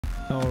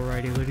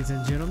Alrighty, ladies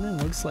and gentlemen,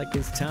 looks like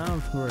it's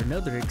time for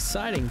another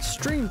exciting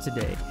stream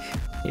today.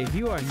 If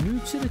you are new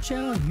to the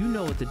channel, you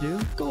know what to do.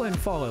 Go ahead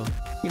and follow,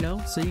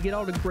 so you get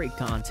all the great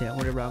content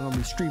whenever I'm going to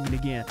be streaming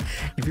again.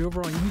 If you're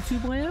over on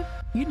YouTube land,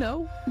 you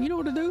know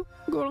what to do.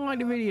 Go and like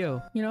the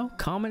video,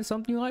 comment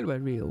something you like about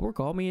the video, or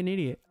call me an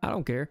idiot. I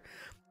don't care.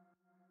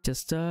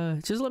 Just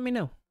let me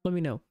know. Let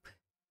me know.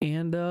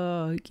 And,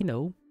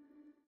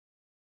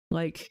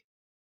 like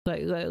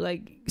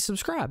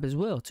subscribe as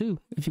well, too,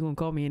 if you're going to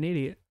call me an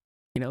idiot.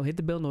 Hit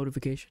the bell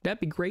notification. That'd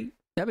be great.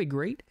 That'd be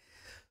great.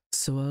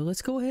 So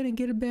let's go ahead and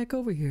get it back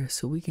over here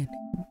so we can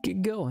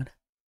get going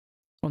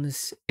on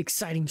this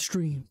exciting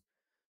stream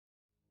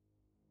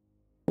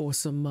for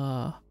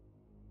some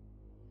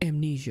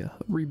Amnesia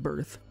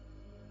Rebirth.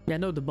 Yeah, I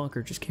know the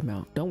bunker just came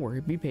out. Don't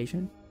worry. Be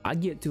patient. I'll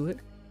get to it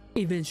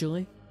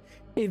eventually.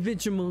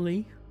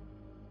 Eventually.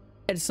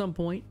 At some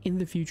point in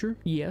the future.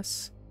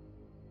 Yes.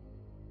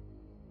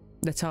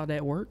 That's how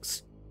that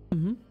works.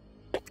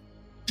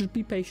 Just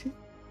be patient.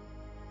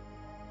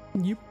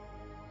 Yep.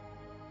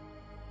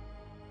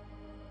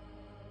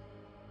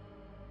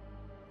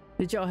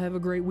 Did y'all have a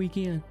great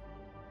weekend?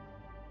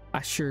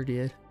 I sure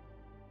did.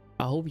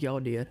 I hope y'all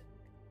did.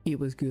 It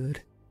was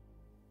good.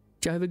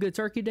 Did y'all have a good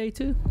turkey day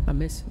too? I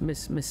miss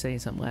saying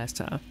something last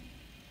time.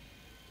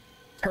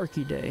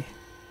 Turkey day.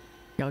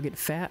 Y'all get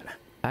fat?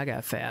 I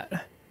got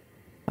fat.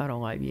 I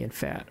don't like being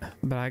fat,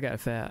 but I got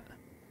fat.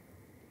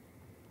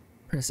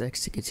 Press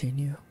X to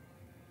continue.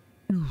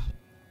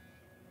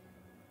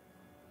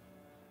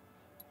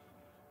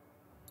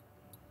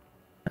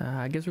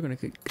 I guess we're gonna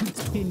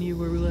continue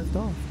where we left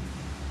off.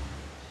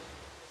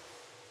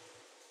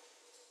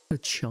 A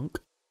chunk.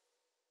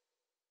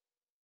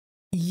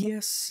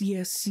 Yes.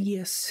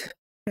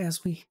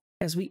 As we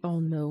all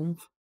know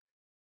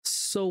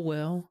so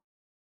well,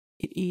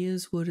 it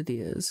is what it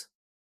is.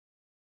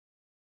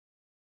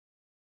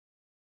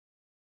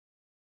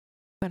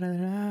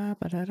 Ba-da-da,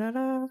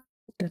 ba-da-da-da,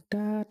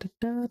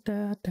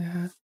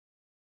 da-da-da-da-da-da.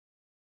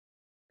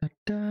 Da,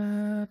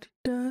 da,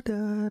 da,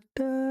 da,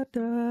 da,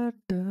 da,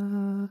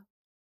 da.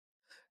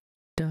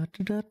 Da,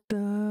 da,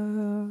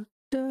 da,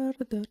 da,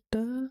 da,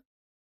 da.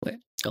 Wait,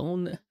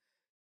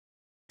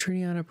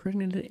 Triana,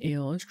 pregnant and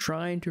ill, is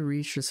trying to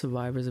reach the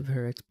survivors of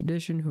her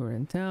expedition who are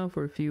in town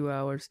for a few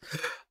hours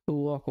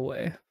walk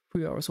away.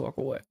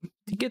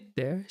 To get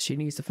there, she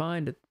needs to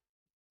find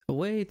a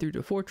way through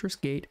the fortress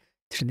gate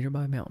to the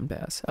nearby mountain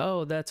pass.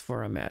 Oh, that's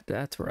where I'm at.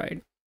 That's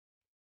right.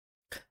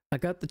 I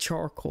got the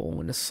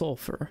charcoal and the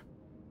sulfur.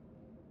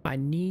 I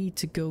need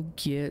to go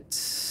get...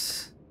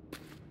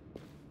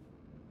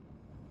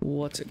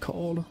 what's it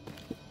called?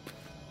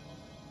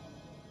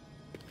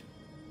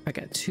 I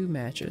got 2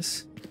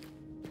 matches.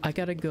 I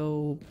gotta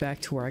go back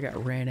to where I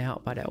got ran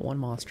out by that one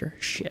monster.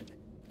 Shit.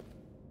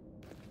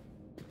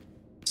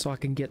 So I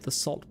can get the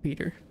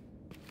saltpeter.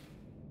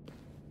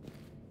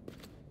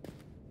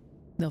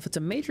 Now, if it's a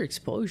major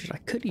explosion, I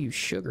could use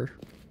sugar.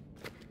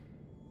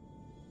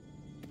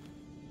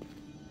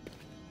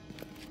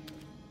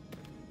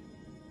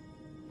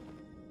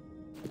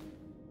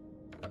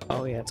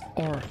 Oh yeah, it's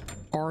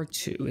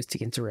R2 is the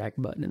interact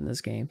button in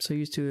this game. So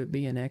used to it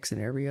being X in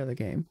every other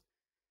game.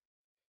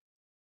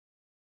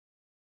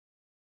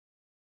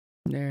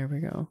 There we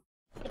go.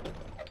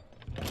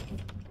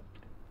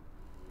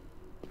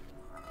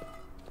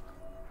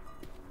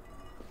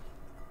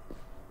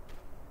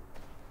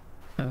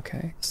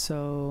 Okay,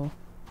 so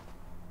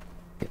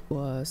it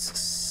was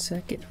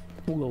 2nd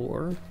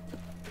floor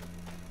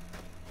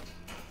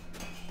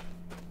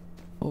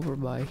over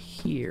by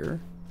here.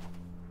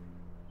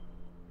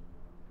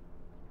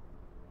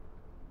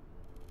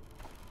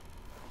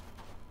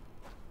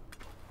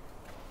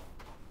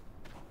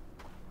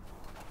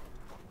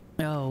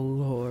 Oh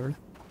Lord.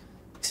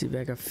 Let's see if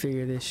I can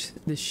figure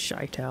this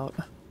shite out.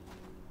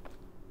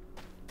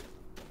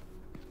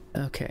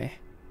 Okay.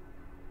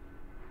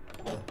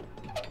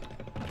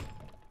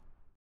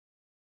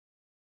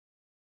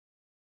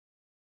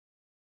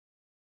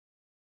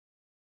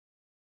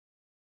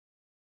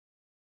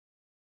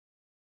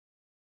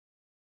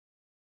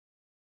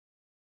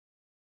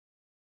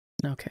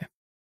 Okay.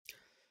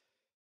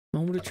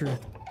 Moment of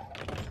truth.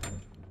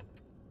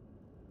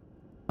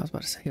 I was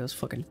about to say it was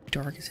fucking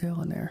dark as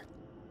hell in there.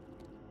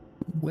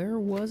 Where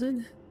was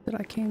it that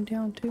I came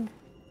down to?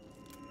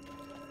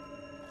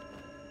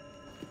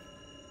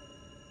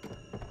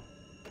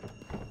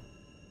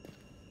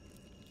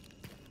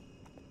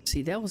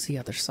 See, that was the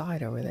other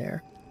side over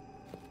there.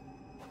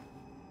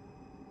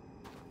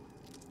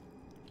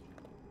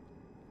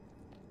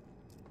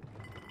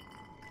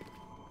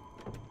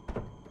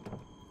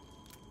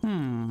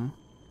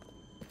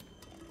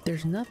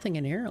 There's nothing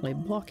inherently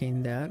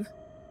blocking that,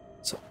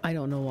 so I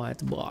don't know why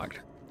it's blocked.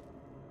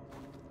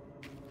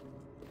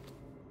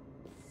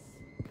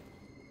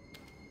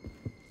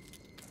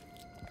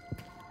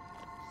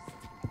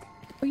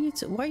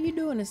 What are you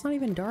doing? It's not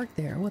even dark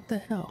there. What the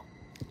hell?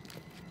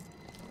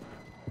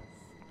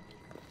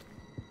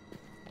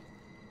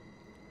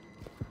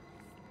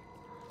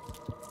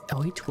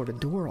 Oh, he tore the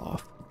door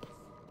off.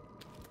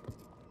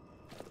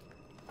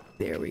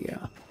 There we go.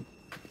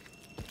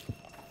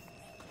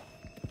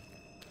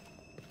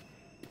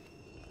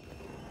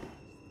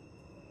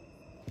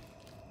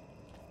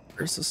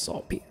 Where's the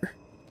saltpeter?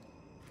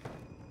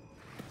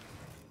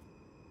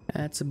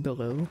 That's a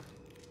billow.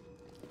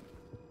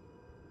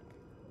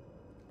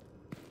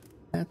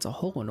 That's a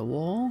hole in the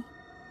wall.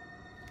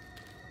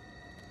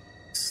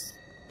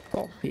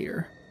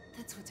 Saltpeter.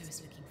 That's what I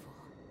was looking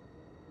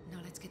for.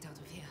 Now let's get out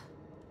of here.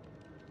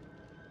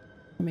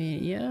 I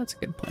mean, yeah, that's a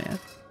good plan.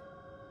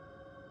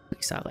 At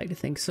least I like to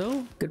think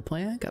so. Good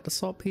plan. Got the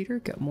saltpeter.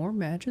 Got more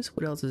matches.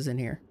 What else is in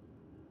here?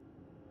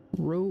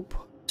 Rope,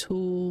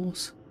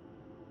 tools.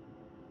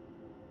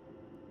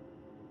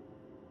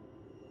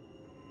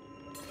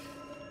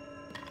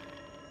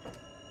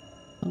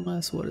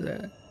 Unless, what is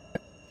that?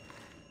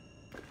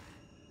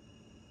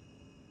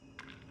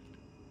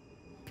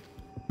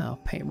 Oh,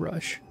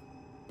 paintbrush.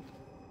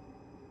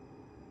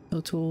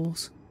 No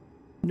tools.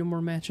 No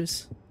more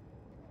matches.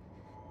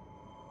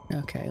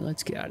 Okay,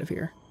 let's get out of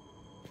here.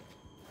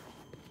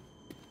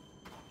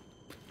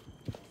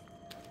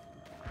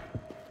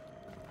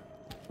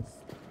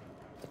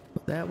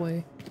 Go that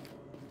way.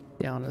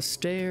 Down the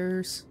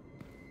stairs.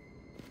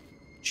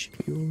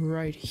 Should be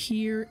right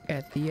here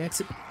at the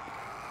exit.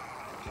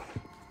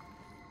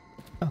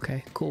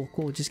 Okay, cool,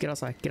 cool. Just get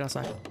outside. Get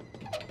outside.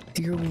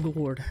 Dear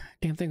Lord.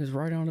 Damn thing was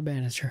right on the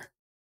banister.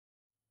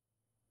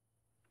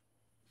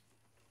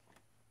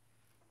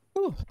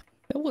 Oh,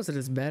 that wasn't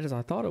as bad as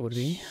I thought it would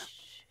be.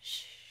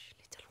 Shh, shh,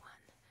 little one.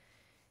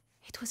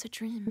 It was a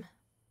dream.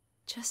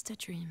 Just a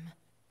dream.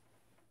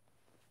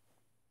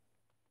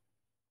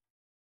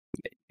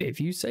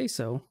 If you say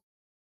so.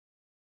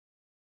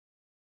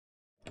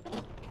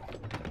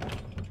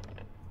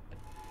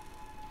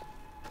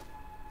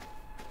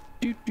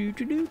 Do do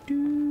do do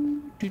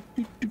do do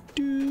do do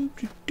do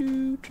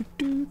do do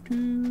do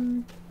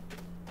do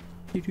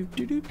do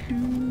do do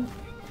do.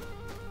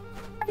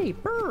 Hey,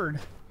 bird!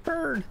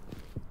 Bird!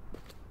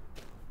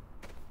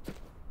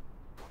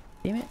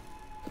 Damn it.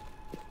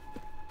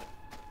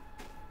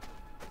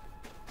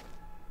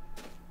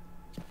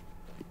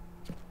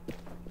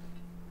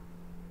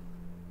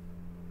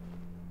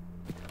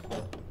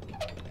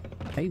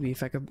 Maybe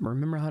if I could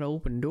remember how to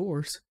open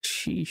doors.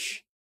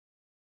 Sheesh.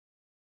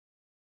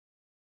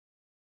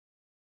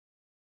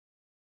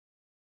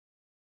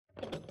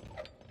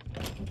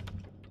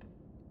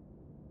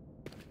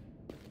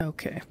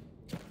 Okay,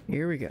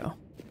 here we go.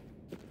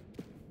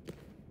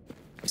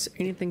 Is there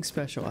anything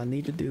special I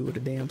need to do with a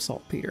damn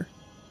saltpeter?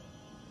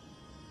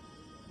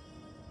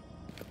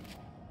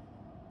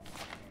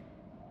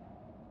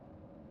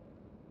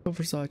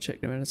 Oversaw, check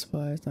the minute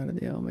supply. It's not a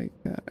deal. Make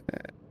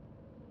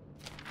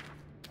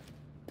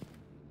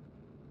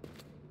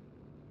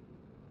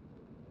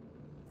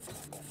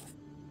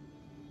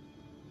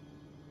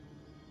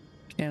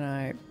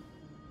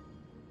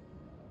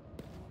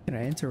Can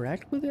I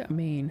interact with it? I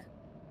mean,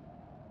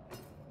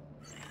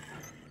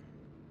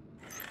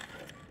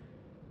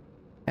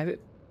 have it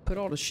put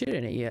all the shit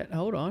in it yet?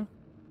 Hold on.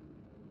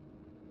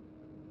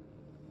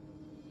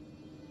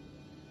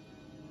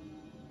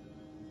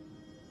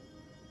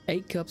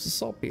 Eight cups of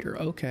saltpeter.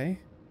 Okay.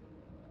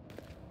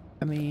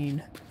 I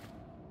mean,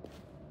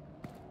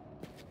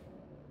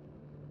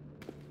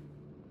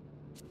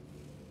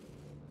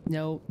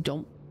 no,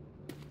 don't.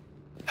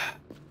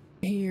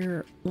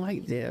 Here,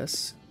 like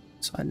this.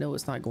 So I know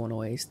it's not going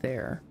away. It's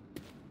there.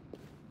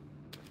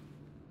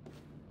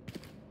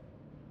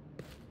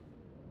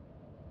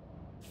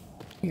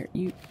 Here,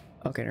 you.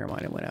 Okay, never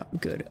mind. It went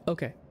out. Good.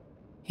 Okay.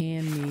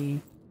 Hand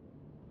me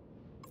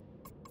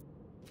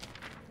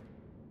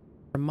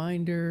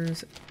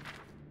reminders.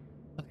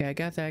 Okay, I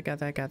got that. Got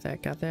that. Got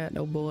that. Got that.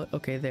 No bullet.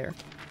 Okay, there.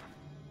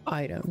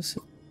 Items.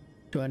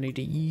 Do I need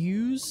to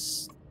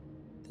use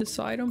this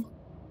item?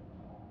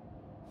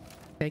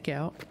 Take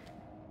out.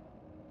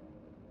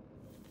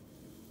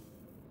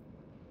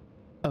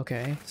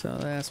 Okay, so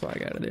that's what I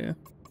gotta do.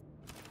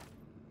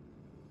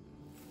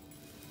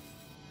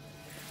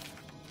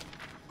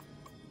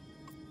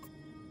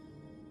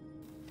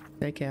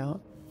 Take out.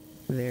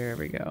 There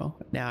we go.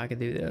 Now I can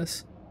do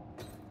this.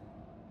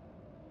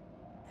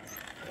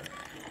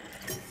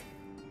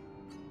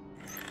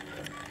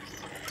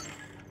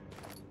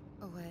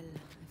 Oh well,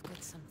 I've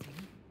got something.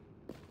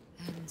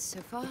 And so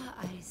far,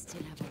 I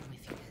still have all my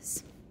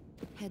fingers.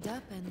 Head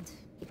up and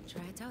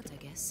try it out, I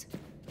guess.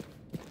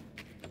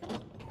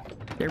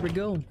 There we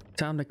go.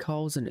 Time to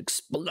cause an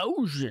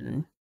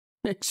explosion.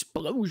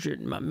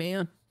 Explosion, my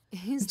man.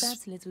 Who's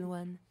that little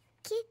one?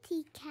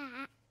 Kitty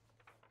cat.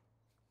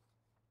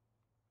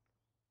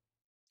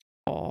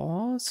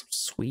 Aw, so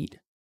sweet.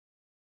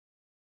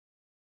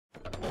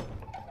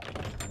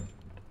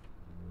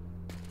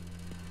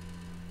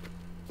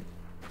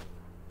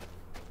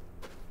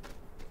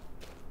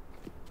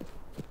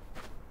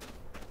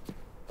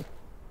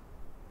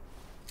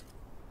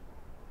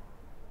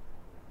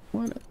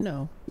 What?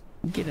 No.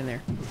 Get in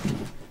there.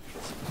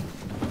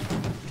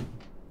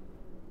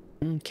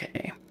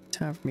 Okay.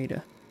 Time for me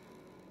to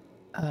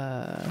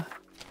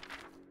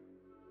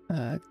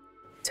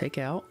take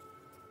out.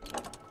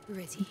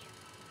 Ready.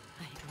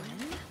 I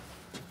win.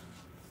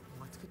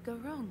 What could go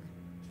wrong?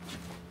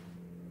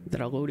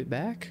 Did I load it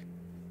back?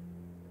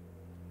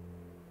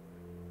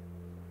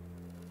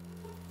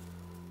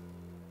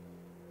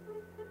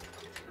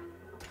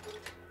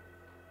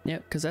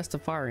 Yep, because that's the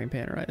firing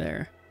pin right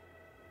there.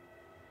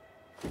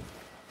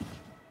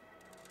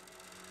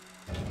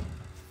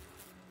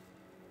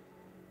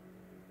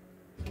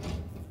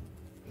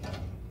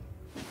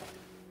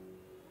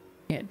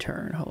 Can't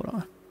turn, hold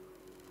on.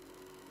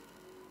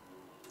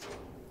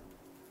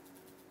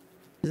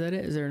 Is that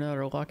it? Is there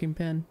another locking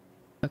pin?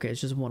 Okay,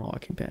 it's just one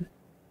locking pin.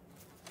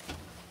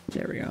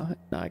 There we go.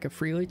 Now I can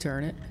freely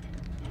turn it.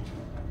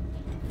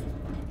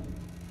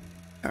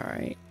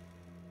 Alright.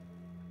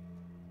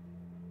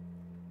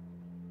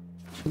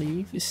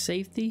 Leave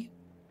safety.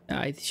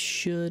 I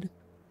should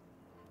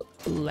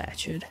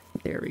latch it.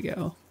 There we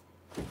go.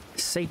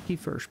 Safety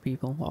first,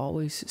 people.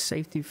 Always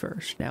safety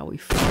first. Now we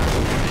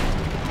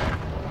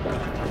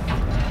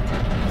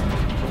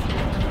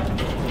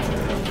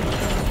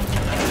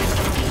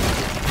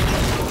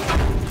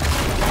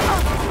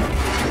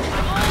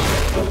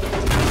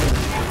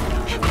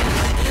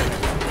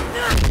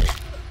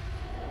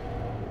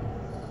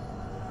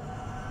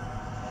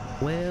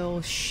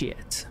well,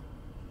 shit.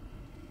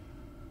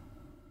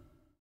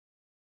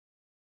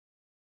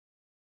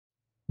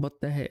 What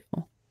the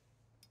hell?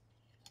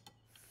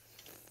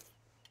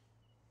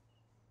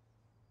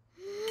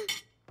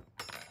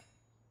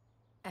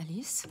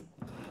 Alice?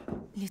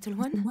 Little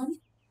one?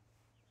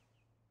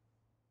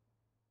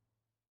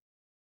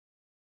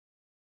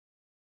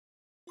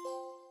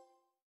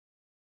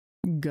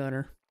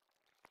 Gunner.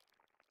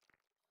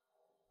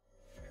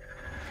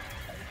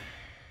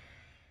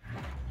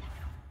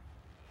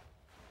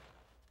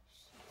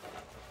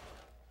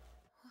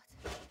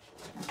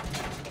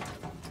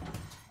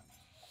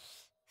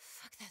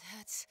 Fuck, that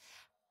hurts.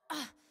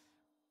 Ah.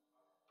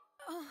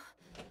 Oh.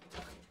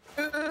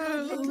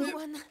 Little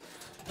one.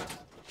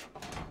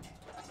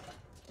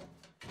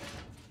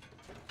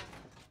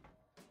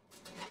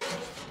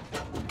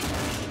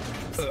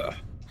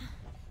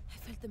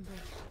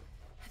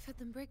 I felt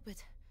them break,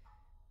 but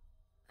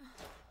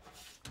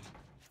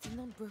they're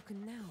not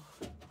broken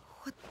now.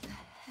 What the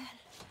hell?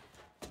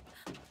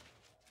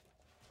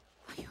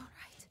 Are you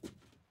alright?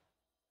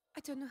 I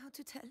don't know how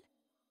to tell.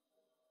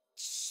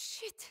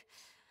 Shit!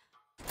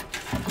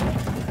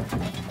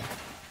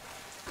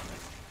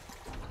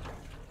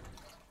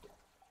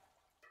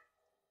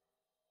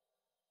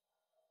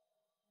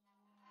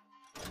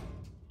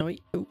 Oh,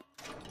 wait. Oh.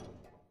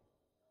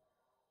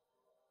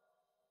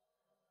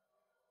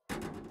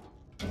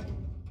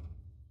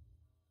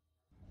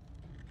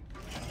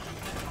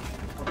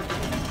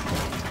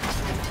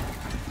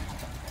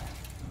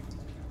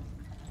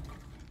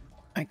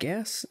 I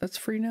guess that's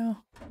free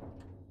now.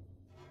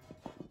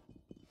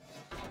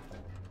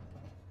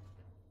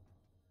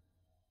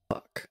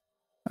 Fuck.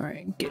 All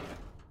right,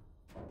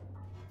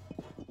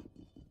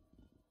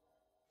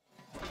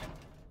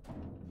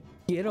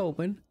 get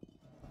open.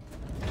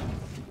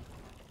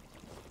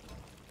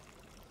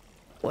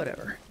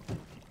 Whatever.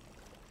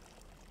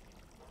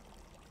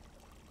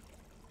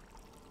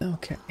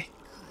 Okay. God.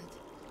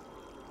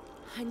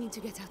 I need to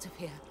get out of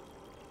here.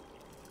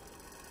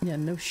 Yeah,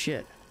 no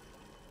shit.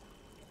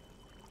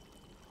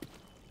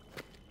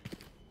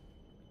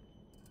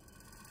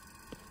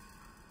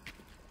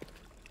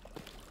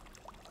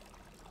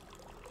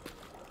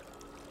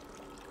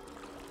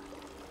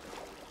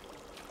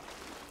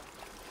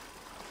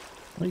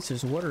 At least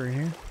there's water in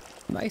here.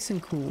 Nice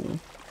and cool.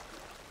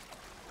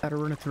 Gotta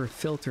run it through a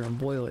filter and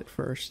boil it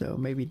first, though.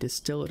 Maybe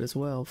distill it as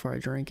well before I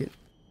drink it.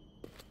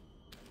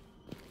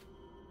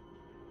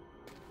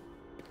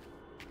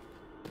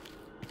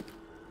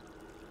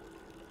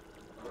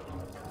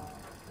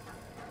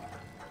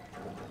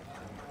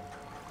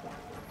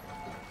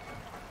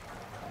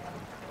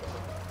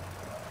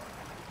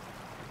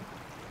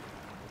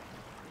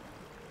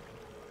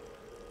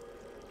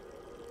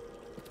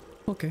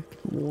 Okay,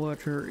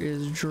 water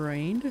is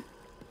drained.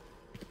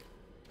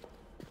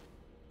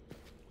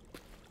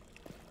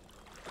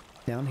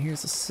 Down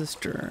here's a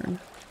cistern.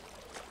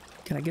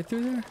 Can I get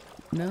through there?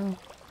 No.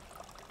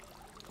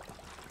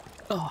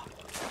 Oh.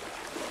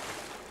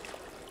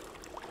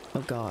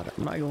 Oh god,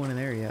 I'm not going in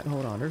there yet.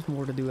 Hold on, there's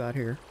more to do out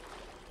here.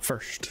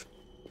 First.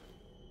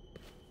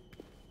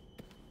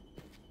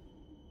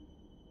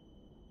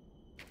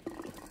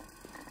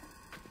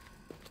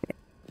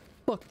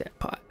 Fuck that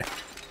pot.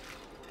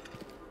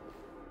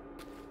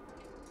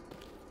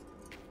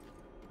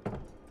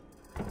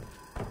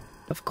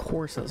 Of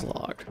course it's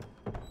locked.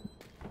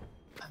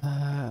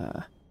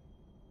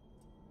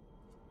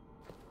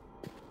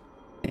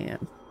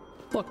 And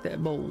fuck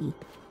that bowl.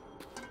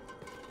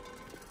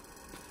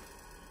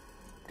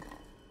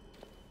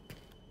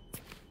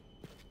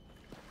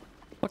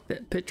 Fuck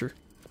that pitcher.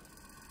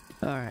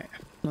 Alright,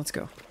 let's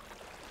go.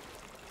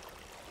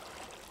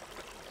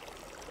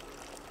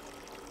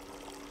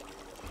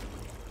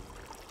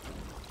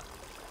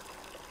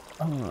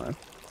 Hold on.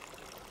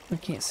 I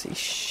can't see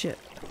shit.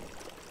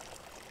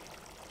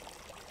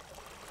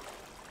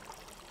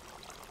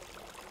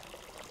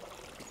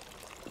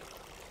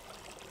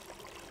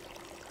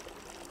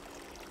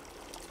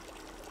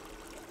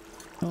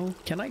 Oh,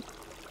 can I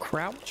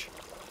crouch?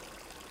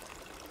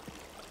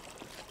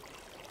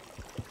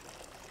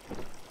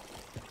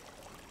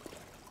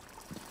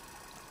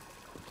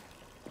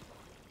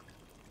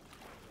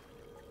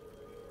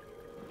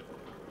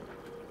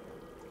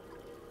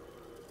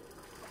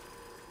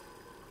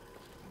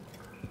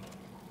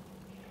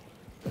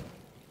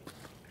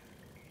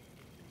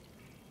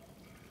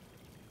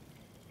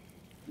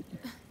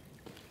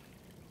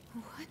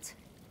 What?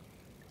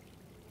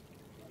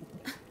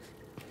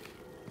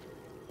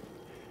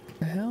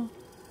 The hell?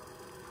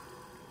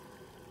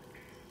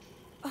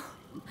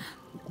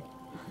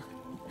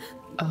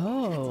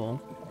 Oh.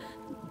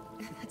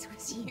 That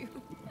was you.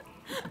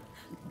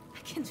 I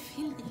can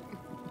feel you.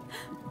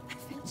 I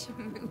felt you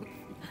move.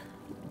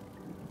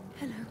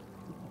 Hello.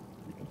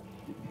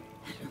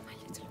 Hello, my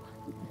little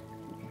one.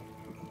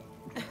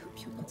 I hope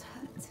you're not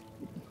hurt.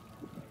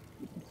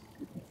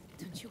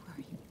 Don't you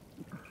worry.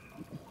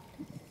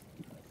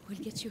 We'll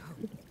get you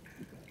home.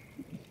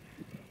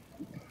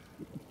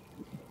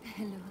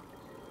 Hello.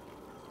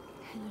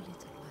 Hello,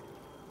 little one.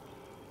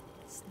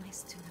 It's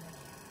nice to know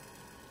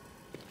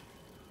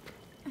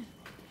you.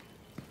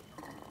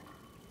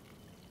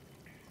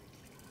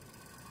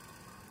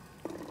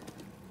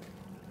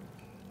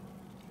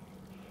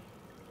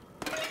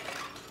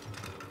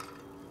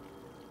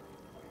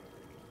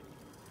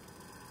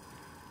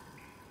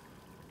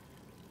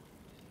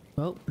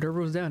 Well, whatever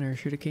was down there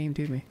should have came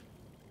to me.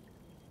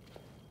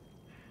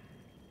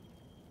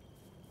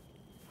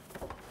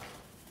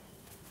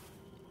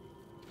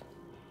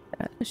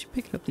 She's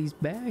picking up these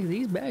bags.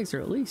 These bags are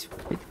at least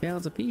 50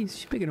 pounds a piece.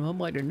 She's picking them up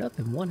like they're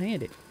nothing,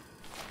 one-handed.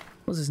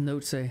 What's this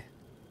note say?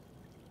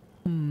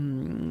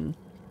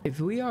 If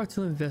we are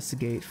to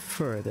investigate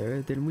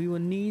further, then we will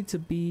need to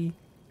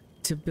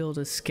build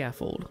a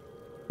scaffold.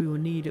 We will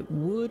need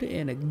wood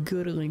and a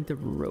good length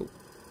of rope.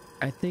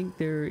 I think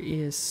there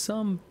is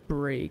some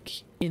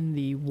break in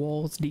the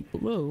walls deep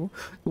below.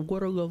 The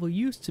water level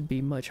used to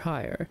be much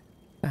higher,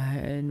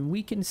 and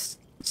we can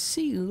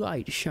see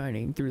light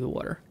shining through the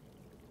water.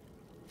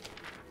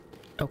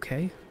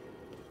 Okay.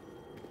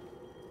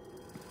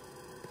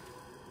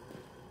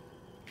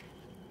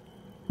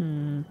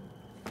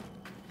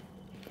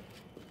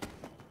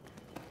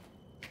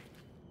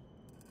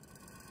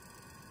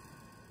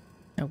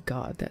 Oh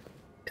god, that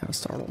kind of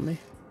startled me.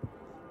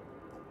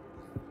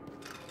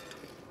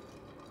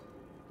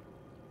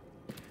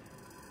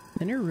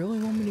 And they really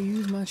want me to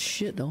use my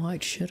shit to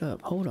light shit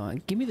up. Hold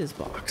on, give me this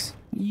box.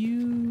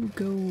 You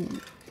go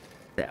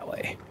that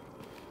way.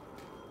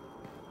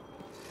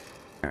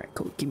 Alright,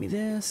 cool. Give me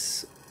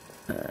this.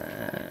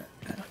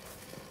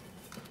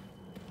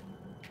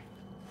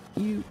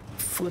 You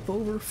flip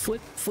over,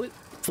 flip,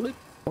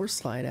 or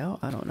slide out.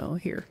 I don't know.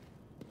 Here.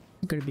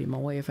 It's gonna be in my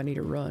way if I need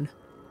to run.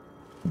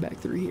 Back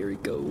through here we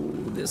go.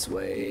 This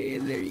way.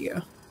 There you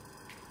go.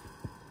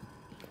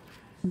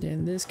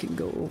 Then this can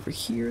go over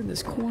here in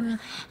this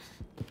corner.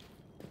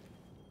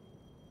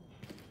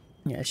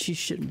 Yeah, she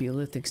shouldn't be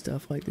lifting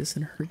stuff like this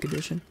in her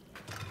condition.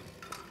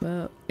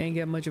 Well, ain't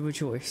got much of a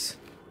choice.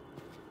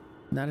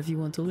 Not if you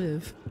want to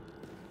live.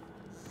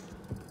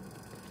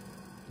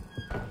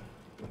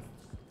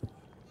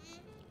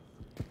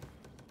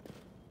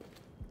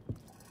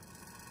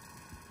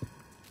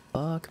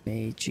 Fuck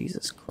me,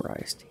 Jesus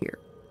Christ. Here,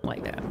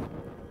 like that.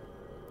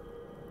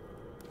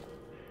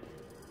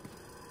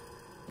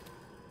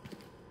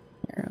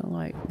 Here, I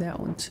like that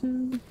one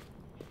too.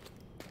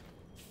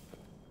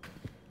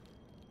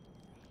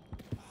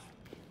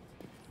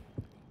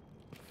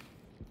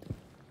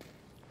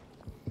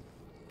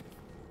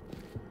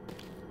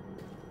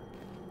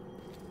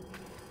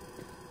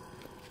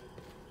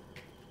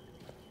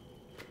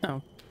 Oh,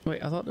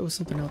 wait, I thought there was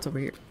something else over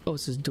here. Oh,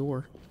 it's this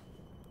door.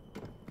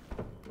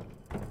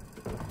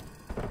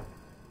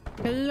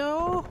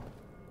 Hello?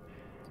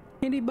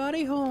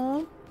 Anybody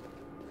home?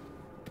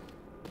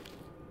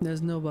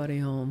 There's nobody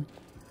home.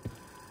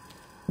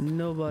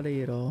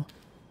 Nobody at all.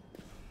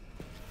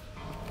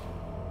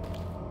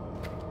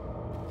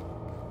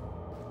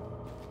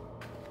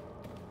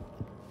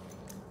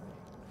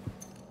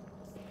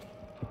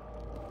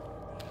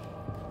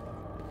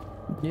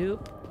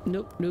 Nope.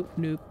 Nope, nope,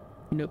 nope,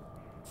 nope.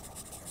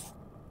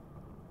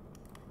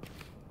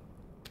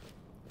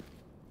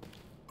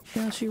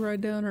 Yeah, she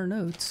write down her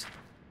notes.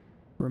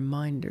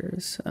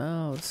 Reminders.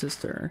 Oh,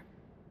 sister.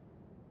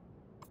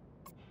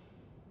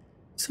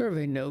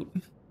 Survey note.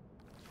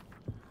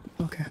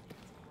 Okay.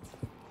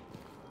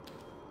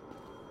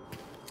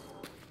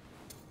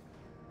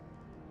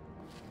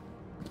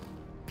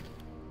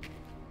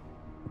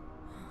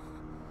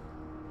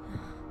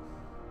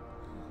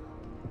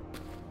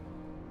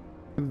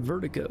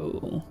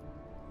 Vertigo.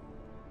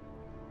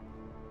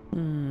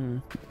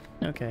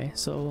 Okay,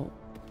 so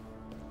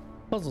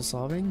puzzle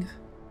solving.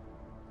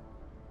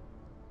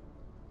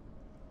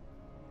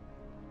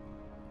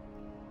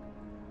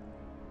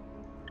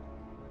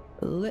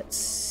 Let's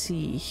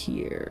see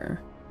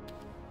here.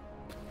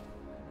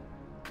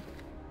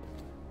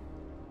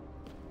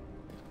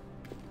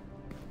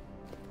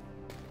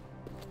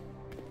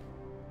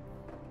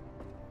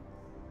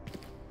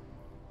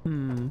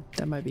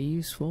 That might be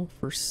useful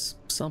for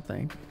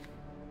something.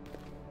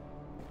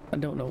 I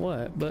don't know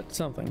what, but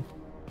something.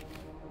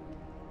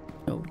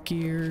 Oh,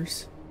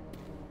 gears.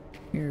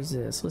 Here's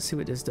this. Let's see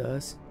what this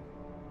does.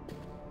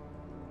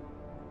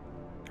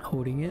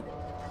 Holding it.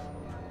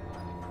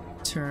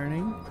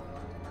 Turning.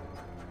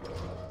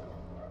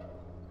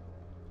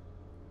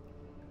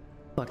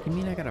 Fuck, you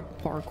mean I gotta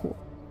parkour?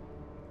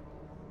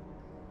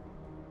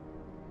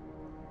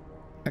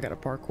 I gotta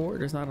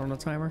parkour? It's not on a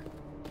timer?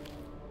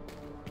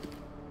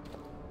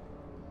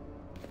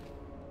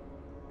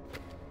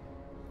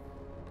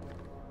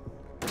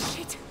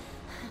 Shit!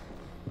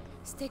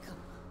 Stay calm.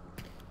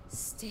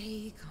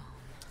 Stay calm.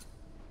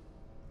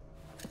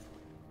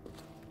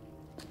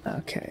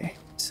 Okay,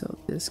 so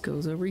this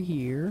goes over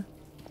here.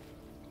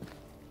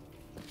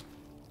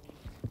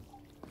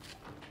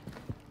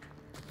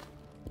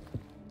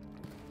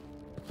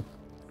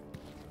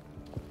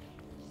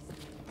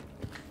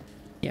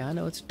 Yeah, I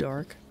know it's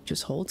dark.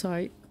 Just hold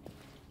tight.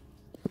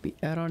 We'll be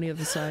out on the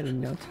other side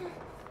and no.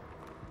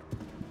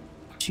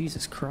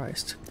 Jesus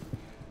Christ.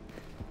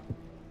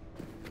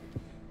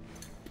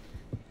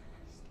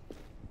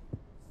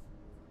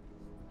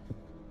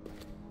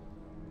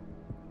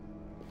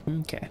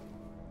 Okay.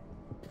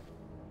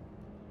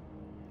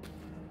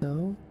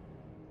 So,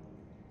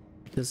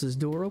 does this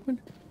door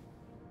open?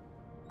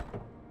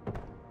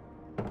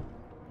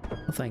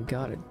 Oh, thank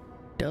God it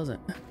doesn't.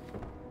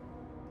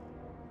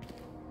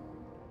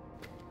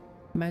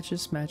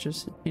 Matches,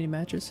 matches, any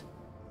matches?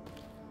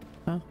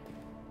 Huh?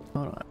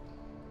 Hold on.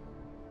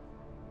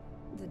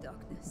 The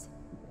darkness.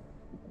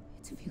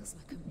 It feels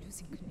like I'm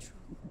losing control.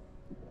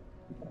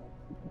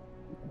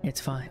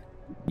 It's fine.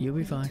 You'll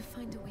be We fine. need to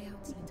find a way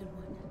out, little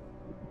one.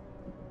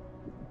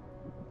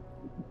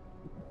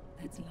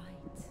 That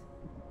light.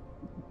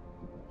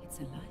 It's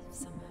alive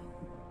somehow.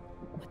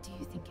 What do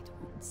you think it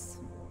wants?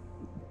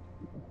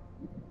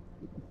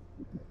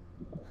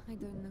 I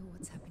don't know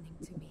what's happening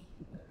to me.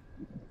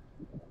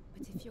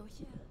 But if you're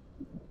here,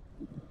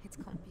 it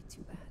can't be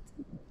too bad.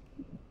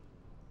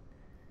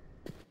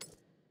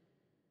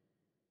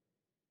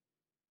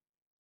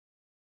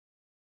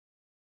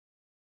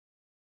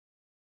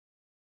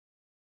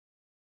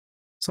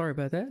 Sorry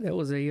about that. That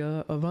was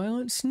a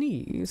violent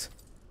sneeze.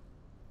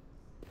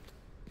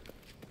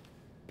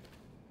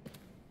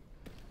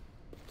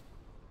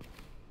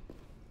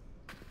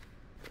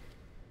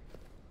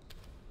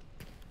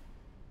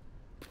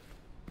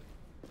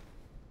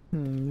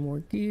 More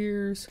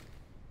gears.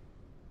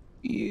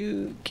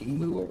 You can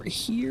move over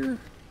here.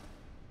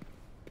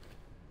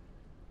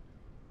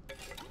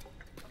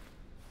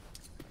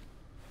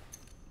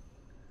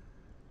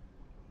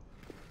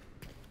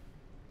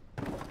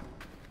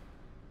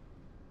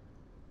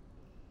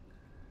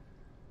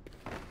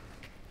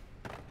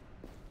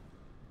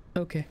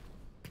 Okay.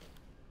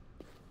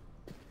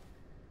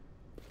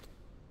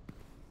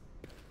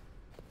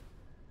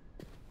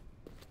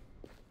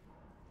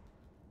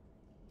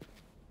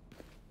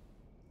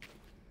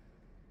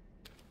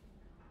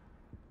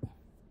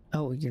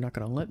 Oh, you're not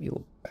gonna let me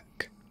walk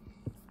back.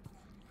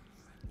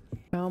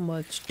 How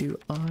much do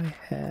I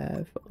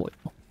have oil?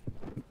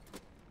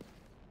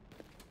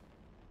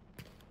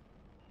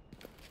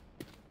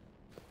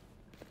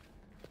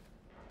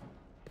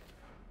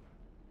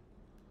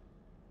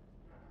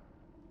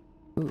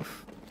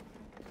 Oof.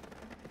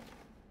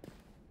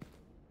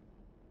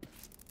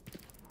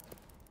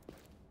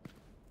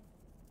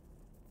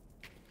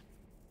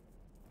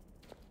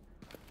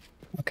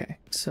 Okay,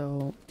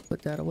 so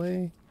put that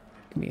away.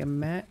 Give me a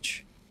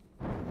match.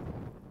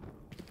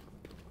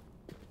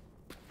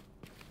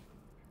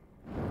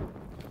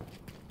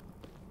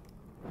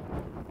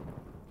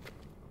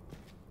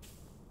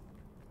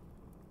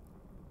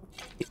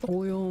 The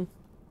oil.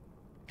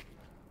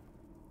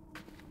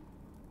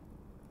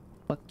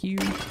 Fuck you.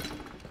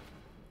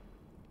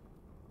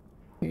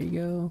 Here you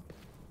go.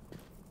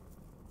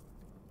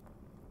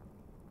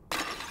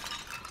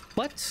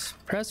 What?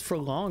 Press for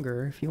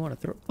longer if you want to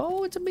throw.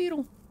 Oh, it's a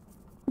beetle.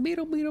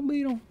 Beetle, beetle,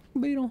 beetle,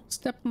 beetle.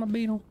 Step on my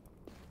beetle.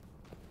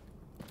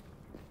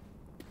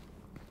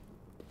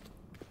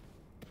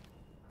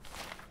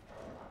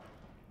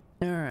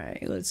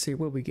 Alright, let's see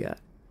what we got.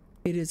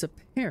 It is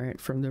apparent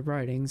from the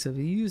writings of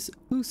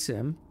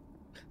Usim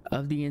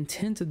of the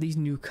intent of these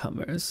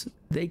newcomers.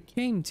 They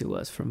came to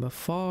us from a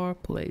far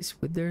place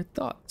with their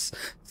thoughts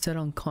set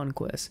on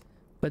conquest,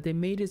 but they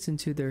made us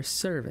into their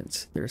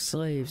servants, their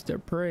slaves, their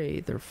prey,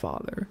 their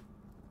father.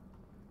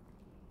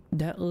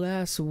 That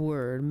last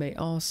word may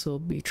also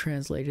be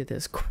translated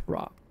as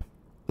crop.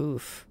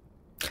 Oof.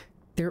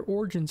 Their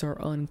origins are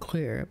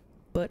unclear,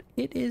 but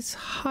it is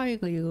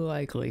highly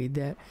likely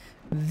that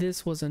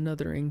this was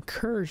another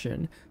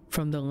incursion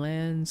from the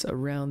lands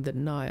around the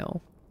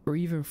Nile, or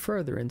even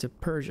further into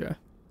Persia.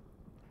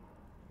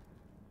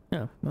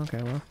 Oh,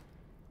 okay, well.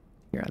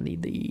 Here, I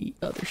need the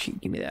other sheet.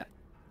 Give me that.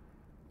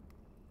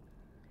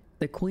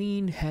 The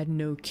queen had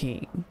no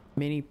king.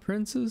 Many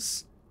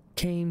princes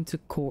came to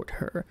court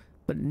her,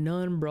 but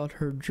none brought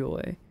her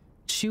joy.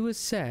 She was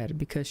sad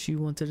because she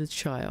wanted a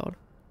child.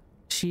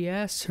 She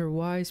asked her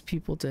wise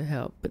people to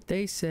help, but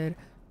they said,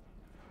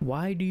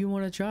 "Why do you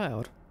want a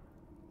child?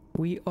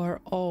 We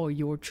are all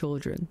your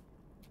children."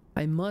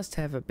 "I must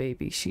have a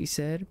baby," she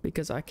said,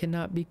 "because I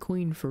cannot be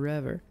queen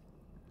forever,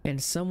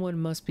 and someone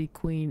must be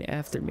queen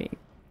after me."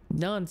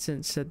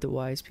 "Nonsense," said the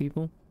wise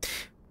people.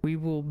 "We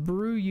will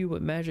brew you a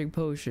magic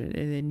potion,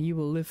 and then you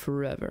will live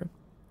forever.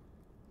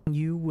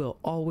 You will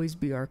always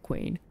be our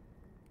queen."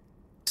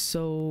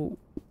 So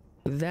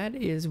that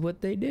is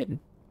what they did.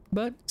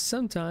 But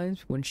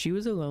sometimes when she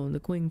was alone, the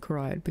queen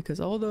cried,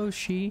 because although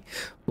she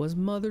was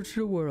mother to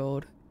the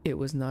world, it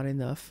was not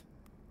enough.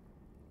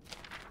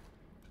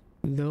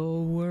 The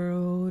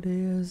world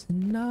is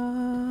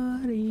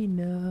not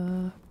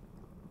enough.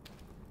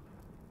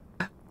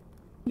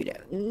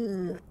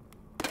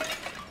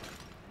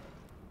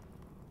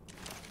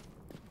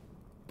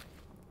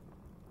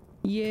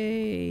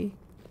 Yay!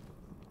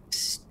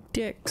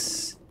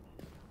 Sticks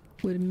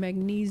with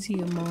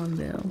magnesium on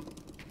them.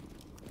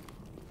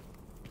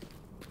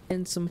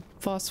 And some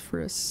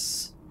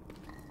phosphorus.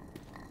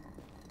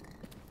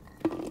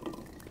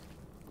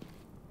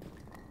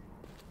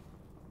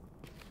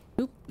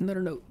 Oop,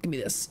 another note. Give me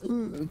this.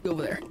 Go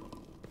over there.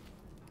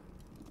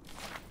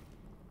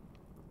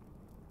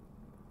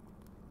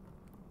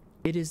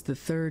 It is the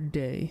third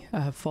day.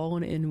 I have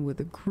fallen in with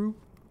a group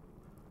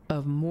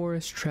of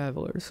Moorish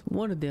travelers.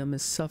 One of them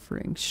is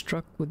suffering,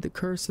 struck with the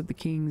curse of the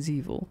king's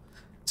evil.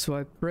 So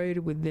I prayed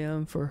with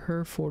them for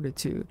her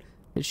fortitude,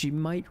 that she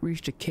might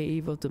reach the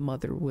cave of the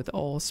mother with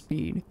all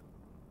speed.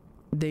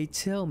 They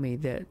tell me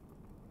that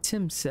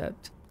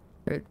Tsimpt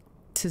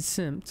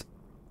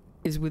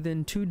is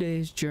within 2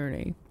 days'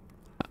 journey.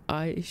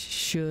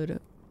 2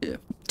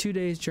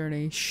 days'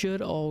 journey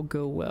should all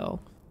go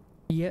well.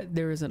 Yet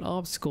there is an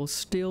obstacle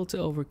still to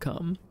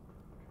overcome.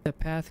 The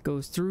path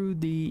goes through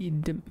the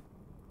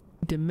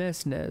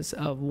demesnes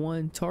of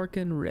one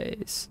Tarkan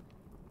Reis,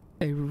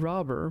 a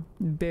robber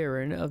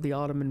baron of the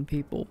Ottoman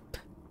people.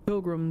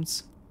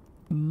 Pilgrims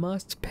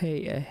must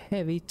pay a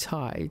heavy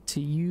tithe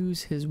to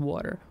use his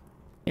water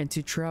and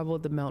to travel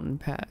the mountain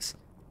pass.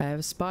 I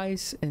have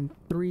spice and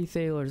 3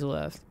 thalers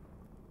left.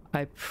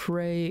 I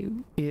pray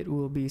it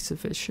will be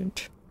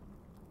sufficient.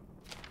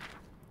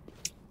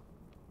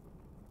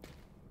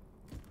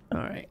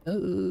 Alright,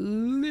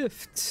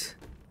 lift.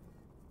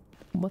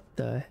 What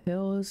the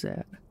hell is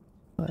that?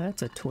 Oh,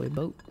 that's a toy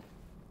boat.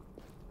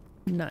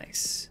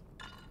 Nice.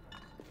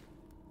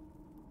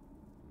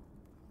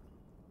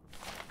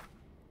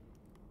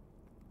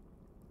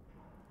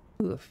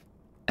 Oof.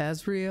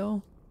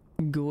 Azrael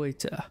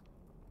Goita,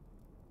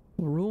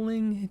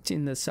 ruling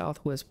in the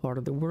southwest part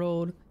of the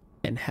world,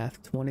 and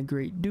hath 20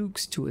 great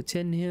dukes to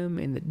attend him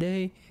in the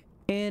day,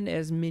 and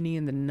as many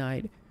in the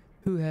night,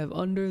 who have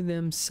under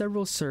them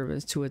several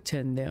servants to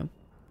attend them.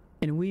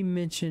 And we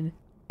mention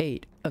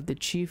 8 of the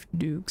chief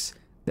dukes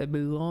that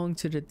belong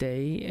to the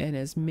day, and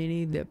as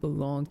many that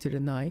belong to the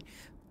night,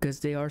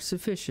 because they are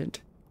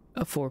sufficient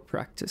for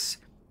practice.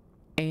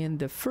 And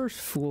the first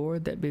floor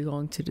that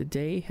belong to the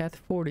day hath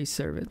 40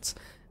 servants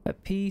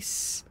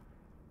apiece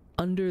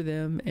under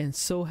them, and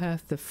so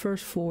hath the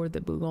first floor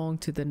that belong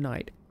to the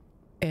night.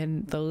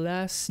 And the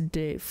last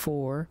day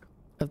 4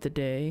 of the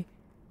day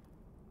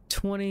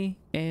 20,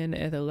 and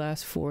at the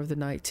last 4 of the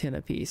night 10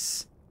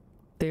 apiece.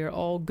 They are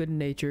all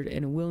good-natured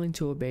and willing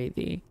to obey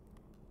thee.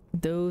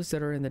 Those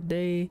that are in the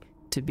day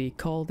to be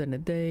called in the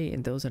day,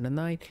 and those in the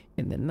night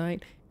in the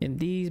night, and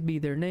these be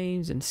their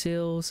names and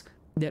seals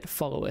that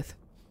followeth.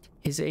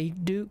 His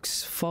 8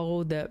 dukes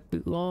follow that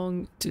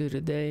belong to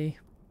the day: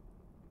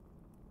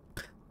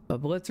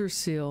 Blitzer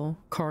seal,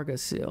 Karga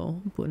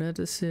seal,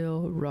 Planeta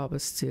seal,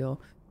 Robus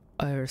seal,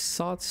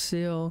 Ersat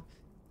seal,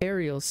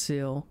 Ariel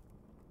seal,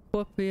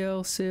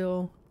 Popiel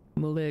seal,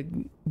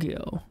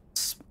 Malegil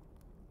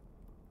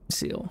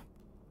seal.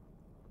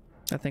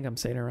 I think I'm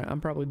saying it right. I'm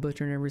probably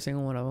butchering every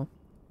single one of them.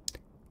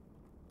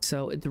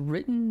 So it's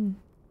written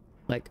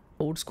like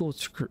old school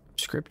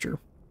scripture,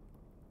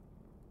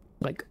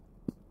 like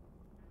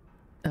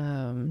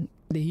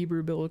the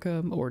Hebrew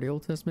Biblica or the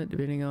Old Testament,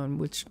 depending on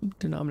which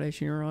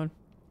denomination you're on.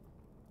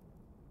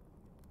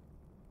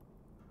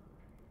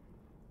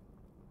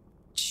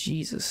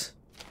 Jesus.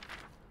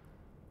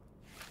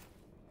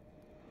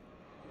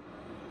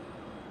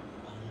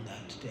 On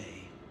that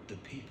day, the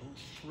people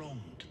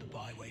thronged the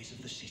byways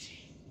of the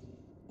city.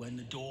 When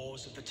the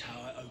doors of the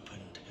tower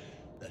opened,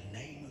 the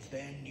name of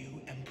their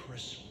new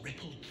empress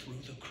rippled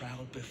through the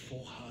crowd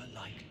before her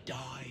like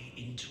dye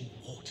into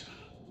water.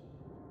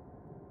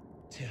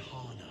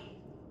 Tihana,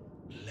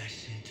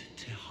 blessed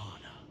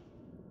Tihana.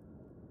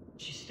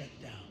 She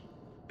stepped down,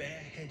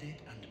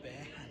 bareheaded and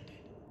barehanded,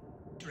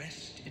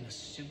 dressed in a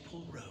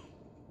simple robe,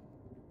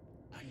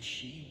 and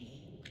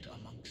she walked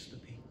amongst the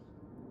people.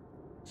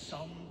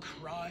 Some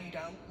cried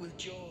out with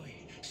joy,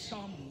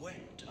 some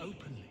wept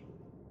openly.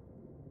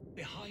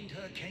 Behind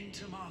her came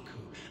Tamaku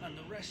and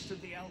the rest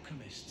of the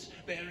alchemists,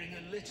 bearing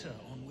a litter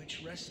on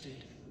which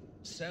rested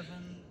 7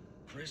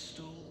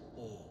 crystal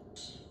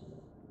orbs.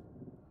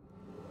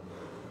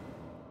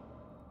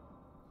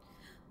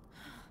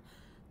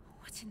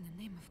 What in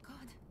the name of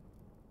God?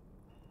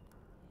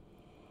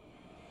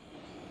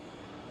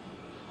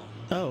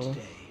 Oh.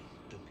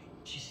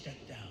 She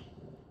stepped down,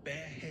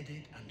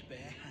 bareheaded and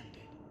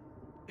barehanded.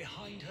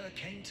 Behind her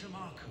came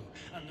Tamaku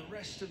and the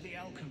rest of the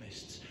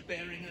alchemists,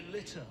 bearing a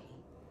litter.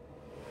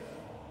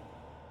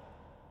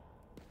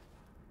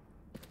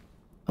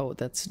 Oh,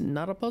 that's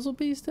not a puzzle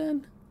piece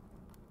then?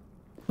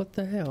 What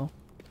the hell?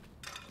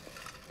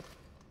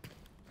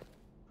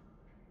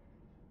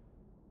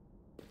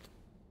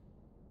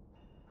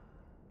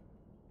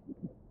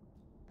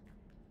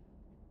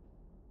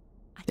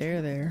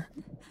 There.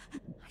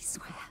 I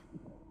swear.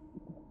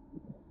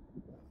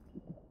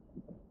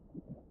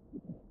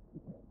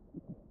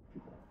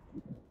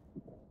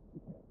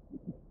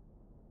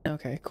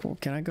 Okay, cool.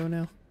 Can I go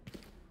now?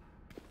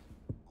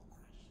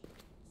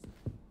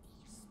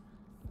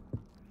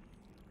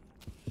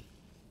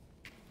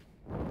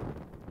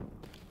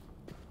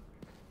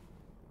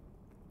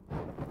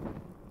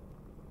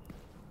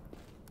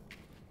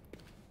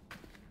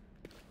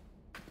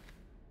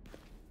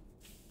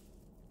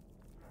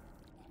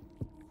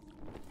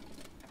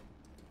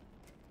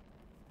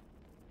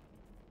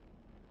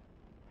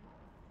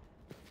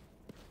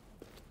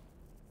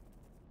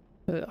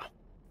 Ugh,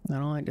 I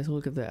don't like this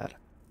look of that.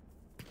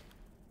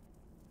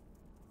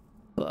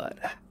 But,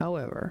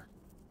 however,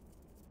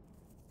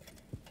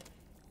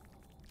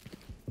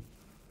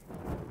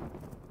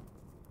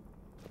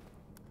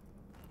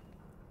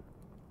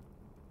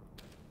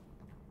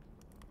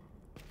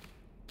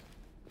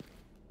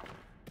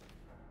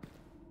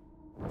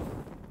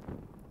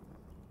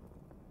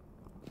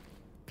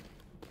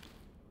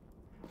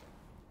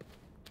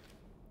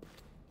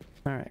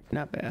 all right,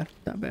 not bad,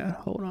 not bad.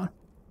 Hold on.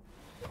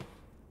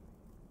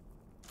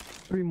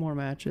 3 more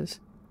matches.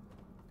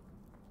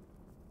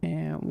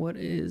 And what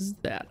is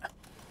that?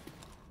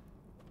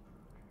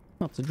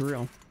 Oh, it's a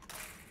drill.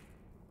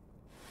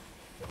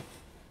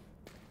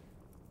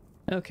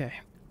 Okay.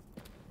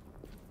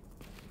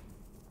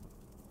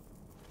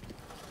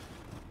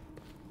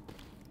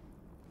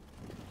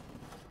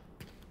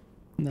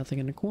 Nothing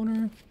in the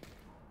corner.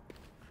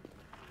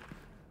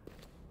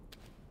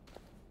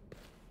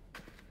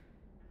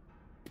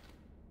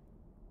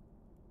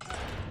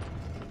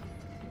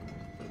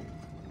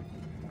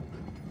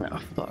 Oh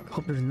fuck,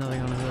 hope there's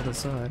nothing on the other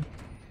side.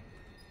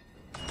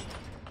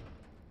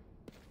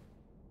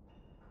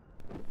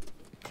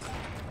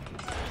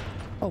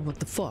 Oh, what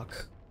the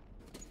fuck?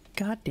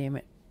 God damn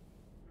it.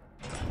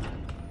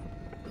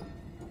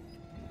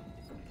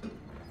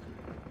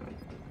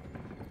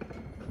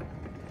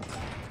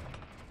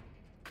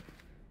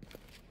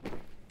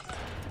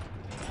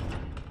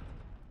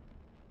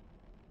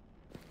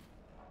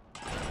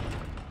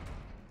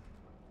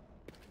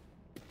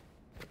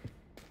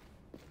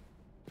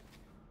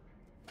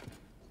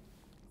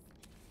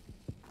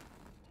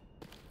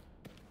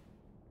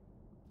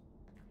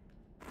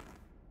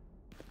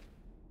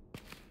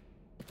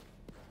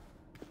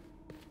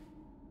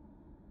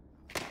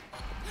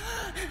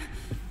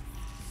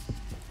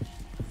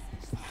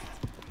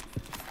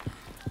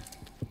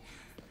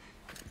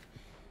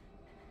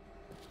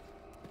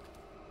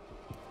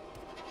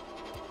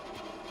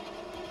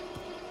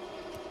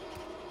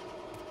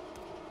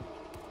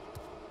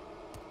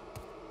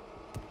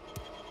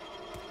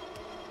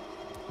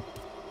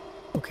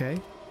 Okay.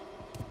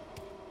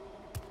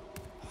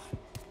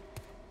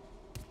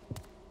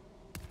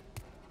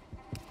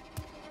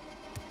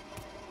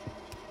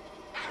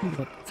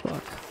 What the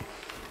fuck?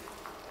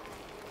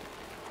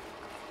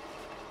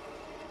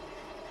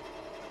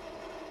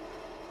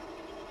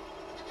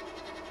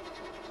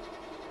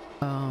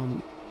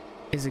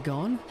 Is it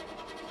gone?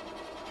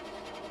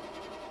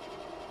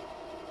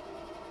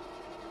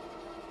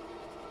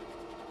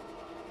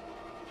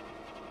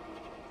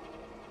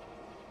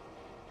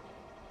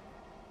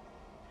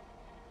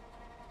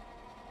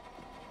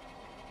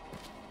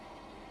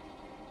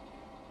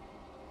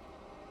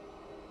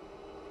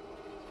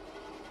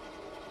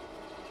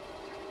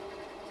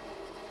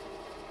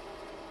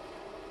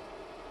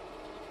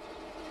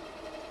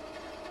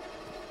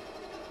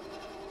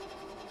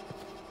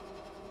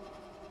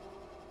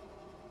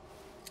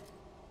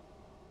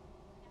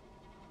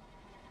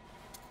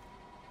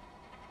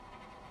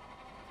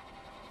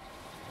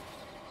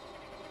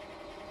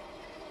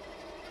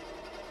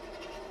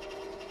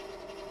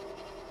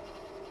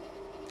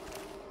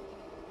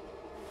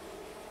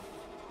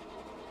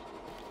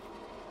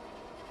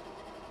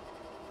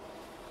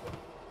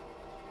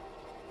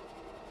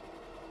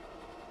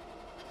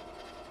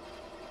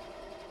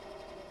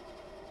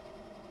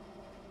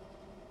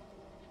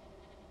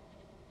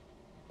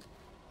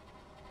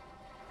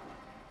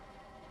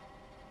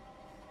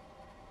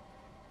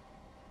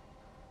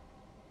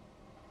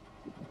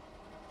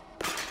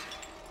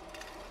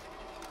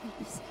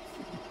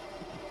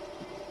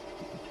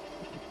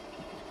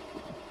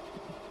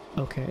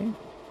 Okay.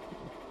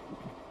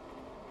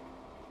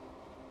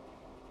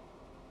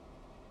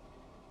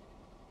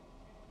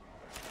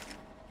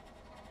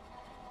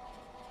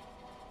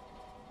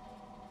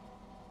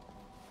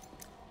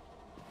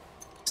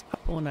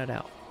 Stop pulling that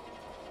out.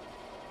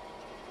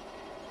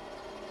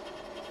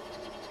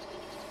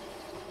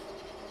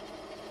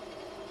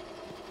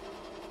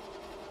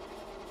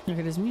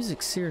 Okay, this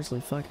music's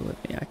seriously fucking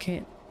with me. I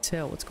can't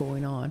tell what's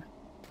going on.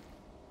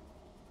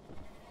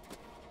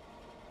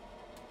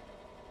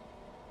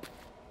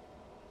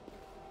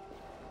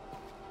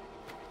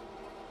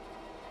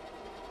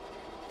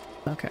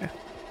 Okay.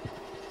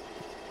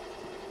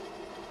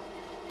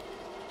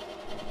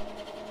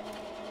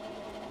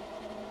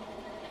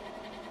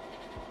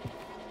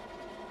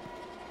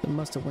 It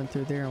must have went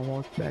through there and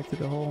walked back through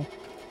the hole.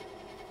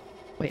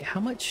 Wait, how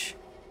much?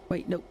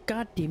 Wait, no,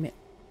 god damn it.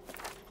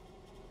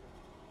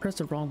 Press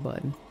the wrong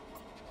button.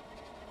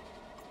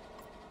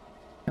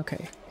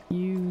 Okay.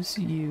 Use.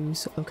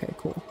 Okay,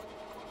 cool.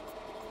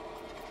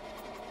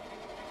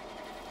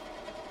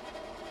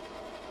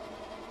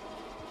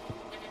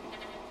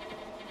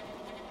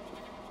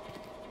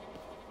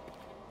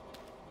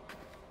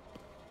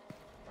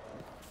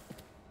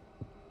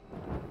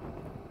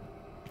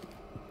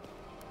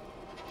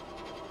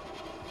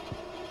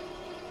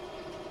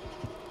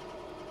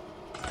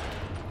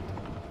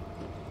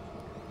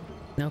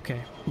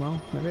 Okay,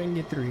 well, maybe I can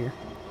get through here.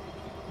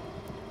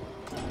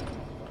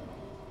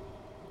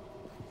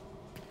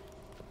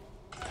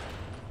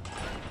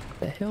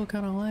 The hell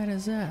kind of light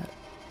is that?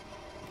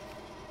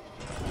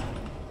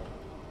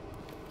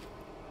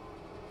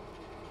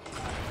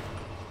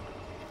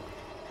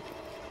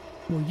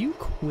 Will you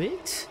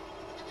quit?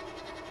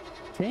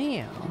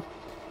 Damn.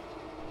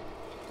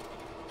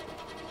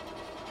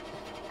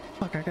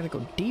 Fuck, I gotta go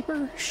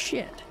deeper?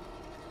 Shit.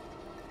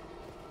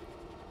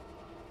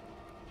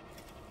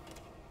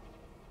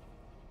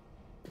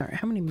 Alright,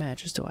 how many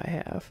matches do I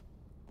have?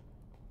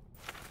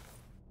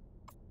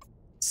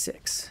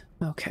 6.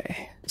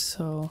 Okay,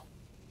 so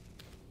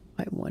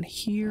I have one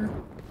here.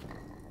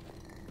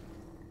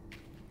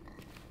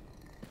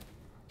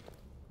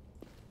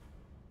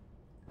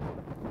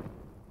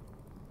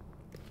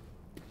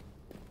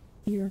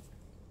 Here.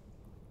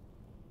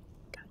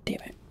 God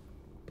damn it.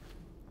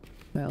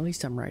 Well, at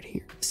least I'm right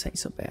here. This ain't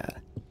so bad.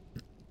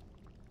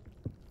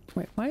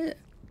 Wait, why?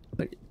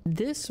 But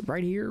this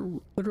right here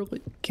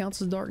literally counts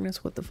as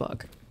darkness? What the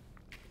fuck?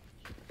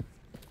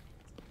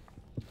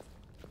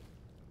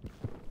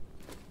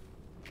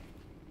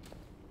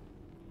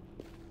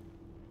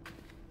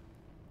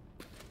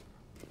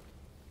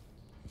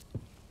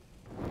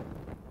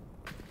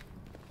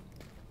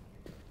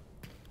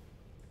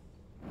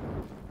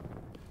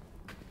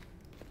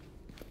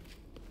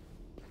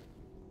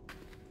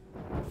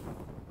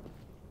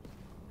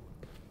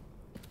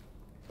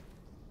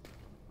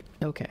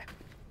 Okay.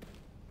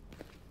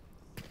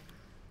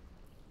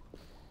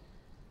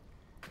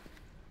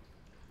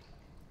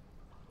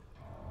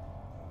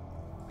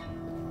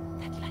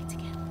 That light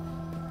again.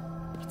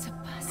 It's a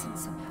person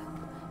somehow.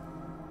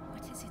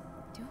 What is it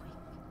doing?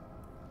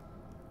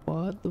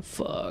 What the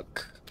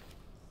fuck?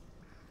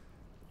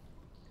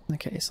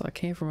 Okay, so I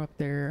came from up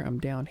there. I'm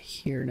down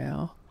here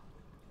now.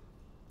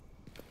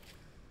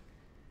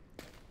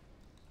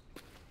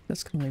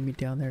 That's gonna lead me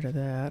down there to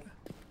that.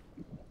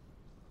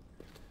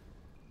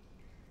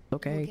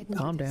 Okay,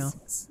 calm down.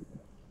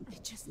 I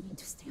just need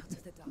to stay out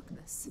of the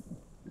darkness.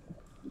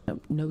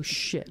 No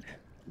shit.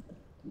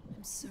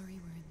 I'm sorry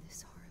we're in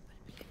this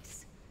horrible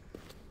place.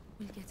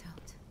 We'll get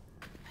out.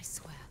 I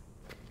swear.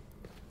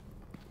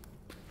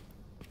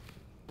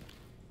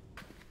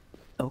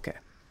 Okay.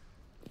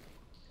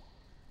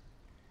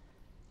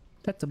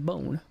 That's a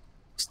bone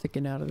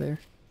sticking out of there.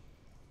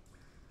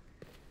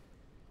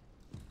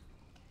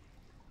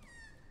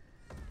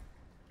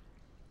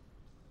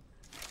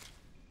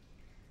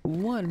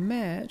 One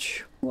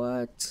match?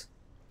 What?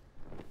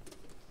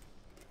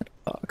 That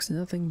box,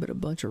 nothing but a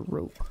bunch of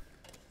rope.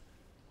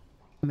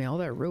 I mean, all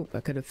that rope, I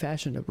could have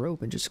fashioned a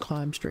rope and just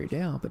climbed straight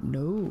down, but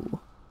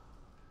no.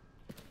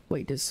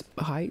 Wait, does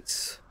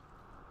heights?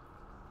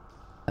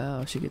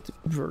 Oh, she gets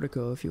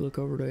vertigo if you look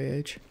over the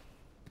edge.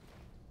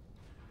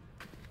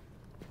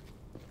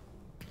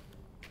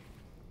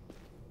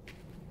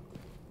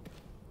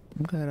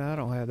 I'm glad I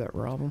don't have that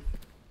problem.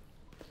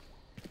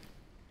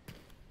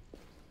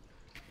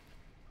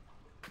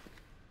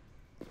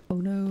 Oh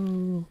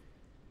no.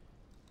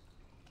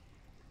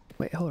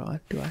 Wait, hold on.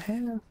 Do I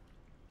have?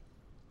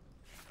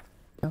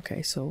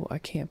 Okay, so I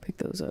can't pick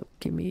those up.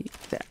 Give me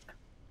that.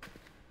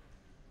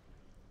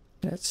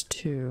 That's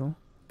 2.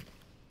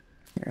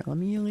 Here, let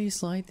me at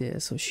least light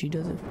this so she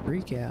doesn't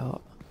freak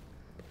out.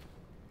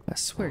 I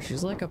swear,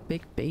 she's like a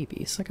big baby.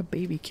 It's like a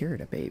baby carried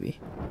a baby.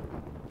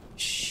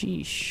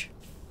 Sheesh.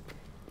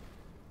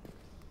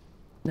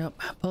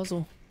 Nope.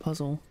 Puzzle.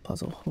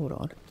 Hold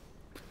on.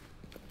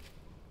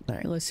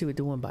 Alright, let's see what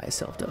the one by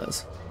itself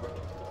does.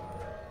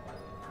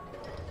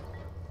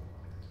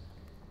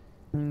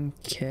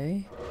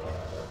 Okay.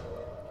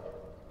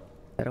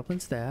 That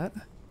opens that.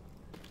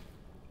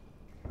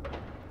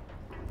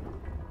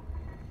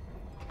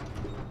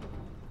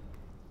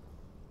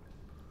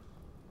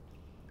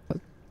 What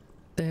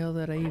the hell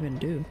did I even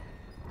do?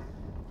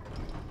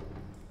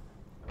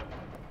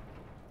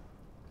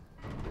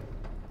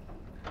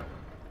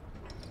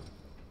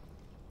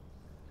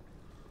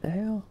 The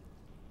hell?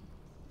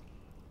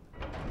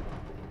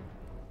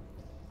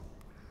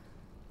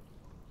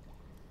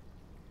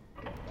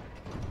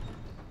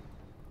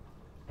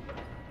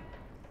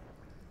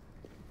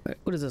 Wait,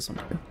 what does this one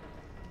do?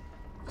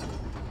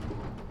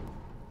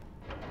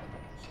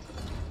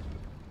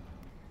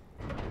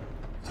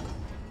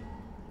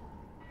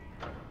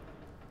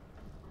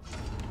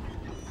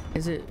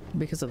 Is it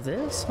because of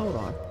this? Hold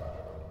on.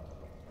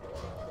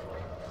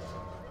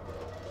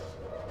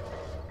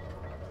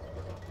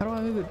 How do I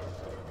move it?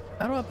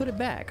 How do I put it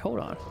back? Hold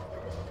on.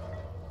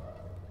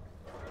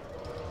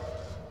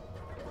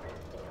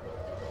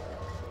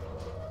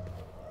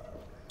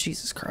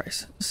 Jesus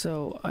Christ.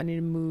 So I need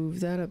to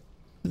move that up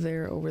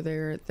there, over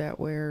there, that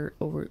way,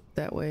 over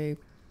that way.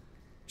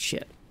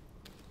 Shit.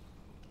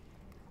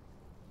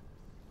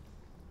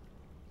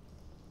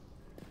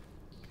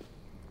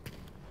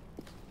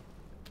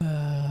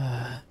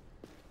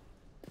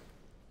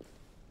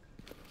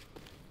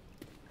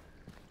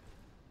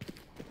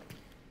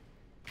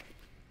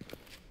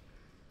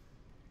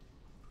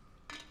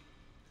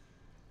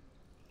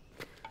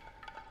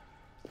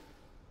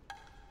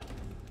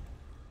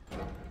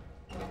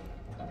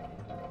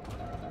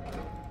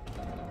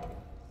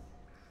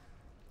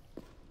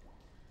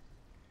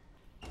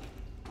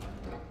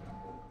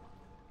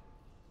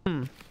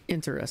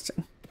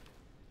 Interesting.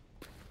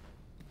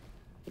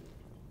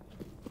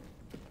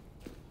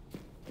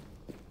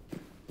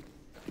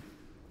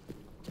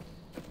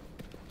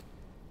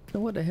 So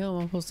what the hell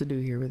am I supposed to do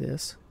here with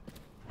this?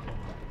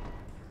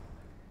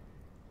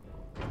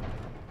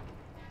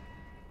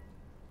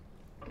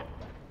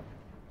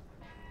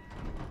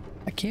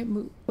 I can't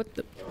move. What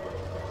the?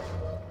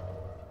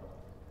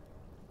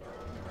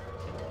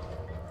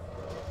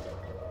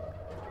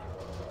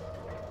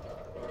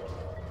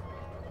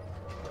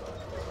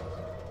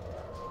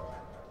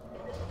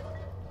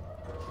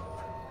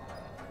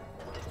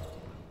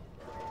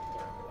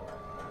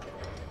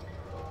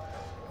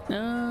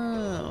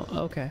 Oh,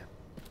 okay.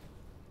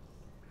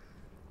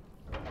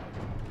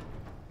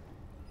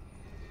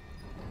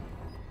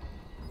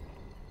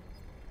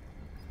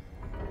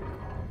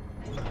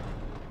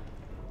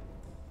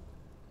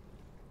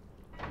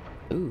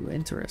 Ooh,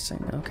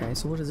 interesting. Okay,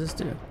 so what does this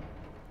do?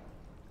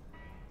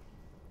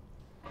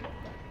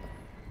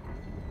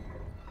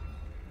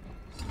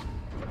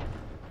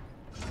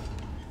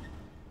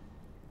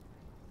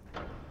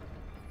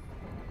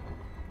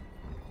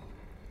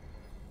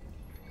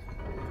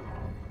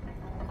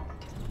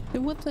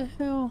 Dude, what the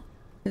hell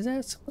is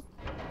that?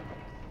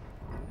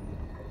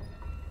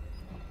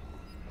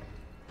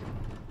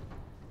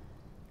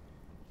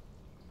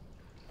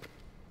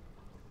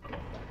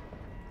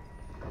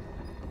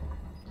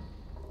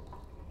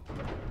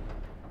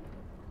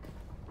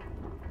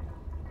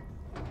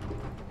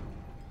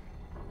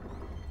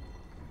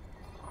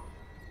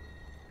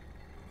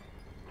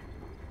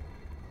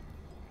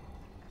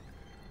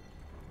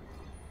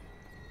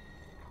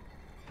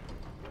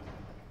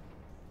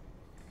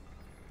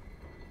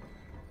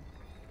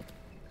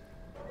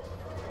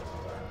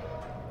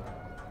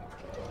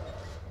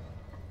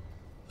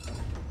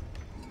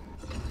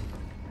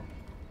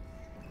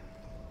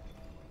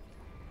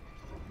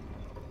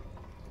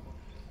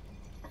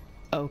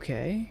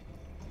 Okay.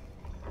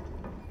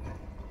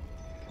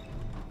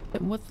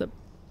 And what the?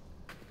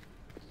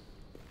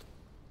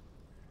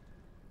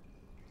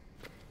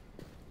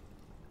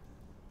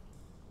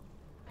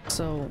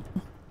 So,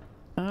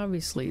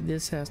 obviously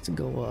this has to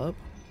go up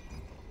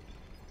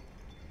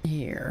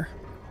here.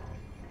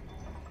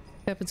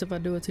 What happens if I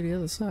do it to the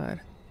other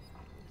side?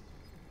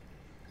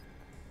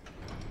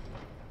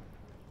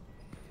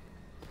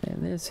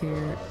 And this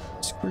here,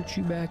 squirt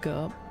you back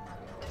up.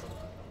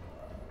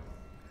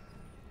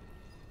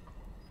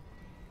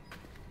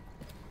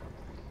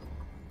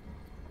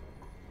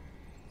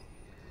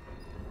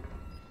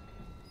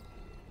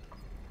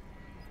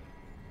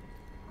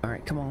 All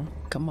right, come on,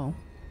 come on.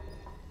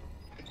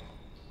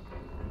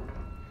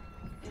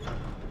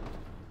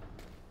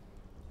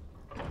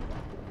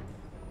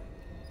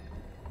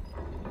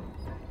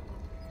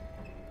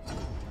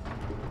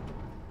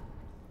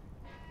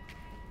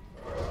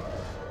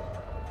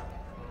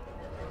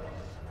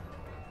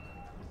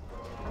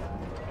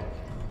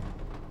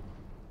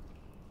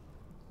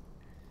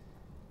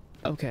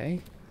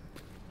 Okay.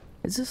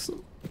 Is this...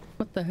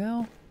 what the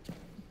hell?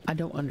 I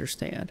don't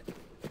understand.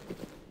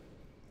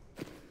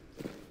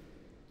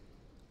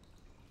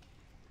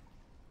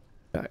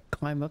 Gotta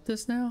climb up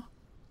this now?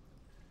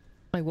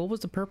 Like, what was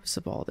the purpose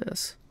of all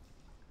this?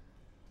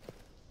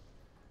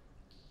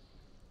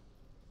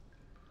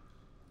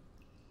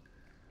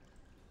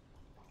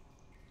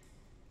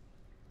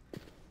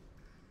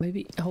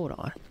 Maybe... hold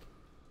on.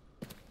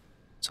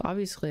 So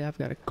obviously I've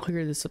got to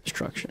clear this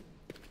obstruction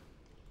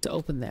to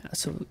open that.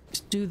 So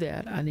to do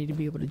that, I need to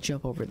be able to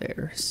jump over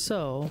there.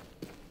 So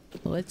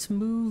let's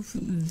move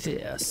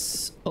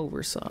this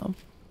over some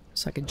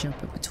so I can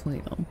jump in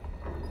between them.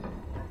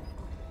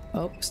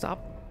 Oh,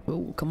 stop.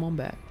 Oh, come on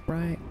back.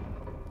 Right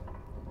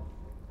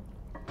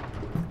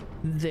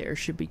there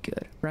should be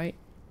good, right?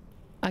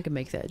 I can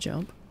make that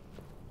jump.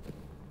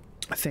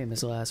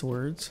 Famous last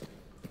words.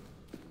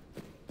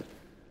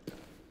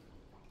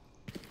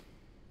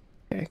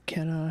 Okay,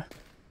 can I?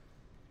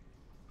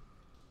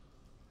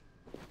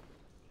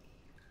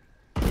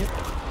 Yep.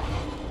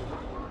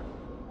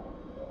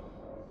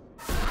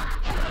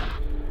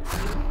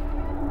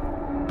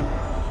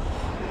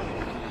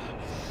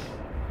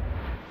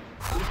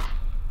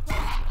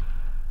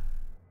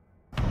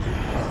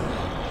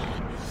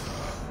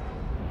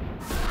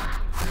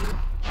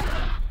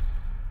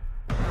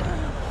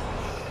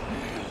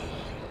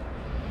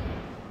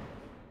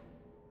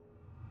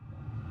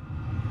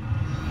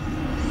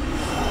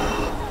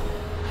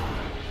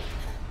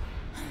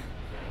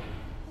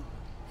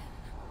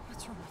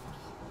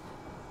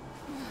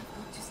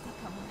 Stay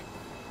calm.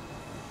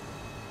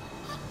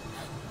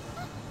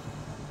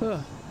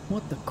 Ugh,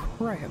 what the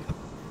crap?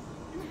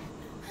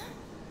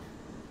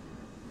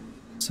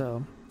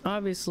 So,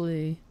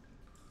 obviously,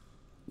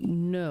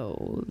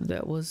 no,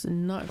 that was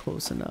not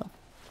close enough.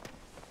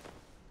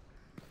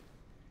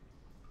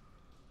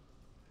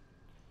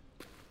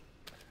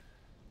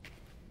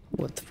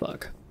 What the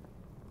fuck?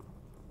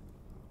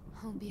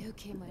 I'll be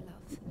okay, my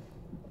love.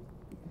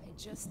 I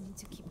just need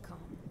to keep calm.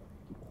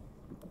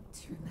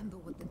 To remember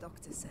what the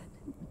doctor said.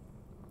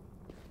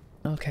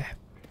 Okay.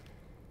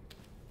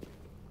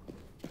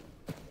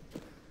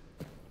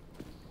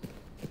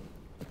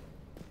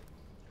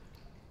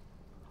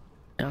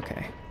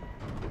 Okay.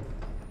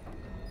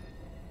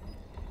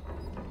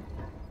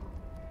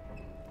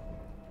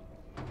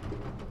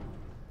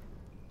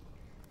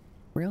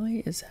 Really?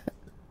 Is that...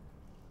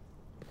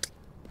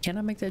 Can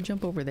I make that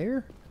jump over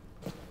there?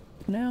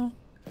 Now?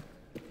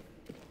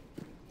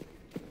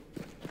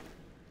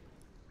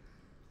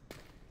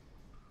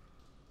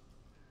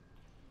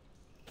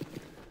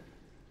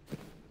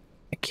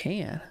 I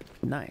can.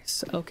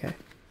 Nice. Okay.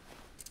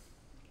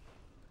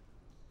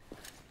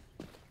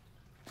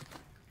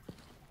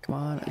 Come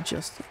on,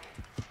 adjust.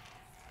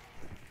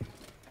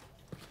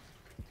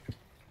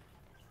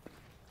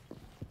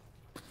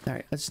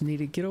 Alright, I just need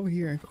to get over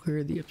here and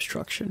clear the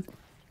obstruction.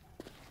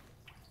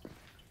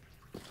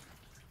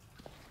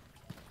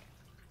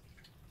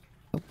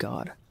 Oh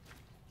god.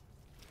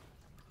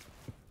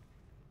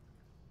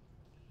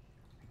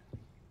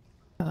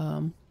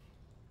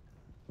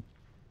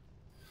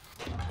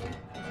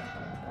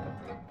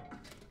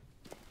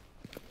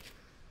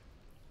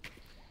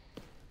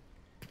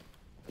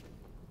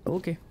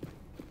 Okay.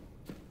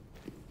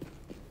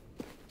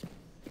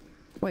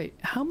 Wait,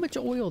 how much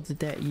oil did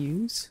that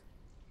use?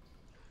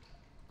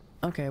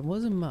 Okay, it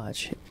wasn't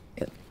much.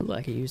 It looked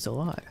like it used a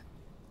lot.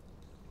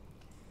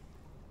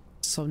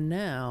 So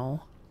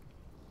now...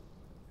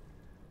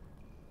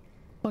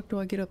 Fuck do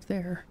I get up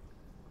there?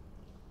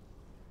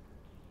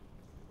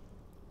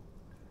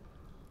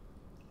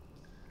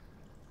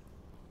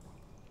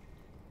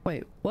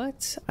 Wait,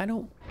 what? I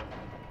don't...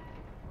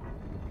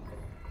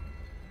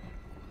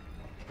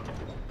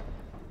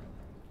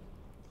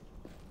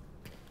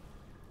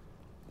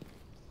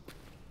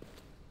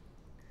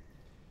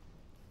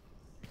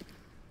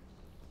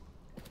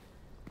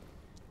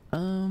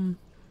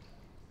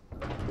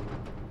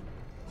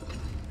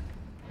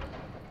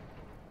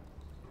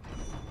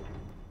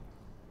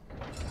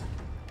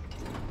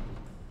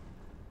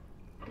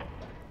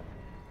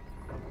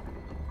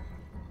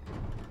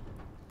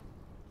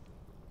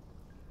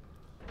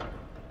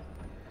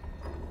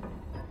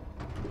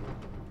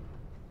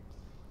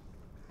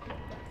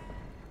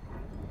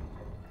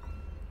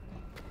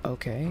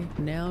 Okay,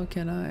 now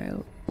can I...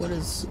 What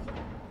is...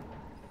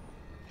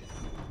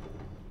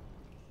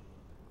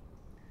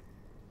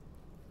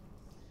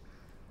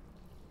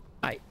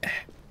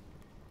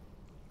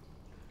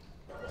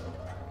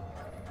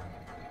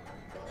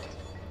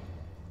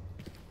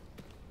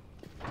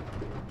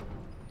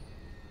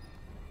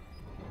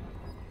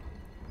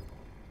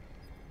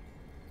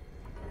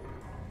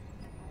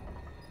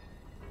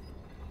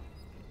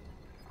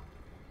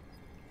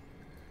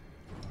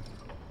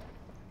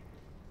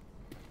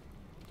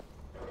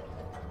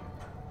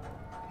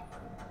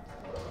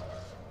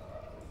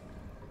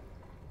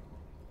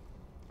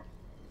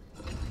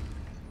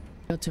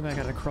 Don't tell me I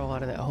gotta crawl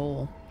out of that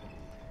hole.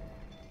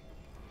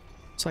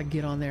 So I can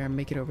get on there and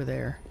make it over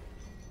there.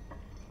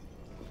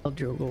 Oh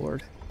dear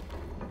lord.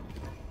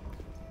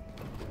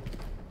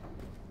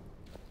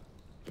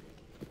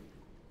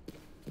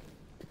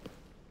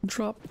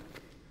 Drop.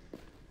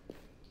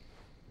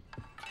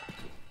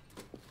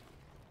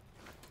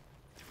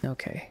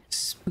 Okay,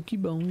 spooky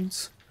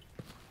bones.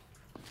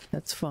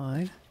 That's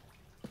fine.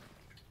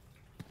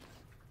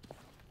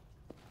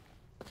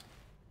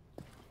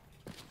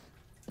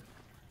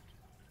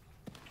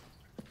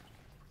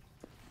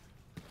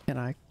 Can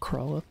I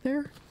crawl up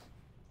there?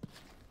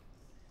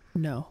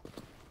 No.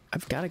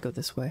 I've got to go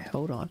this way.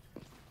 Hold on.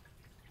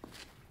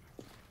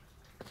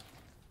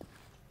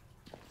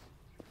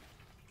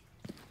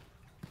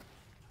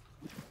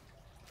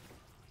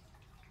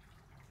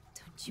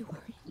 Don't you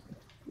worry.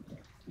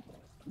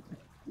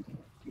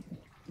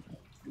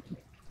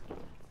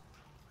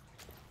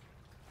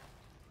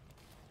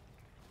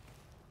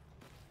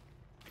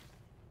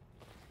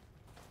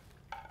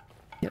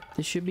 Yep,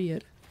 this should be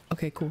it.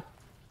 Okay, cool.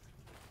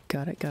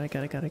 Got it, got it,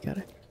 got it, got it, got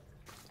it.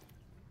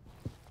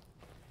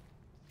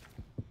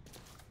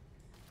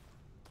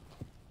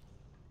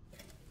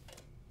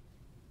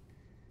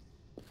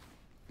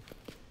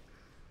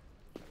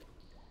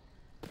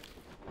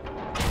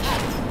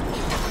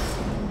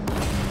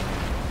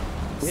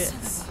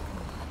 Yes.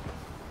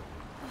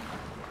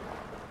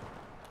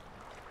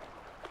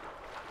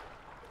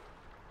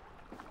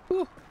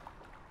 Whew.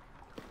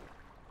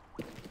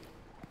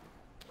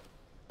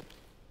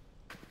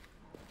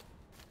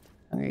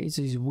 Okay, it's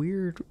these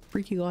weird,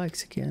 freaky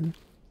lights again.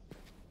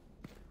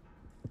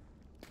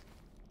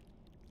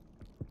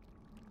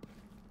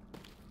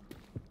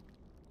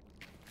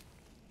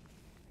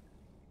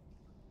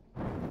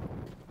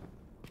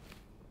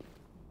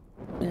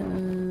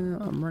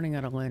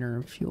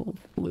 lantern fuel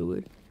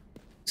fluid.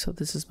 So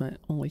this is my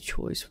only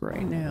choice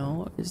right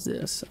now, is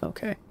this.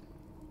 Okay.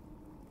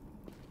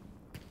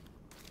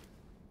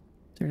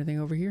 Is there anything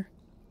over here?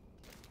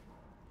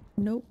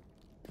 Nope.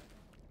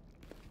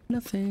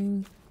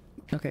 Nothing.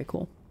 Okay,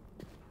 cool.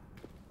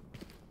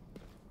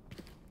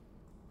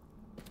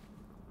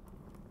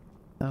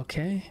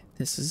 Okay,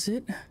 this is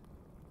it.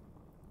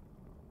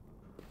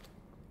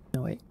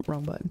 No, wait,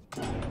 wrong button.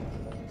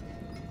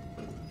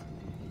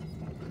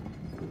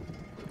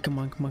 Come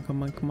on, come on,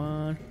 come on, come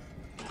on.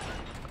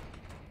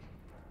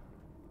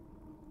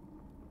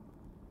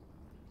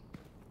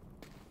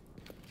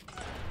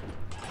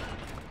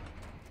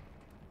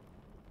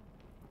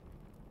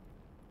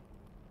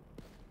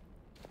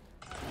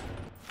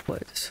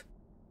 What is this?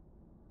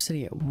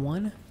 City at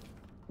 1?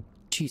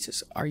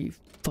 Jesus, are you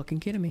fucking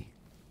kidding me?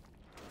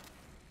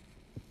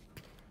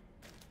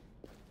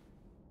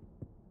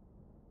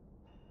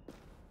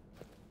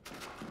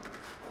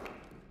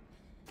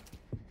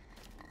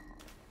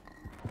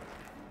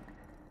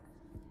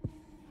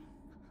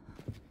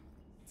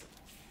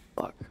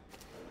 Fuck.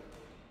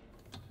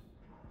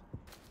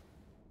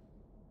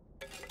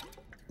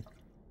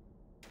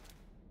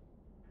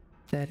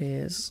 That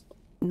is...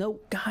 No,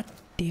 god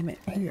damn it,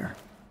 here.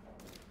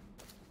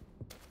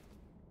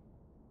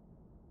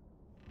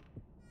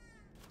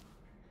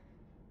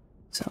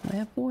 Is that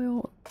lamp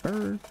oil?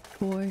 Bird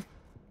boy?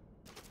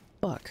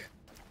 Fuck.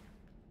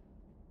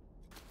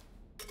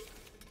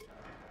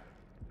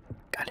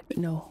 God damn it,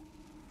 no.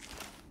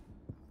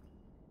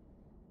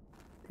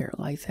 Here,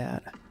 like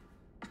that.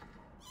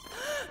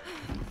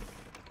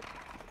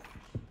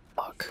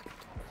 Fuck.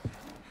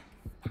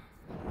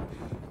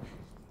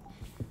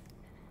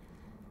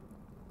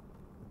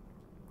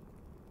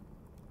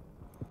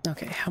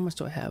 Okay, how much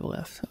do I have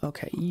left?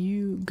 Okay,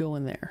 you go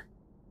in there.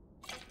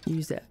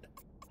 Use that.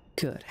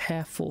 Good.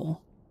 Half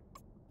full.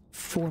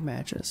 4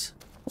 matches.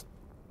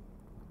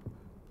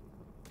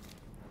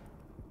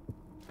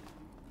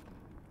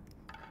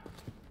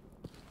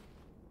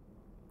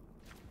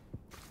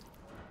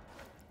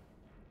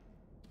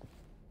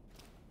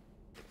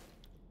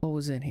 What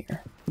was in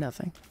here?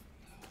 Nothing.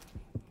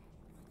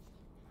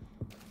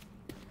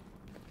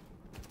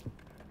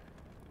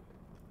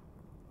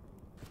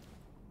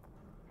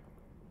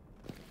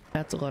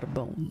 That's a lot of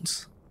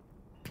bones.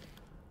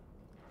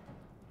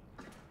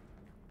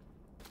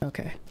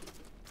 Okay.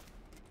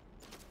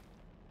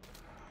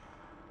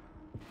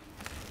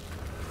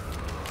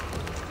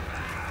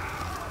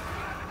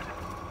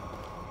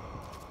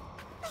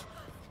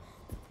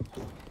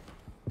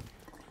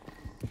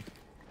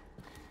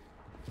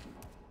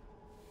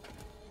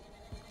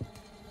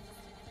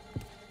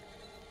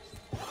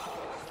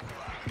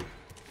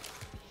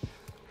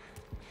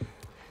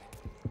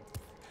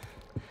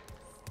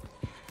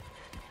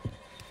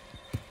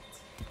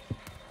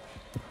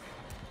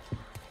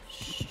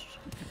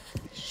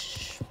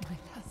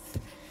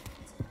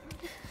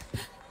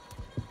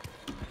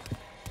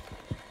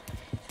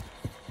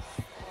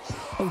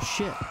 Oh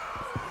shit.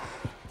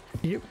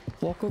 Did it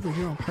walk over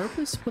here on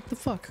purpose? What the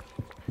fuck?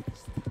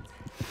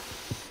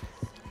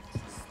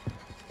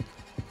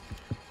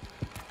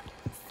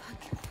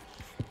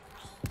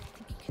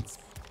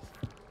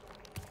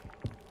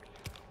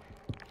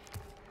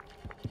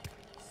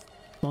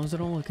 As long as I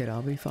don't look at it,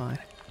 I'll be fine.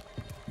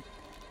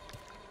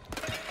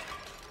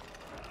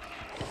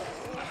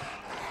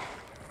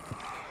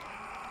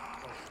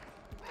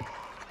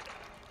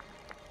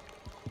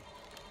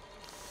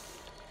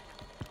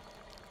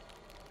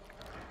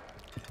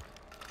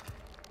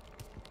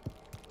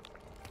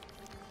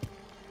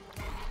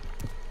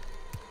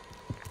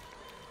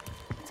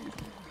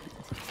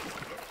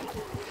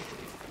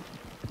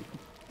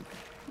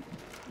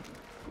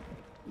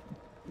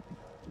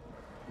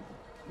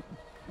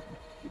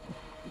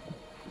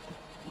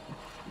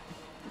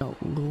 Oh,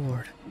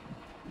 Lord.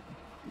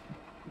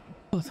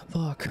 What the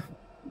fuck?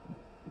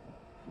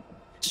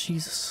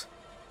 Jesus.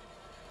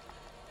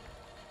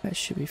 That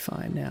should be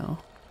fine now.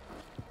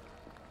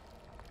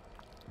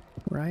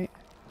 Right?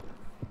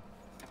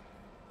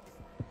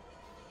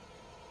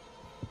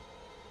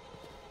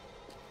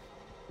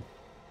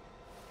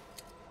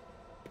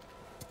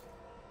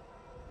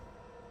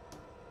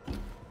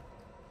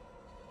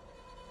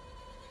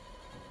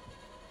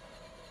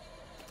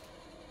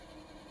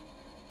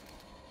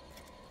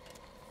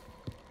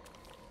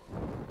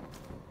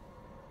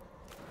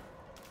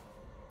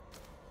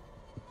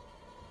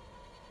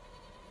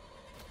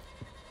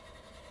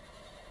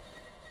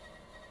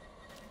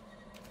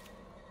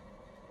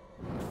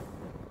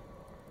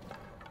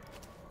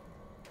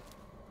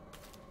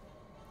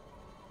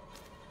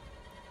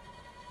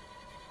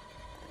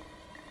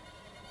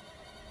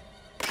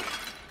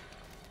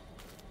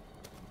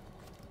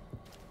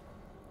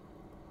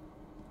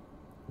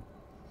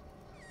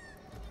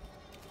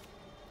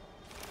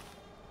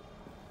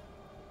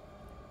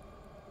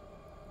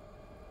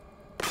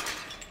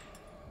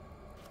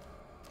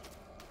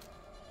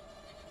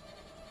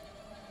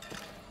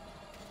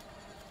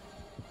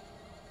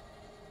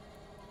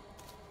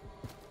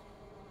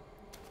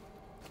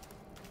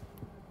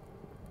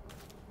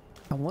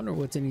 I wonder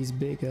what's in these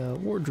big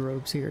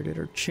wardrobes here that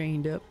are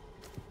chained up.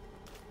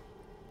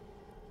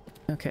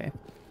 Okay.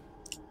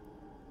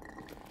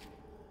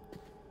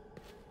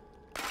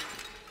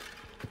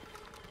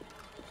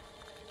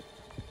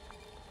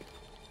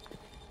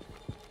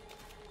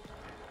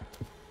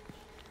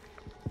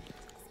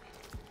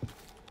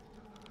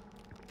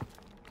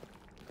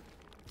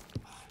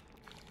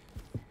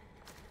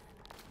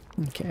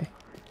 Okay.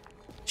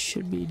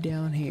 Should be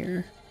down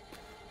here.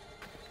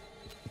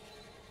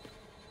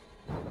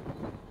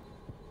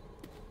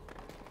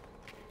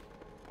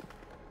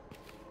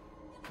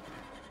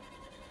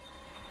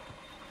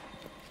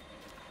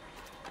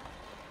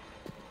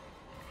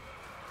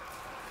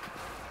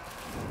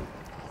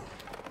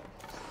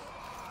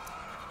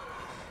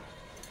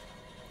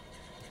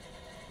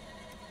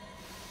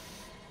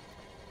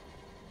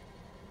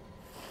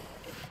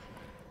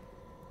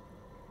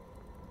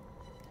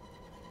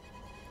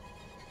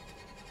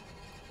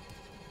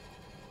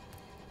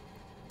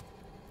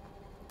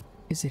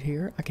 Is it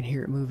here? I can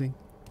hear it moving.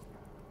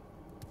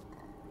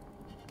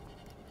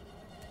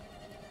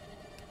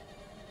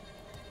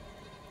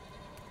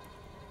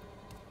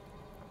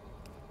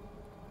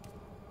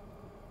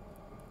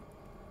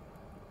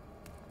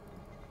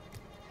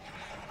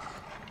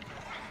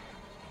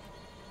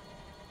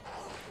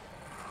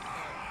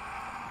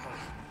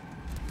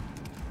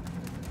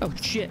 Oh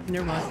shit,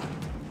 never mind.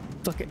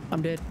 Fuck it,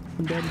 I'm dead.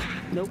 I'm dead.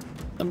 Nope,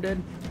 I'm dead.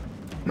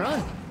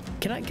 Run!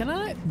 Can I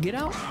get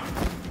out?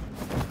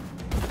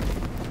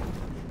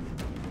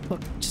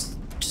 Look, just...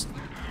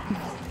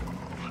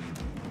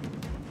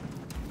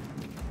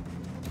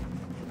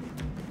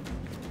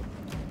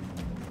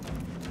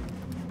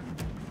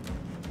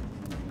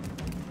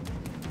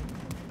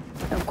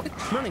 Oh,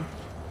 quick, running!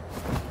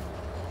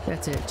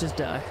 That's it, just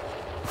die.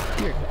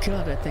 Dear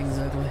God, that thing's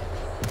ugly.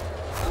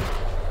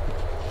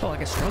 Oh, I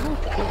can struggle?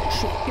 Oh,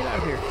 shit, get out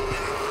of here.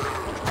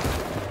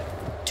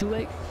 Too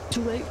late,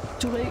 too late,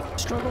 too late.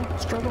 Struggle,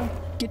 struggle.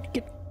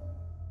 Get.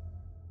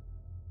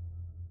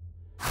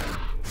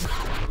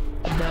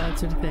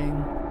 That's the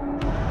thing.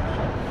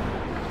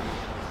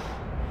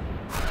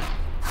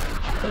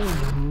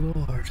 Oh,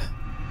 Lord.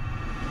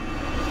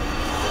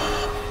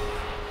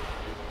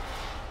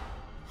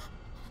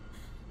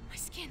 My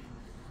skin.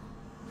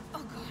 Oh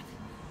God.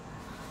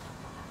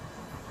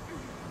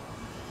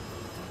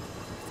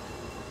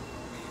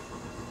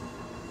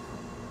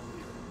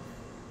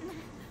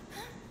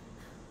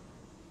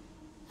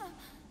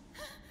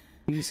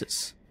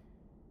 Jesus.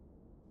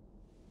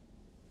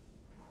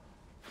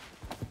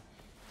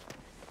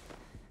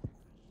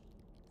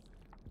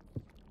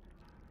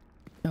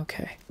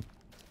 Okay.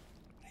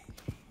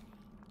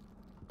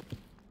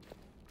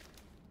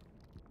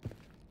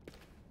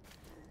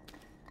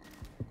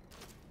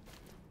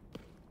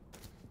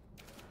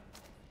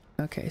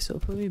 Okay, so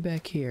put me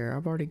back here.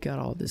 I've already got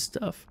all this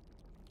stuff.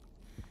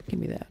 Give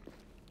me that.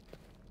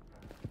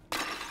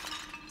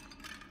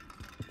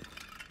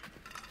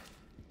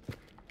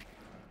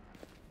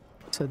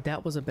 So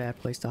that was a bad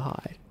place to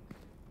hide.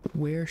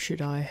 Where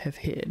should I have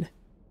hid?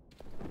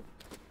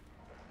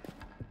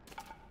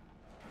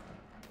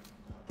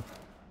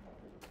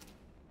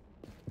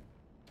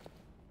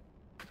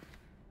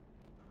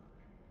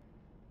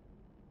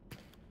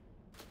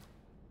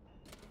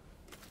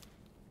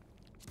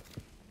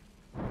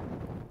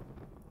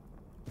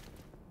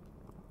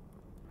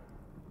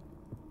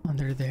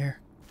 Under there.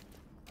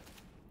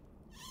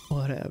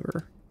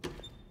 Whatever.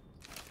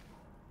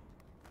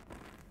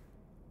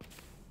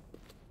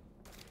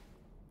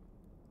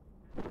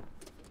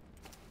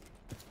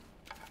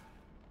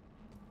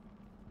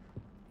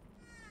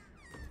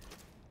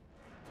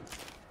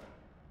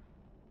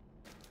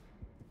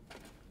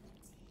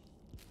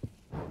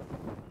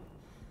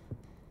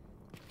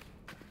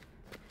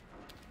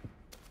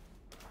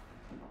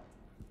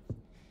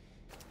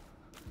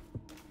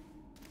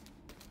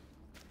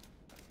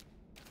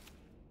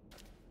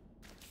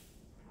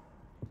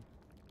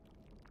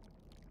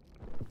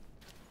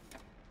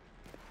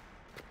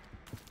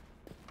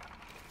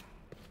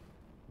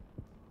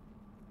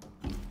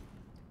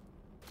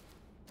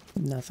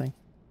 Nothing.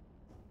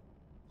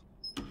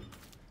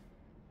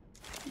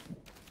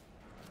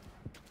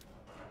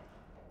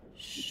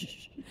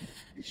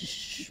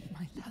 Shh,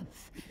 my love.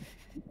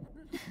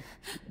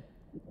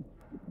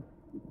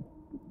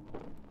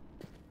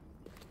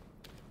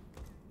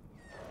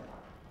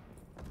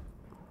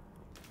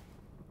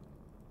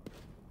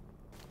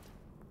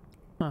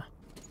 Huh.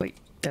 Wait,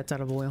 that's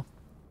out of oil.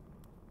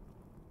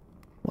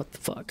 What the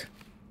fuck?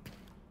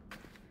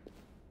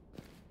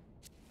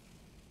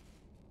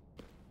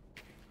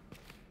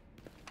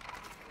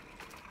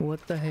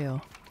 What the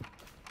hell?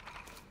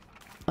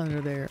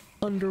 Under there.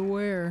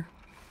 Underwear.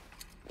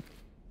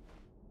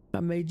 I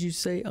made you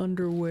say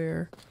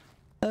underwear.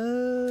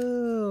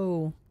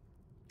 Oh.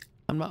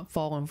 I'm not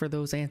falling for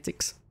those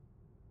antics.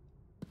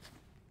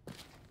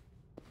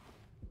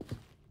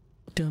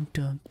 Dum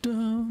dum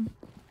dum.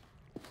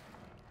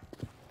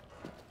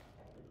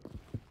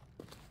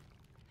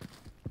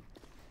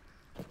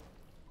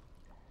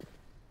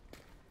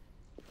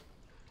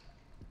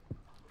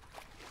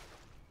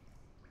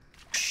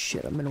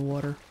 shit, I'm in the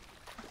water.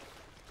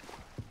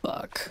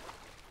 Fuck.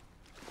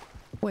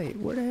 Wait,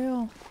 where the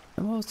hell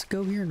am I supposed to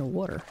go here in the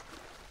water?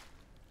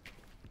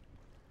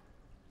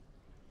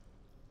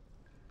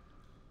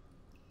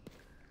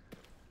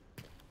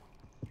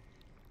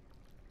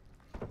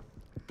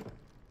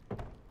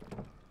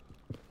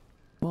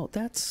 Well,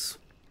 that's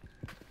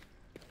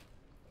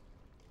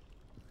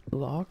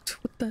locked.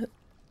 What the?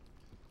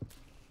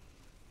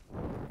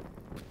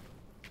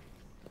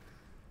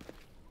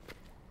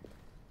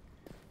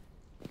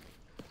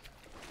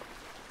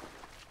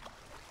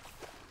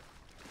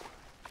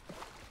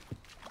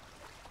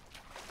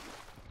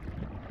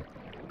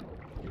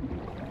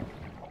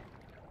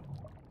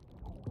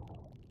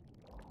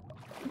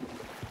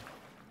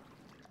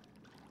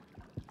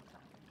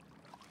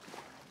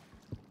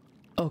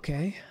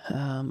 Okay,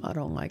 I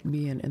don't like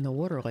being in the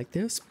water like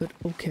this, but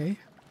okay.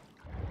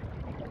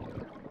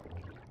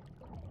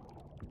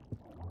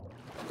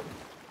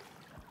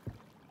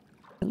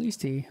 At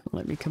least he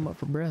let me come up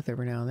for breath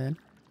every now and then.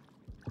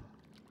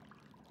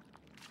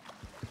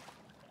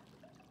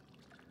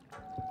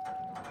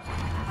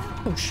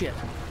 Oh shit.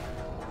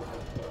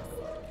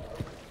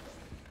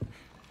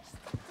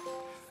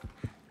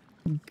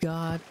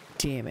 God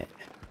damn it.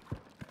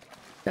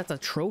 That's a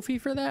trophy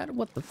for that?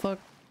 What the fuck?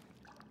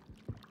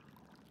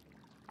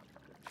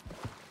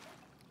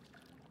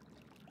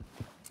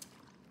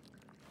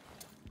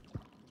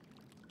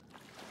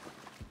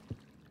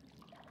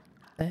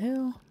 The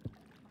hell?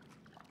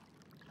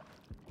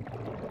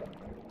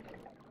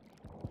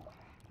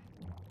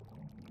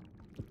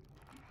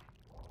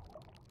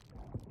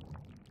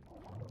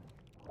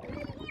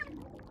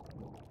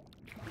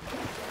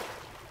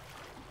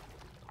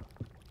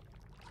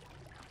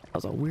 That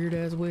was a weird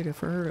ass way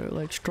for her to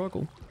like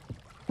struggle.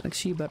 Like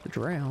she about to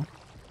drown.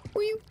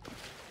 Were you?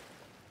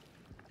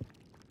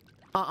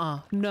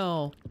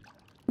 No.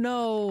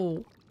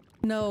 No.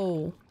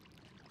 No.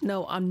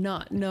 No, I'm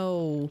not.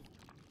 No.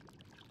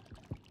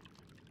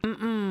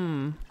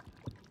 Mm-mm.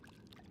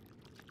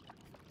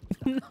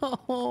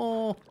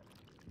 No.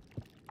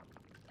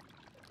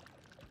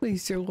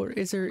 Please, dear Lord,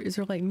 is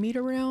there like meat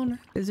around?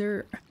 Is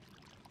there?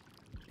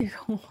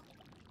 Ew.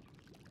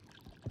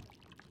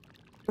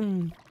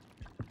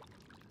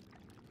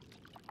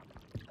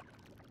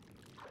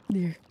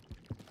 There.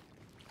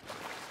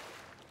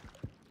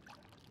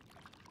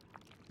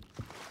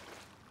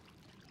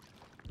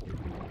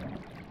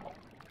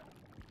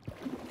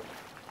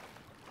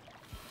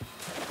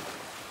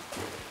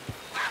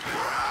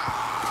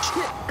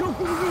 Go,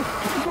 go, go, go!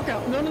 Fuck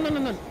out! No, no, no, no,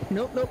 no!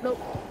 Nope, nope, nope.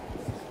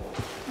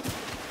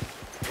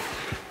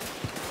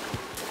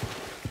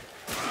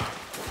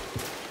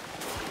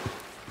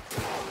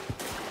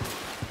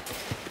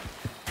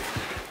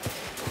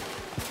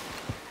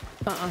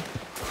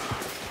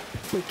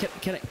 Wait,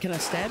 can I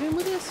stab him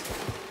with this?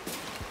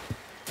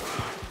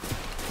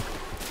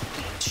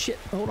 Shit!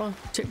 Hold on.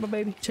 Check my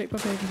baby. Check my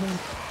baby.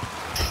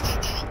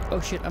 Oh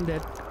shit! I'm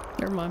dead.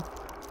 Never mind.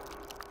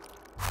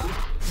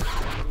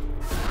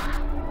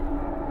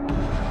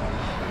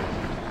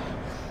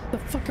 The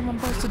fuck am I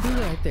supposed to do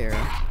right there?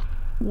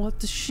 What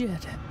the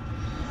shit?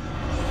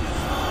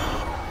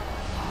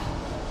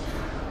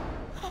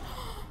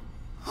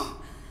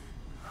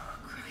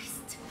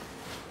 Christ.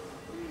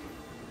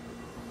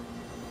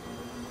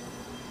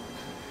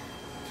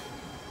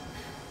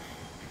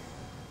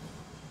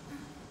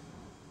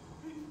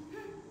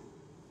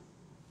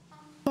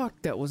 Fuck,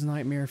 that was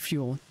nightmare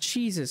fuel.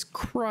 Jesus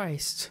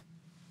Christ.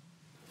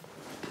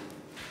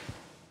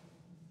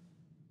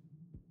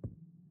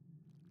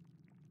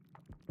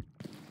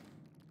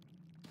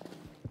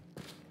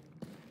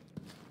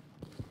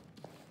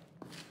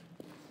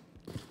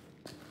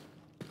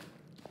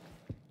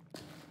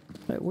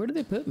 Wait, where did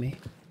they put me?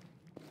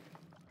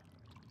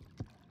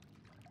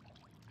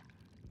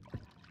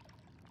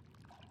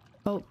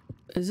 Oh,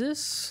 is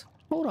this?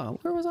 Hold on,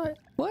 where was I?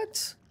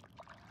 What?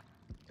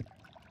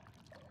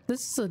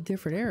 This is a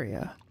different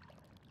area.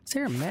 Is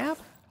there a map?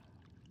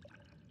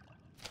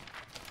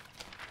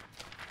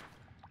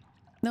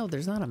 No,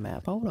 there's not a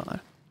map. Hold on.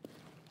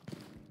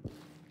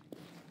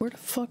 Where the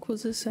fuck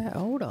was this at?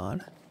 Hold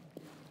on.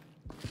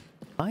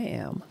 I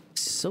am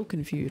so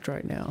confused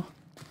right now.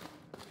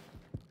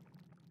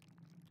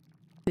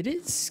 Did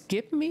it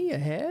skip me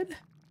ahead?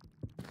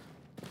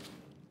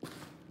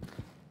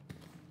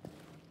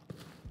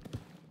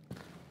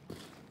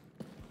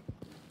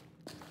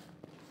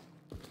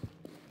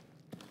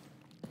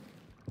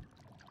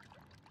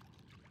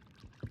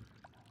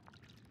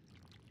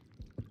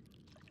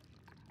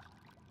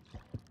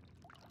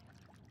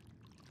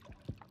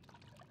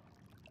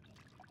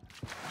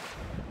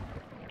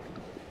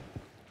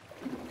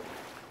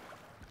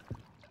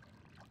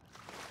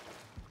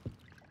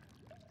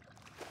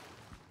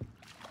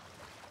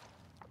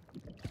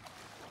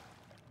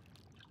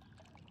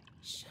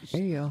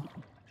 There you go.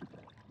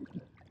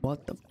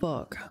 What the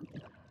fuck?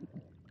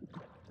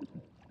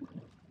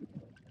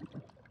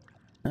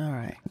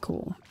 Alright,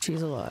 cool.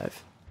 She's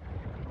alive.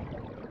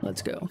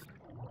 Let's go.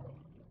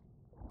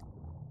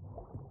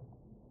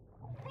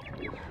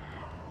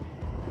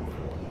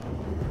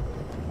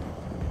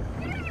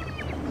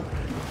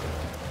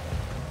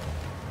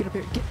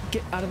 up here.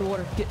 Get out of the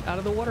water. Get out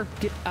of the water.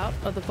 Get out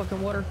of the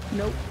fucking water.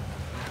 Nope.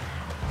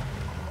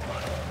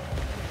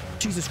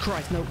 Jesus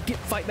Christ, no.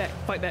 Fight back.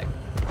 Fight back.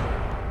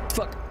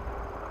 Fuck.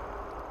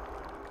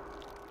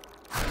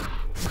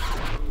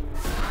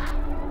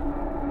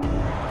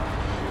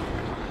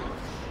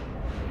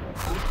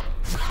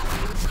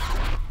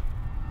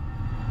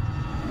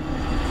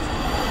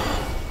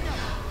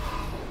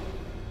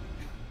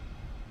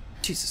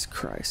 Jesus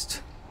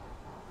Christ.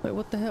 Wait,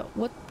 what the hell?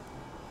 What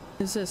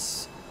is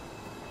this?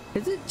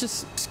 Is it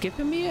just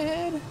skipping me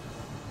ahead?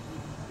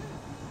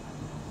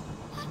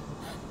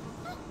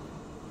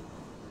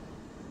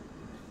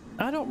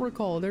 I don't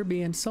recall there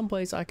being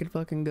someplace I could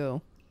fucking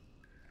go.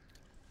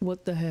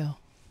 What the hell?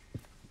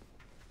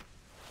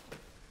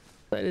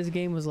 But this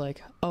game was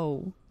like,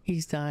 oh,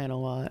 he's dying a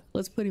lot.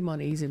 Let's put him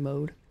on easy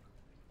mode.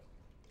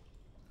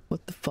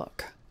 What the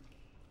fuck?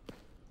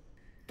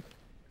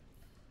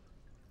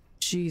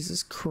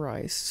 Jesus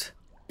Christ.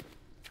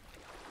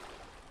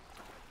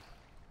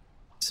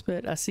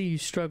 Spit, I see you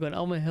struggling.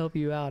 I'm gonna help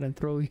you out and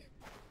throw you.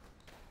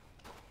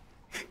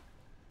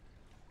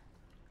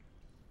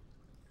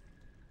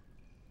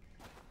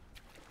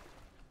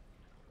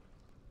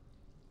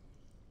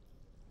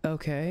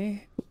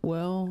 Okay,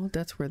 well,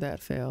 that's where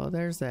that fell.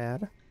 There's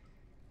that.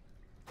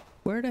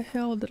 Where the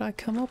hell did I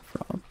come up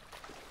from?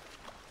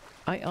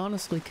 I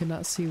honestly could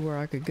not see where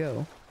I could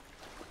go.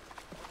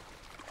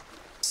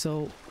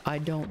 So, I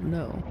don't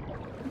know.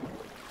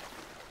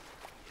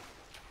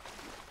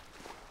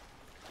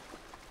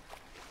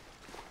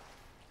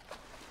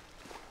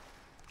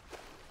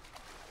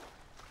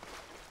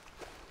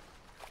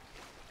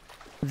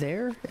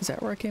 There? Is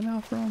that where I came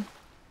out from?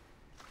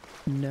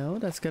 No,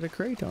 that's got a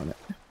crate on it.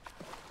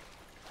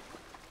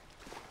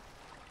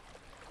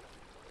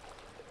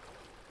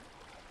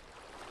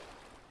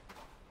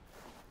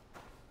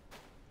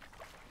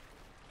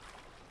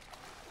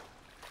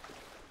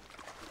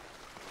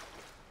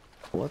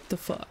 What the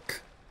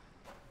fuck?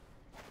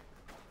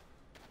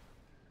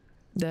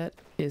 That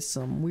is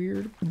some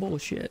weird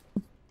bullshit.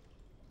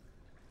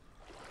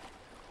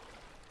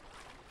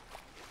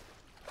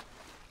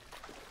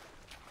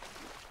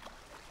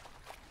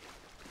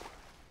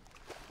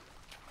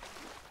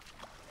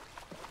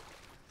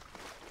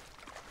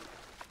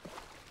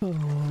 Oh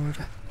Lord.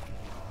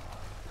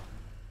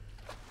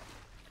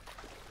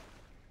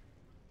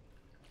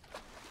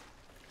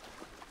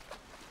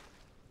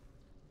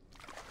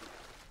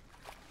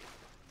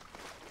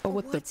 Oh,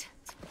 what the?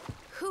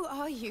 Who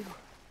are you?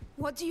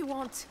 What do you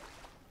want?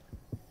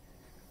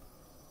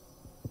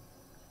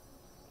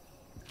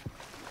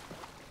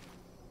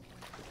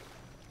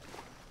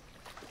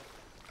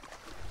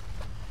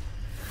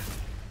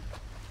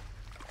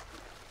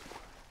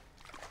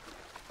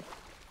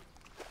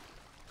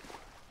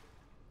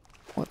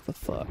 What the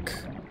fuck?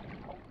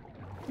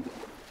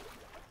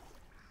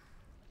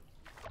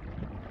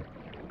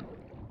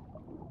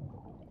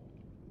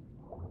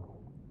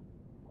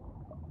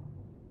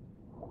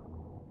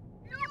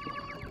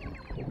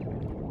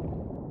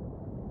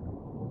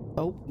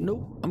 Oh,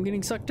 nope. I'm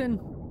getting sucked in.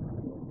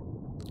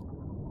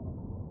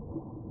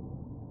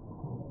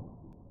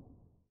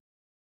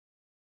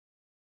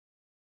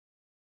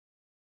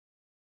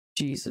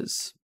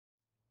 Jesus.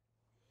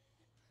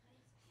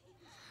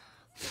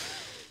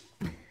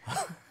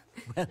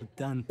 Well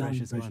done,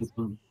 precious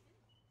one.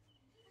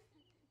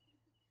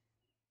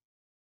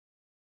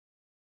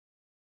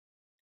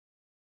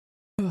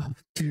 Oh,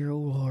 dear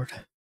old Lord.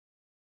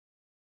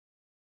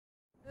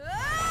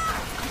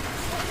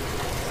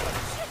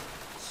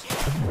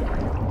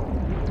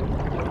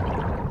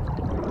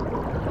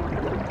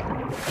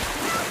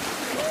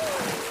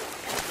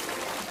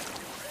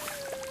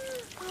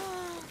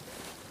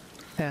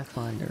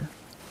 Pathfinder.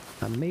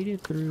 I made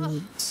it through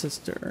the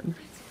cistern.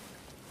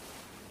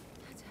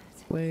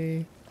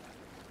 Way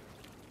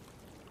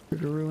through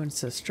the ruined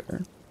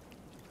cistern.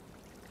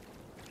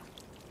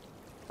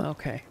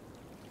 Okay.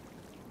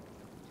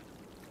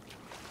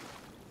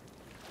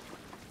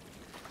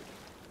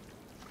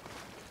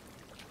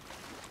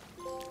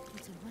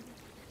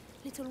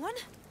 Little one?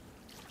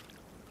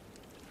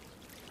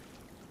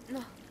 No.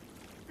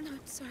 No, I'm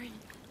sorry.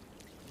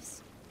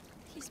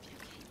 Please be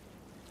okay.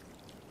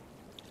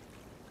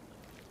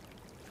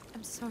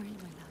 I'm sorry, my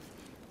love.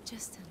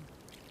 Just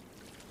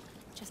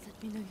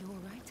let me know you're all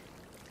right.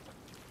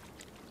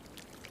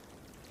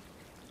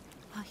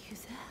 Are you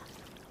there,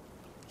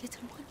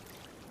 little one?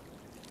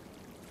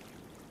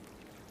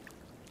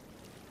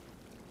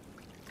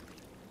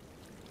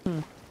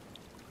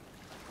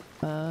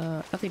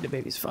 I think the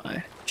baby's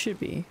fine. Should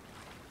be.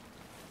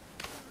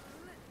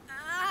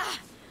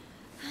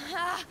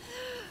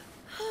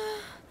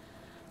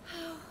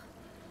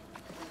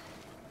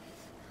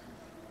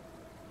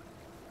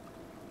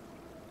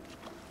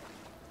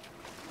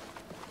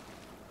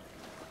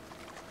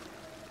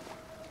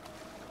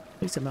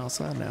 At least I'm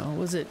outside now.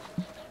 Was it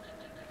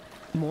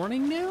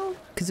morning now?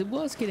 Because it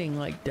was getting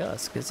like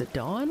dusk. Is it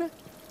dawn?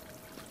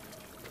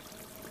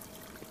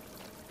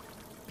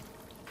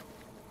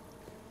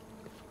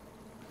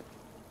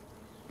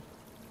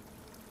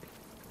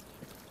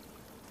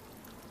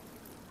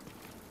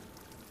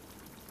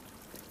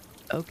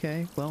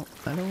 Okay, well,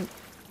 I don't...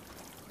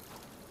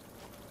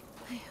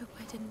 I hope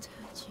I didn't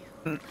hurt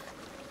you.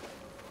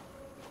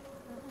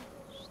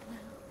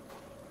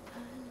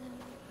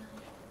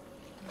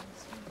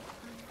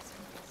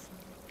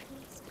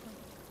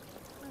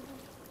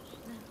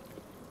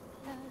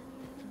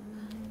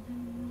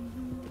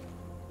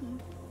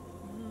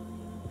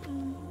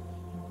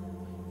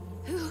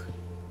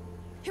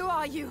 Who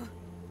are you?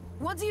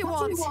 What do you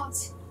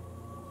want?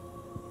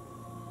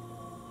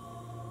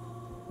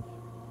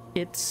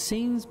 It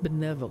seems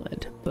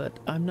benevolent, but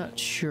I'm not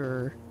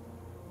sure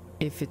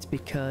if it's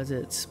because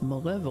it's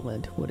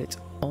malevolent with its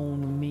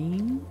own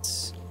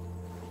means,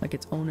 like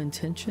its own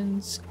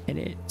intentions, and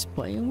it's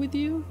playing with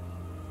you.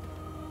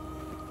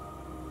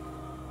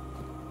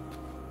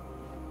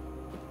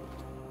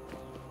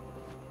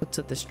 What's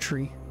at this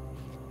tree?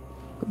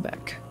 Go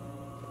back.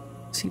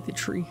 See the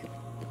tree.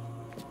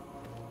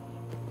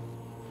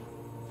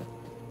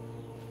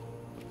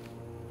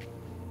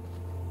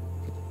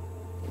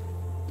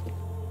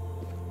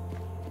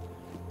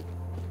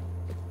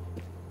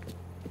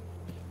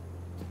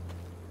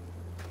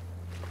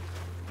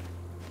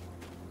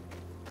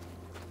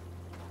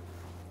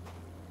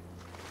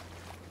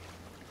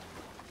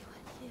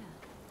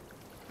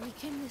 We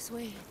came this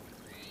way.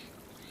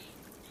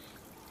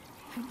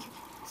 Hank,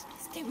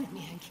 stay with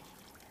me, Hank.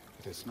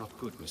 It is not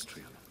good, Miss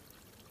Triana.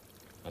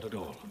 Not at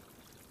all.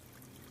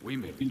 We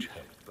may reach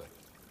help, but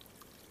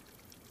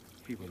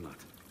he will not.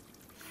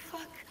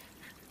 Fuck.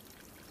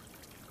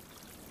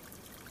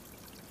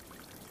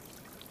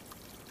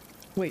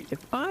 Wait,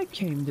 if I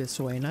came this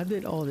way and I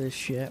did all this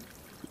shit,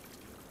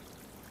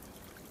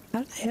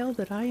 how the hell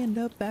did I end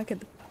up back at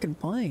the fucking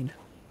plane?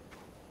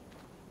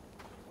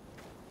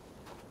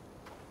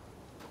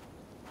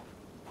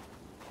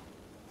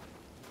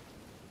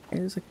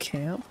 Here's a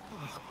camp.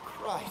 Oh,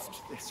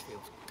 Christ, this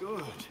feels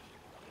good.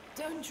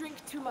 Don't drink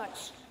too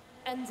much.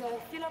 And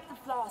fill up the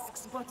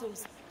flasks,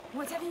 bottles,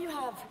 whatever you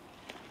have.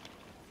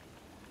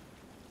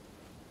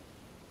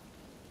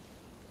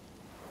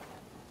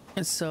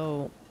 And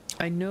so,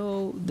 I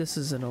know this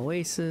is an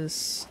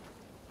oasis,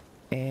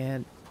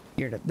 and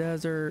you're in a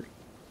desert,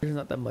 there's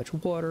not that much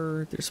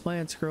water, there's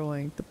plants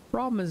growing. The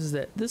problem is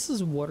that this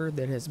is water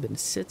that has been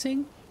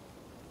sitting,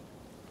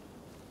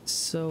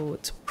 so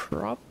it's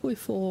probably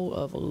full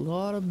of a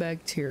lot of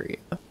bacteria.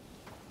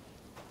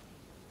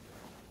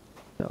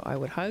 So I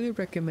would highly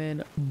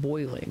recommend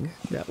boiling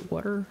that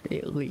water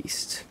at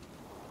least.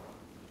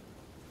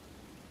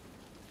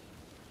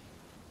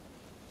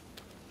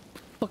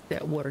 Fuck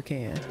that water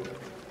can.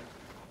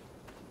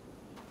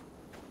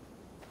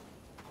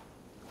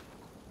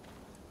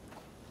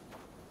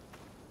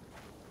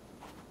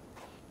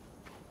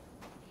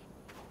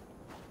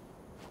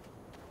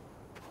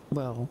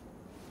 Well,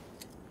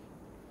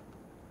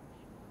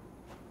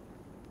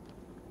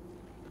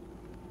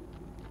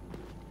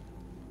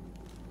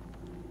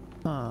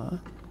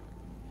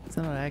 it's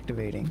not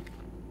activating.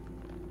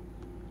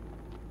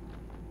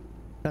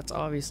 That's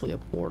obviously a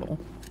portal.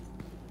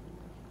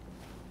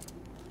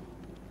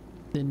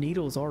 The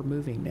needles are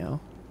moving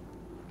now.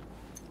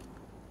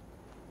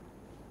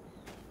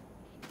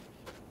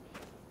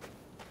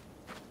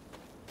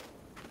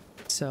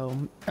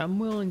 So I'm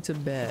willing to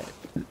bet.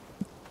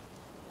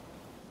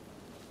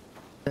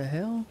 The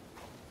hell?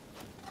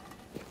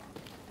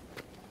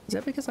 Is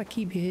that because I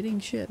keep hitting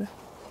shit?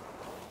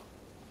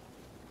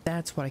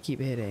 That's what I keep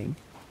hitting.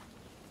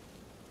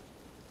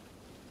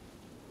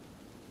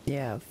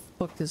 Yeah,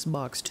 fuck this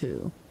box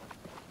too.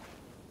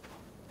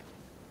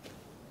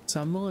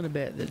 So I'm willing to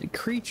bet that the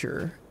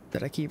creature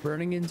that I keep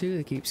running into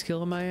that keeps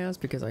killing my ass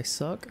because I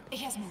suck.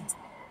 Yasmin,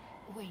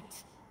 wait.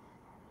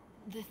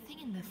 The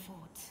thing in the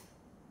fort.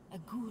 A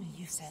ghoul,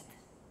 you said.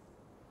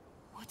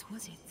 What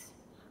was it?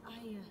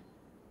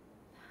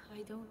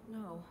 I don't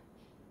know.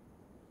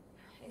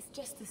 It's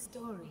just a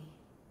story.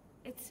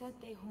 It said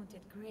they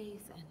haunted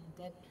graves and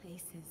dead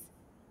places.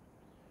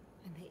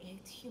 And they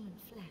ate human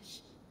flesh.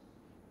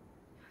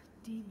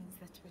 Demons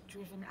that were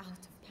driven out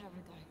of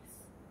paradise.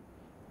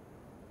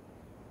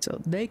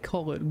 So they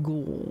call it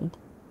ghoul,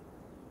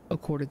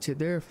 according to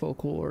their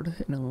folklore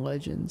and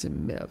legends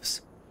and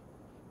myths.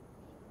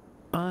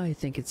 I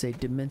think it's a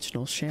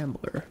dimensional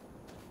shambler,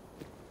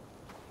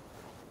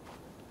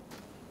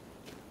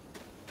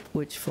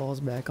 which falls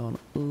back on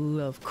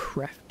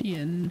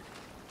Lovecraftian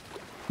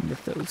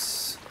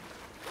mythos.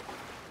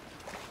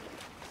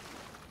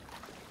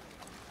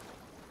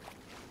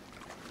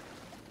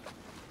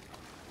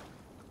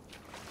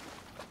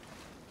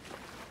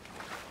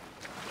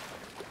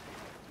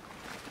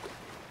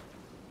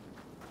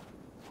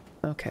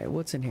 Okay,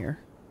 what's in here?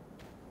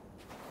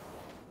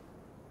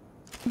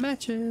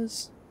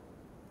 Matches!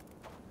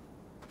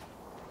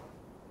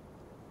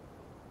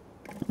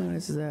 What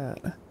is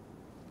that?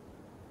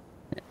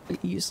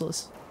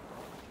 Useless.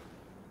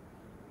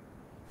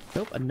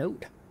 Nope, a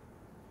note.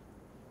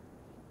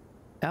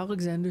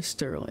 Alexander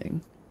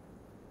Sterling.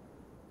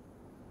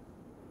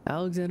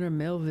 Alexander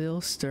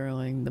Melville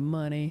Sterling, the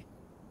money.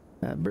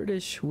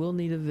 British will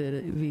need a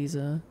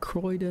visa.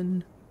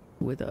 Croydon.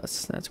 with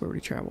us. That's where we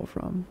travel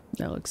from.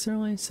 Alex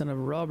Sterling, son of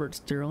Robert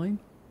Sterling.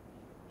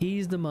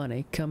 He's the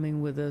money,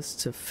 coming with us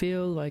to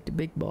feel like the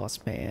big boss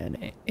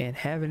man and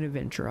have an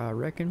adventure, I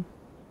reckon.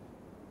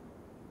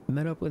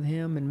 Met up with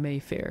him in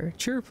Mayfair,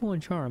 cheerful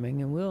and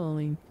charming and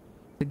willing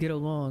to get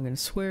along, and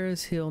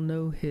swears he'll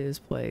know his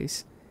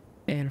place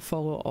and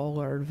follow all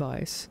our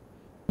advice.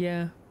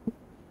 Yeah,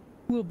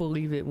 we'll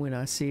believe it when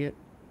I see it.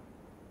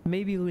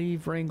 Maybe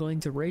leave wrangling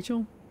to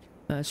Rachel.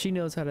 She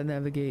knows how to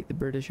navigate the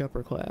British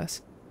upper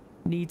class.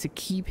 Need to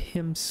keep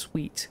him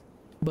sweet,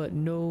 but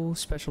no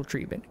special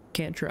treatment.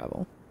 Can't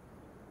travel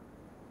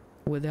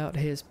without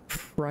his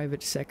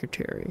private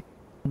secretary.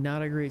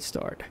 Not a great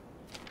start.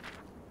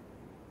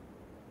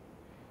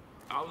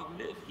 I'll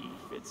admit he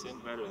fits in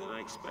better than I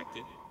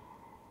expected.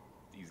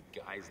 These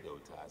guys though,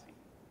 Tazi,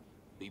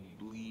 they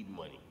bleed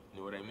money, you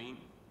know what I mean?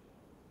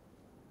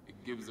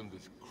 It gives them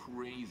this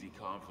crazy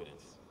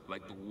confidence,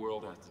 like the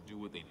world has to do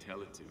what they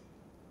tell it to.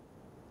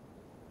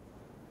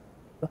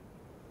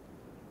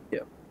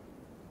 Yeah.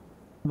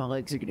 My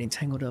legs are getting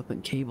tangled up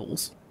in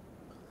cables.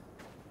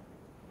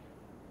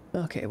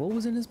 Okay, what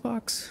was in this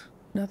box?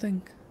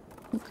 Nothing.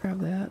 I'll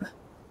grab that.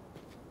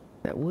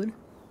 That wood?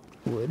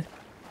 Wood.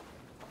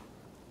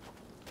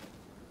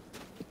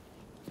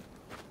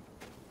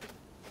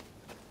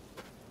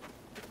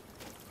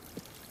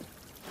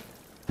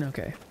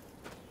 Okay.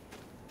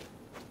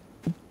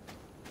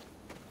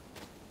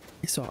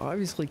 So I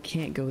obviously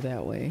can't go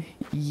that way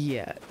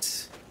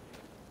yet.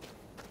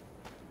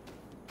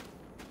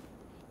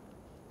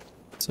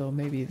 So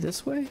maybe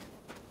this way?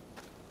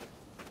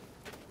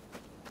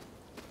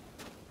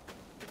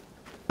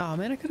 Oh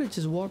man, I could have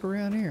just walked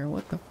around here.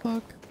 What the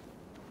fuck?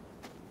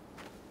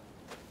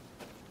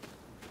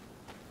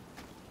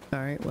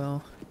 Alright,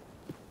 well.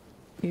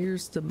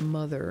 Here's the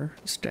mother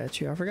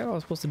statue. I forgot I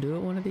was supposed to do it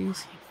one of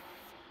these.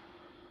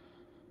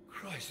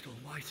 Christ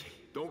almighty.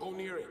 Don't go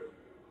near it.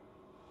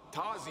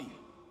 Tazi!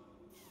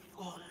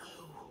 Follow.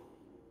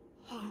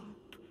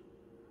 Hope.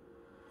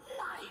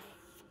 Life.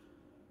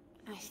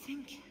 I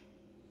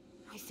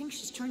think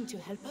she's trying to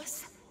help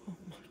us. Oh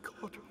my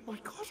god, oh my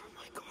god, oh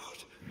my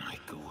god. My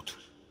god.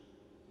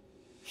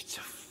 It's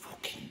a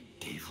fucking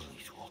devil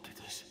is what it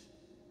is.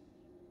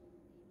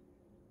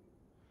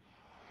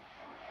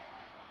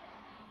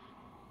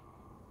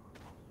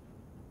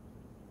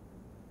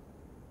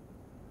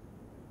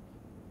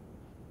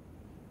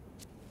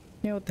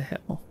 Yeah, what the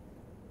hell?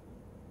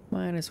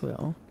 Might as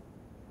well.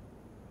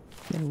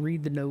 Then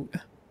read the note.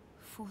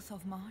 4th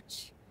of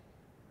March,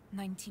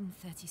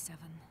 1937.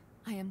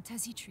 I am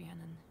Tazi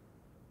Trianon.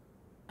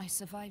 I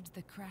survived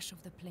the crash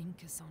of the plane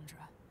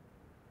Cassandra.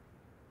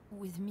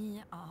 With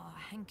me are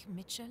Hank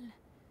Mitchell,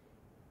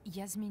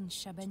 Yasmin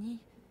Shabani,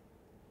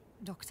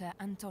 Dr.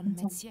 Anton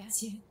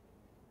Metzier,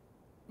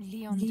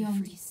 Leon de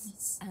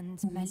Vries, and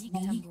Malik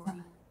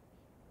Tamboura.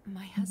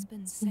 My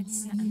husband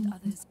Selim and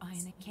others are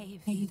in a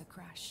cave in the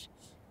crash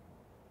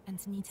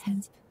and need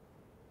help.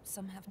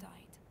 Some have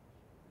died.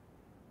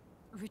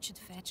 Richard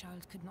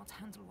Fairchild could not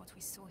handle what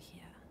we saw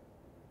here.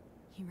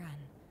 He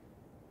ran.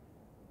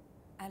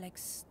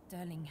 Alex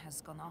Sterling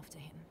has gone after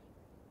him.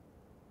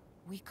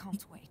 We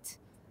can't wait.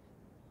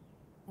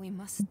 We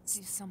must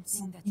do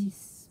something that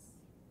is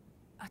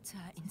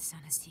utter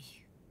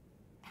insanity.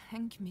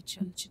 Hank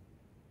Mitchell,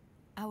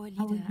 our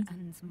leader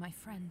and my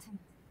friend,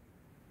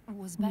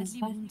 was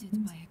badly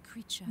wounded by a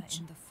creature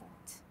in the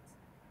fort.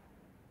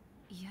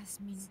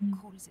 Yasmin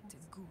calls it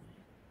a ghoul.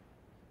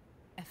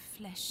 A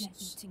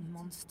flesh-eating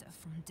monster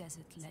from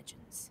desert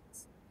legends.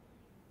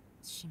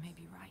 She may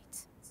be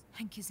right.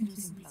 Hank is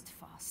losing blood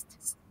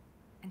fast,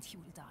 and he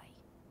will die.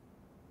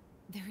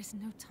 There is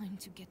no time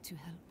to get to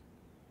help.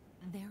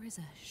 There is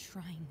a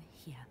shrine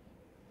here,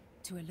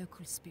 to a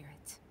local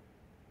spirit.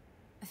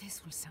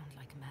 This will sound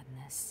like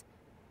madness.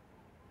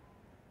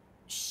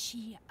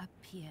 She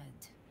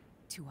appeared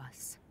to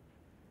us.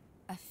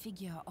 A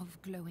figure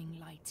of glowing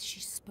light.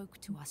 She spoke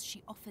to us.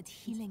 She offered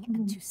healing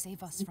and to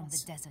save us from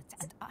the desert.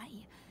 And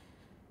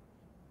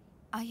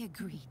I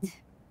agreed.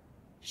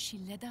 She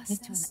led us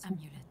to an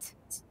amulet,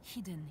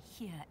 hidden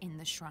here in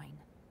the shrine.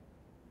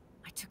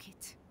 I took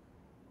it.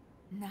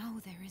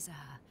 Now there is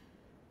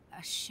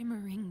a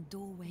shimmering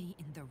doorway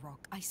in the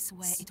rock. I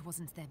swear it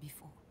wasn't there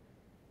before.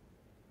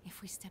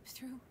 If we step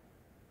through,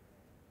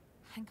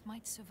 Hank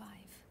might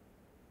survive.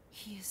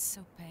 He is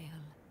so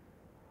pale.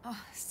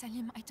 Oh,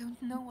 Selim, I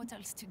don't know what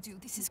else to do.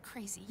 This is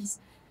crazy.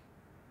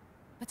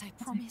 But I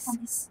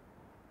promise,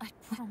 I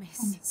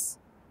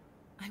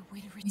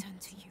will return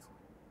to you.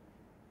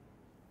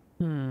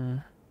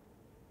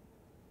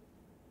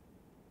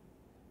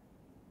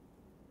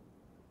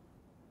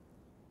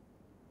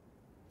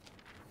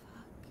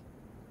 Fuck.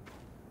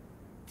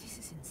 This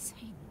is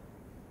insane.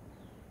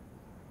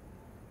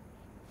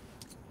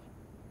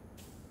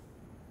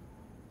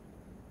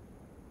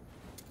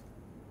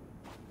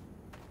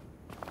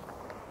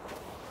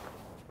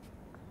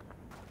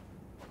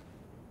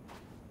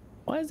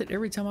 Why is it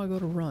every time I go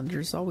to run,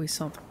 there's always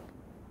something?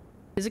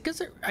 Is it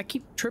because I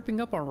keep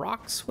tripping up on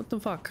rocks? What the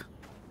fuck?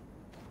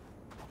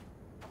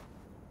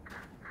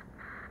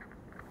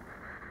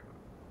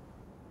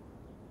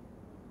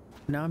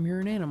 Now I'm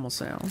hearing animal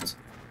sounds.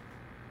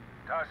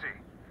 Tassie?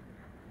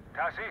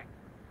 Tassie?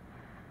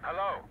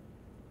 Hello?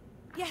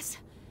 Yes.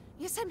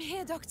 Yes, I'm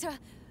here, Doctor.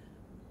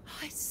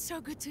 Oh, it's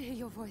so good to hear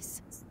your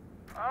voice.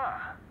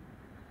 Ah.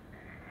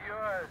 You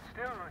are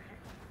still here?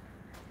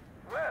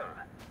 Well.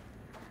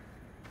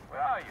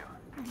 Where are you?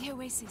 The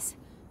Oasis.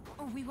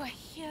 We were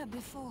here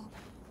before.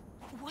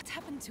 What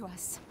happened to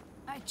us?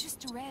 I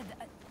just read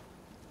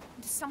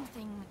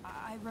something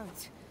I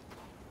wrote.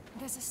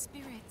 There's a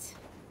spirit.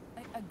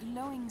 A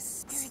glowing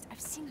spirit. I've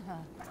seen her.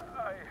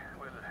 I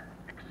will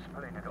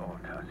explain it all,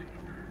 Tassie.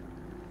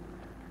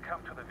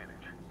 Come to the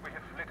village. We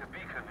have lit a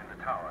beacon in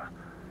the tower.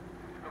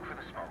 Look for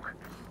the smoke.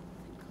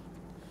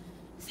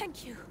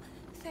 Thank you.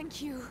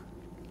 Thank you.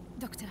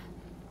 Doctor,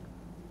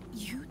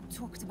 you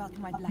talked about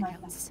my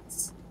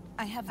blackouts.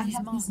 I have these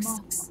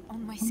marks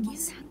on my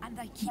skin, and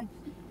I keep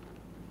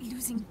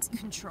losing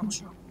control.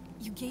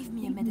 You gave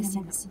me a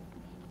medicine.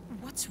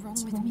 What's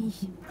wrong with me?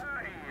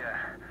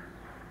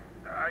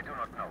 I do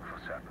not know for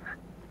certain.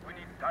 We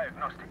need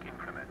diagnostic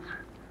implements,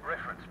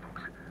 reference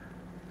books,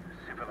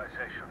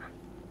 civilization.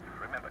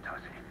 Remember,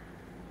 Tassie,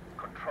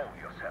 control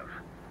yourself.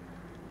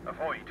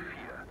 Avoid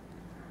fear.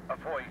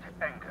 Avoid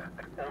anger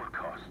at all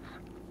costs.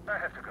 I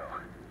have to go.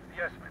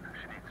 Yasmin,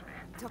 she needs me.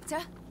 Doctor?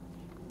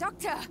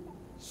 Doctor!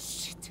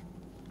 Shit.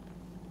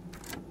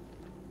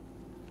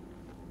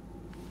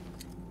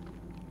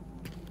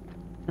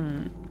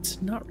 It's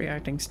not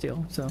reacting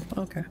still, so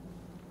okay.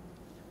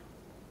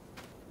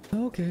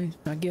 Okay,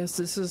 I guess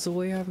this is the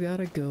way I've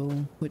gotta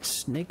go, which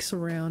snakes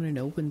around and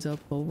opens up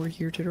over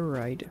here to the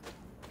right.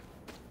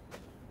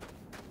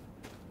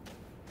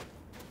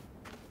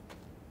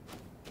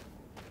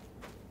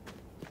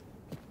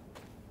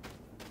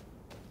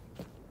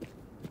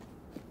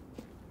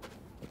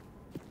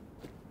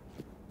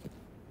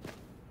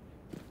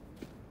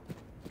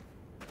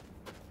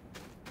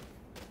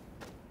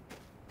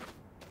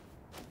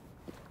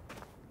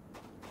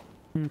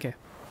 Okay.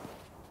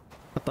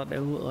 I thought they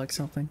would look like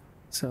something.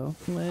 So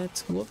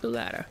let's go up the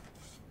ladder.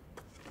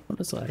 Well,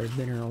 this ladder's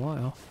been here a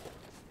while.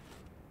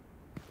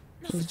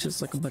 It was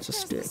just like a bunch of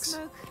sticks.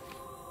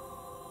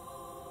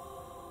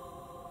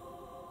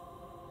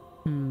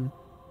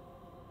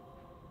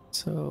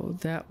 So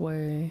that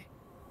way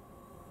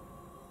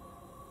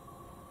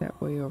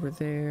over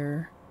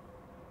there.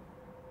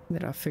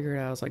 Then I'll figure it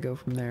out as I go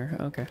from there.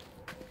 Okay.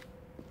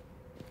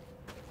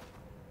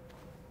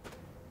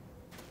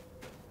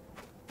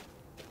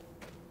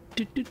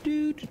 It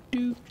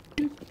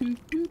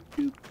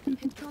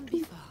can't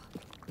be far.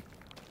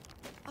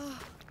 Oh,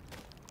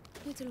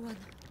 little one.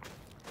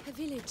 A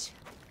village.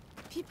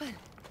 People.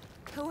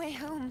 A way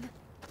home.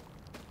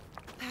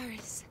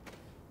 Paris.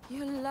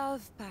 You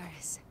love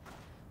Paris.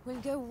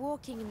 We'll go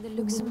walking in the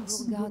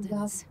Luxembourg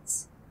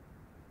gardens.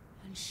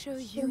 I'll show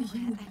you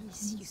where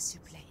Alice used to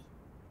play.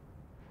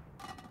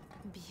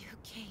 Be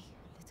okay,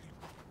 little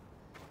one.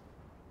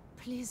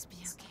 Please be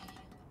okay.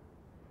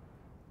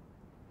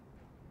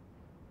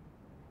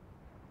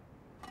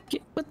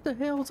 What the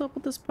hell's up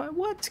with this pipe?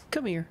 What?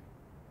 Come here.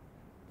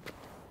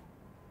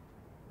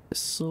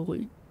 Just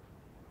slowly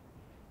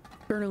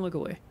turn and look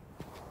away.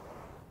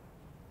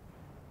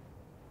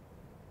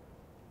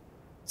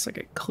 It's like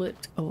it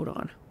clipped. Hold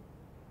on.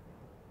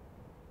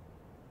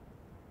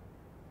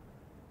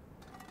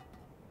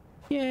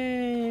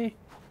 Yay!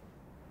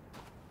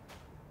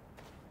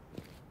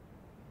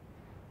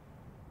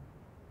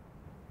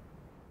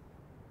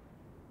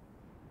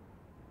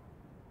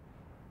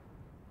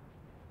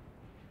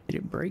 Did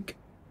it break?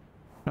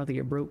 I don't think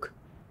it broke.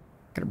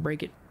 Gotta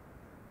break it.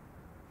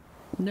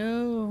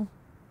 No.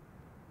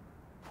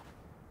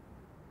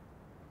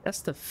 That's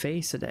the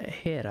face of that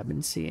head I've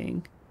been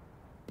seeing.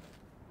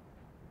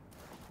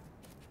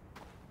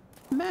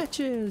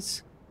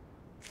 Matches!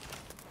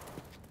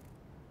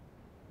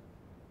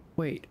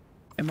 Wait,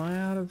 am I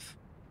out of...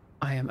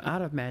 I am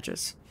out of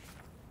matches.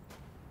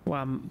 Well,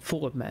 I'm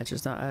full of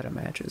matches, not out of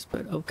matches,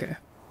 but okay.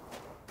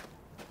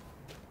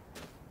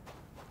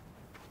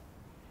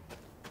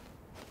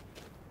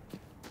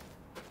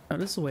 Oh,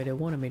 this is the way they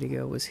wanted me to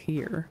go, was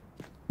here.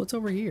 What's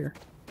over here?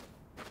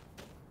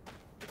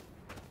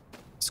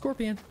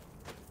 Scorpion.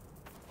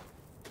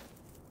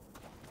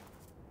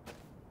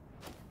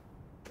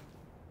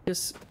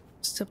 Just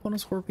step on a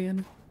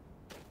scorpion.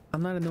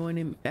 I'm not annoying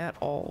him at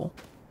all.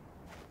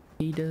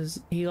 He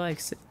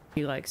likes it.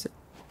 He likes it.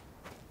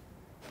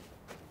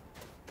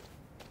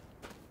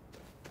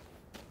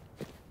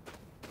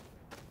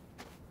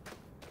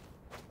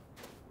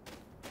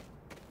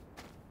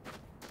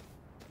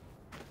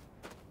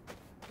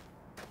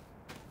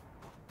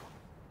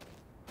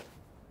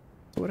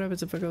 What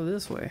happens if I go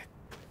this way?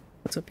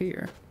 What's up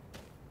here?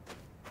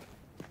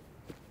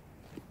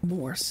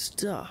 More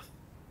stuff.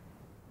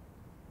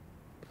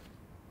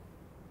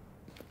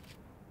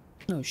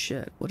 Oh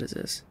shit, what is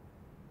this?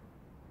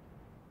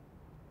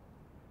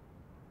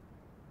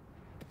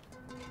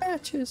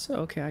 Matches.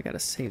 Okay, I gotta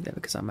save that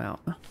because I'm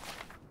out.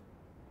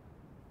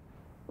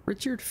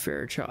 Richard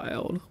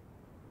Fairchild.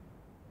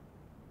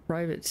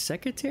 Private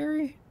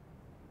secretary?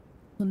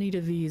 I'll need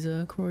a visa,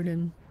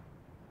 according.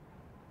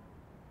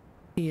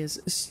 He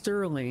is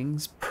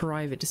Sterling's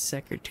private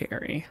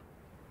secretary.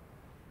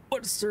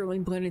 What's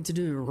Sterling planning to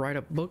do? Write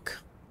a book?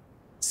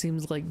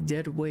 Seems like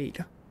dead weight.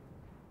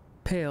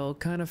 Pale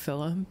kind of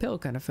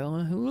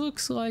fella who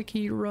looks like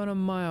he'd run a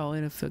mile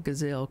in if a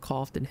gazelle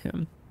coughed at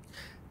him.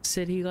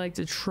 Said he liked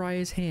to try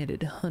his hand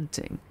at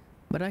hunting,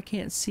 but I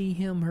can't see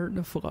him hurting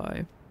a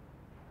fly.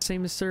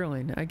 Same as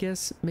Sterling, I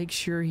guess. Make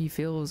sure he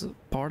feels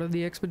part of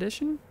the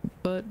expedition,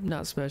 but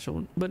no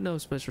special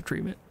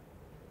treatment.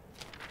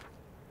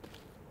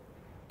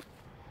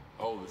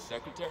 Oh, the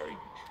secretary?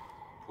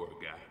 Poor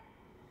guy.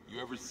 You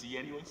ever see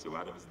anyone so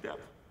out of his depth?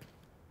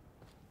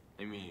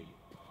 I mean,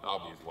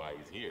 obvious why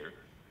he's here.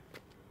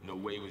 No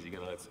way was he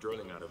gonna let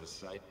Sterling out of his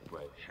sight,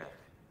 but heck,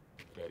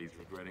 bet he's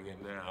regretting it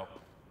now.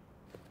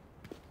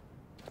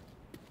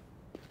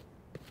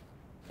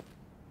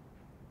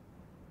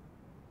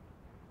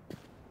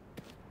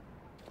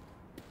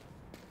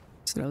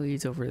 So that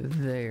leads over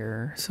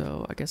there,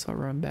 so I guess I'll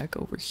run back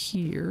over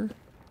here.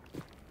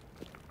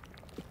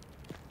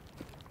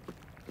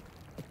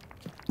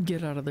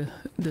 Get out of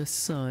the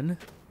sun,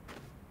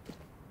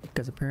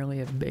 because apparently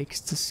it bakes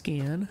the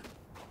skin.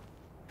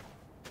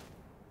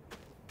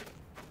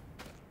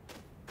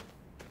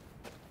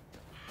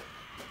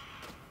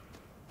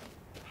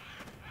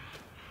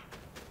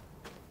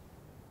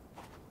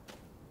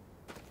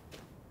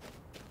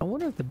 I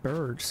wonder if the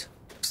birds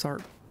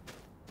start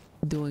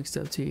doing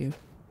stuff to you.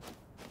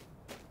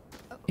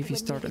 If you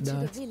start to die.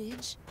 When you get to the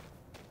village,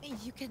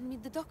 you can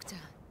meet the doctor.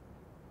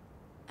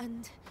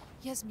 And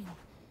Yasmin,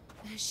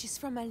 she's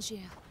from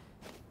Algiers.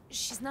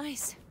 She's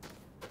nice.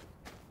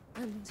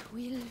 And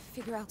we'll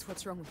figure out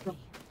what's wrong with me.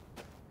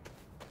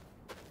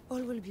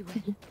 All will be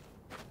well.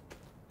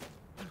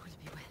 All will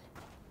be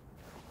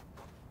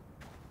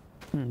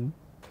well.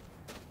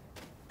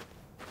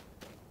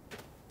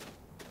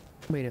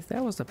 Wait, if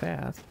that was the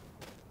path.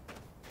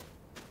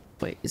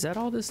 Wait, is that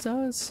all this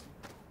does?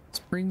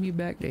 Just bring me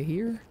back to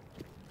here?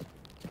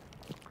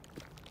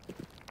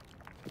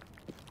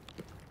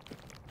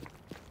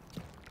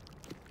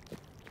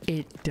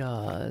 It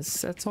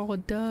does. That's all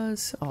it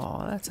does?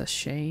 Oh, that's a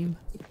shame.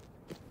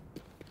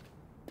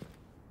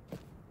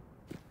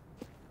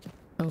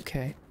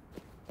 Okay.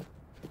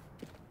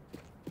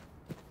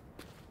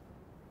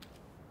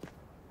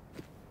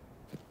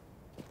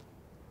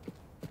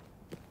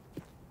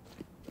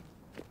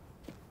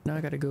 Now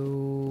I gotta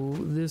go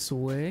this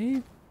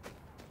way.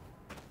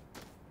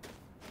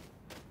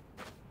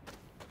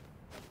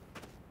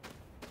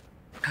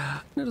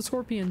 Another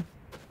scorpion.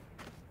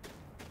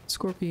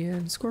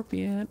 Scorpion.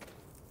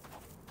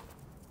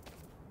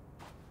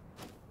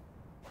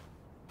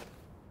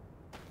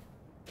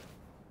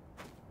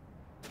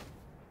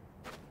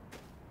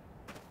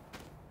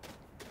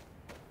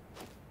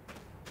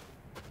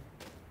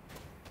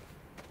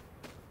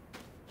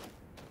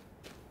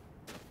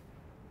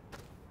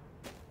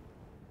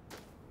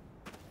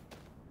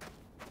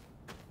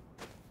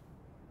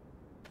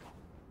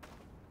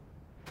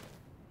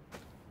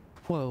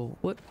 Whoa,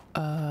 what,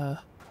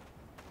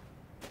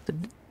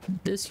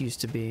 this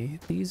used to be.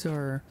 These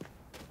are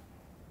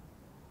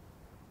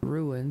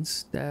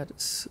ruins.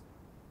 That's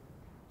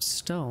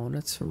stone.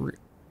 That's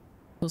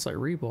looks like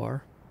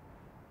rebar.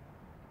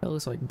 That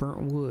looks like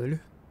burnt wood.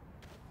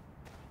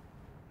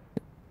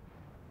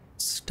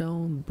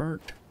 Stone,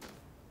 burnt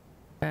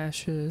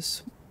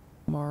ashes,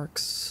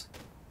 marks.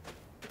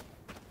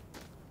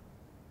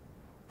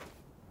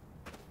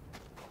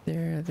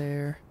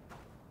 There.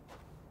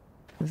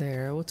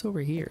 What's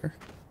over here?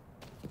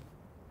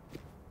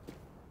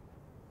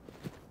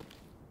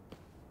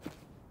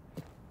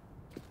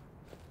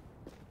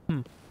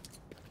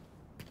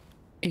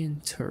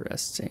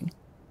 Interesting.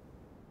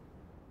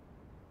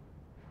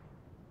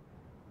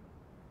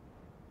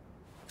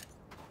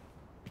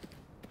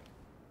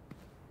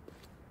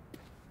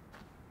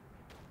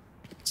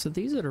 So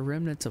these are the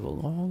remnants of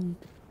an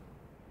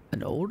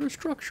older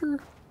structure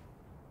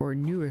or a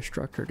newer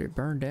structure that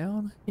burned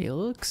down? It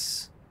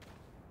looks...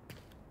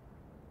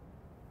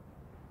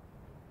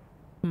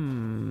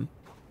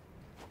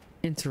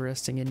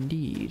 interesting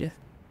indeed.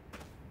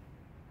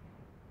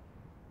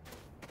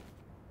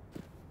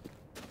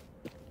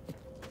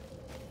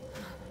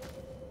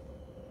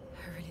 I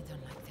really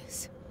don't like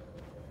this.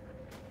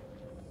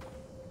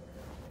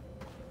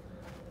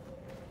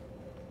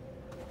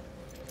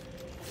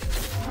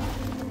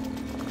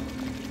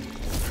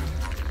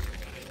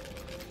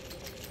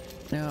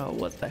 Now,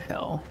 what the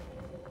hell?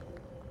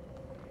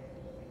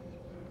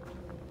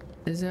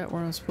 Is that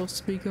where I'm supposed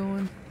to be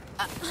going?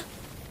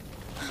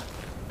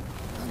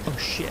 Oh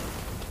shit.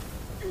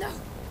 No.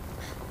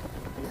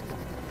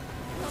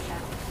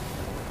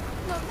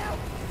 No,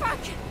 fuck!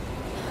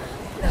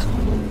 No!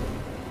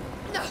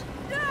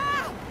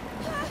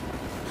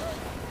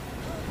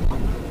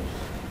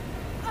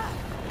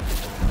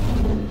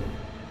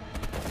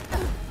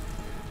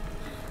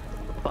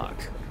 Fuck.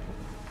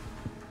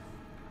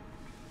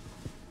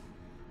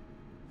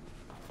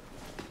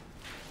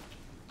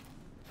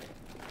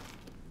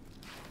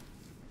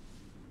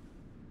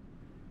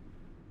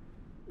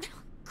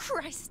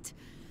 Christ!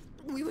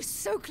 We were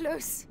so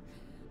close.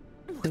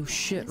 Oh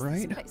shit,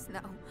 right? This place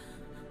now.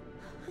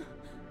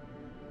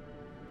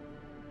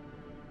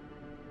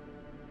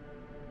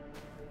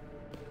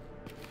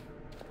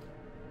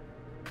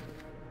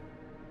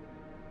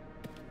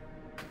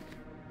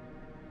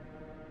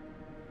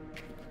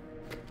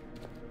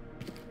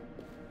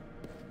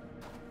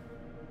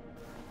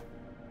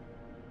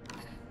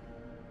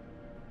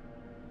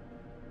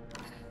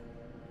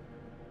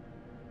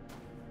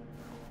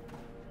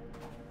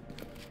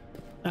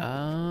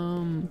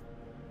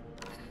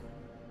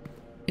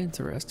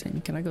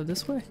 Interesting. Can I go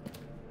this way?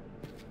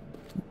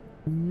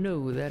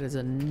 No, that is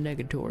a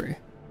negatory.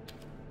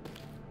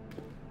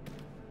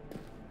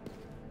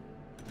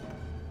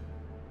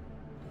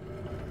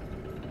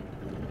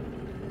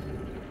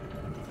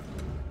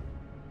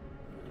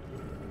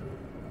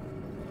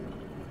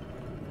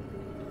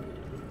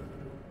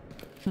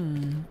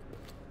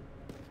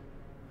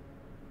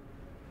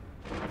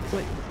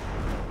 Wait.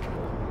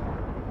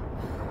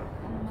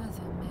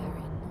 Mother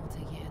Mary, not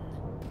again.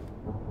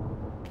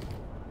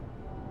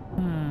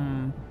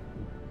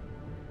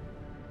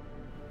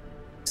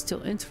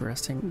 Still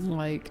interesting.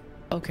 Like,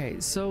 okay,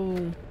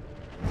 so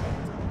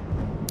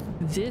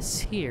this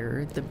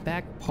here, the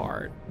back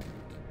part,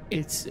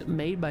 it's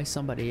made by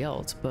somebody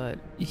else, but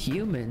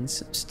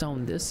humans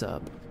stoned this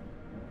up.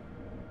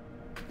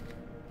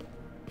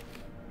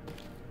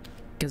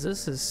 Because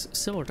this is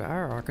similar to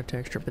our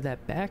architecture, but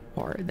that back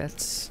part,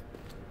 that's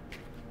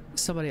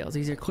somebody else.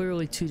 These are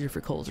clearly two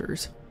different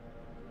cultures.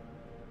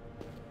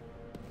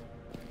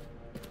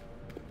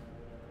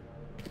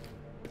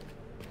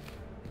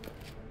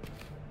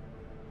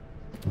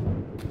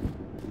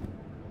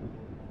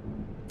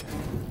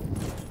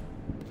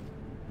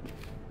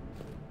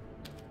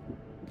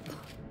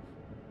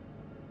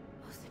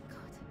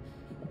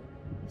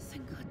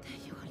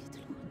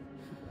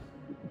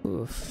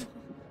 Oof.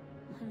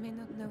 I may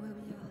not know where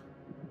we are,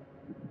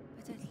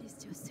 but at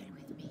least you're still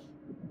with me.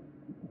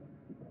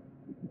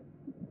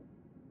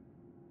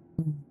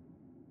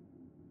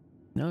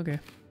 Okay.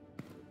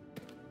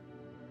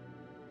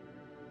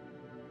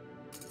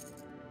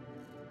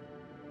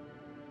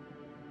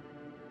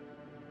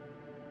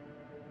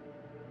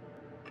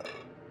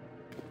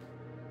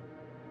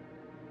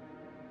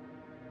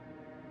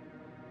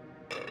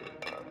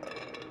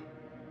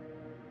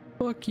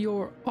 Fuck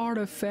your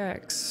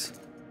artifacts.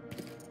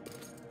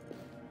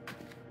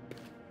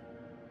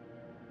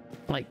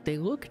 Like, they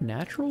look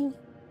natural,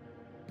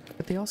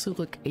 but they also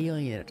look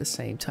alien at the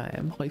same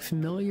time. Like,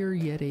 familiar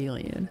yet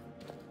alien.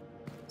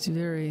 It's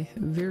very,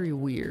 very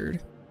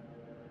weird.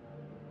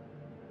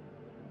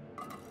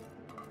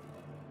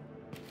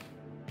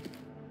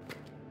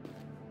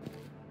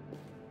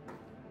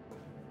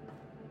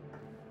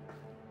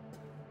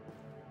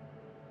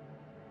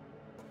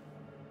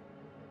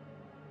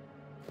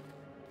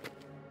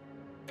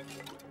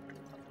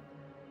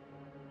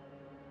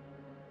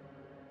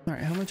 All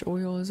right, how much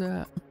oil is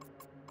that?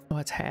 Oh,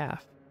 it's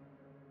half.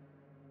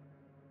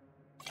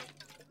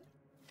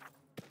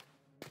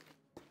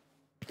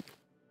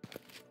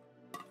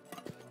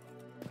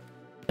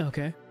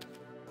 Okay.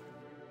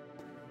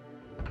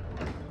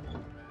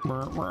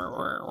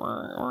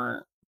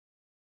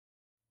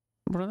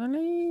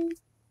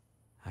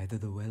 Either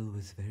the well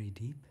was very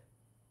deep,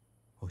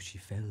 or she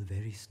fell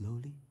very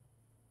slowly,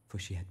 for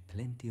she had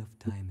plenty of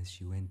time as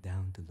she went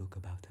down to look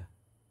about her,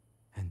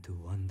 and to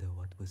wonder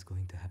what was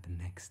going to happen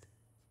next.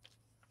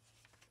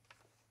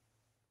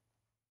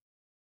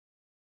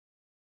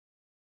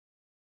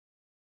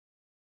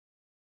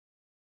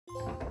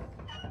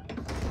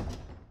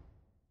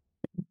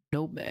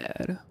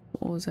 Nomad.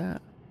 What was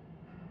that?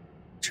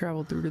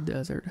 Travel through the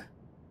desert.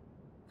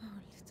 Oh,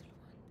 little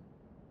one.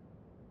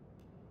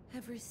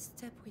 Every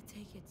step we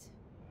take it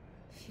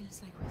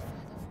feels like we're further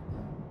from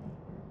home.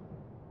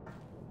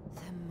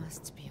 There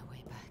must be a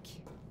way back.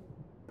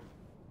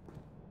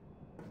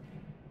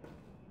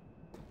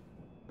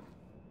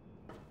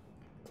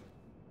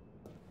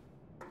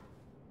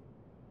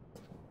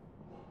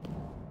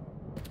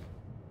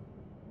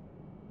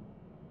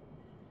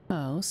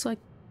 Oh, looks like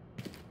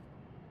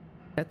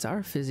that's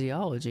our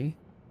physiology.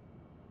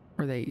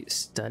 Are they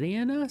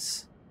studying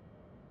us?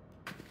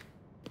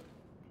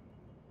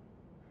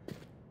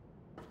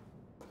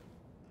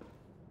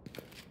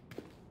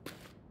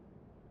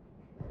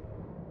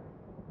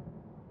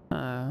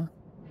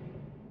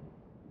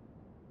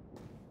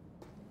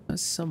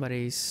 That's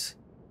somebody's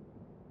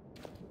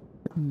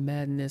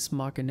madness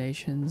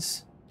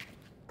machinations,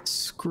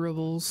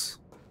 scribbles.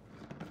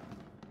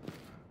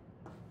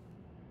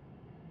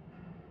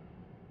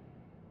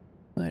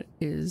 What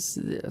is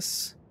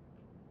this?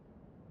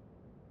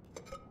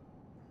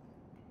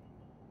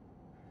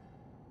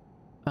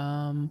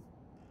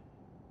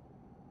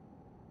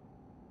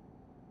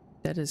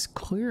 That is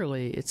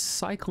clearly, it's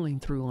cycling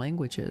through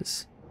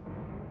languages.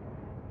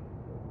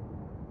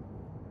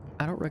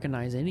 I don't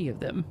recognize any of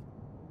them.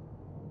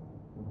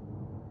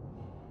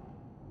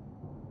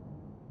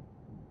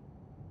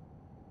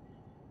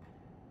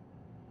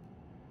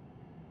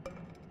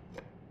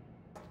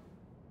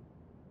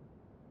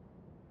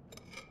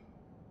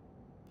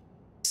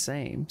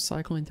 same.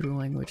 Cycling through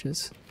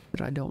languages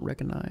that I don't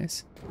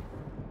recognize.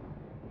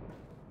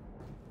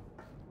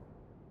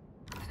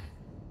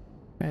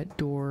 That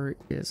door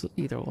is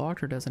either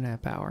locked or doesn't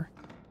have power.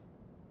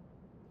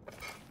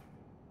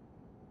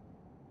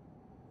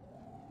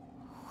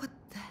 What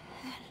the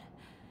hell?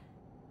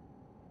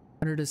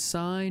 Under the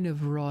sign of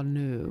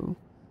Ranu,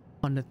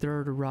 on the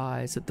third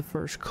rise of the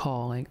first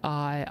calling,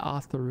 I,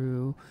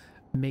 Atharu,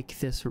 make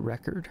this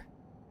record.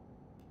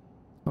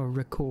 Or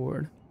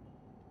record.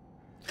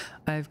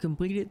 I have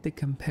completed the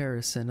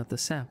comparison of the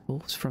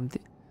samples from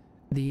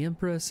the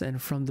Empress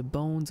and from the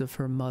bones of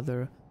her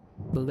mother,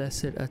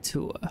 Blessed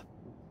Atua.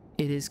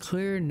 It is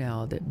clear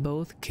now that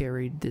both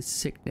carried this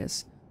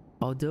sickness,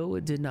 although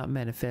it did not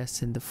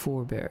manifest in the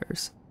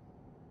forebears.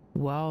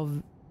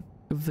 While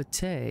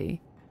Vitae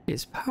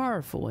is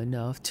powerful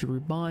enough to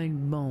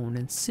rebind bone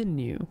and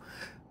sinew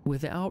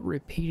without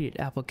repeated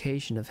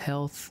application of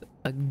health,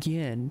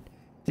 again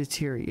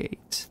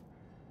deteriorates.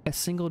 A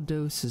single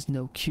dose is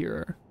no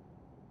cure.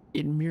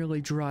 It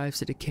merely drives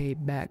the decay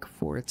back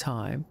for a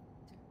time.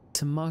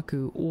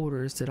 Tamaku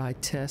orders that I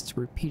test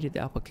repeated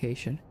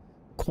application,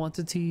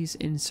 quantities,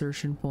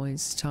 insertion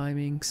points,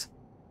 timings,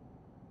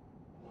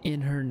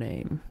 in her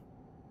name.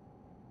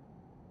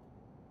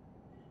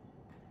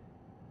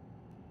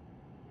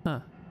 Huh.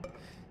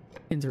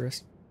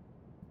 Interesting.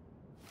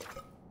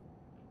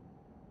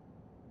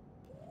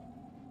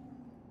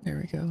 There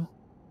we go.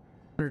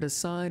 Under the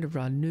sign of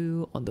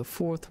Ranu on the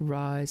fourth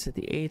rise at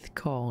the eighth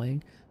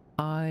calling,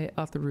 I,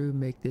 Atharu,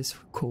 make this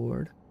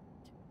record.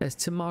 As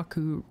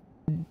Tamaku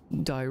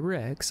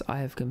directs, I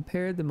have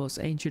compared the most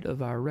ancient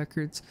of our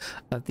records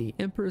of the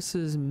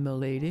Empress's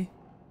malady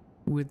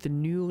with the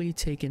newly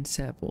taken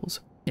samples.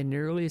 In the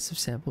earliest of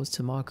samples,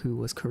 Tamaku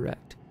was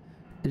correct.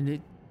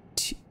 The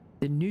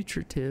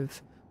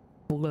nutritive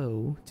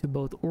flow to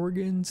both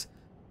organs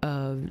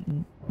of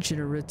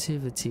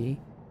generativity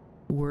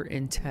were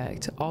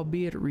intact,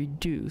 albeit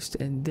reduced,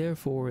 and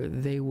therefore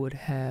they would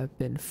have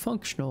been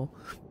functional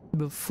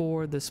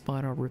before the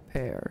spinal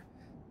repair.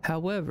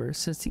 However,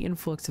 since the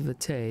influx of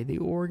Vitae, the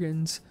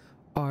organs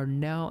are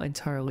now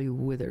entirely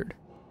withered.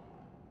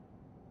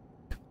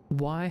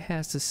 Why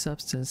has the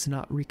substance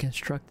not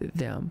reconstructed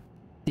them?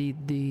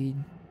 Did the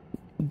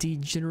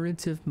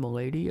degenerative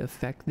malady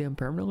affect them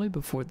permanently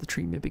before the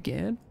treatment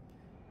began?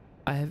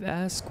 I have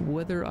asked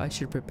whether I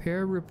should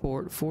prepare a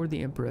report for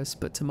the Empress,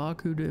 but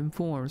Tamaku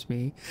informs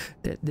me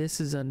that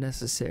this is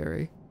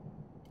unnecessary.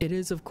 It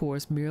is, of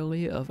course,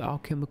 merely of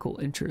alchemical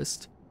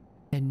interest,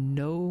 and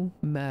no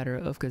matter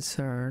of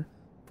concern,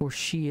 for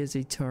she is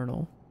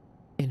eternal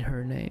in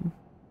her name.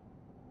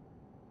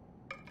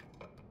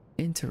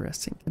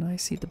 Interesting. Can I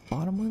see the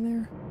bottom one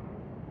there?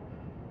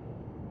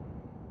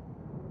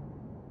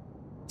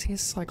 See,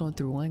 it's cycling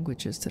through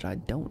languages that I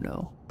don't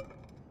know.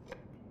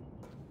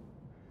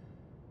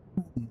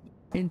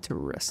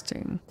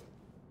 Interesting.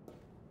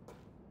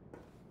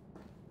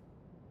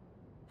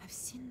 I've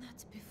seen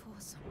that before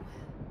somewhere.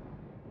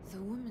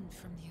 The woman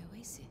from the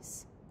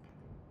oasis.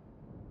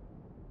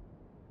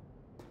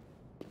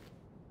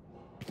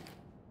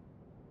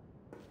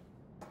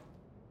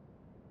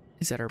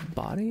 Is that her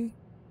body?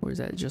 Or is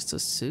that just a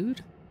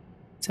suit?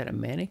 Is that a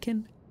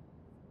mannequin?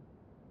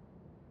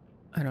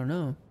 I don't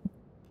know.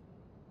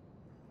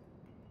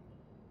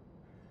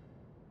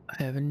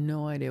 I have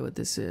no idea what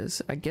this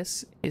is. I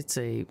guess it's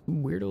a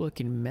weird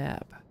looking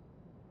map.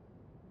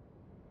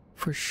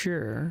 For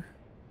sure.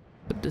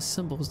 But the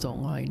symbols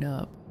don't line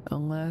up.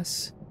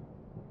 Unless...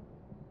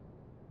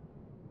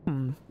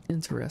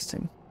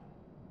 interesting.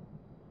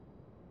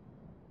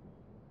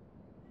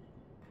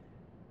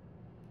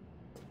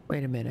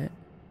 Wait a minute.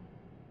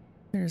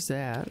 There's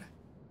that.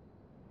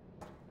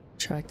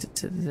 Tracked it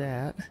to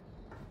that.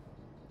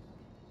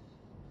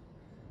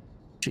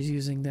 She's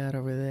using that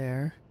over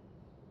there.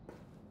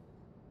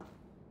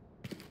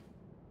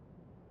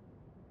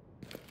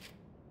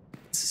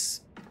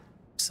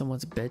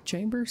 Someone's bed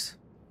chambers?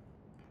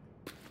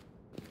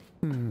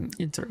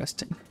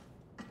 Interesting.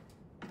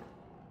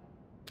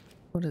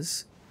 What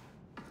is...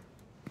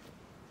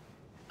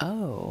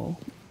 Oh,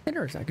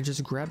 interesting. I could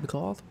just grab the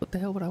cloth. What the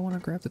hell would I want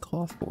to grab the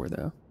cloth for,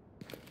 though?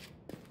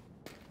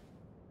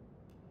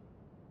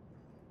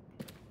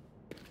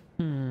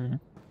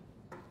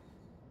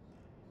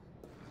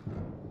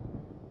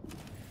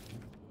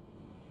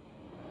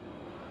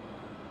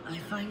 I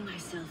find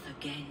myself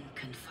again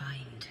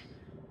confined.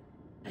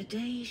 A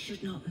day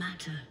should not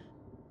matter,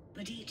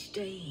 but each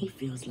day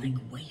feels like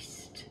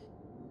waste.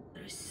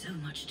 There is so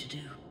much to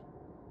do.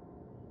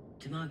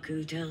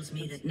 Tamaku tells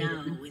me that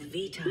now, with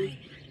Vitae,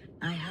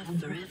 I have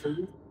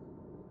forever.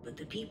 But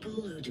the people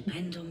who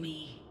depend on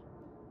me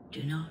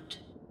do not.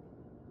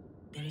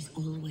 There is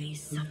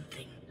always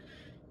something.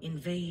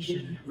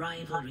 Invasion,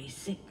 rivalry,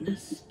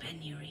 sickness,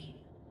 penury.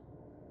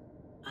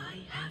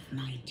 I have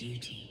my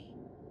duty.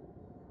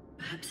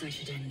 Perhaps I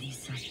should end these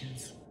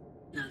sessions.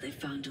 Now they've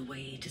found a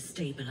way to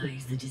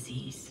stabilize the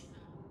disease.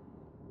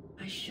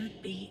 I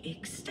should be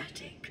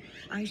ecstatic.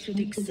 I should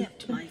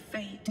accept my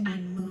fate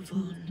and move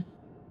on.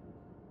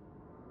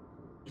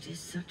 It is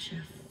such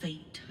a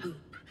faint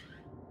hope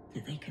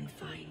that they can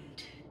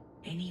find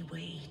any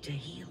way to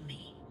heal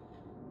me,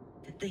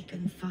 that they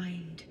can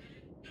find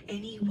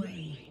any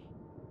way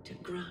to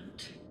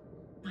grant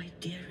my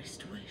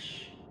dearest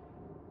wish.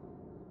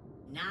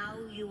 Now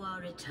you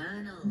are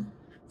eternal,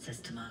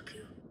 says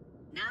Tamaku.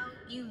 Now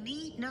you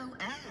need no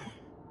heir.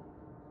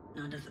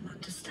 None of them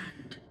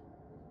understand.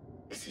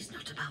 This is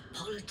not about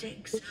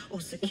politics or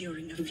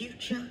securing a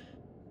future.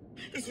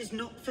 This is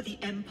not for the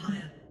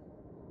Empire.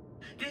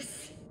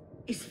 This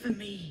is for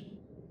me.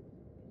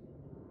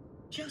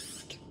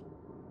 Just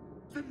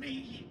for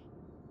me.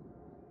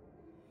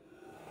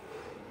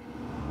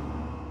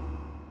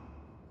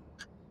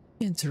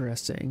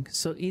 Interesting.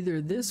 So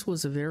either this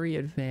was a very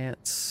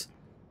advanced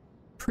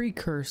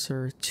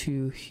precursor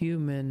to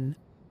human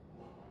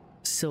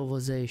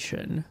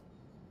civilization,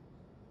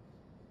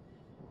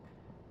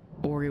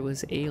 or it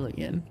was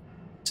alien,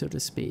 so to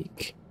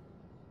speak.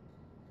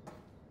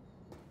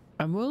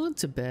 I'm willing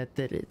to bet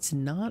that it's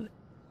not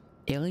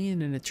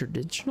alien in a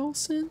traditional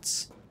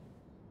sense,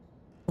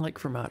 like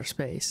from outer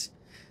space,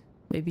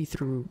 maybe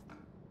through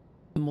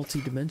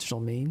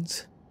multi-dimensional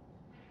means.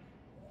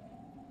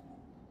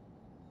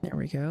 There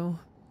we go.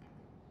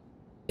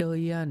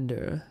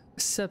 Ilyander,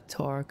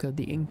 Septarch of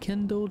the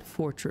Enkindled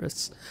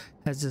Fortress,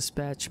 has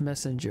dispatched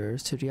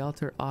messengers to the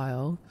Outer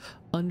Isle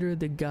under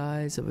the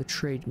guise of a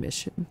trade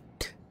mission.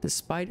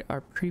 Despite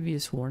our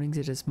previous warnings,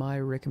 it is my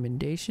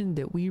recommendation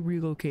that we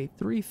relocate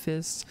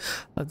 3/5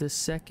 of the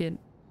 2nd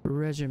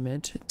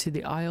Regiment to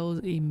the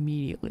Isles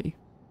immediately.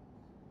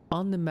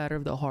 On the matter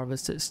of the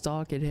harvested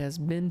stock, it has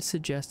been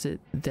suggested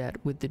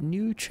that with the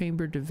new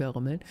chamber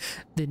development,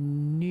 the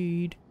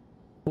need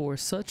for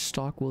such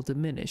stock will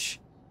diminish.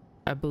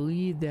 I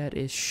believe that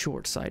is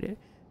short-sighted.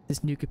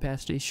 This new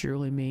capacity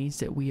surely means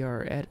that we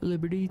are at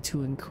liberty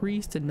to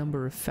increase the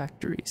number of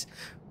factories.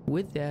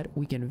 With that,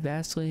 we can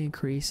vastly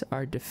increase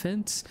our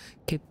defense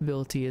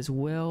capability as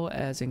well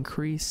as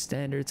increase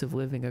standards of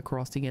living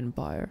across the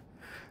Empire.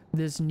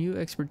 This new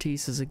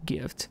expertise is a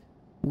gift.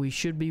 We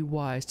should be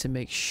wise to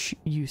make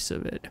use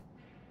of it.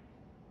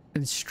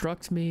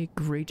 Instruct me,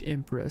 Great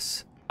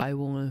Empress. I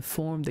will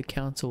inform the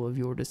Council of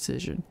your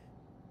decision.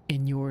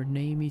 In your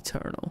name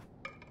eternal.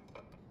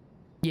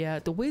 Yeah,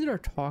 the way they're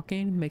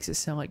talking makes it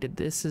sound like that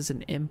this is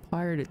an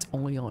empire that's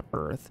only on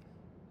Earth.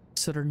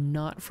 So they're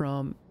not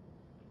from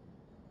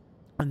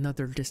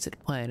another distant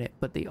planet,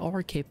 but they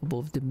are capable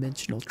of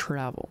dimensional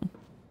travel,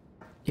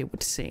 it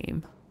would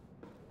seem.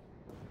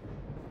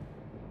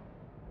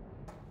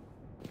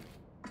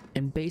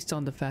 And based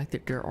on the fact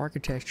that their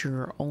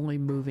architecture are only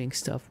moving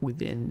stuff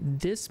within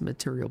this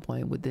material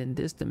plane, within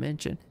this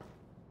dimension,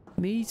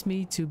 leads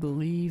me to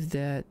believe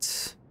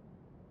that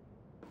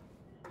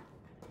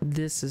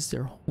this is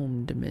their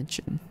home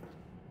dimension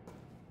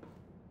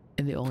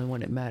and the only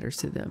one that matters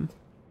to them.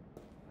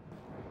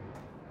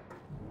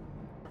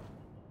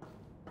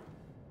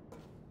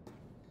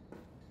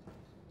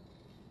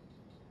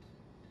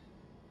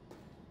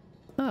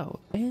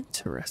 Oh,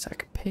 interesting. I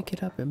can pick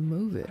it up and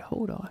move it.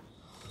 Hold on.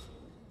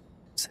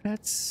 So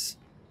that's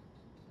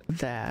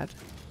that.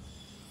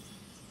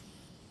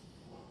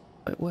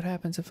 But what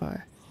happens if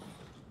I...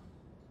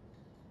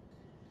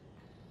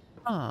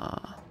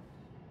 Ah.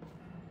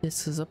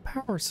 This is a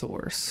power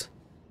source.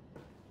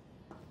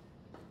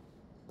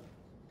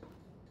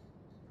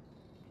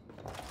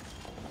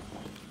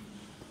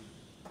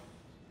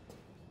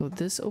 So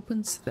this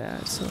opens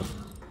that, so...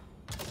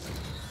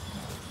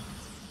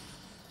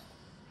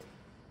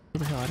 What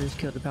the hell, I just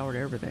killed the power to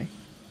everything.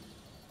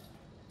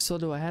 So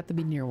do I have to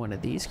be near one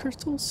of these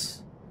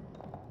crystals?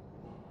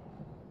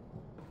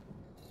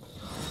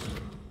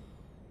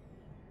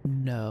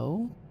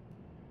 No.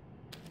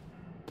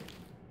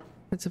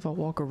 What's if I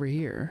walk over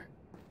here?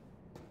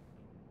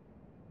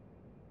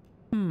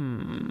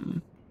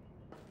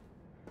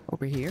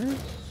 Over here?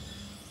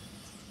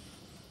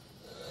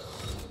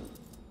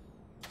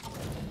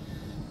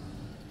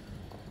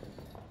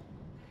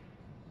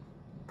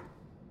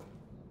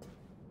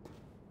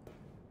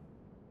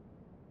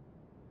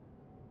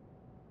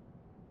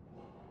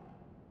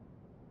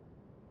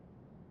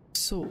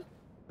 So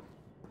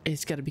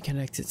it's got to be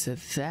connected to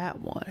that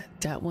one.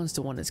 That one's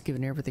the one that's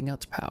giving everything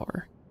else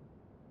power.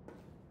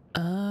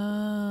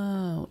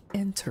 Oh,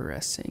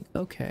 interesting.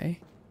 Okay.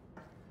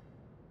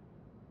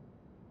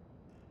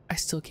 I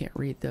still can't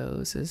read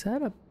those. Is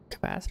that a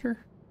capacitor?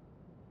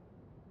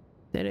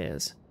 It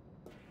is.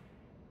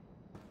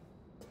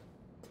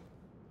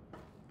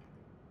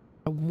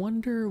 I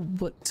wonder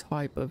what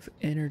type of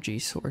energy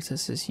source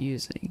this is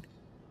using.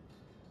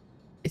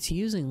 It's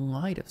using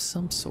light of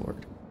some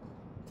sort.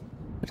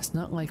 But it's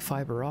not like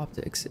fiber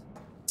optics.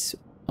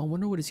 I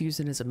wonder what it's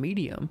using as a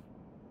medium.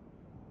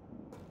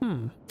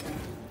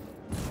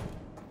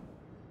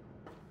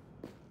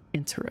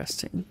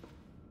 Interesting.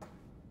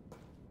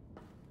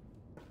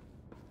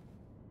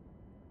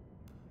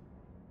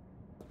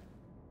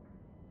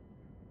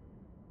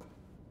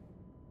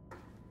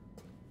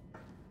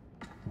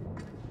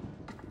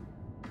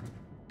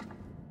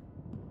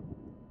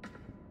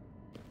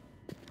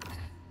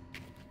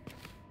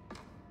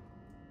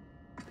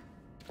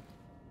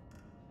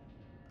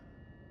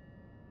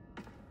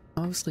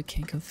 obviously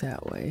can't go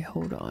that way.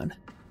 Hold on.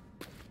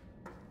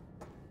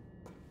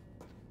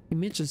 You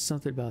mentioned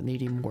something about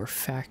needing more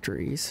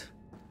factories.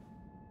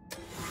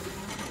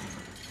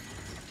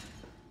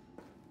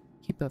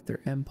 Keep up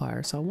their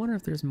empire. So I wonder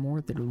if there's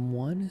more than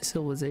one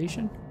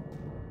civilization.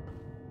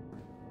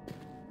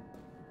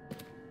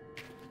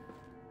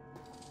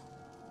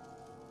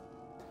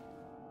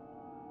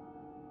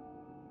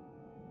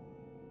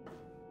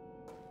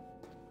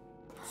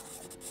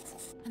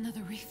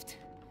 Another rift.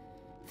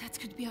 That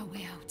could be our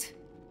way out.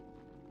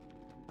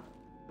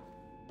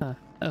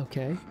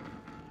 Okay.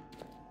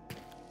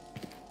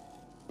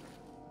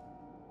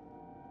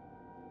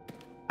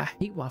 I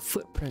hate my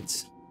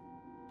footprints.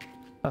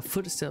 My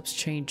footsteps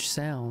change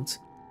sounds.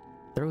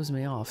 Throws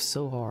me off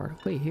so hard.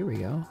 Wait, here we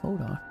go.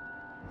 Hold on.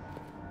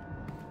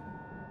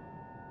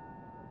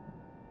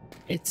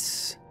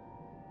 It's...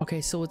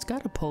 Okay, so it's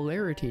got a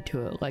polarity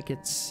to it. Like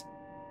it's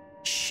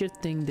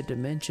shifting the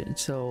dimension.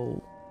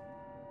 So...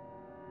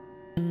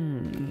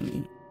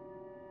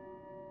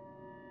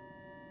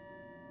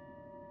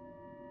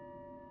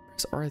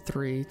 Press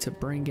R3 to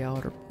bring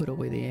out or put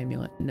away the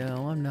amulet.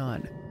 No, I'm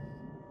not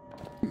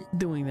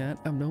doing that.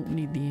 I don't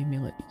need the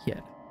amulet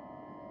yet.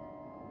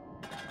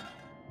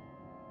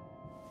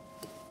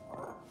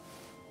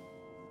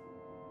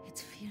 It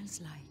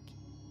feels like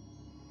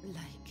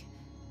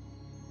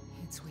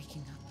it's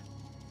waking up.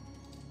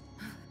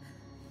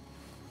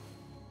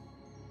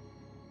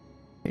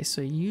 Okay,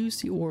 so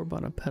use the orb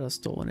on a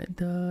pedestal and it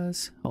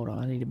does. Hold on,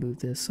 I need to move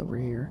this over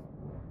here.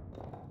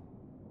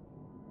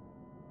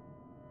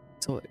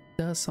 So it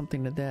does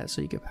something to that,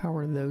 so you can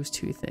power those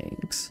two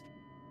things.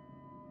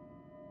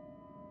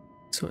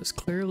 So it's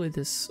clearly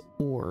this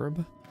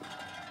orb.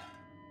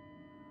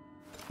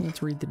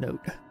 Let's read the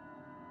note.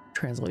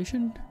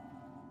 Translation?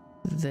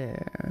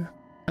 There.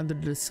 Under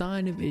the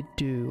sign of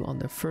Idu on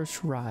the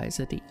first rise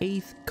at the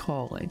 8th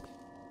calling,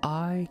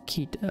 I,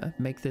 Kita,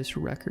 make this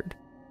record.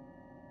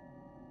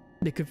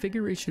 The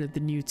configuration of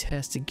the new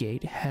test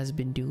gate has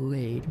been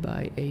delayed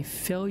by a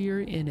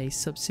failure in a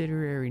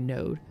subsidiary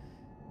node.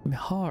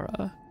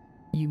 Mihara,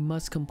 you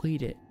must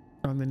complete it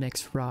on the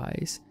next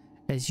rise,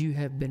 as you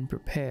have been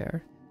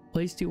prepared.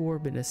 Place the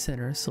orb in the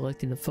center,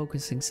 selecting the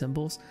focusing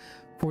symbols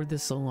for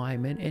this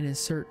alignment, and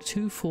insert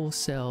 2 full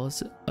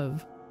cells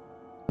of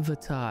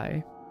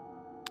Vatai.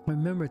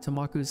 Remember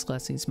Tamaku's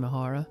lessons,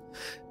 Mihara.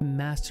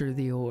 Master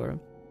the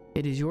orb.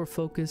 It is your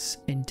focus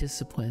and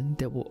discipline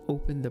that will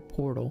open the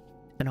portal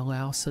and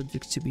allow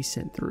subjects to be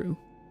sent through.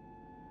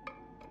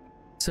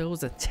 So it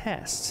was a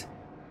test.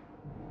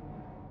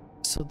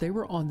 So they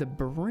were on the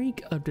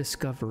brink of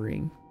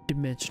discovering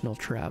dimensional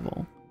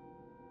travel.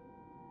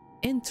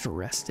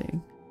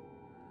 Interesting.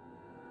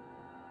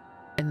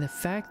 And the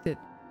fact that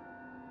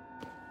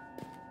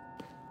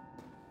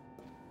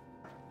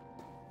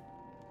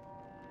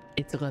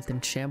it's left in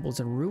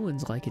shambles and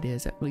ruins like it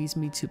is, that leads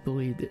me to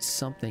believe that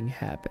something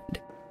happened.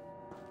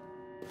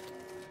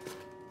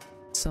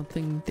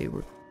 Something they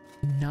were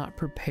not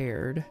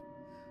prepared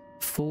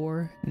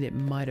for that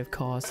might have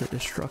caused the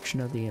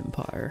destruction of the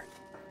Empire.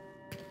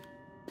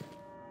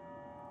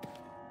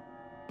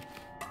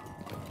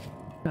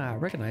 I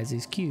recognize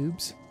these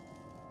cubes.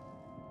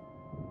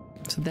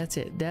 So that's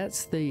it.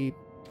 That's the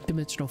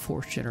dimensional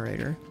force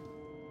generator.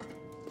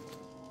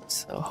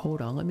 So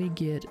hold on, let me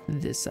get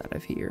this out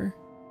of here.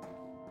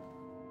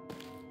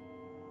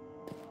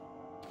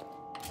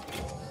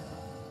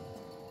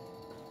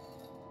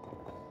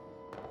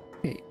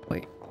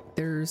 Wait,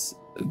 there's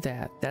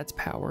that. That's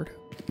powered.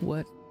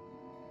 What?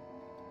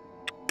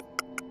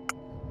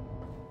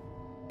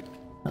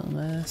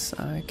 Unless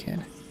I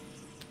can...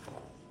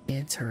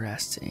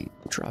 Interesting.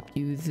 Drop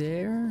you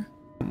there.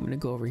 I'm gonna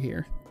go over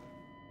here.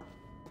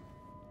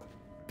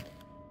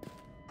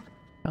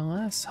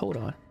 Unless, hold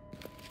on.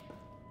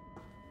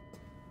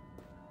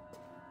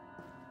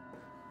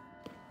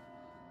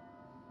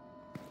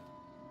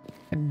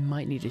 I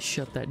might need to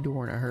shut that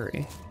door in a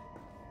hurry.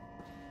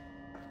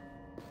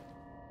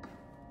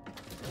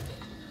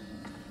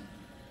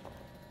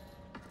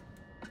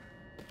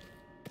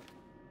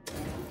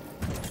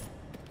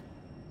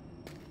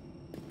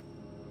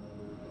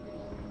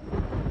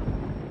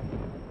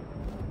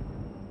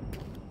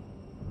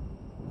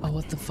 Oh,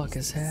 what the fuck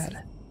is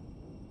that?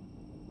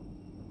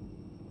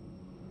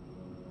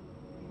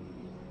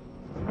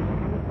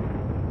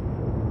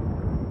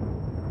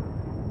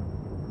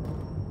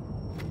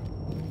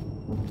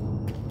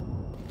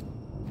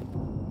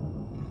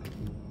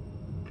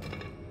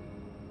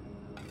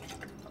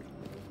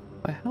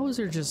 How is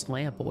there just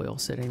lamp oil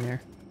sitting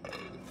there?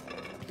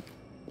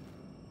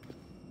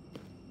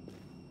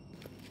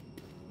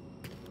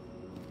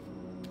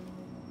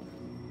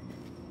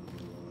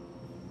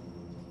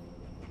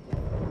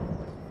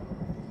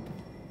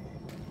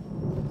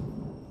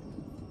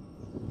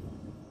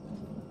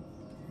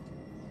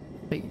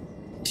 Wait,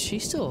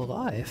 she's still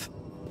alive.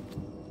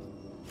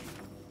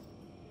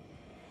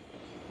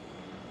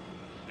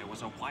 There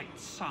was a white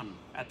sun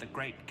at the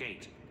great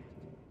gate.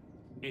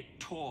 It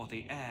tore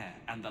the air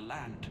and the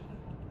land.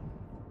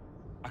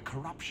 A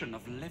corruption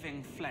of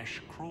living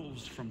flesh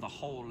crawls from the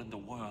hole in the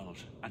world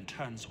and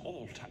turns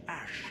all to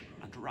ash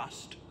and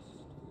rust.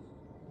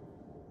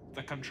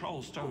 The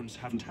control stones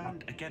have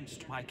turned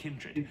against my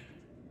kindred,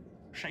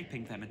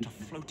 shaping them into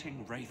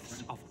floating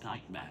wraiths of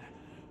nightmare.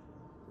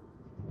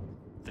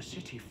 The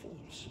city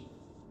falls.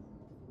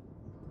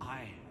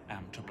 I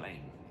am to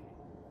blame.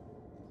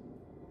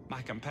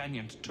 My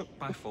companions took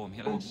my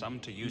formula, some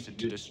to use it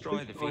to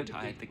destroy the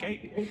Vitae at the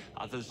gate,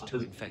 others to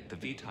infect the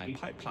Vitae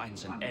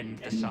pipelines and end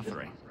the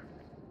suffering.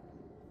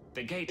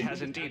 The gate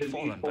has indeed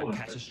fallen, but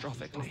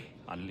catastrophically,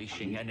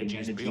 unleashing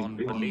energies beyond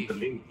belief.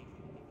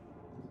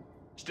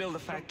 Still the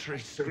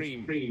factories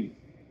scream.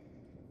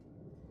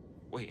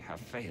 We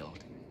have failed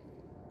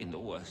in the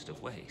worst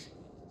of ways.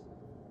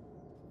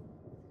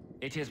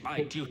 It is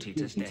my duty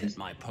to stay at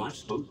my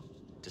post,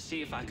 to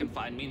see if I can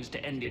find means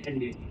to end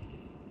it.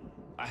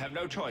 I have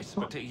no choice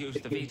but to use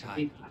the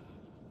Vitae.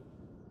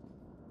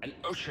 An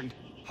ocean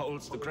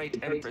holds the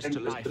great Empress to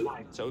life,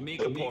 so a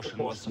meager portion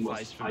will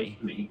suffice for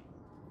me.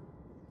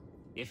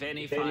 If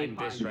any find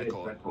this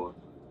record,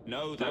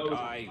 know that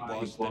I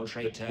was the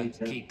traitor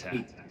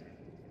Kita,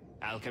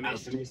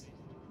 alchemist,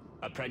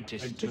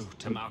 apprentice to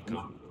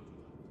Tamaku.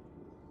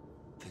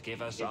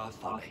 Forgive us our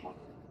folly.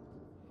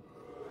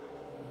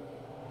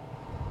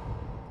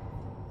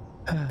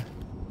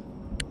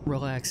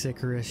 Relax,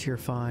 Icarus, you're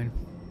fine.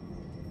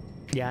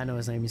 Yeah, I know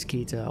his name is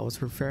Kita. I was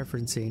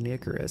referencing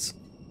Icarus.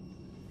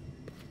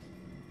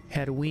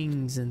 Had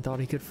wings and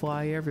thought he could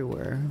fly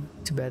everywhere.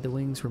 Too bad the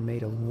wings were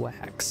made of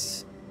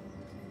wax.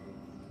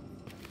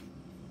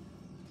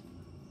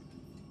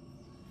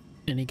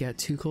 And he got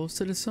too close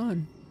to the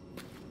sun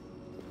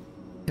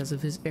because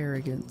of his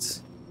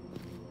arrogance.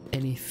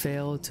 And he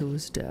fell to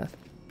his death.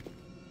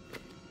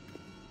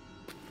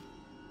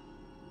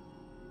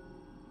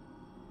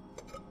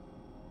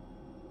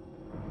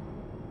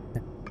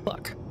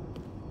 Fuck.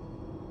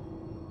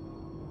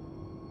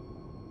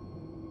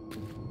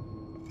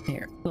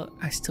 Here, look,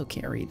 I still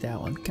can't read that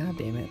one. God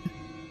damn it.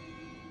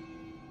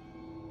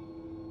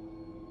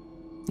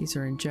 These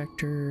are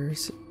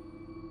injectors.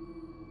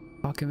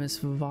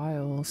 Alchemist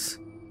vials.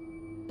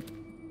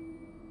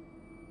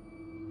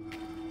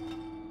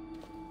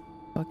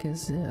 Fuck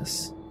is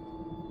this?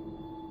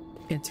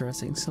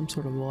 Interesting, some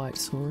sort of light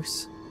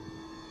source.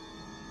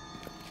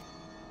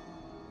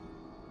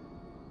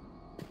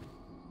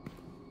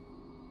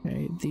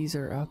 Okay, these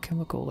are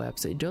alchemical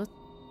labs. They just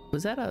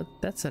was that a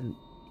that's an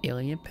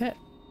alien pet?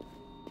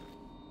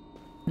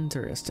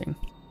 Interesting.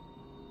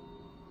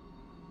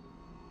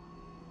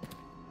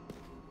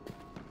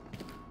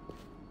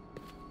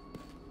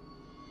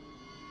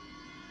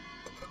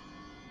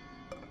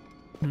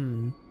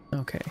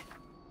 Okay.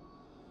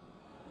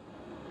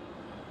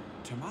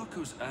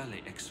 Tamaku's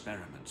early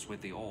experiments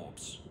with the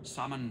orbs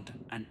summoned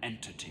an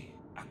entity,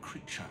 a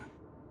creature,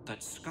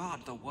 that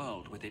scarred the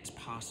world with its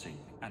passing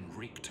and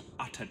wreaked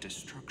utter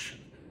destruction.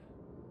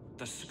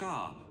 The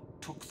scar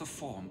took the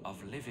form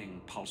of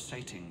living,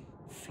 pulsating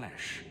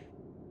flesh.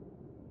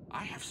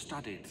 I have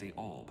studied the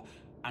orb,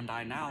 and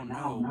I now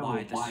know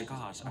why the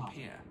scars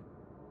appear.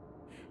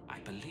 I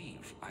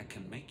believe I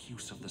can make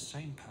use of the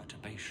same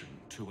perturbation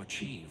to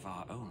achieve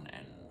our own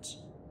ends.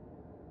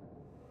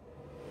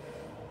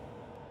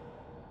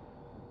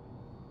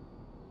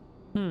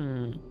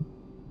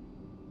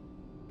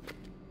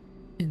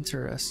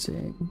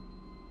 Interesting.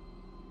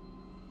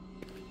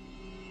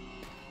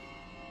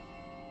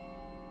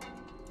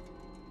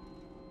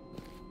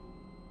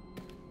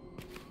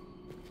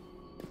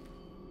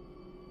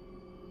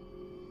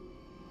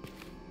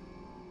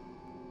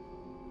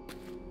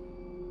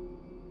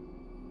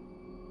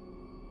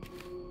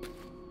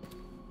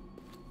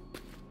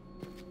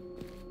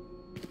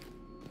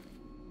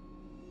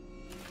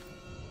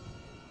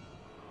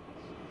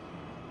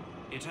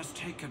 It has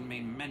taken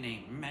me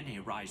many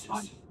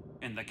rises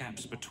in the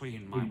gaps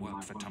between my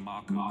work for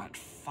Tamaku, but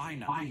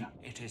finally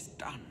it is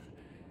done.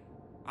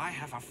 I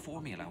have a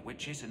formula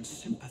which is in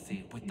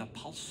sympathy with the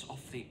pulse of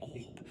the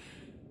orb.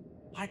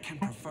 I can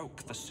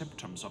provoke the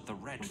symptoms of the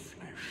red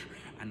flesh,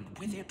 and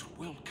with it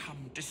will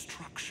come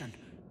destruction,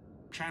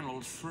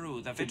 channeled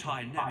through the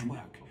Vitae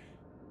network.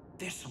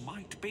 This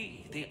might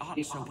be the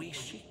answer we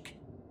seek.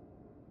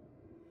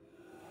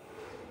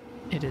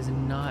 It is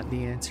not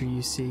the answer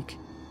you seek.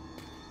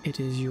 It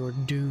is your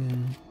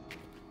doom.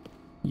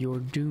 Your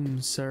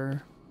doom,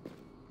 sir.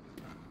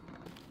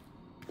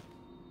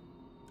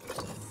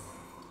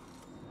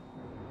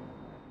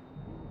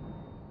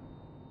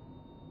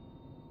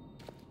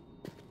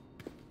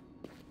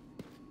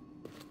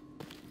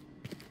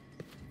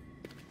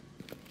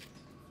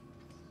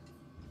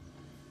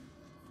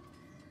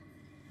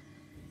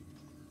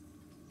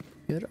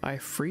 Should I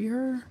free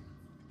her?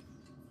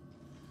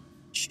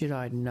 Should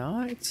I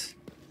not?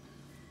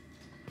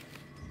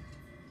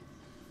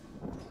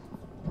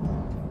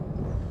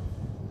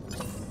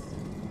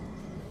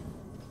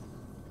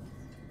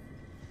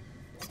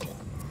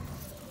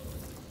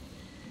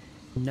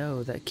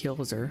 No, that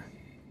kills her.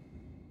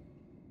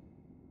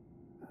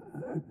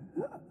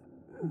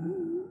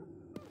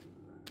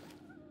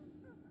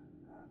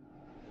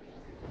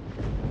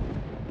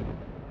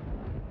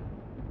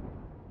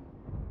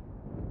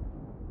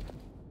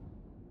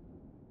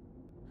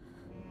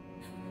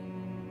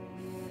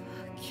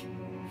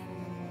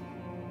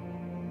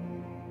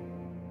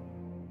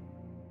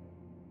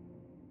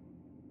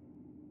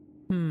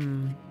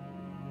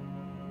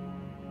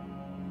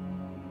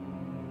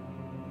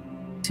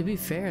 To be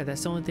fair,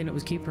 that's the only thing that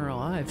was keeping her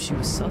alive. She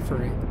was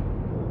suffering.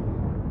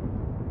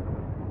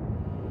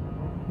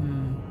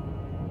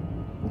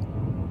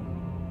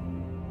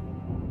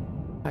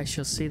 I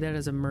shall see that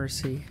as a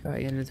mercy. I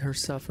ended her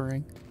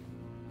suffering.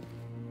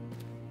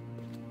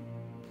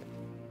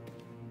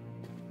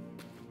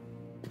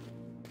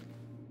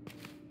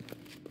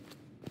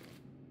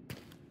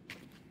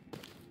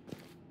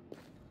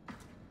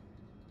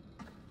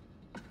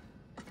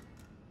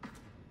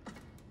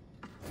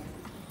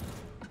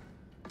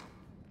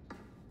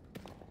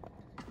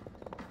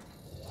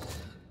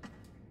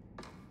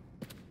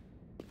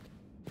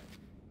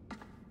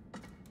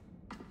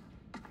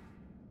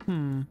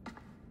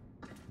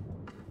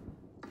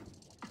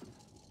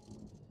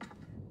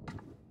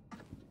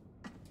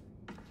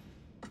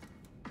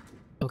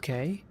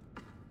 Okay.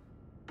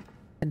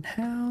 And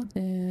how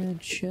then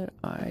should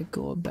I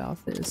go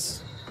about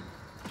this?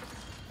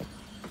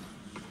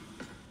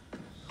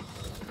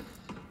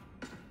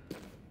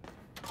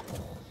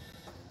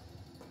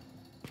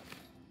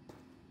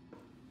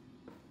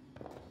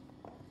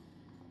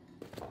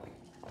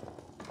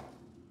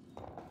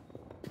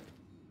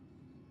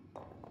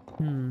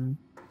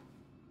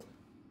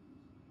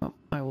 Well,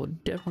 I will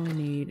definitely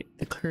need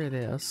to clear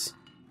this.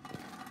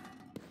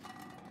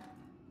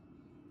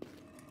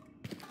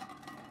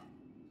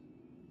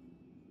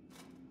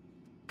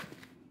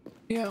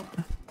 Yeah.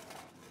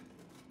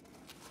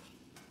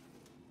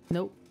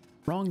 Nope.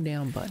 Wrong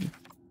down button.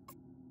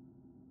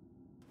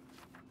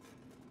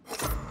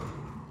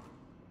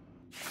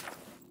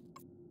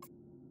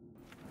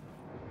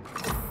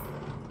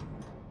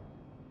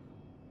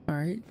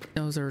 Alright,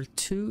 those are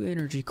 2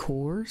 energy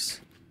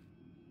cores.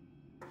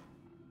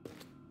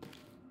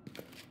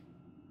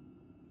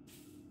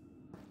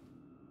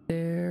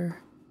 There.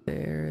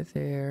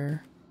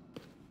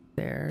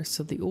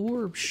 So the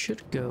orb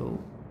should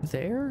go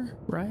there,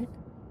 right?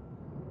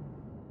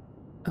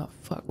 Oh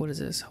fuck, what is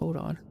this? Hold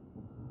on.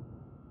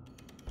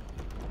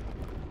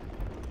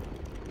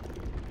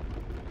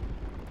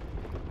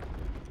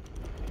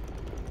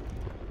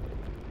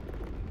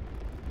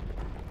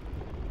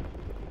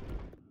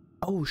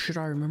 Oh, should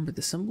I remember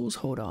the symbols?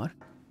 Hold on.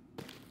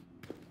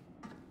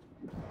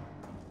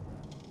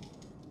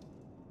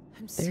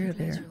 I'm so glad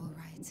you're all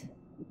right.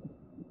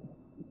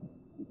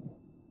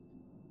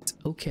 It's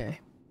okay.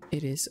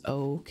 It is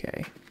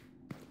okay.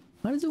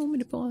 Why does it want me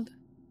to follow?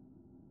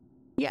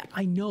 Yeah,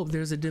 I know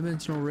there's a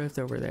dimensional rift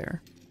over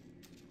there.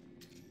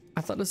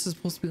 I thought this was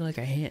supposed to be like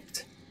a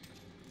hint.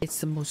 It's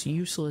the most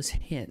useless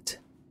hint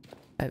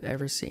I've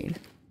ever seen.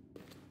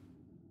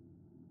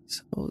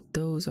 So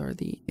those are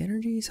the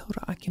energies. Hold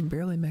on, I can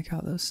barely make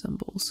out those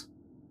symbols.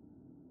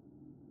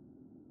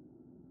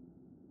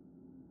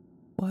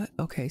 What?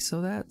 Okay,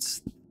 so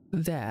that's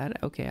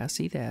that. Okay, I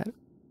see that.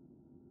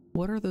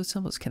 What are those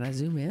symbols? Can I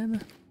zoom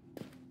in?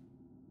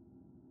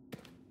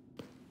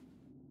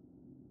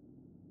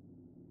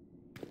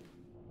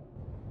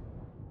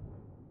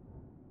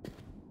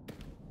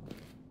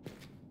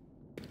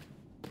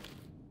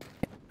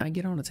 Can I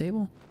get on a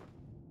table?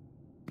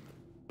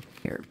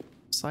 Here,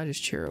 slide his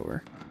chair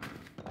over.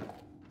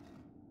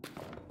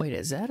 Wait,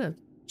 is that a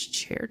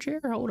chair?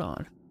 Hold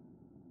on.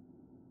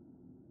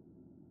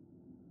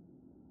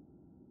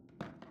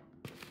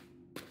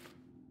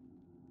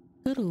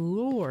 Good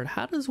lord,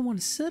 how does one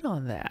sit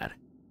on that?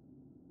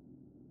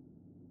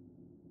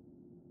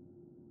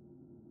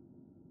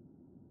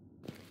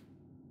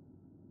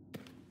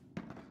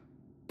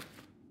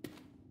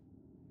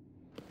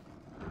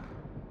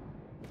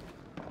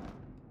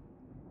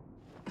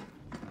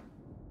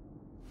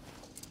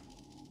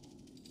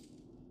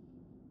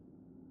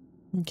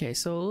 Okay,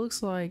 so it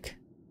looks like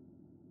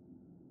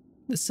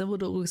the symbol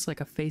that looks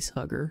like a face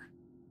hugger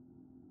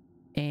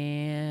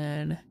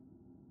and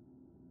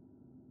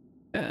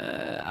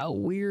a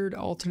weird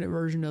alternate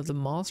version of the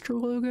monster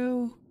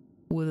logo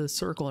with a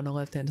circle on the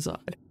left hand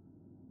side.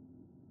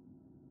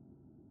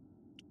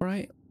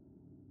 Right?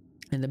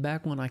 And the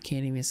back one I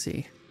can't even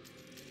see.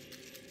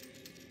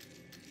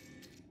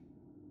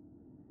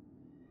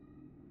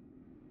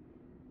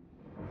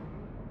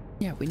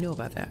 Yeah, we know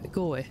about that.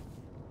 Go away.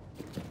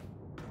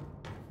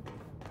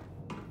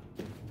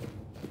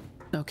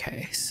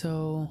 Okay,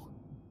 so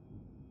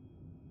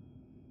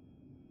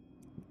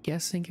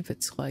guessing if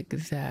it's like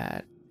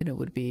that, then it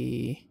would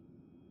be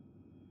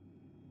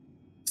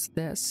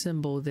that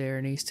symbol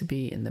there needs to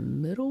be in the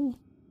middle.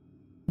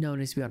 No, it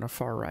needs to be on the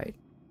far right.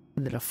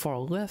 And then a far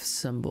left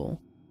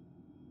symbol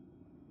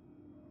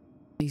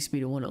needs to be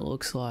the one that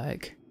looks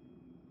like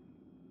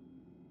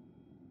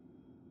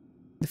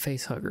the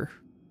face hugger.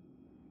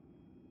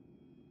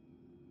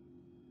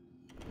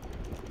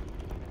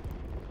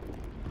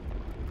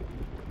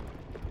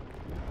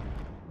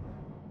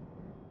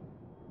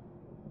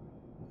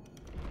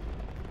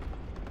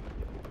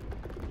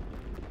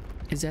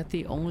 Is that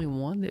the only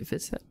one that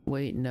fits that?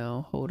 Wait,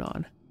 no, hold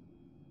on.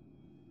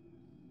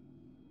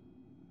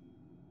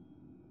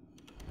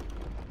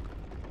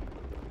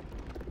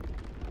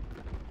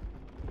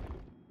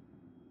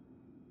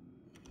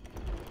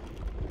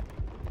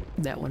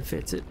 That one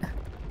fits it.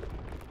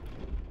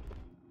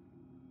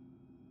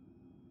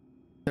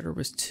 said there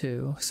was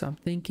 2, so I'm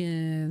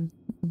thinking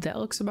that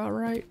looks about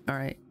right. All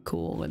right,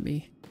 cool. Let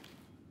me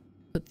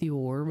put the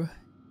orb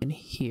in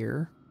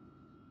here.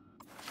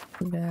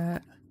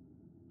 That.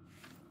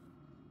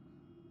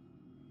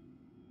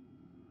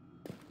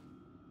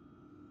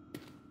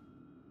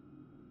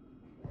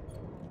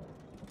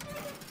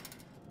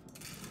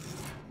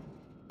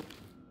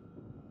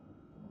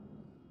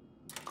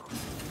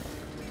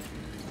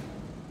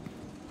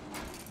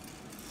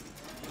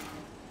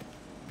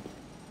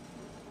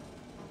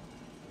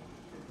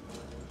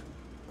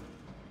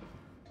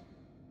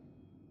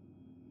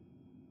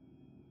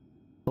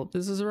 Hope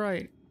this is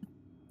right.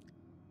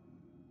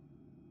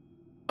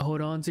 Hold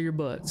on to your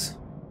butts.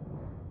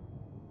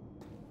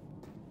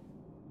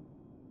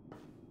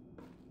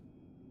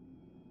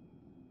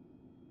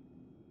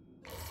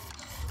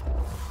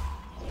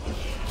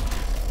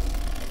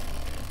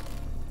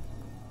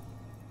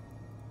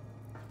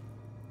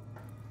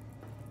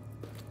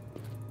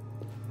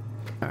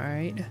 All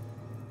right.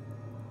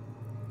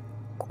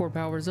 Core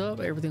power's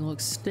up. Everything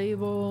looks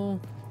stable.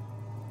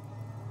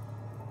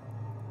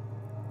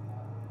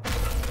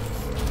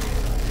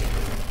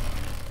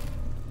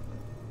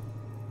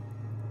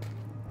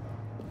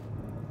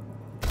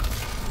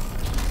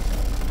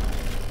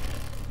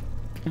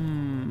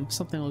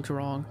 Something looks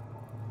wrong.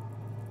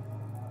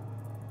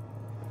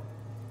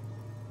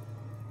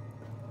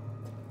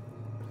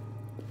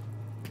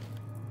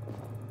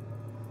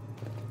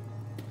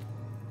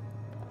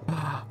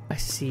 I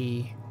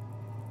see.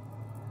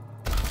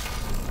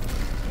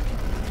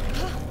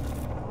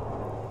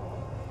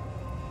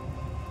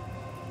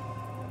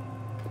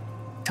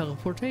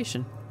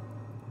 Teleportation.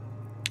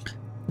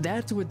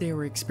 That's what they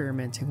were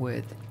experimenting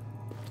with.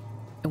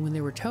 And when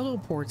they were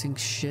teleporting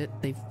shit,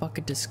 they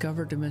fucking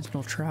discovered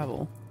dimensional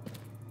travel.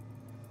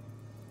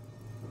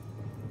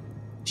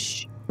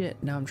 Shit,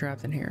 now I'm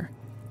trapped in here.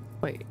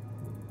 Wait,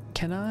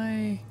 can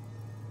I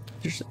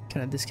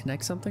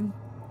disconnect something?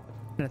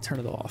 I'm gonna turn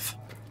it off.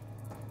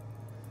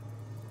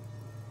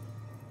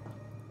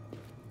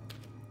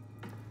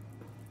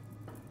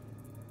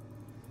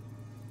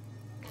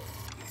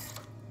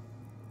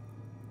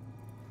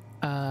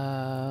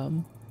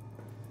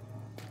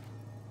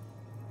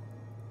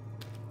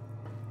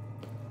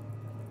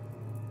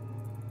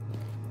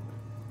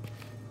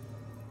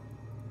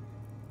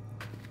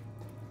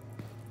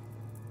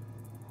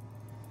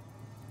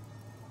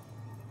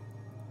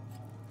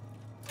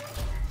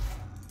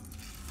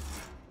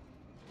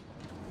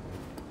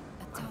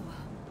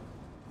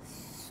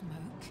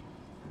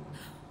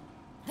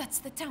 That's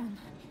the town,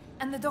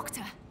 and the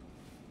doctor.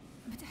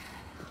 But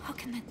how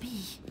can that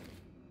be?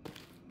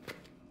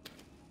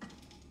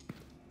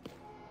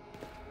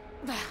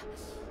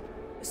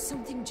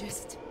 Something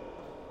just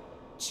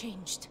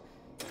changed.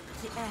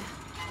 The air,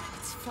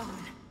 it's foul.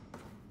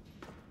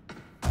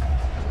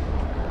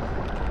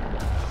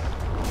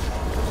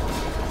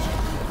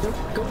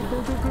 Go.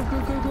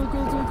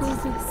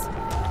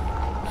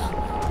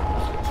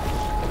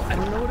 I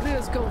don't know what it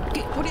is. Go.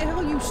 What the hell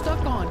are you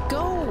stuck on?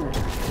 Go.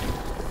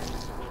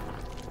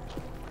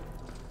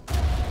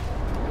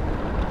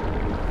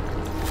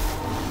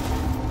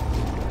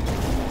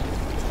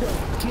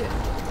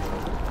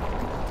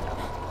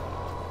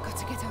 Got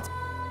to get out.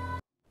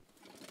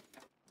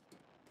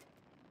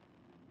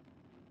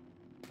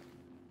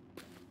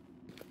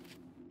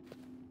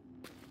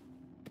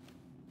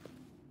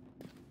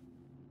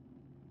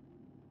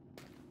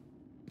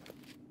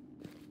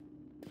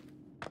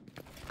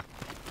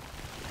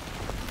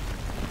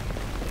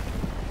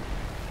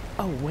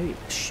 Oh wait,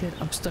 shit,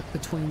 I'm stuck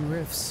between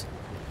rifts.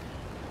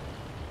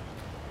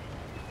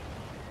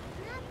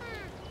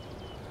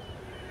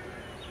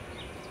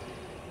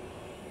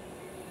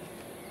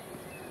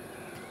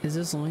 Is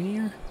this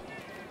linear?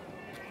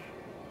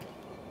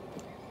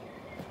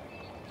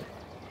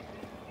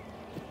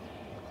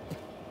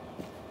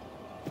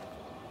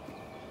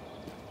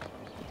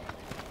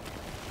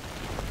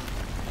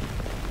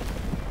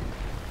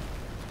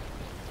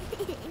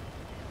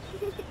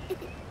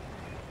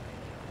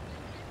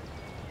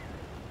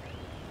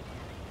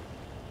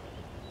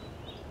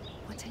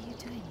 What are you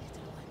doing,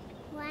 little one?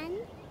 One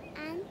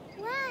and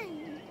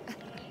one.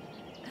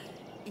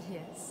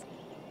 Yes,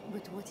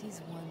 but what is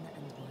one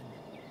and one?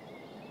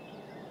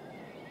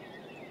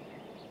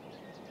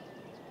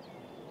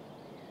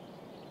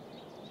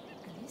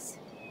 Alice?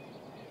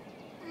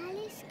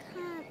 Alice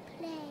can't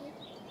play.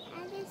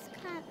 Alice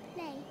can't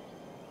play.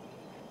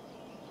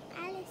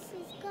 Alice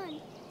is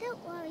gone.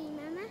 Don't worry,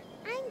 Mama.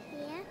 I'm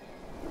here.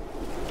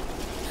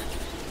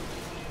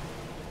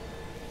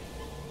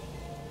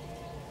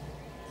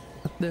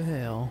 What the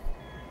hell?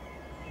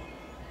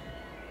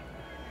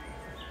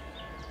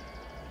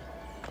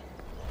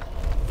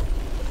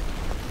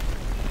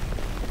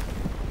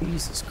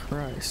 Jesus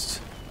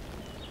Christ.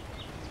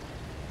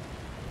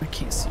 I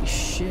can't see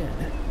shit.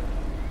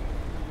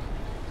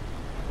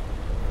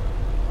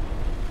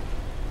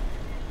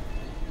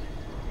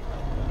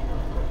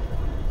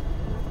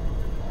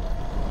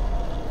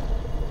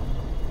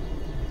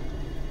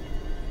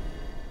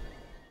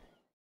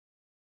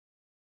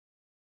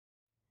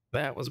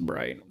 That was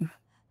bright.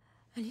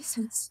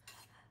 Alice?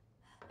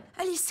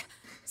 Alice!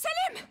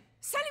 Salim!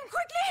 Salim,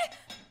 quickly!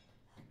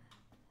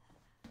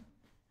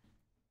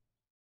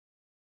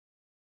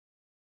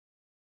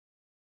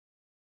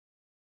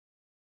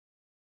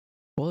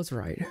 Was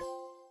right.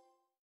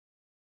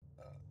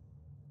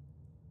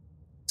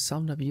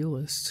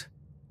 Somnambulist.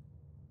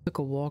 Took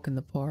a walk in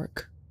the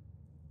park.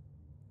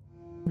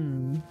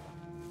 Hmm.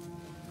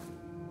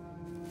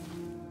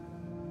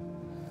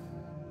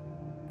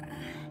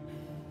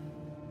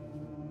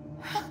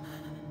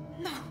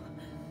 No.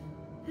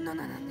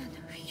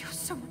 You're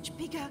so much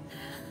bigger.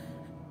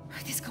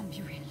 This can't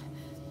be real.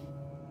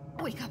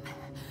 Wake up.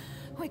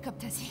 Wake up,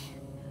 Tessie.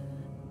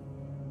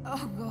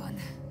 Oh, God.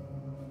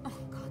 Oh,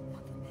 God,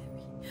 Mother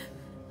Mary.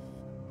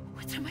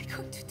 What am I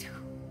going to do?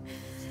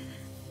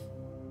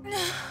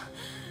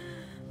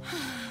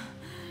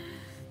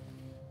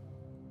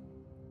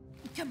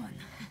 Come on.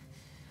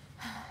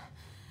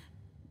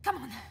 Come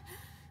on.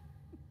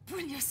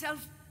 Pull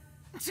yourself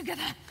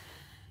together.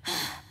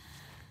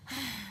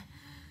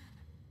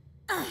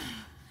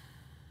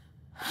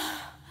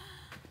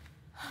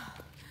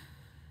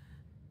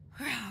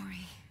 Where are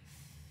we?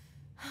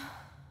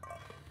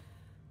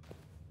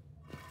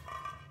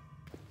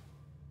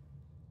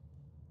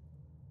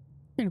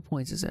 How many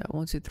points is that?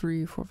 1, 2,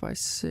 3, 4, 5,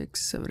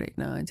 6, 7, 8,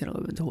 9, 10,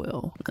 11,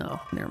 12. No,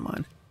 never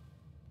mind.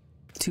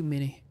 Too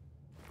many.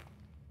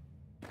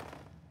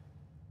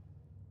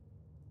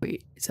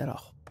 Wait, is that a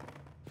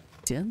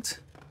dent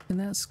in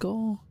that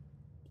skull?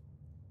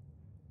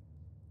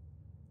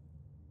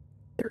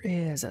 There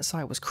is. That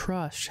side was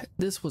crushed.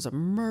 This was a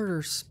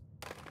murder.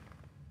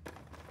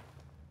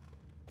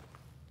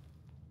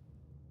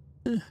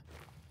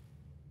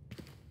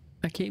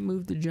 I can't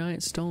move the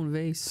giant stone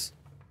vase.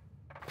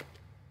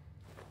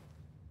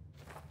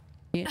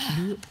 Can't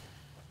do it.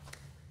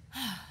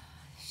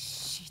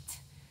 Shit.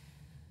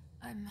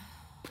 I'm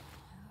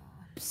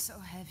so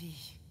heavy.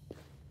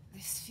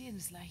 This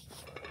feels like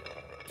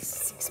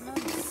 6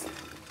 months.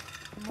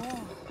 More.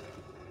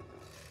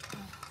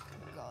 Oh,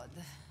 God.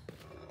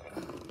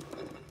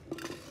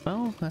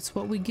 Well, that's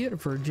what we get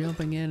for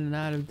jumping in and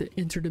out of the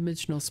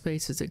interdimensional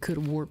spaces that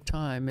could warp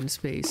time and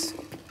space.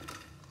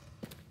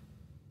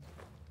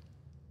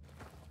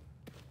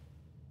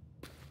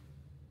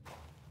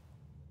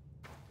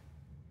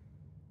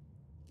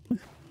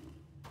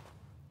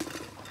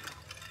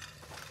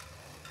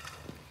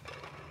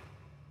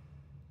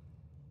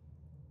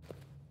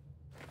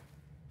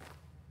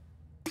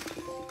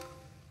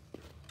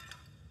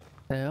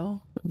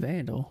 Hell,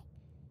 vandal.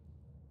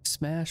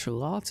 Smash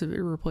lots of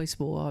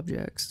irreplaceable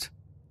objects.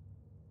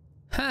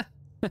 Ha!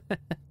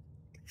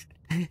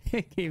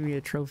 It gave me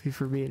a trophy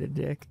for being a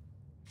dick.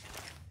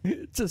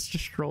 Just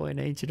destroying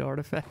ancient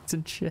artifacts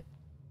and shit.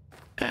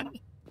 Alright,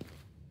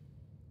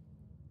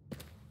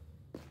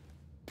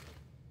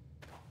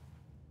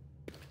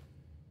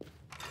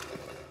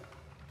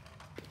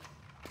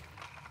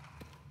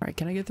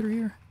 can I get through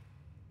here?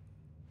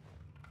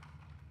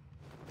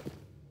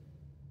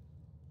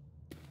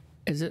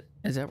 Is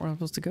that where I'm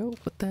supposed to go?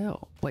 What the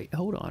hell? Wait,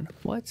 hold on.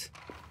 What?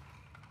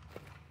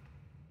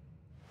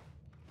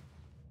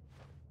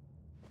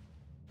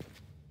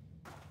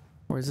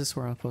 Or is this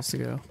where I'm supposed to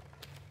go?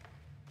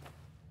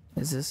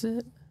 Is this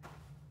it?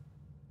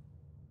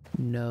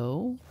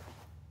 No.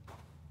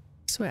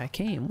 This way I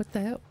came. What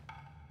the hell?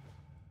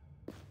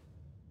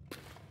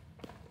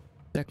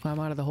 Did I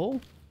climb out of the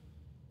hole?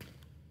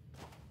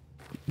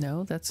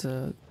 No, that's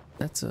a...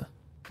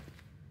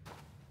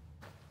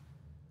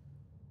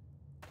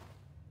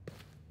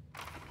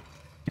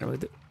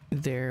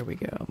 There we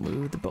go.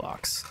 Move the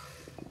box.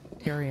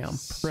 Carry on,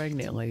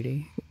 pregnant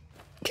lady.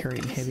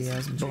 Carrying heavy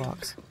ass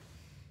box.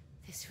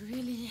 This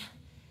really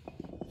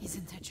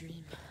isn't a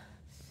dream.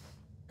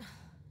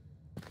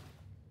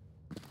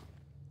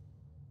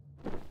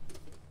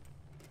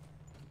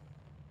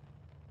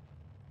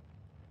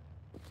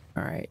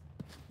 Alright.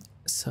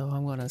 So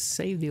I'm gonna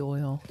save the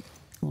oil,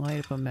 light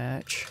up a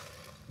match.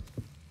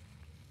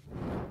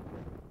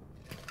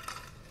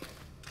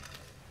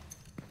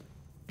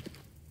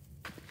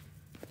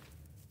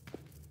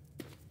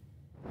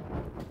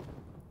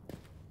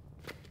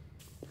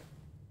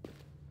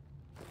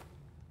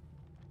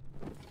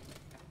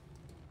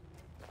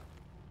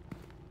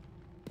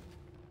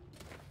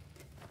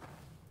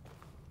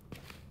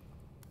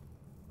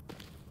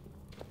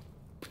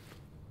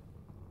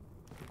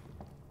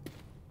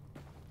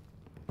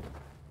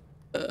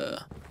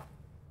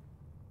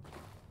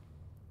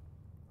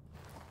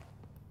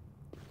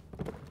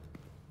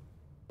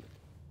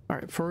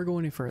 Alright, before we go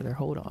any further,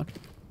 hold on.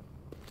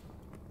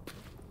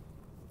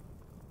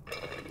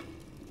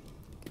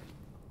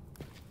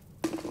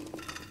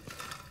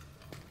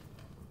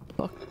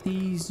 Fuck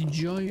these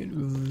giant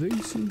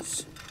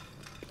vases.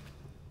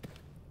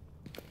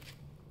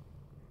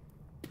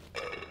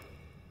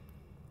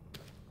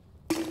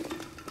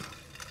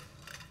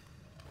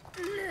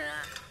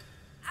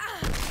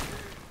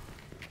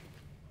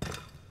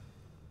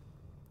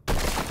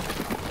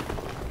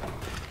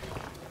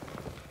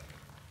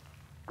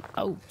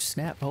 Oh,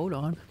 snap, hold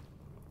on.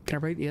 Can I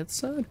break the other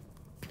side?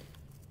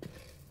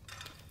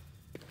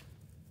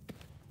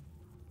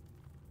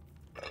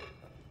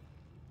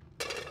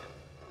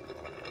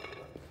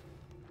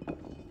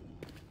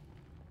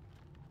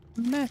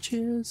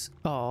 Matches.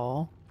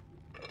 Oh.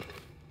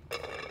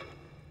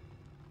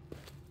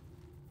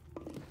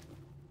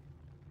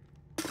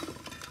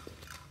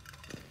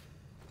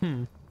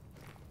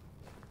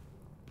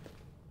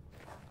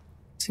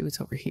 See what's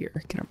over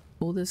here. Can I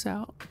pull this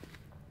out?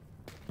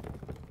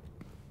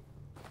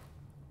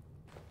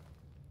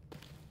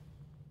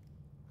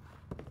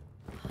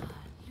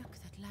 Look,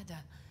 that ladder.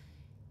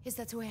 Is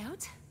that the way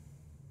out?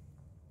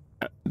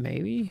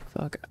 Maybe.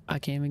 Fuck, I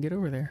can't even get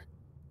over there.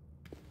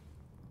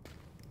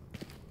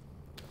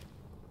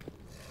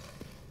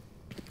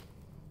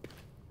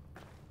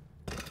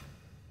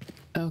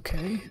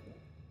 Okay.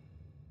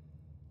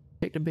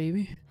 Take the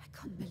baby. I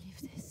can't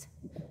believe this.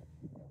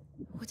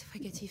 What if I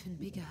get even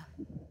bigger?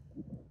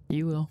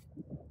 You will.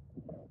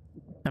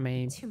 I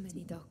mean, Too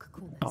many dark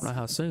corners. I don't know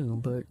how soon,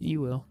 but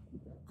you will.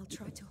 I'll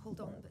try to hold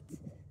on, but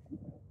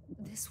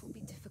this will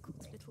be difficult,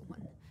 little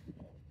one.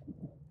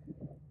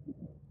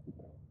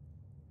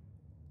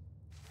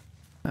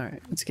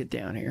 Alright, let's get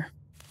down here.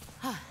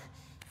 Ah,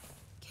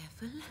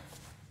 careful.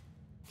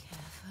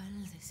 Careful,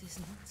 this is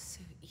not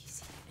so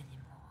easy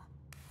anymore.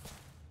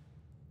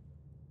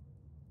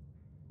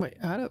 Wait,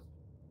 how do...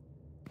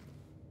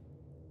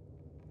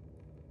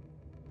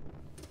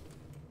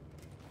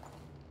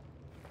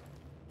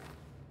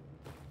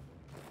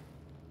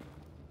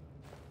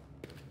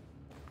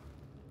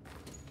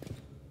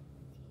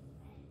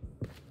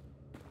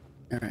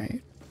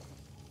 Alright.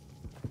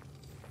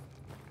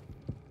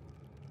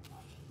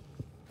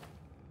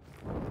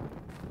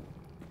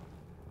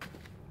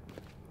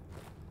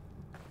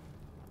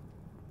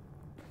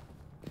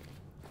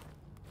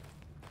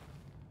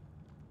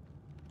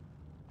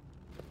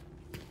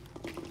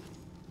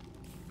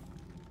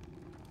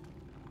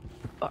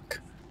 Fuck.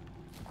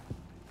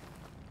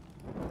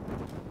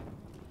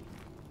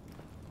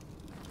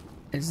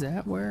 Is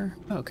that where?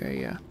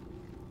 Okay, yeah.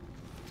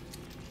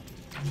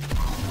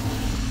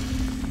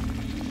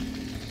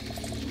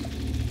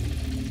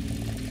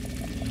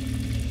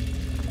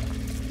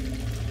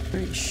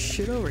 Great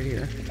shit over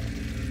here.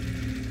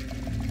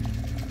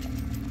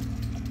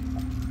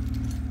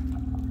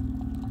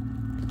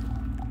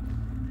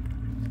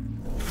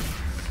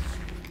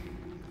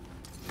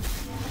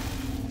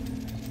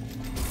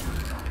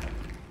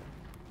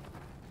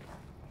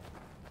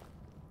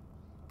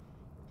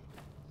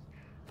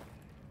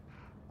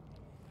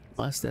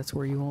 Unless that's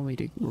where you want me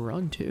to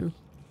run to.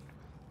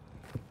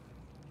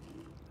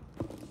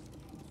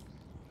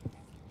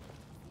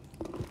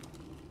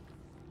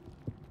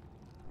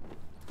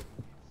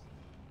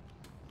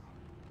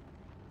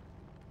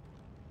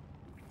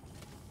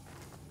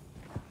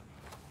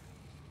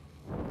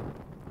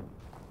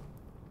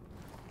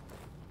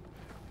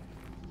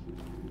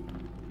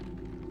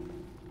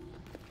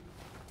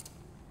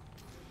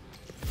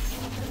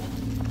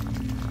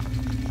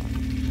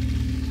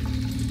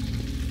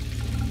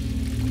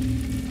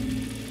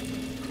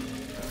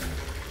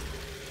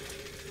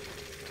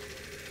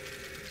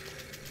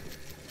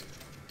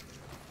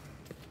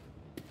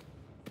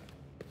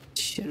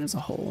 Shit, as a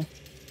whole.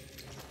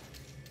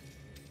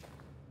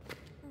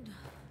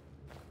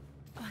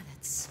 Oh,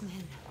 that smell.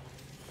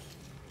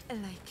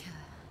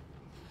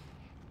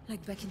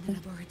 Like back in the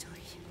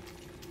laboratory.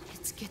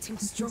 It's getting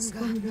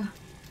stronger.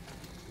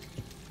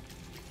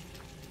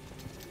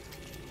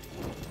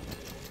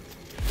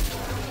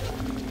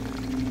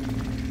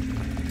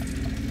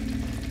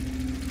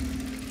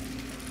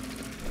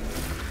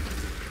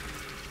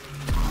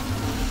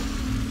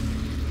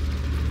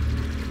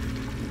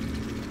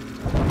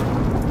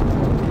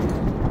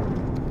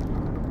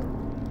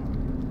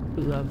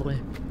 Lovely.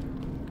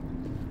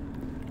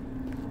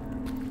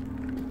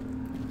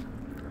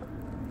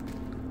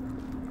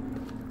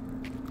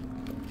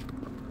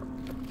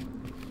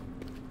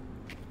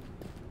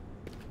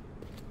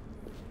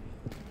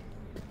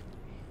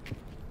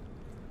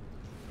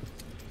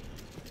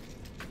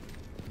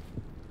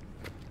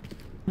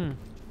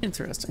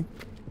 Interesting.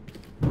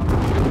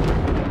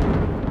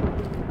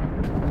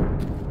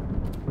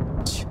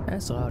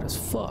 That's loud as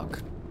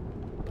fuck.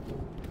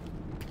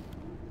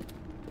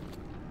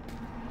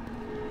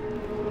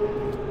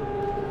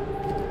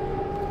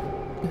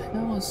 The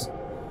hell is...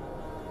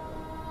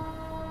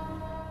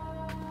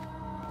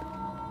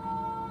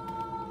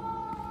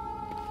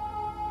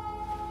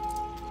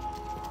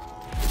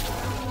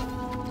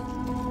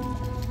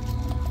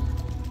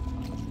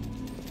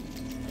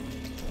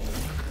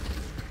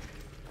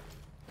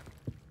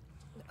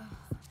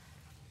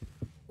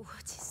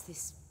 What is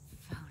this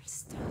foul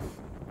stuff?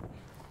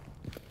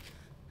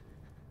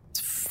 It's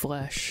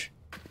flesh.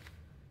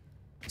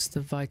 It's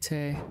the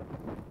vitae.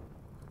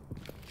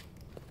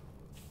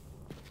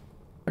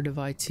 Or the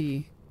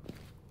vitae.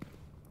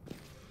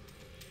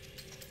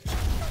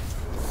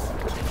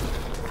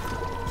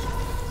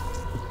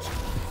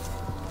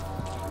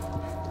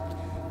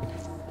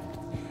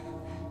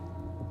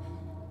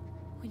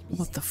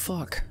 What the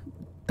fuck?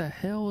 The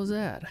hell was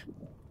that?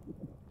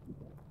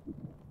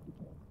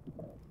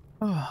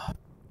 Oh,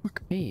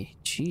 fuck me.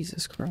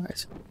 Jesus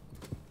Christ.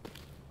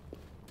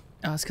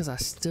 Oh, it's because I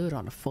stood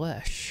on the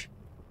flesh.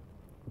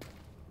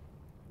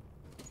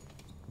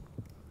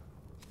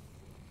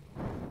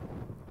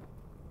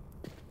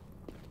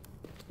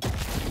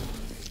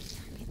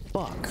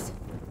 Fuck.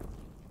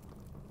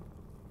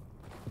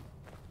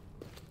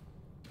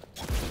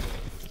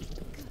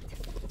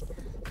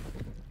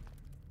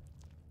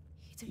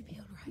 It'll be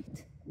all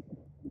right.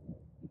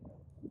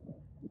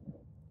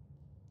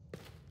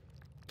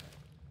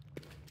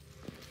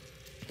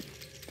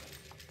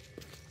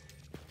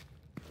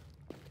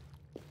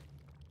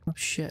 Oh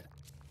shit.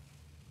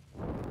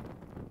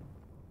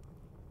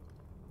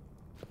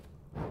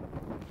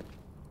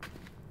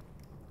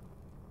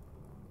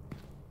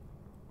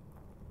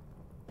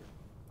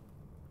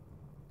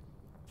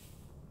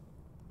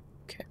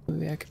 Okay,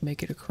 maybe I can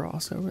make it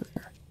across over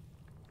there.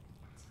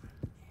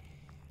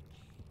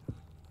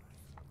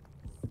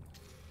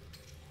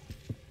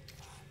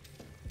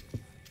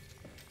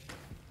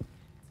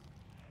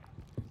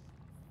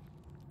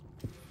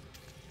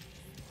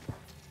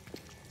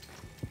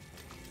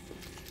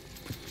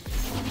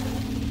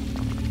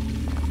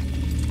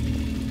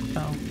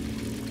 Oh.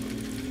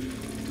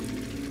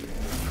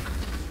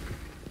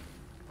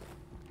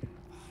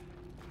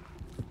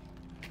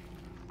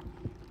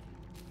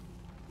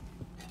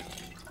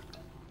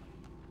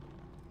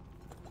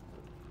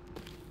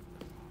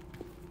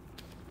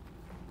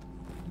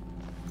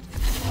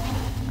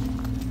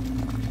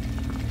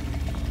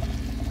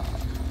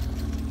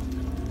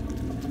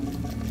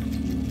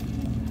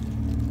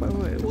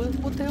 Wait,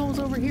 what the hell was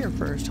over here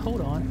first?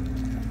 Hold on.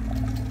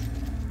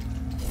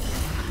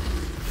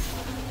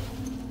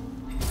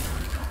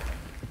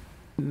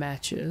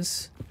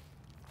 Matches.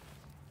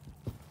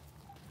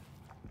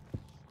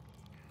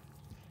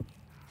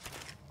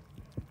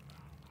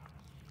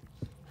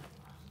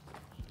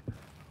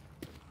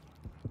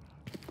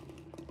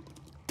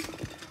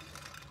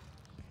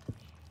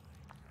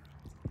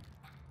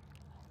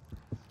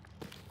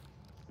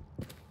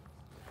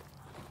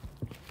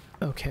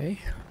 Okay.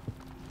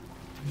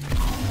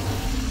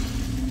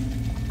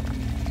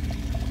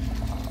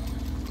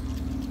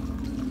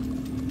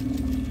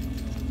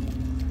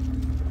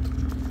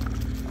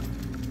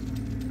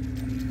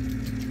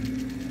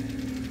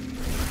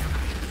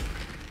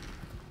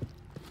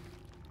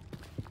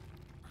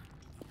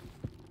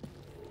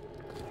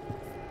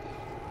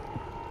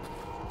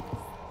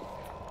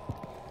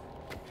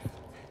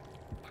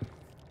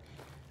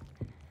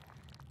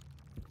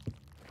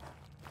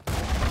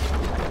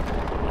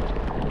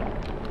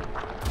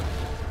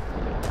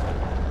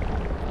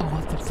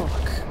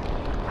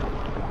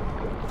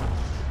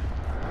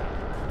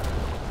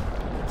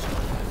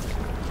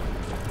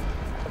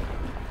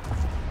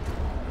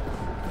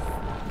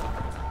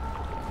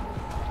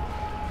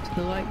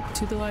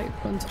 To the light,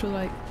 run to the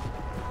light,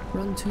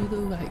 run to the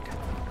light.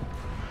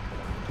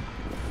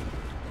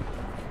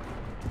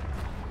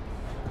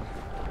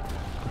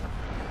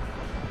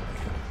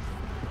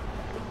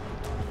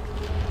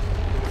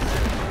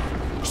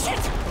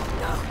 Shit!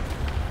 No!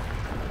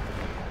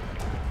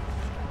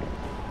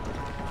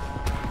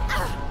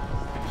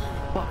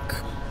 Fuck.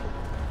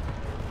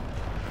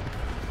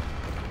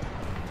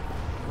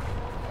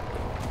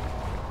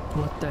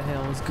 What the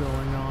hell is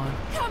going on?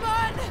 Come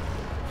on!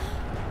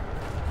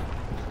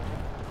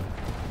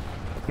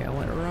 Okay, I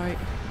went right.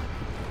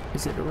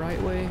 Is it the right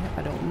way?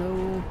 I don't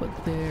know, but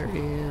there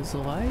is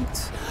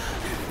light.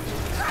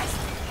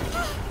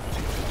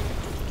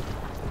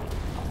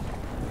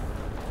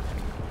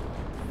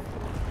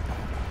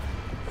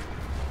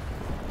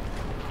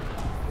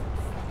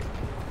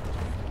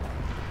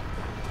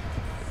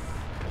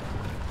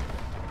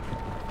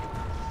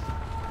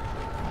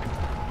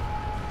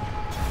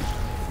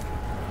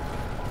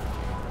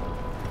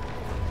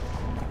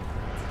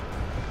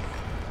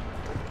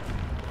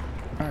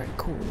 Alright,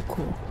 cool.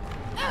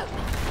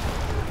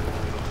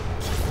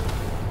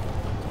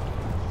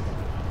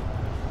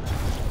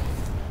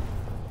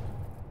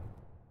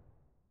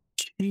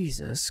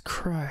 Jesus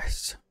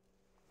Christ.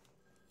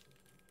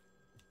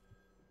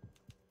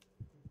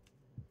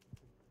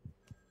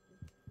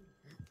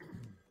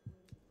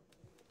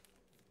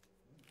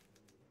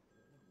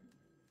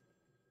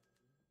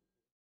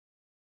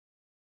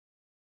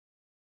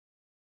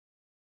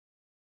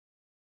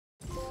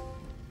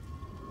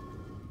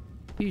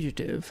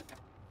 Fugitive.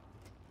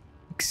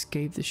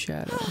 Escape the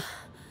shadow.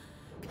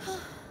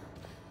 Oh,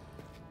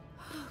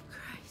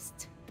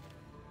 Christ.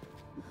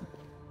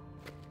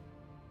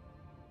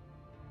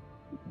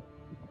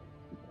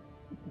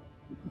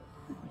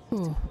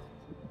 Oh.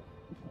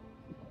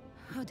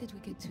 How did we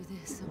get to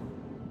this?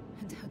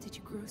 And how did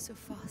you grow so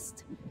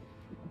fast?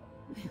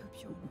 I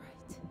hope you're all right.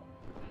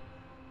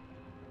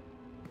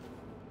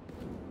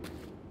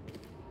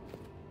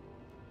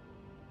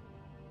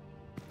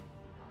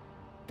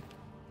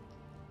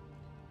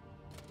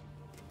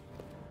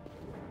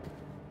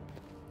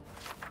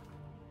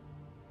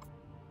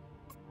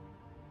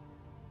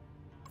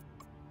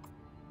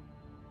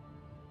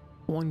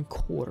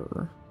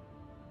 1/4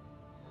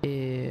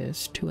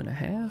 is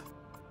 2.5.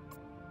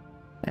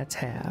 That's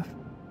half.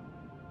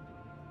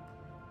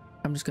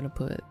 I'm just gonna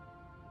put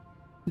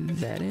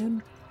that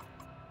in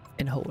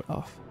and hold it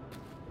off.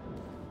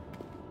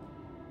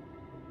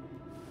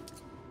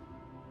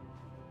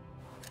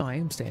 Oh, I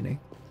am standing.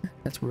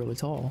 That's really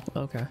tall.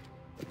 Okay.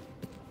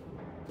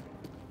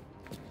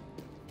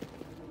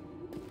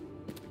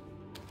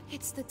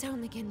 It's the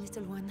town again,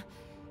 little one.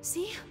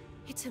 See?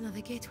 It's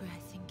another gateway, I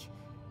think.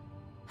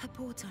 A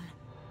portal.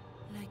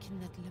 Like in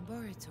that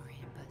laboratory,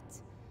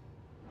 but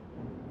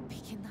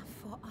big enough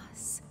for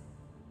us.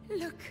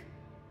 Look,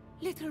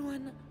 little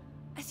one.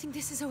 I think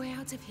this is a way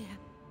out of here.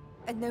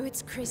 I know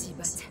it's crazy,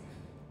 but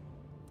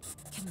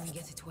can we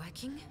get it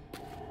working?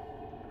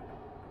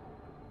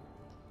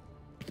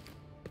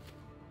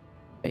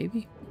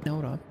 Maybe? No,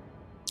 hold on.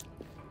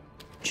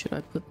 Should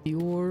I put the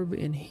orb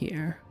in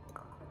here?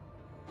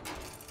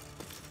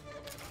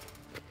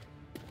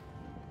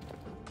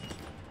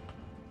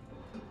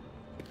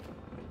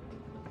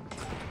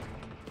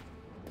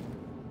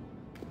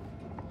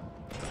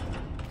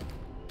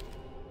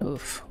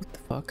 Oof, what the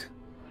fuck?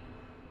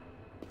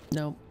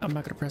 No, I'm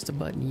not gonna press the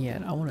button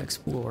yet. I want to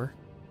explore.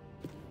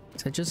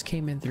 So I just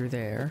came in through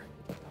there.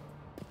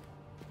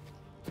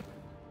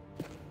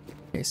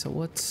 Okay, so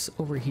what's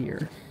over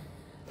here?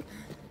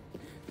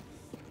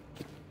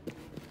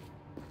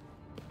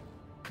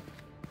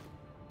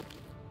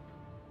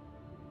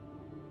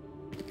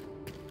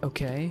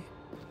 Okay.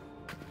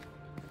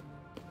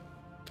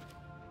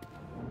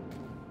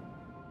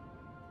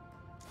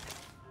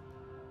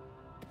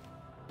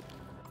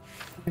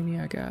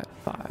 I got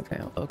 5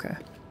 now. Okay.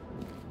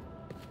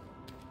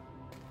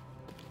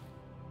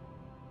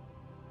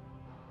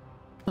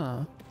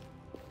 Huh.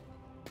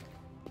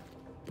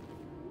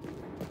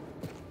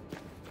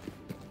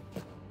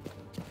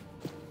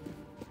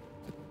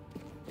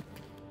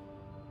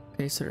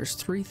 Okay, so there's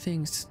 3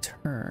 things to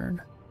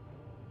turn.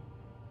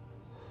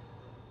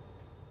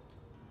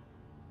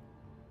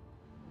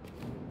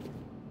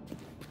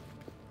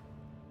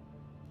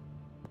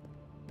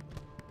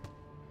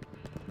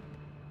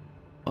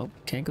 Oh,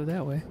 can't go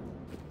that way.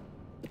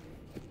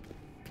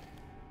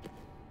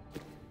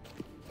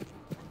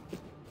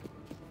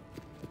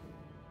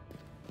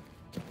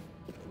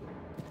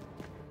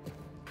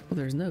 Oh,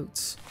 there's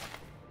notes.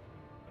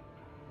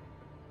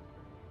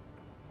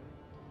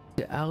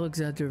 To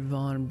Alexander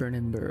von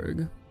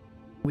Brennenberg.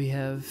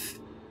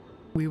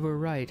 We were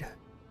right.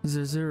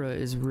 Zazura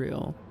is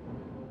real.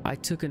 I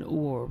took an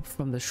orb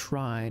from the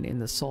shrine in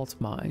the salt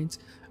mines,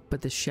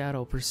 but the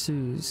shadow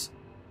pursues,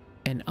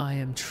 and I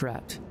am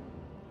trapped.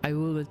 I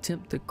will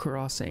attempt the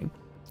crossing.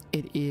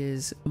 It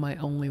is my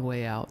only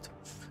way out.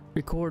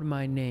 Record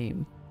my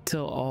name.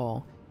 Tell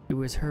all. It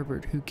was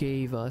Herbert who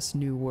gave us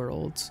new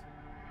worlds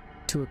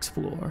to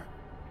explore.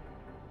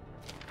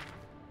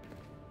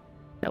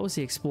 That was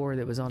the explorer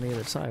that was on the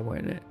other side,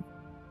 wasn't it?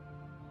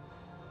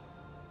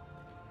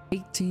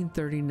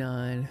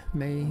 1839,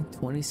 May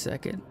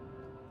 22nd.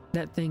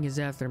 That thing is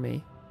after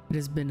me. It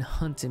has been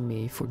hunting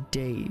me for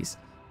days,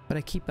 but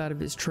I keep out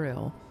of its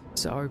trail,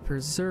 so I will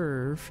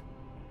persevere.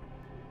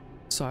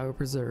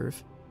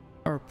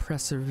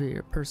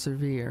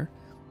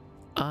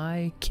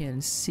 I can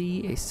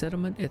see a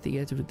settlement at the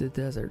edge of the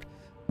desert.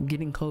 I'm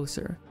getting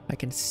closer. I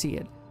can see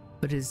it,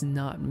 but it is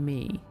not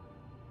me.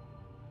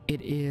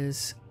 It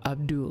is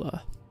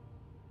Abdullah.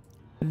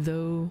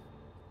 Though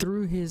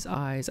through his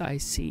eyes I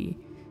see,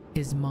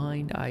 his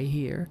mind I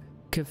hear,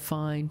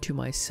 confined to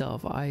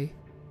myself, I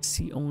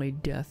see only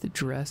death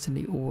dressed in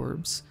the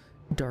orb's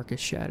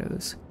darkest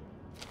shadows.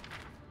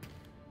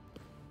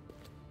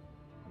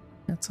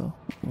 That's a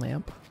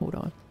lamp. Hold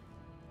on.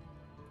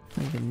 I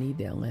don't even need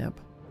that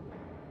lamp.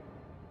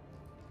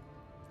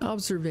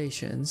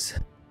 Observations.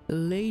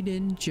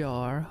 Laden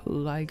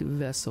jar-like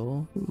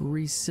vessel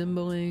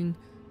resembling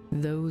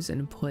those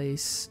in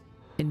place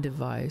in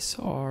device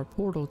are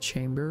portal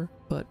chamber,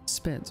 but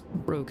spent,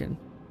 broken.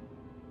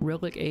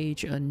 Relic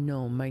age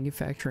unknown,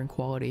 manufacturing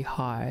quality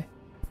high,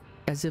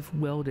 as if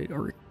welded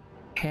or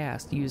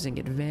cast using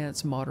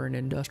advanced modern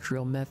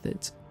industrial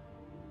methods.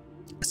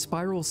 A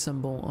spiral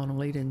symbol on a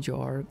Leyden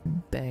jar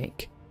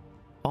bank,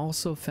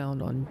 also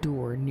found on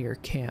door near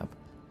camp,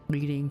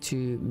 leading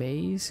to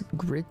maze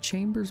grid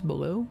chambers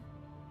below.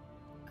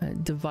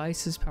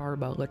 Devices powered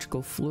by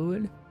electrical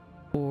fluid,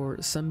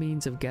 or some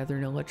means of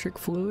gathering electric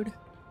fluid.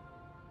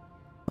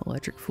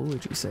 Electric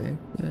fluid, you say?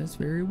 That's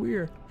very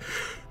weird.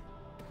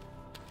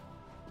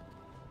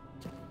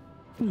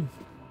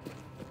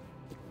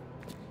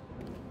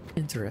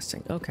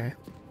 Interesting. Okay.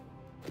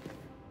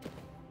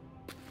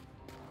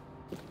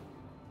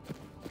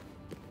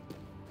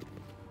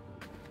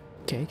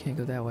 Okay, can't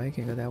go that way,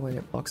 can't go that way.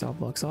 That blocks off,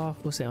 blocks off.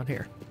 What's down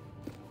here?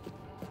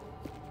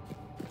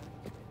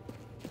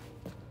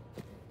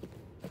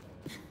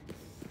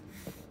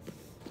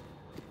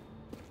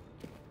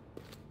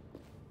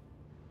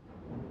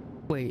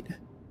 Wait.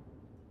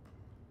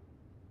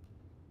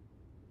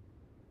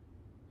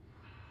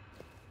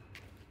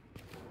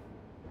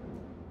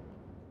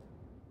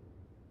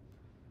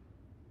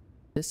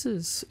 This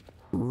is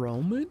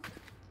Roman?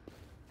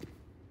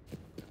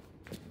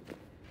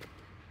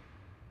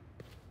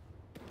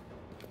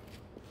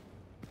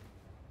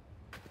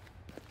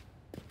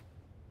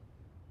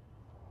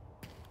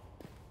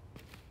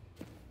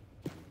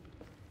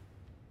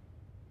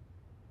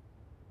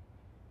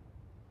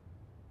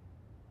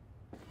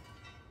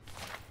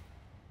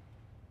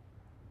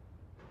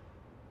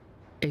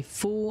 A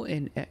full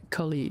and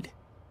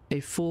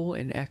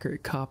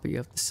accurate copy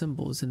of the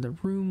symbols in the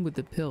room with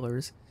the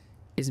pillars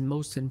is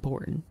most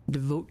important.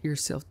 Devote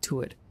yourself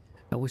to it.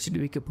 I wish it to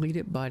be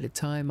completed by the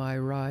time I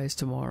rise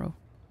tomorrow.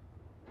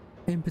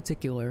 In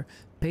particular,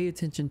 pay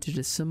attention to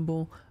the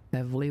symbol I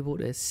have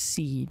labeled as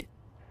seed.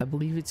 I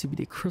believe it to be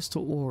the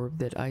crystal orb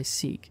that I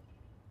seek.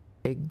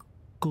 A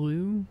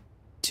clue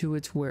to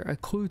its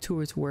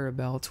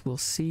whereabouts will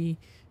see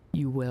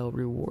you well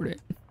rewarded.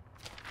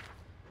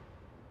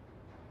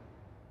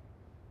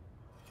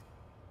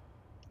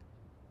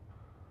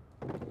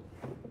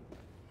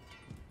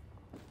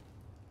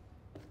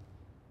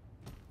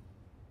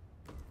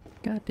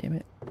 God damn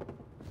it. Give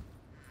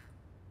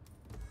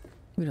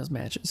me those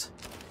matches.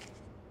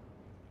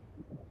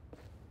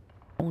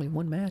 Only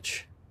one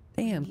match?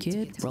 Damn,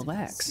 kid,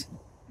 relax.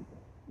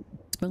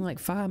 It's been like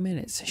 5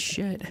 minutes.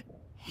 Shit.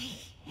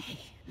 Hey,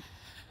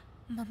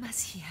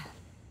 Mama's here.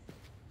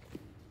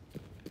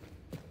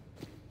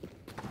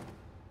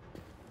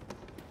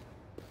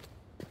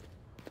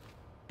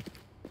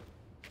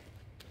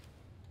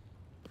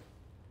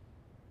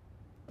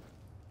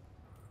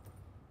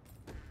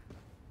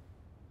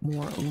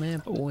 More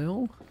lamp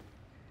oil.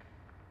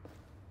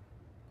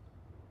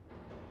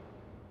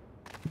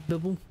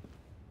 Double.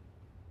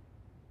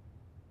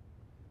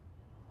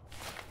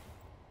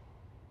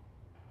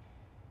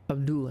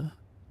 Abdullah.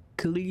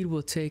 Khalid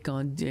will take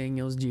on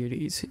Daniel's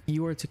duties.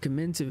 You are to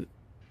commence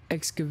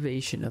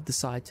excavation of the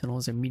side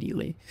tunnels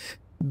immediately.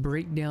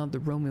 Break down the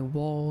Roman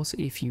walls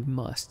if you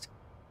must.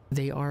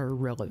 They are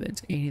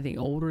irrelevant. Anything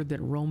older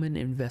than Roman,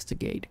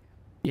 investigate.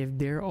 If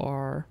there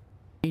are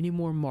any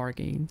more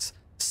markings,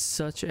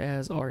 such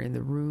as are in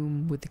the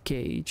room with the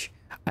cage,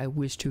 I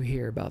wish to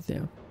hear about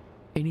them.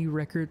 Any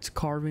records,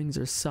 carvings,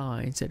 or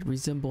signs that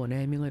resemble an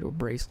amulet or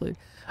bracelet,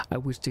 I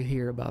wish to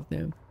hear about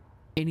them.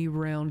 Any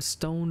round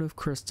stone of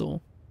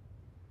crystal,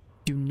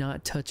 do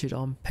not touch it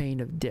on pain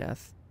of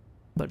death,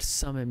 but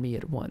summon me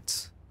at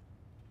once.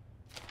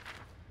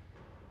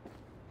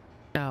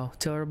 Now,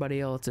 tell everybody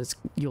else that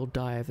you'll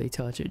die if they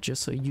touch it,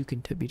 just so you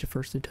can be the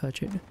first to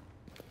touch it.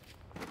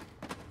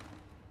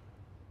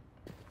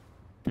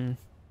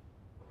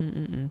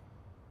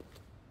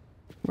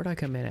 Where'd I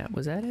come in at?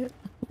 Was that it?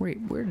 Wait,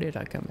 where did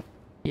I come in?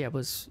 Yeah, it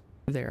was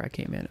there I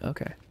came in.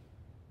 Okay.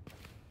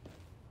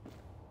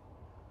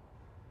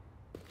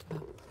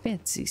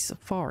 Fancy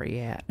safari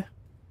hat.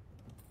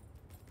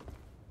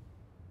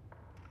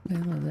 What the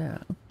hell is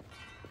that?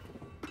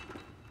 What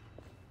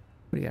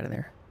do you got in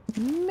there?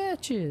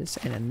 Matches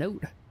and a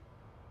note.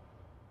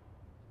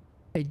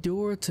 A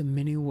Door to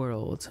Many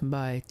Worlds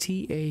by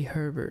T.A.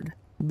 Herbert.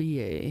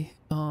 B.A.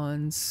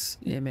 Hans,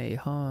 M.A.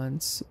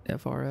 Hans,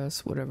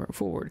 F.R.S., whatever,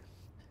 forward.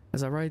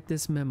 As I write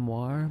this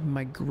memoir,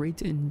 my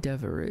great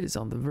endeavor is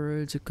on the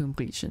verge of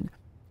completion.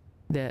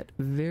 That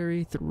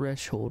very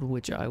threshold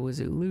which I was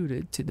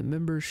eluded to the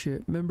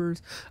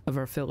members of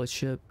our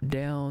fellowship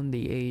down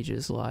the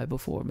ages lie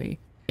before me,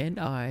 and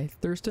I,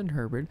 Thurston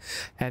Herbert,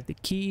 have the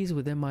keys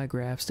within my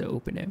grasp to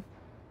open it.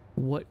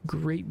 What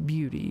great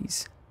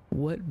beauties,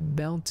 what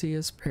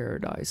bounteous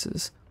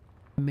paradises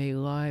may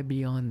lie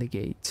beyond the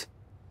gate.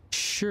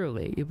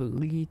 Surely it would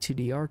lead to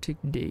the Arctic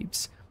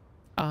deeps,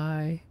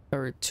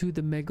 to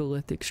the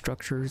megalithic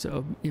structures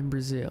in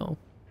Brazil,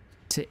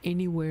 to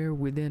anywhere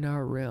within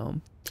our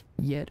realm.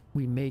 Yet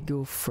we may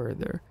go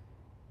further.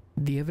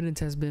 The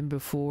evidence has been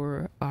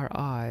before our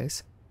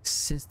eyes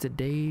since the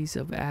days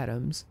of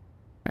Adam.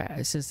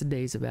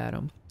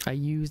 I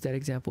use that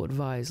example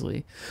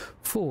advisedly,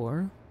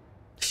 for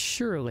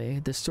surely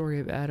the story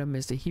of Adam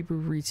is the Hebrew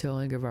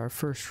retelling of our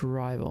first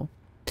arrival.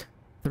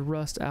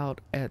 Thrust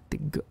out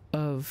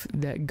of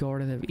that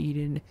Garden of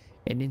Eden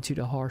and into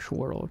the harsh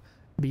world.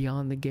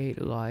 Beyond the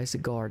gate lies the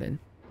garden,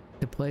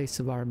 the place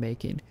of our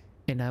making,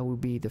 and I will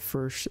be the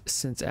first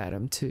since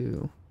Adam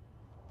to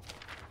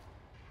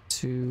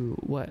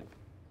what?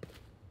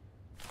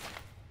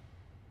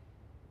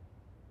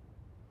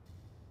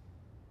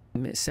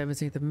 May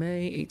 17th of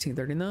May,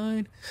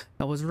 1839.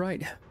 I was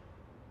right.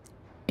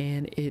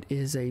 And it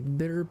is a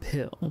bitter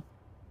pill.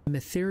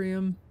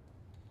 Metherium,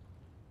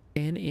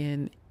 and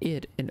in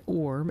it an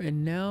orb,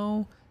 and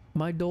now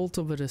my dolt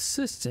of an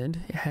assistant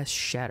has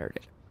shattered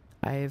it.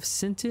 I have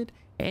sent it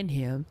and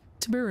him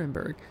to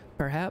Berenberg.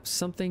 Perhaps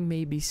something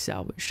may be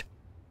salvaged.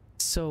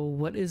 So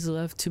what is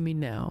left to me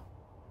now?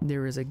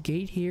 There is a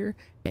gate here,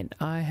 and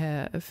I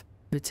have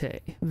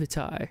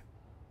vitae.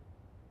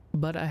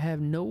 But I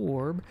have no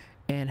orb,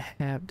 and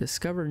have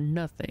discovered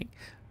nothing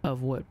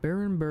of what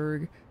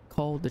Berenberg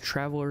called the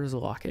Traveler's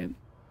Locket.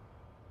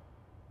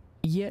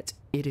 Yet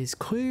it is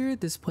clear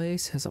this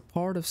place is a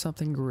part of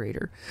something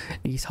greater.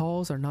 These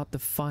halls are not the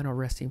final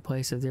resting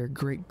place of their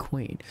great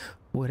queen,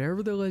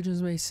 Whatever the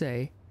legends may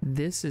say,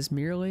 this is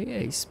merely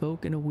a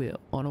spoke in a wheel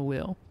on a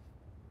wheel.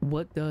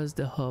 What does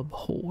the hub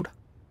hold?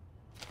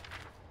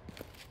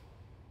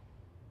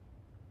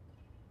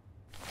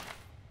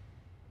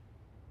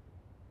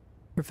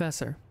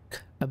 Professor,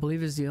 I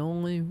believe is the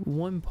only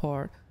one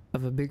part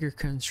of a bigger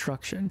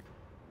construction.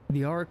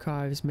 The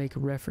archives make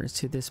reference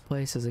to this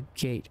place as a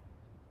gate,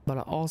 but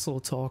it also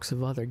talks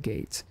of other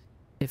gates.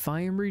 If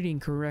I am reading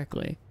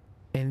correctly,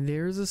 and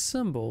there's a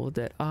symbol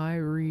that I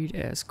read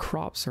as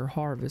crops or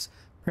harvest,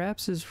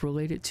 perhaps is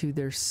related to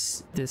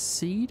this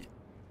seed?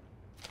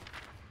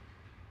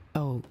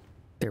 Oh,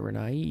 they were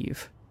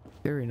naive.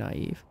 Very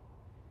naive.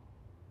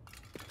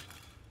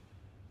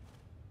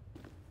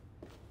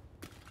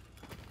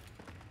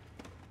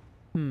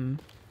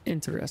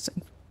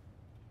 Interesting.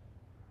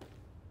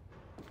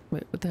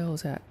 Wait, what the hell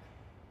is that?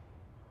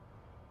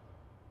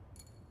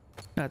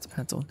 That's a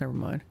pencil, never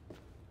mind.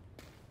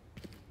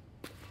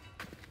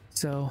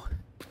 So,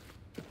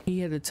 he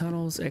had the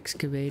tunnels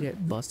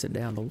excavated, busted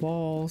down the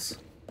walls,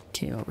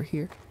 came over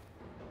here.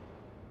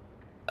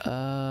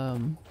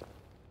 Those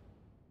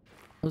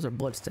are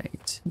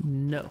bloodstains.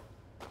 No.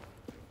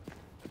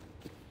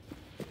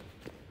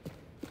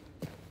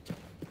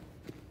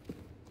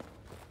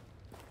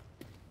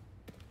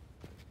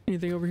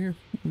 Anything over here?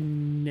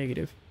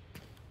 Negative.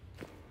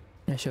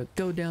 I shall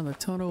go down the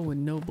tunnel with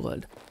no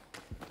blood.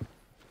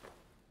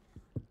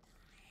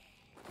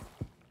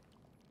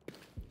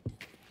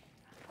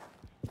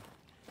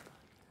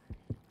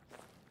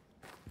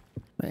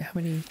 Wait, how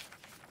many?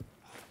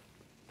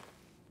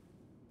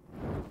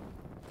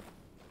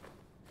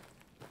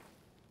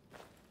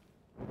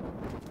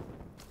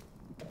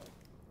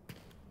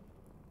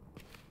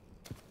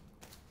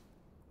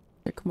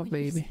 Here, come on,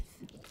 baby.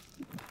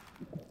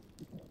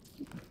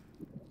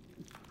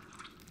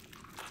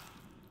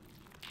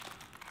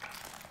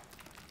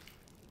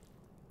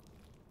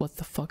 What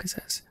the fuck is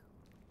this?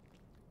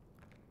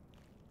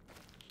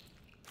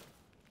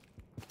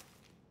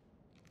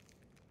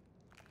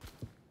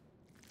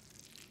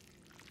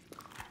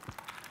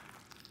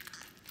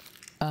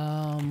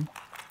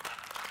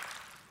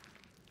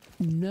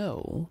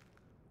 No.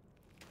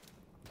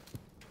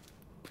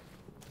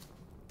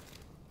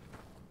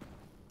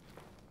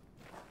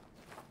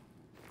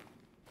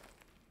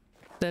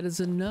 That is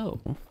a no.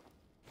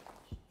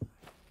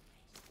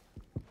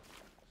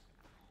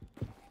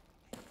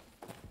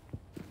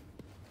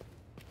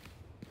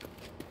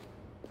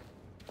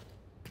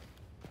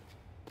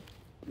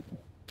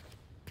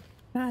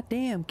 God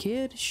damn,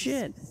 kid.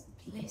 Shit. This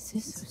place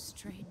is so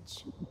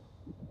strange.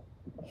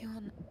 Who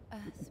on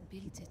earth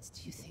built it,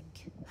 do you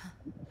think? Huh?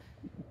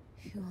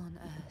 Who on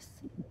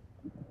earth?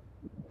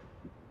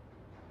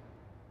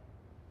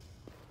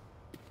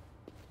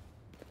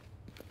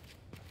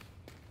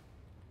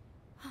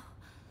 Oh,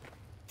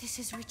 this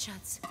is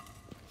Richard's.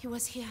 He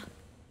was here.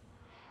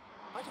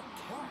 I don't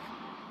care.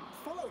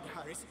 Following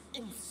her is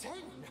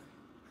insane.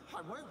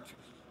 I won't.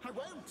 I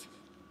won't.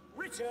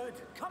 Richard,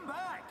 come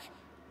back.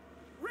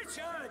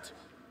 Richard!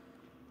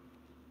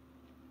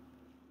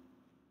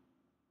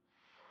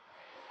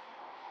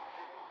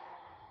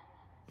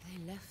 They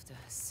left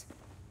us.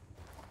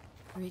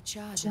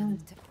 Richard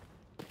and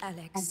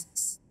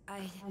Alex.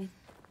 I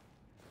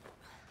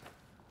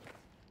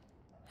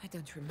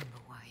don't remember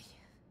why.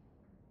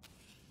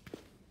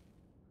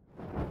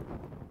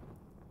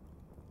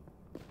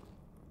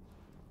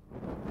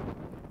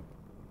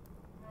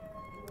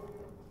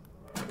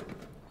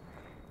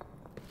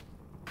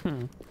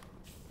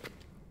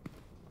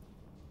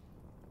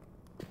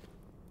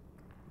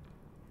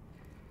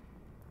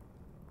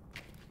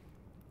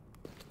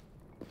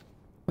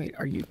 Wait,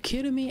 are you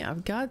kidding me?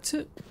 I've got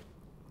to...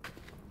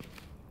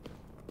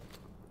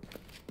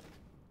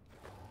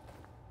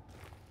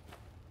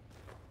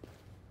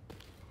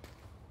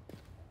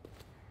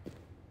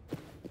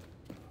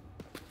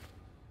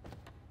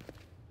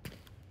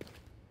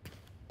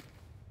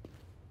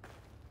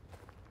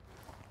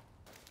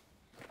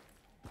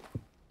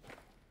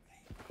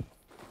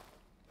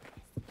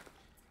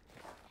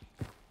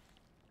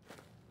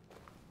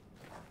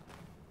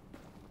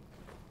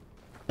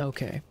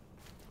 Okay.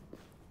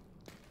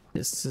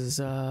 This is,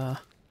 can't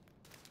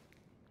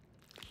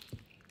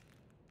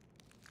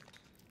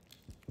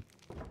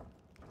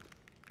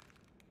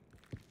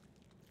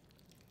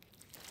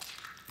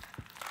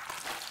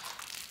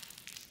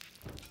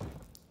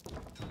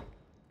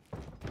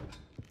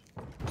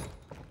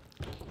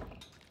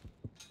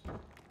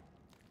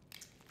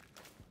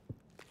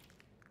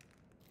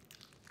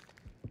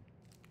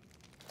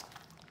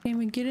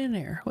even get in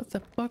there. What the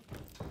fuck?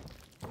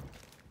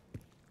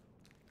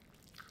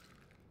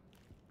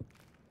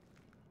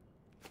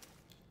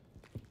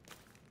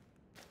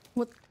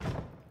 What?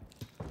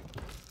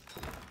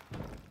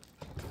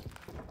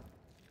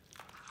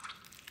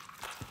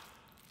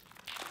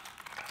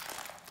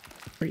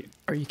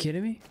 Are you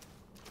kidding me?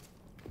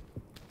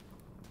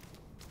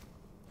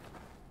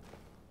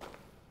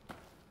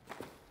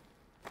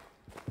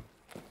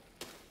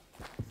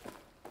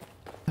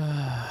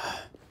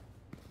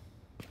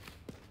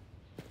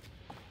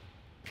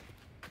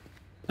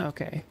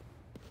 Okay.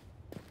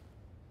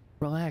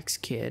 Relax,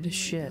 kid. We're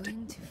Shit.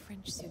 going to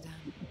French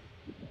Sudan,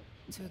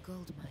 to a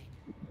gold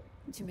mine,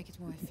 to make it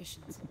more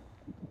efficient.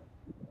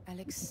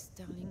 Alex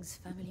Sterling's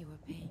family were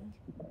paying.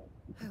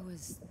 I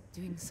was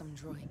doing some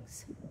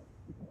drawings.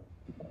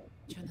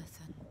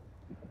 Jonathan,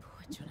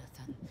 poor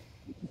Jonathan.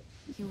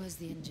 He was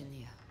the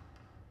engineer.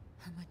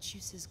 How much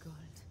use is gold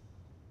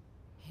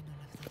in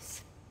all of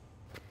this?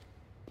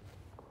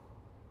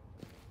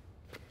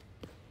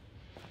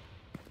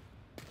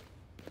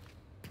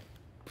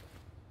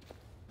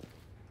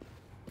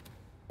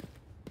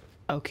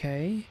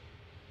 Okay.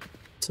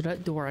 So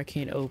that door I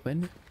can't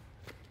open.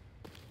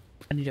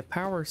 I need to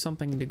power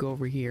something to go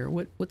over here.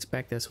 What's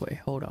back this way?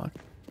 Hold on.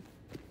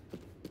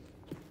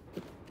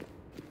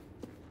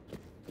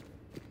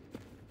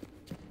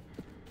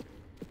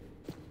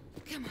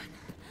 Come on.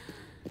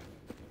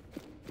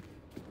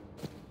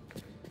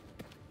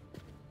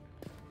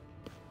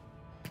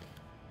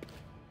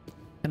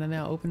 Can I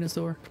now open this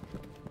door?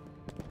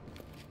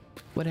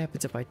 What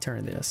happens if I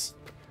turn this?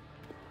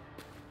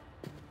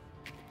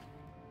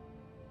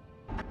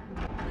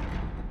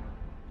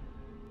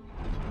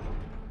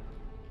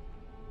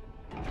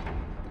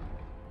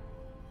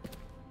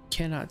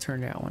 Cannot turn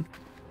that one.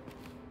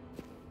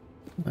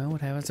 Well,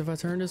 what happens if I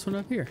turn this one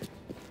up here?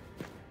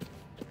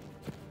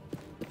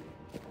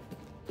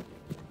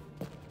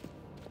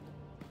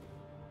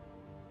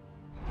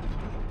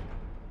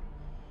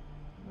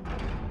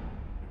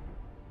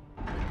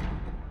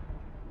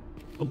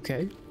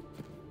 Okay.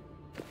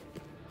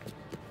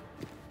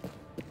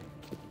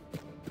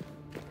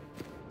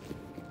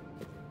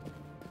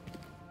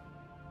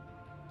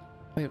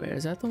 Wait a minute,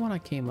 is that the one I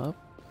came up?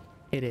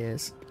 It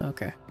is.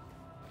 Okay.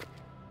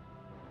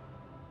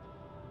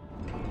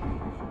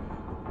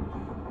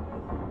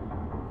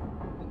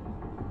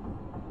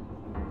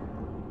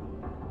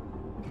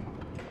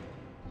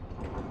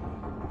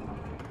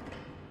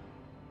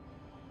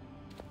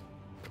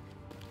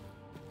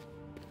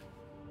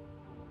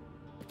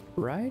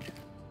 Right?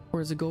 Or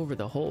does it go over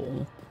the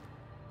hole?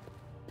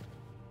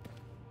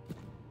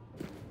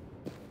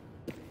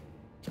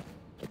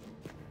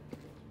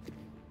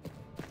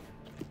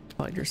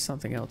 Like there's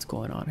something else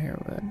going on here,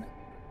 but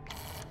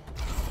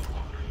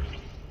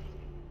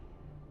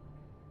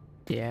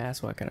yeah,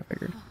 that's what I kind of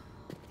figured.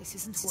 This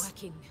isn't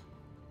working.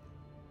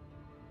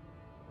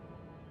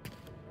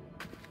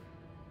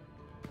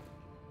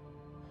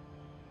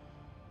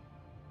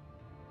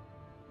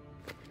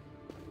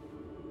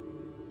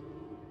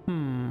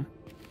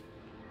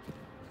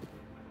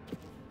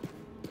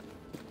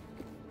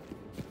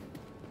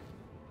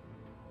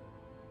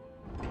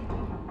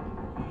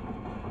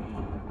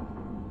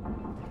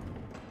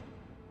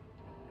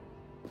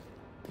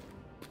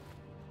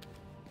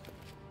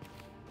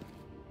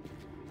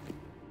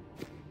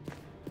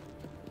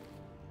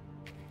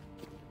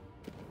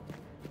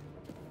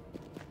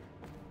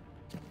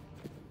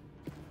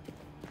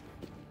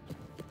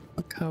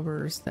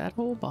 Covers that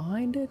hole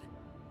behind it?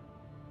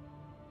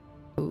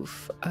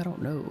 Oof, I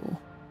don't know.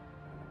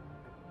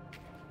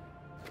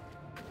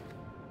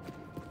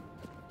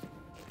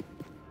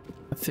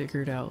 I'll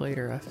figure it out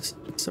later.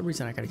 For some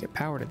reason I gotta get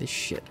power to this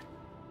shit.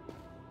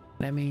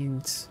 That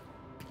means...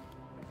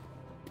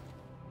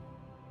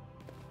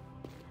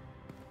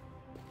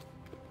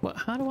 What,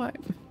 how do I...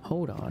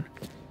 Hold on.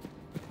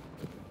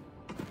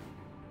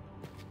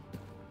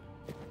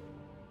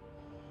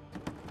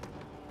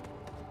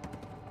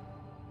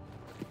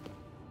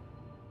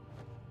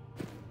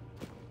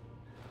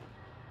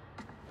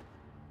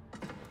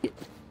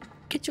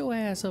 Get your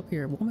ass up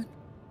here, woman.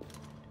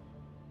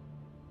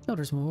 Oh,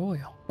 there's more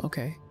oil.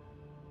 Okay.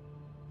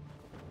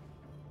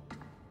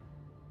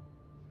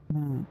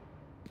 Move,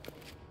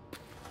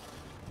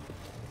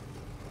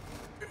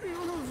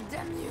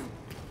 damn you.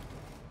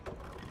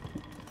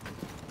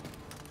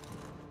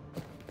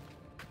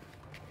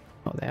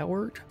 Oh, that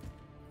worked.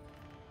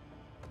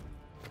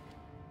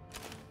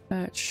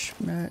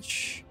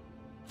 Match.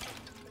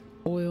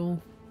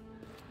 Oil.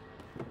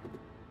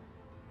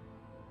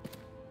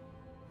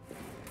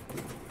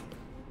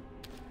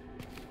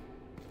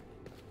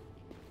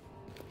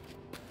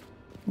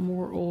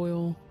 More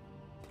oil.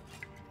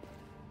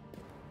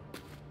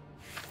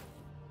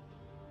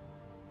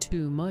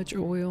 Too much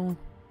oil.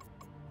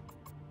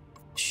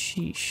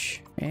 Sheesh.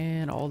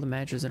 And all the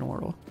matches in the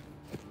world.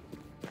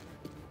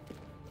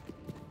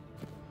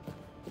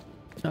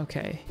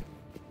 Okay.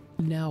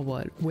 Now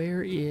what?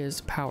 Where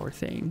is power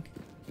thing?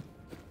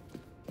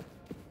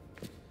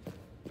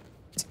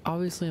 It's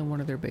obviously in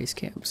one of their base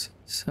camps.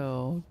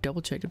 So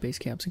double check the base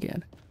camps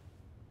again.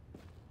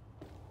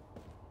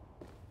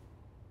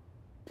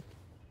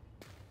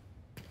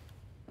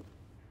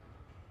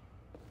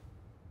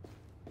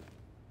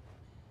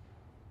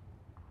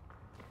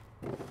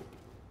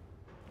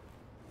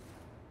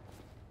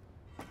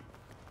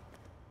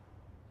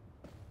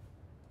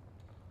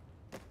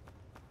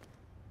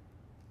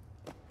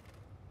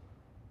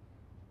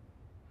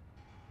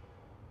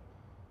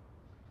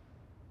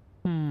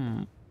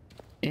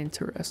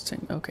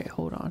 Interesting. Okay,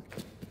 hold on.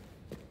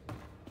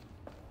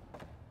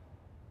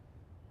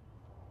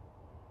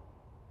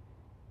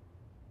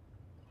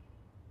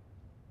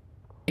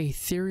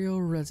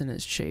 Ethereal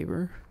resonance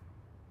chamber.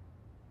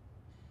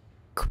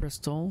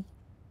 Crystal.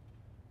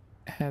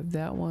 Have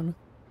that one.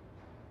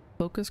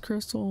 Focus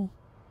crystal.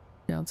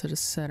 Down to the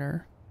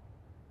center.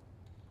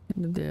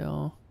 In the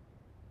deal.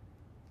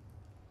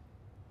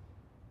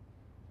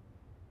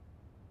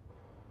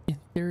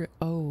 Ethereal.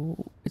 Oh,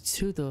 it's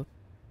to the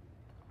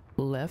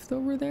left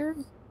over there?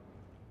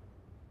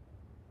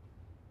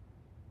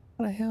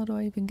 How the hell do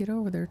I even get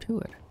over there to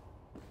it?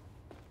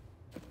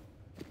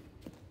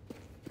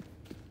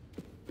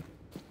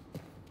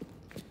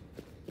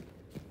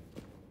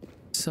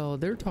 So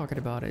they're talking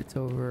about it's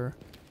over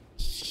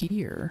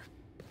here.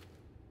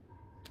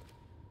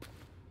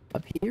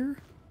 Up here?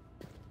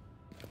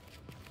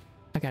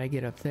 I gotta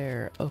get up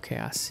there. Okay,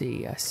 I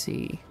see, I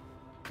see.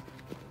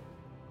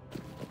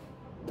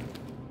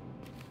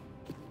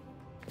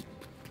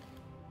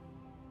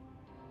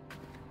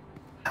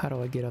 How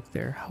do I get up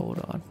there? Hold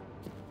on.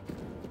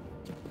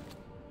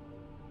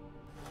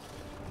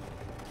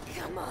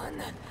 Come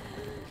on.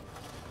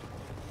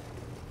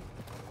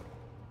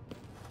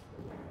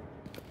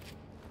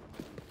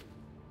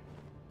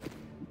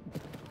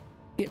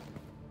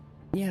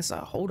 Yes,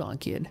 hold on,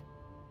 kid.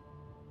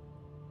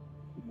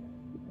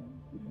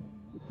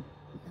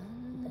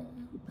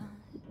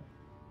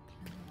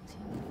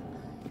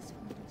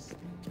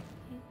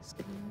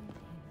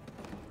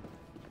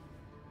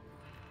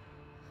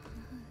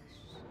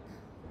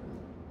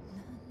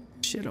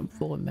 Shit, I'm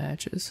full of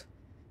matches.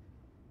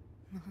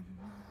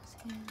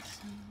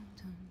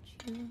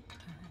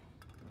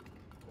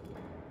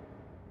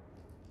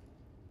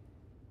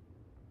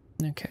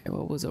 Okay,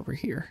 what was over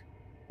here?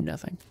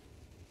 Nothing.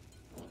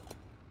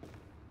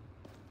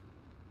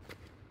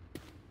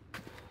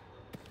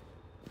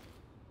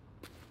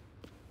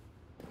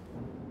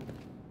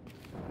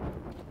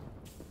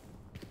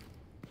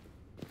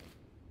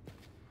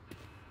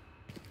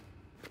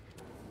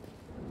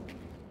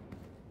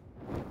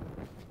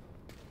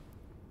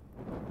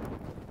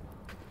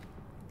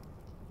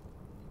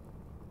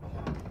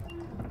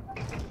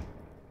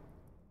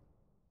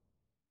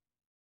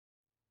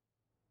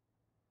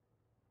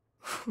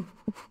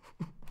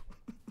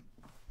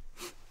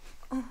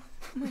 Oh,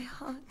 my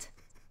heart.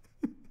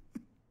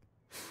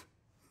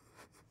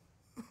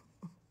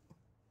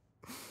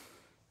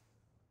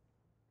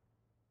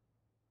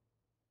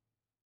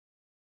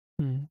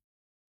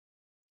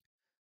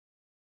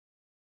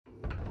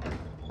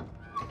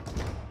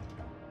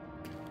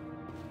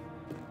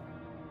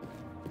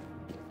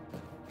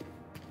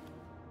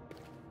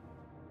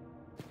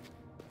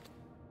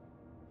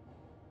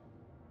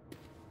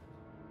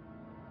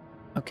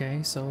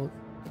 Okay, so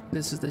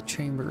this is the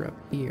chamber up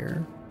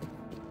here.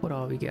 What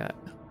all we got?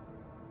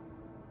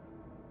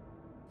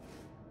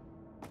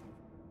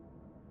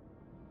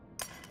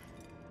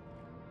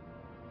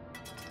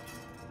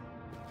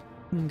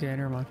 Okay,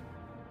 never mind.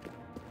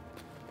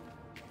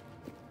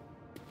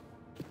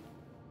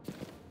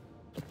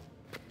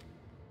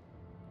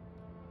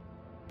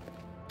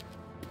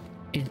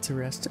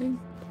 Interesting.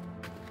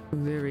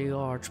 Very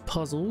large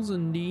puzzles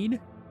indeed.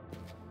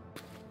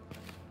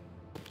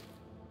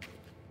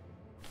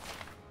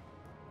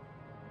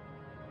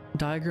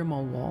 Diagram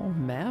on wall,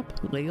 map,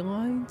 ley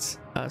lines,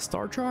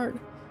 star chart,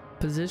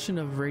 position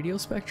of radio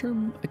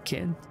spectrum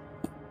akin,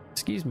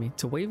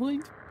 to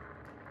wavelength.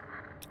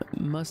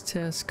 Must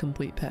test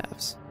complete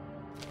paths.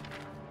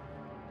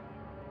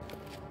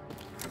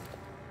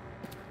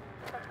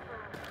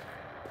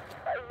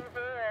 Are you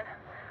there?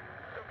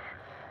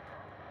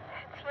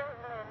 It's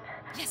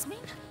Yasmin. Yasmin?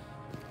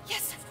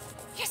 Yes.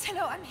 Yes,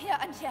 hello, I'm here.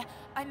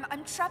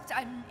 I'm trapped.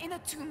 I'm in a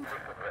tomb. You need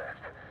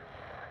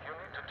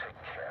to take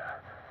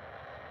care.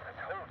 I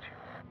told you.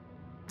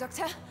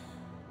 Doctor?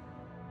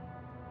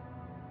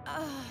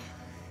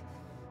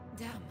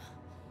 Damn.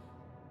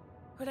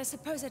 Well, I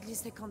suppose at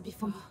least they can't be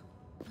far.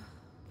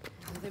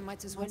 Well, they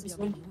might as well be on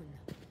the moon.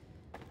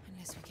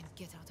 Unless we can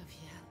get out of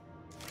here.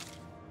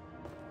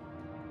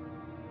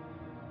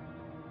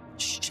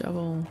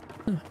 Shovel.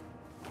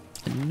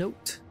 A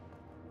note.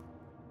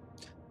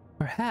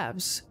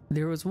 Perhaps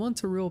there was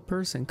once a real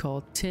person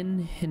called Tin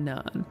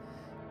Hinan,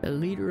 a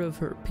leader of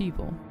her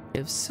people.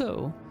 If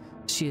so,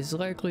 she is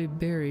likely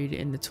buried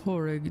in the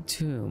Tuareg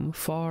tomb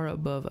far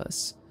above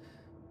us.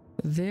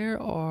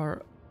 There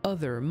are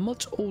other,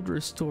 much older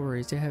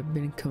stories that have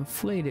been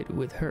conflated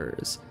with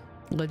hers.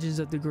 Legends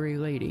of the Grey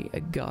Lady, a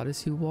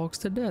goddess who walks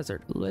the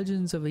desert.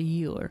 Legends of a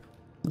healer.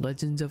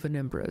 Legends of an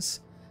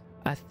empress.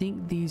 I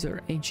think these are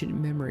ancient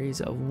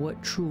memories of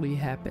what truly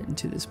happened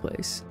to this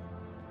place.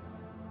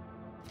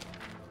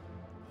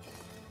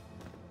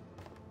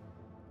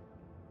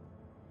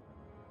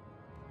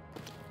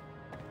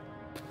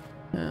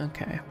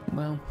 Okay,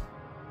 well,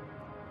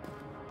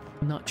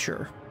 not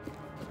sure.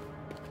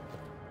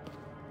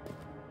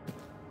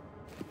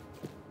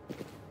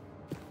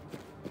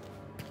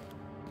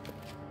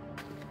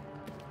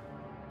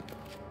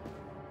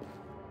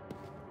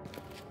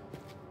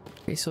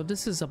 Okay, so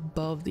this is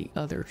above the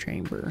other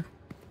chamber.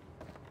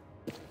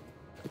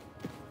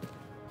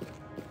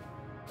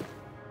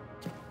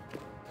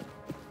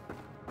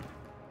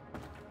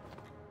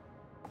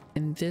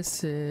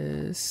 this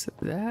is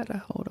that.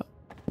 Hold up.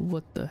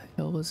 What the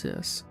hell is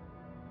this?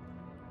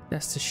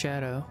 That's the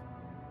shadow.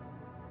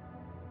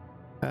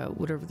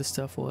 Whatever the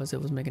stuff was that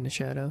was making the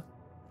shadow.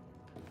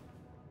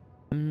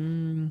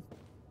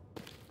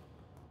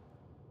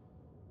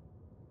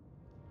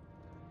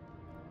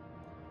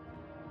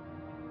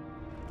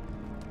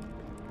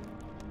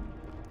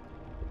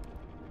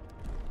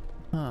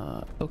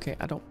 Okay,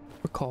 I don't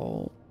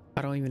recall.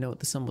 I don't even know what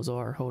the symbols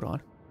are. Hold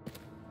on.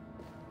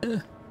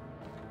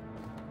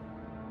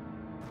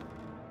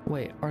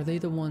 Wait, are they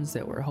the ones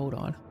that were? Hold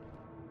on.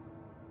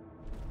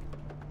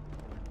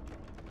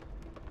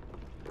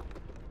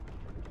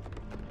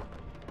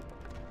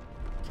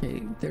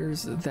 Okay,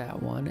 there's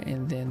that one,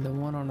 and then the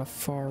one on the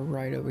far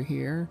right over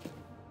here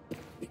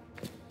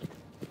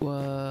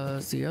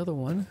was the other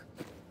one,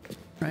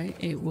 right?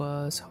 It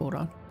was, hold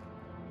on.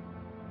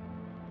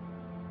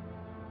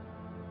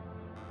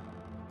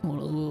 One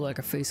that looked like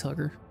a face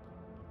hugger.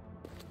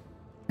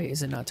 Wait,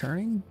 is it not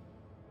turning?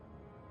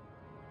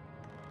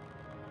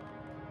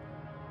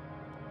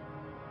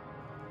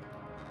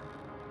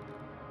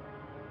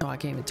 Oh, I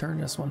can't even turn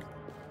this one.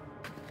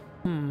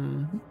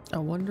 I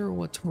wonder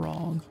what's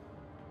wrong.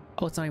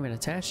 Oh, it's not even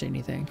attached to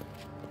anything.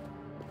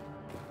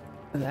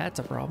 That's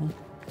a problem.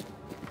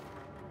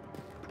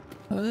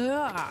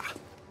 Ah!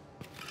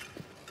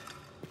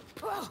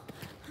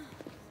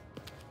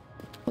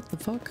 What the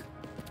fuck?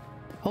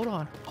 Hold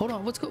on, hold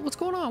on. What's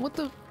going on? What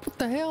the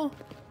hell?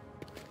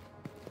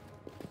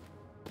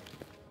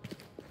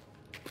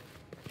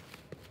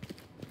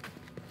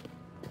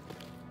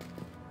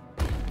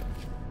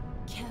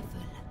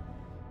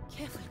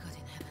 Careful, God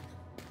in heaven.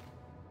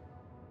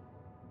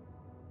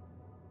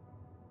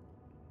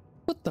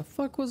 What the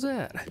fuck was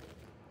that?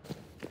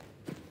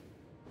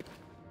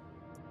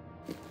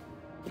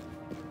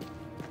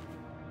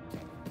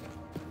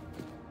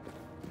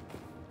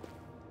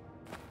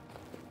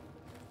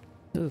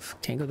 Oof,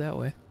 can't go that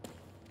way.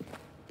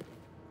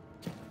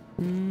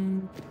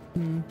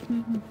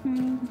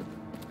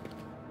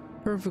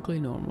 Perfectly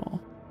normal.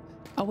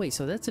 Oh wait,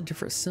 so that's a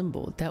different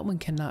symbol. That one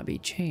cannot be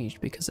changed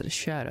because of the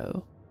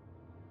shadow.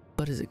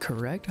 But is it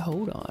correct?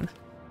 Hold on.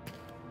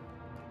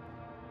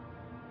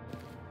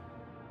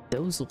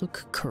 Those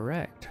look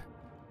correct.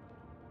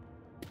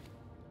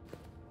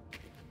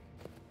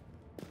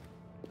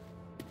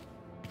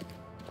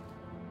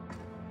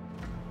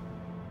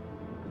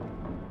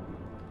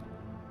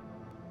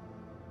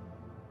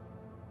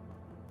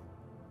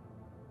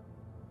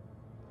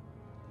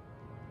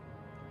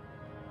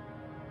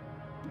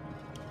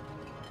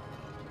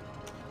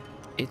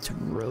 It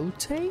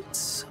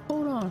rotates?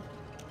 Hold on.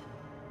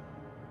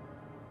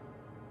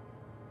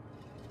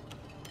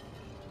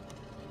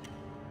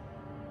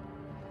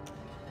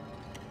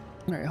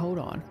 Alright, hold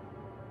on.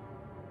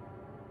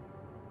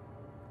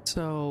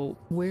 So,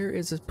 where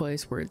is this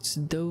place where it's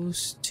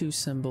those two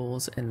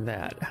symbols and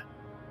that?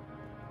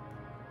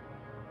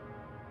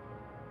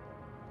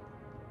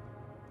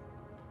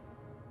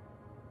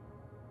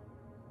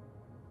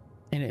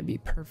 And it'd be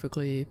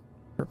perfectly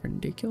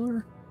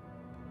perpendicular?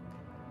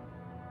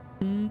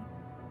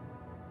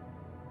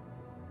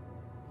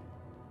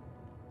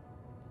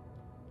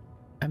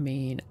 I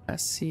mean, I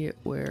see it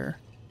where...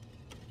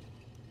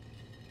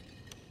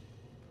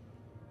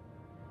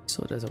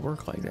 So it doesn't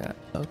work like that.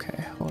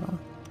 Okay, hold on.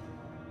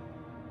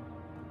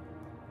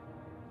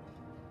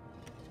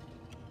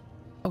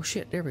 Oh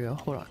shit, there we go.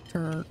 Hold on.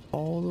 Turn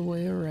all the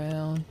way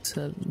around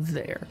to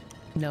there.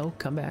 No,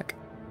 come back.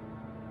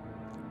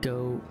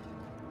 Go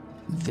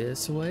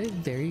this way.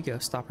 There you go.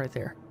 Stop right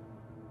there.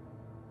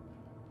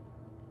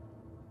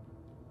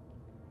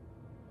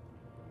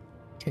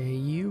 Okay,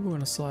 you were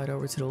gonna slide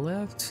over to the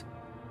left,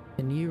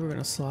 and you were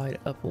gonna slide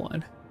up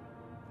one.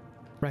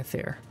 Right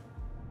there.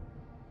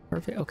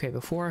 Perfect. Okay,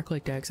 before I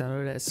click that, because I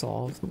know that's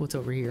solved. What's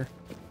over here?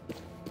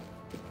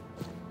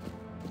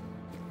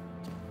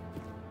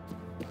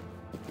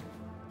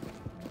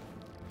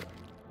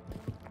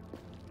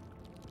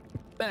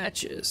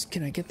 Matches.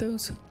 Can I get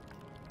those?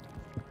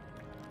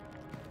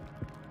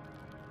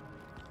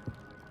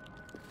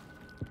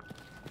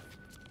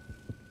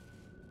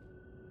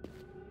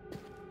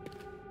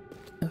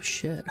 Oh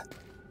shit.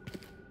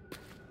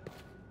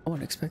 I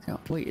wasn't expecting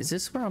that. Wait, is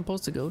this where I'm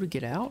supposed to go to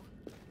get out?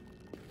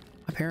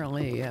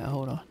 Apparently, yeah,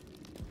 hold on.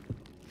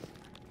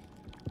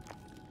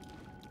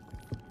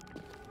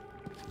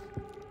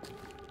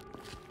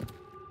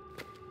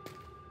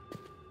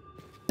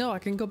 No, I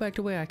can go back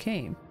to where I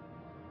came.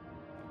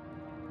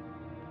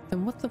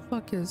 Then what the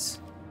fuck is...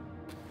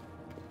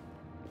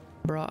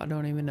 Bro, I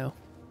don't even know.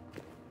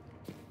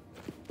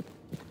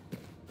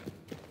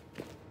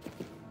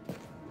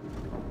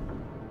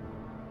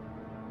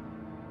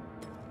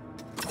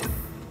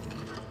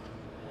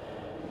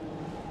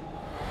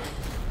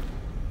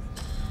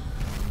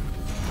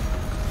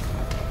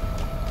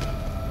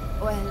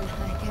 Well,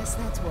 I guess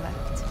that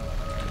worked.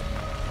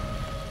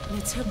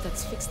 Let's hope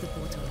that's fixed the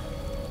portal.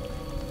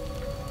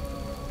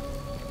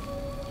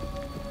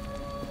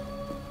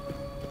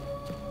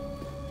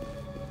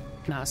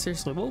 Nah,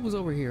 seriously, what was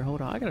over here?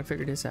 Hold on, I gotta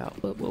figure this out.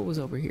 What was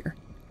over here?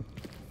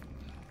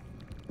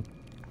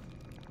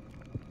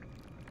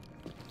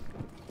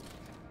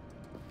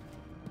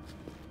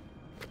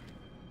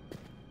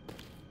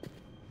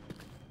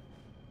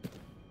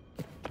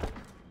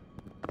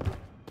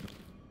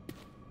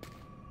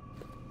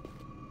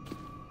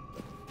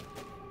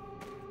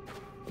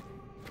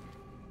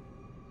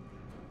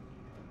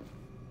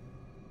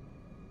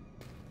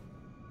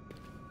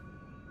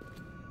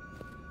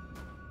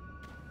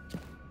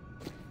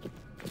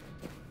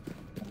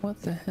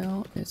 What the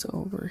hell is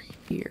over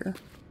here?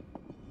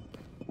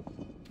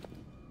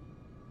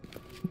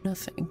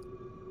 Nothing.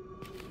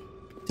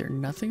 Is there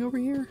nothing over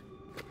here?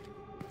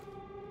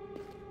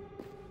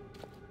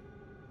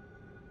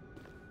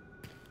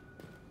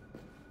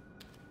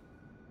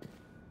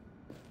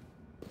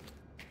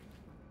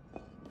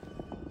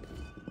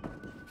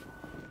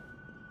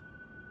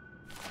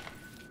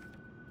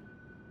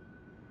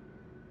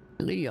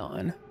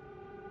 Leon.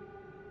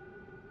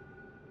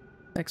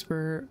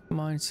 Expert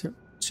mine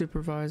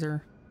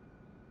supervisor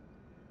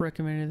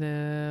recommended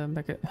the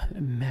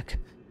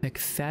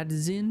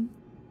McFadden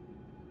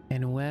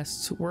and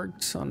West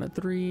worked on the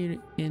 3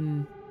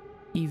 in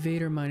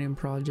Evader mining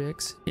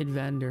projects,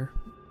 Evander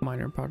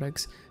miner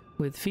products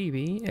with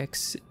Phoebe,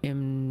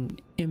 ex-MNW.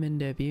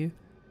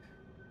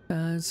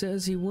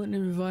 Says he wouldn't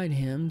invite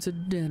him to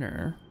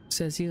dinner.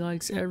 Says he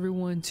likes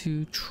everyone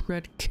to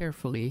tread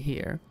carefully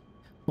here.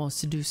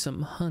 Wants to do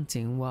some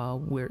hunting while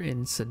we're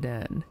in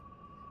Sedan.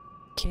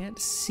 Can't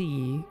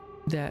see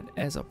that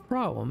as a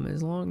problem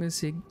as long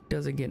as it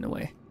doesn't get in the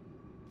way.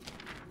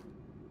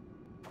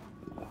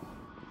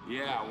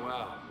 Yeah,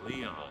 well,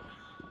 Leon.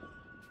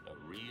 A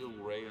real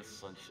ray of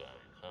sunshine,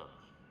 huh?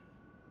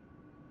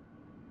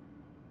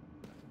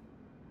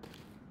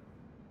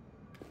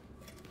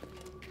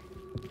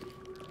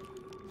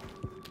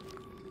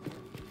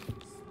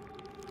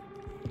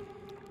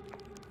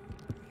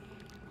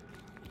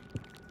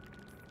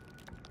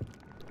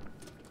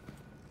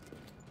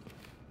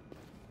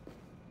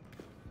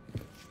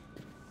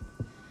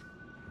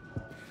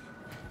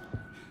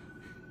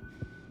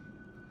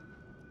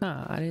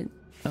 Ah, I didn't.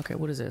 Okay,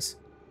 what is this?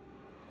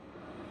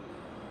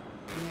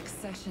 The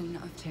accession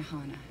of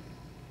Tehana.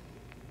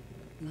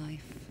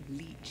 Life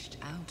leached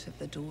out of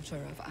the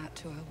daughter of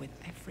Atua with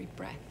every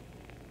breath.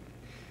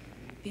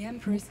 The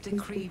Empress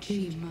decreed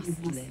she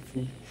must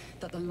live,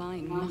 that the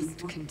line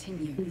must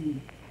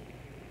continue.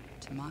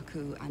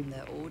 Tamaku and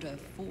their order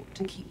fought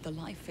to keep the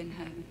life in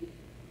her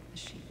as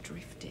she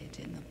drifted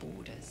in the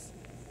borders.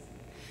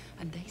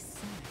 And they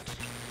surged.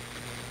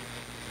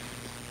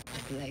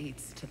 The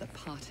blades to the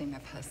parting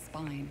of her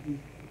spine.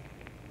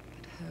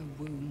 But her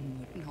womb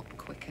would not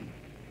quicken,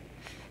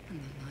 and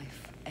the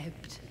life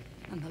ebbed,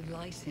 and the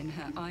light in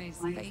her eyes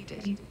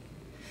faded.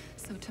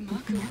 So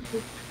Tamaku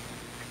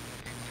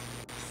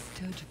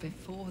stood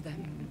before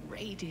them,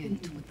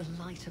 radiant with the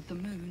light of the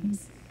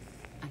moons,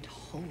 and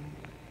whole,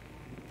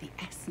 the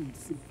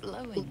essence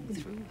flowing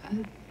through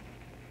her.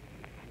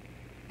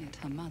 Yet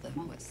her mother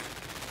was...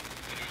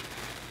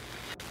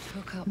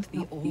 took up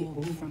the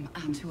orb from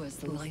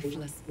Atua's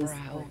lifeless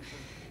brow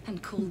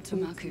and called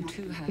Tamaku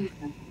to her,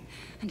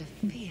 and a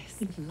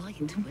fierce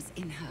light was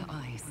in her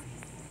eyes.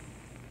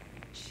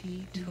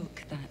 She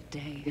took that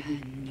day her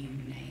new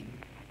name,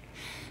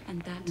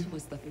 and that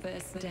was the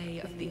first day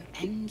of the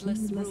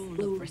endless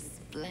rule of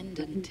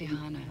resplendent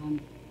Tehana,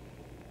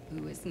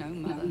 who is no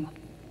mother,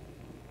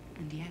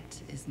 and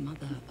yet is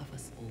mother of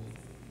us all.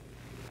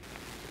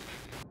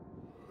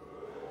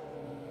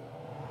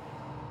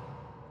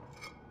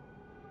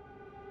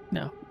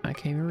 No, I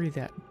can't even read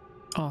that.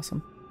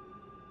 Awesome.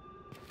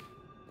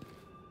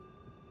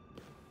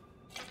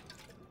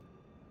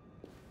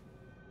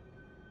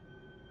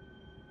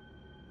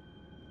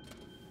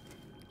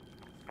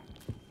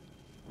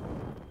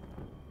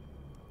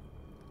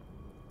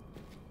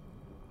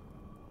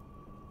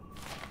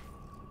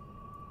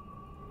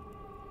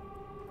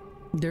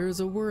 There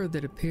is a word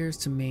that appears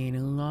to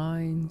mean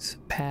lines,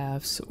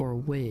 paths, or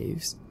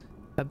waves.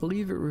 I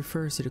believe it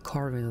refers to the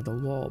carving of the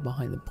wall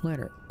behind the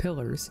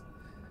pillars.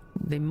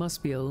 They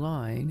must be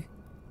aligned,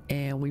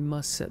 and we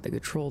must set the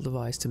control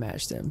device to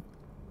match them.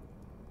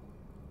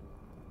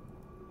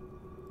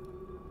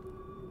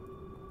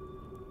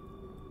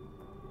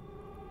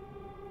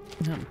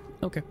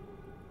 Okay.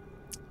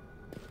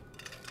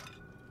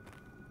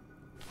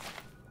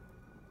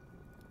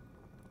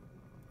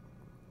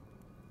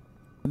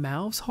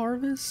 Mouse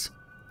harvest,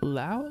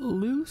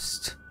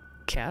 loosed,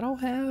 cattle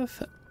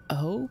have,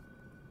 hope,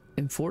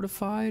 and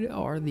fortified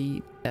are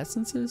the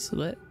essences.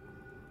 Let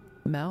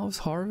mouths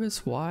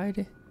harvest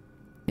wide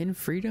in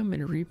freedom,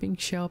 and reaping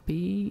shall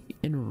be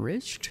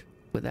enriched.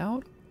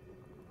 Without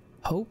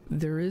hope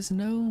there is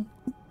no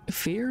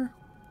fear.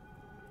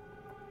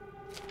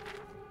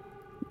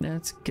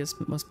 That's guess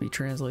must be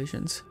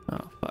translations.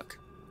 Oh fuck.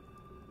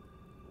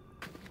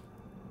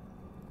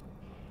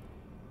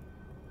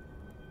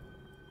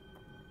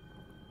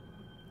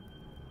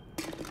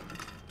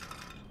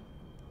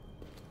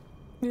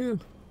 Yeah.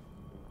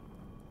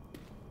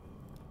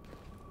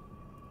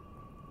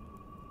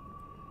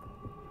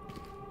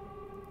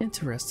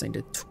 Interesting,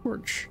 the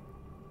torch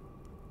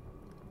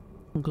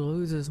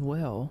glows as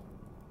well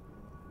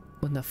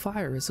when the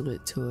fire is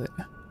lit to it.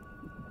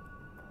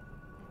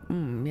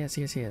 Yes,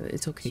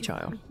 it's okay,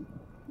 child.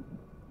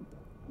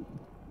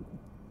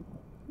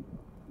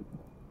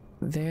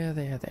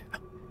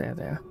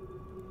 There.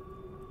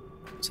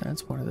 So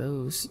that's one of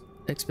those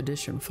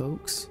expedition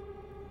folks.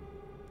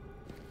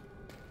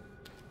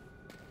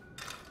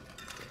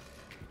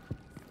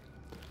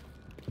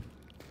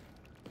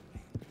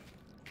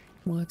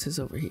 What is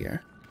over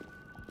here?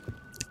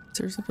 Is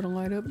there something to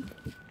light up?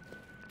 Is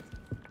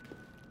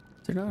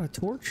there not a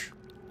torch?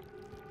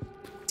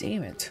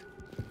 Damn it.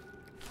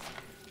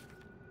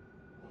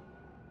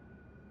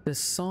 The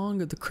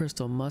Song of the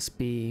Crystal must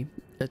be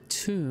a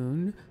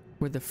tune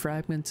where the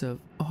fragments of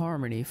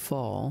harmony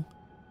fall,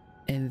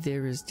 and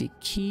there is the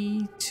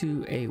key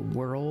to a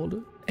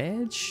world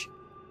edge.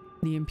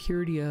 The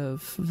impurity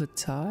of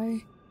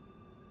Vitae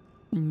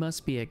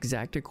must be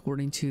exact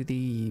according to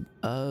the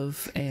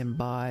of and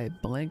by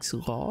blank's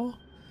law.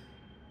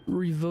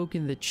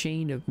 Revoking the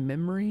chain of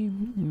memory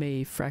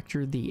may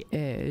fracture the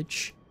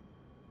edge.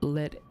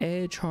 Let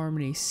edge,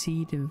 harmony,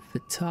 seed, and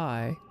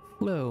Vitae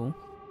flow,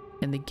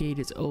 and the gate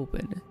is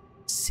open.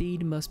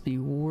 Seed must be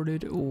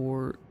warded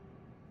or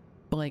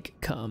blank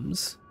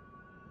comes.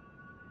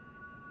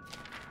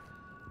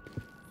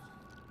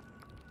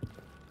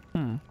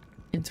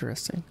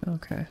 Interesting.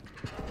 Okay.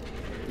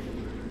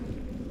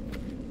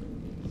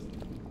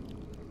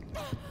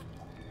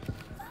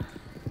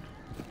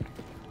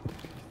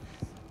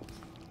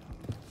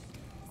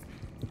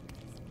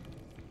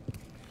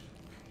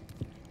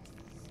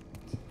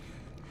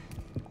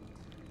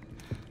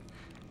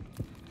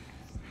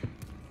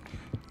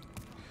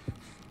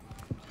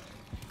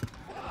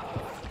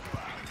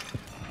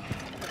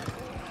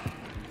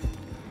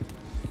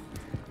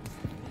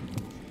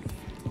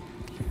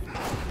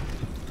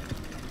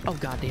 Oh,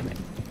 god damn it.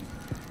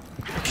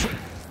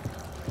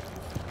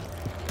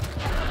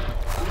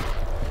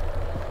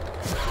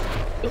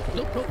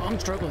 Nope, I'm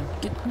struggling.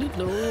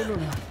 No.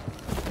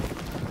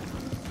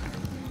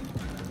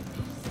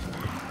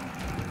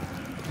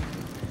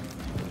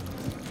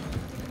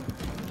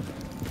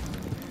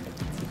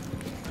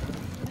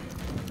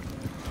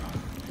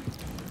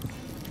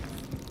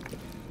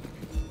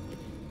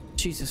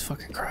 Jesus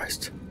fucking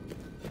Christ.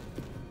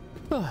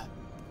 Ugh.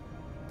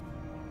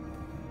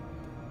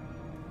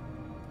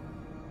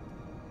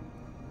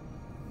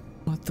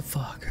 What the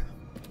fuck?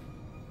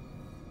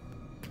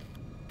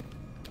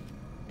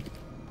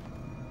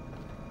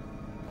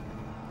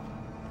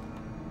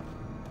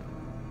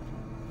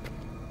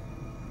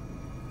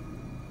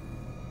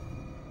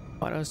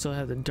 Why do I still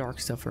have the dark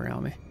stuff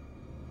around me?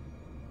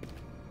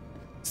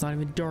 It's not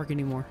even dark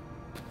anymore.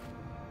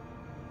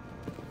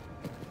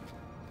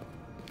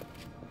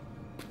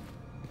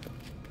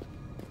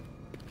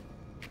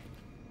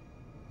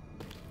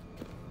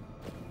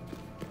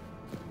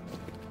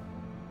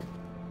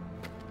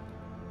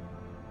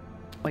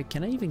 Wait,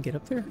 can I even get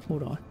up there?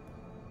 Hold on.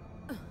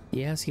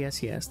 Yes.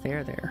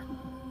 There. Hello.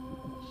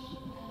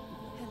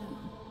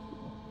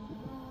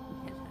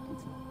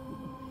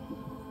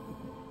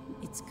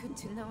 It's good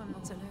to know I'm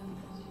not alone.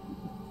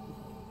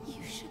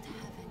 You should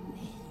have a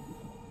name.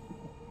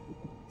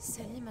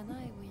 Salim and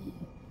I,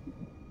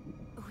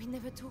 we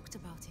never talked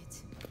about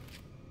it.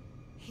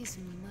 His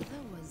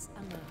mother was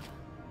Amara.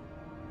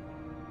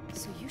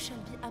 So you shall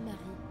be Amari.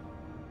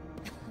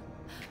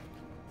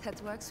 That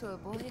works for a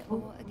boy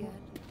or a girl.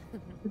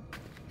 Hello,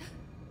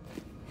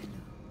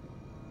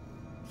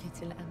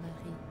 little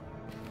Amari.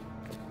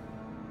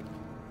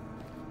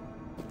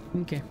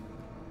 Okay.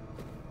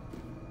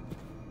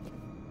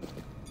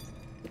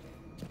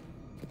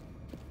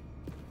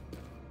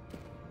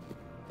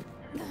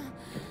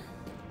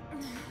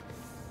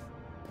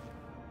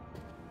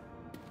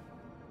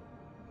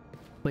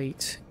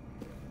 Wait,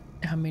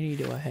 how many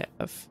do I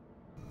have?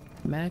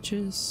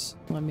 Matches?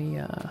 Let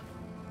me,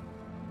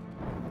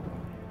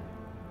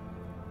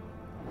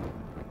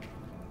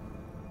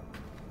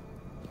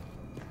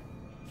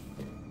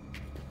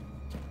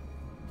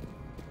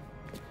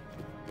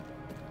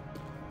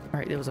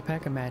 Alright, there was a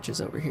pack of matches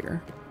over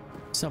here.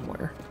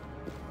 Somewhere.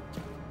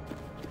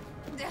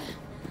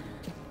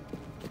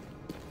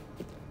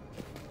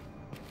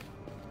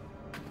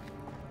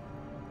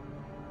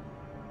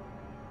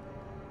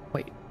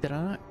 Wait, did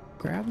I not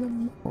grab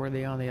them? Or are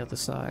they on the other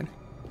side?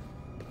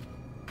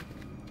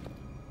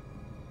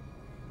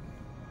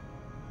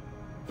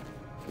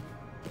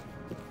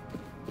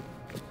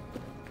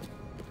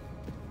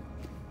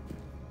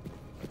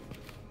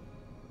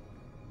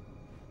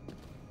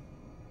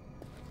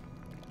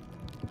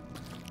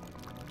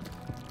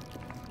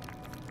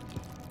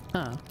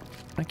 Huh.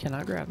 I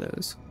cannot grab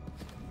those.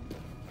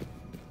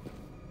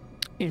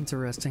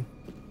 Interesting.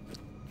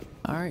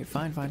 Alright,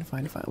 fine.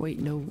 Wait,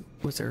 no.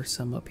 Was there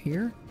some up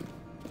here?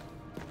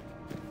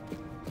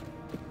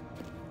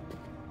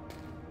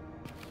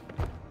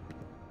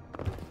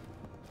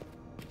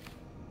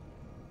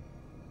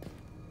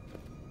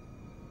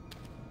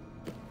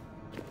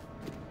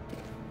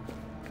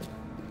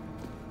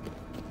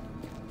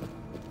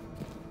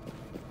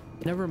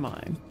 Never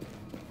mind.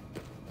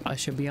 I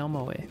should be on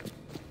my way.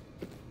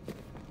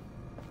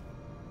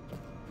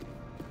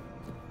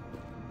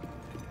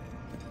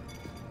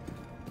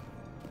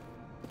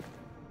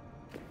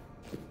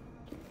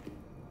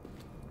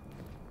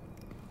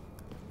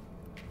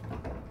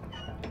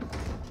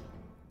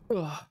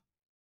 Ugh.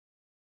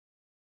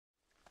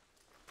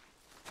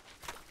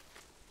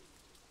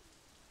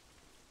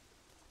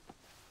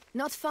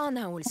 Not far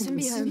now, we'll soon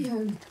be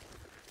home.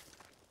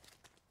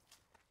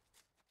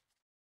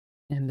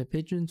 the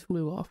pigeons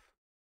flew off.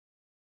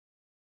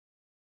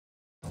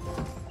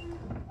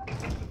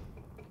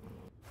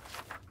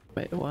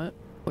 Wait, what?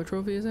 What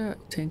trophy is that?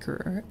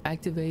 Tinkerer.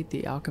 Activate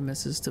the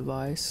alchemist's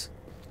device.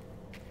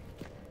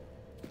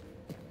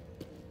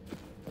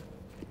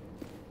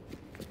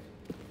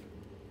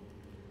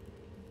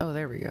 Oh,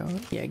 there we go.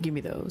 Yeah, give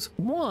me those.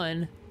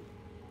 One!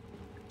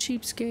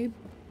 Cheapskate.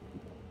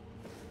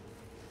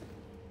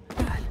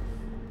 God.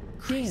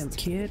 Damn,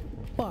 kid.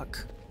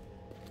 Fuck.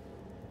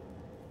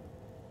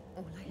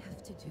 All I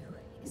have to do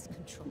is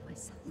control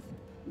myself.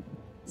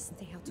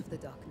 Stay out of the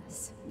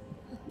darkness.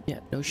 Yeah,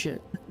 no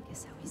shit.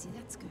 Guess how easy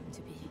that's going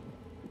to be.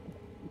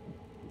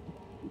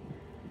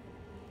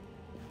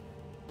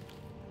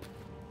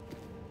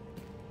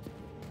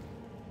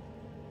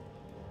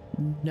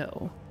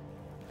 No.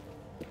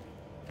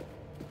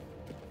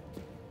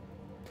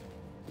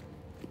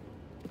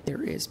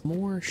 There is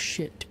more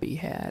shit to be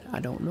had. I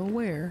don't know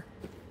where,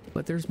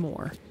 but there's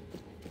more.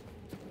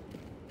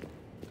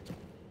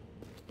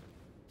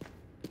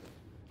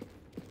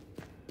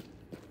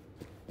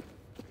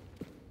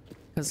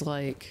 Because,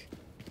 like,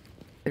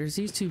 there's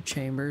these two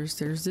chambers.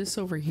 There's this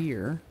over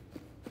here.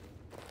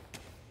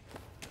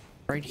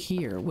 Right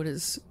here. What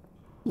is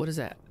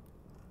that?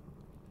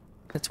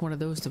 That's one of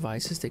those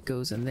devices that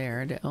goes in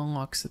there and it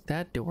unlocks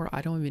that door.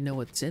 I don't even know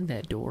what's in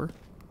that door.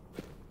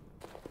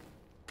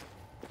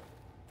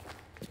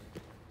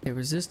 There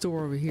was this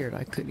door over here that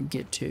I couldn't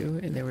get to,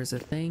 and there was a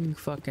thing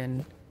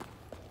fucking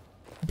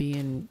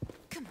being...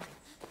 Come on.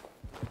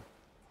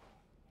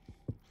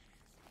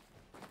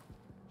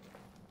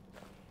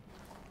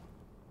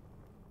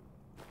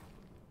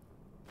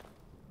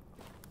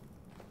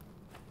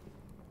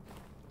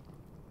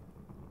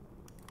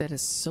 That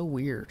is so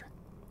weird.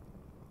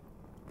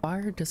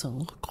 Fire doesn't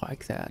look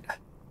like that.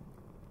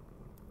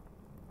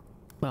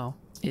 Well,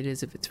 it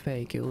is if it's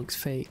fake. It looks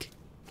fake.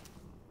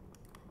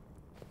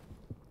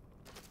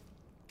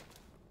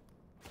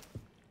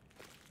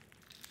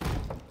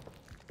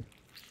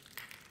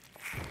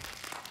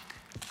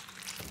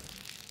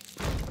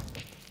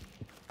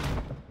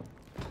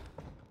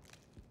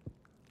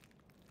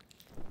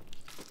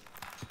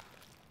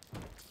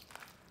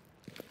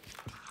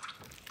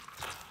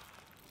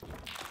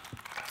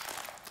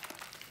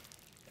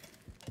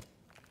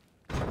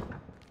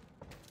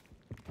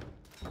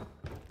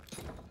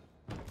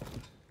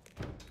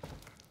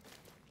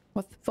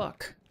 What the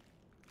fuck?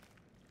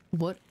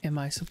 What am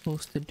I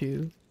supposed to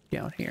do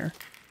down here?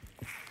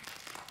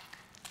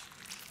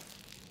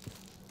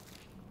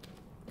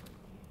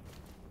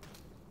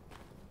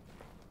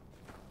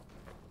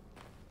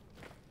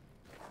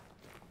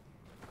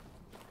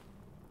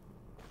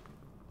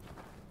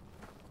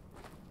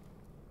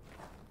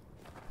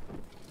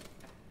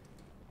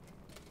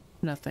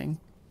 Nothing.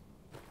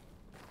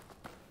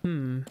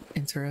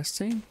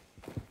 Interesting.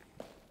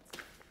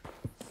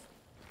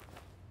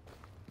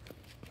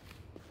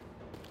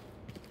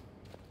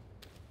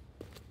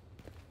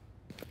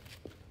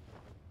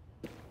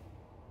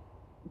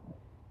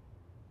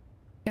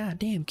 God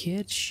damn,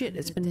 kid. Shit,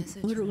 it's been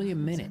literally a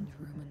minute.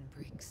 Roman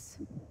bricks.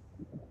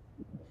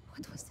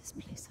 What was this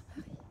place,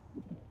 Amari?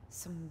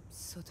 Some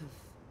sort of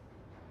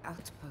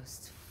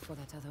outpost for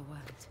that other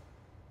world.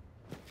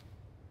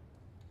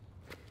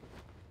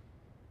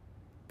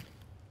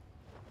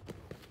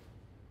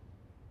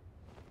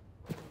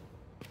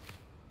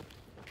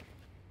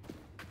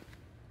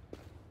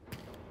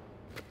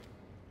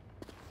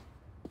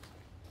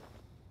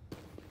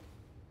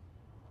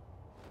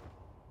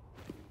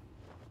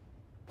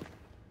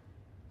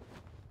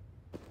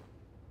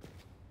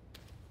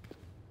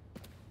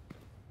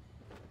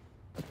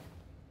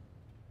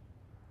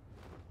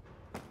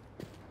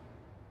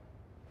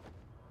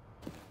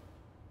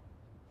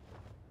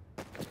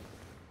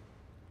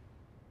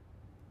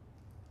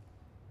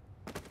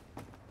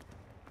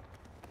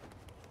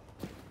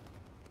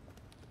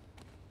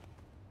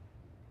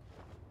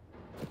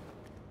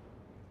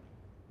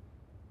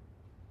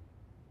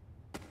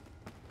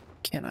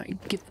 Can I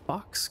get the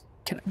box?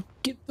 Can I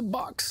get the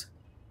box?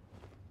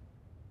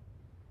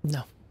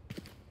 No.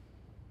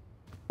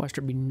 Watch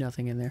there be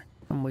nothing in there.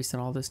 I'm wasting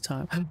all this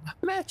time.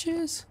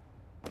 Matches!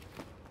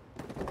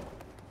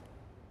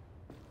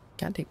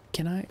 God damn,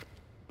 can I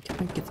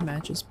get the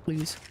matches,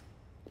 please?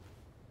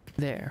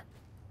 There.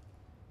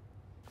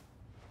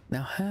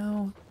 Now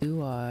how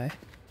do I...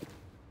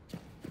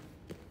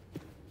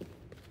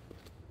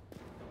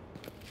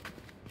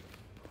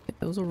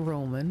 Those are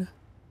Roman.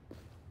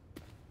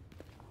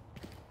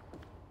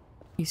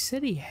 He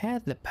said he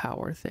had the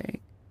power thing.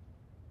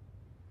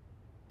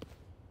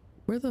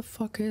 Where the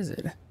fuck is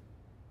it?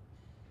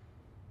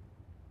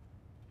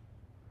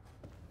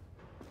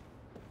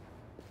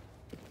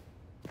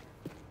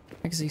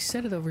 Because he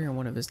said it over here in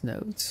one of his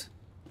notes.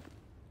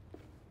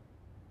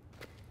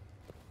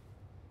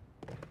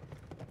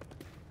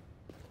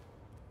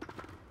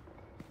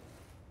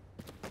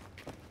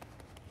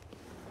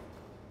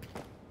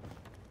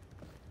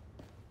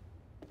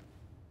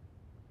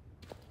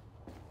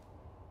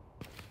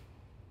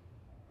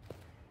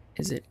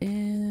 Is it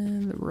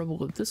in the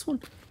rubble of this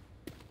one?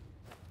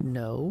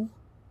 No.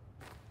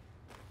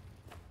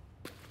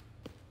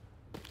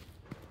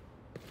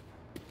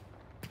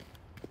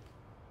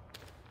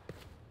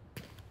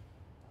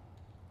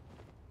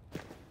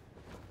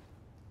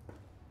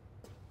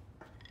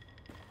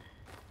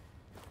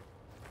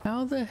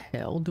 How the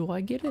hell do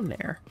I get in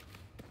there?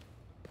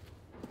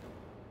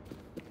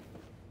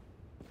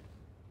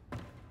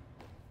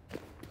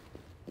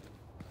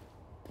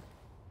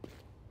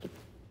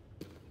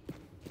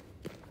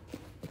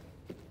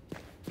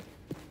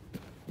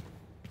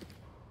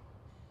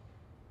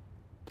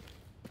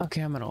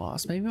 Okay, I'm at a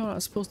loss. Maybe I'm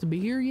not supposed to be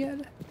here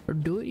yet? Or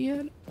do it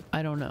yet?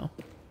 I don't know.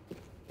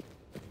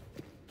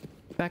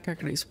 In fact, I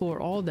can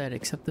explore all that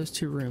except those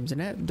two rooms, and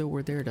that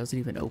door there doesn't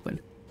even open.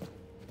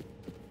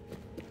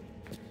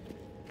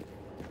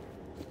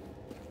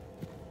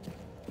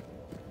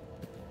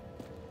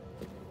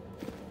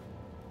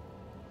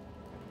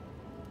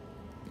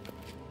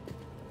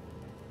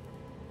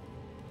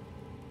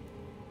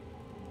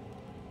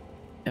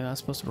 Am I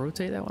supposed to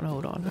rotate that one?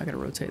 Hold on, I gotta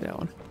rotate that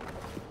one.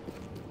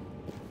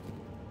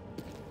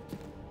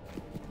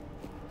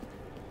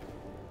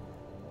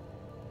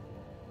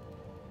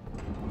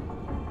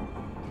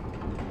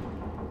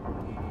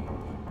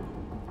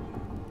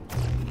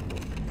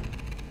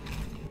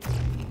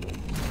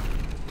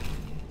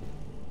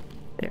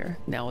 There,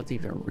 now it's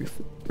even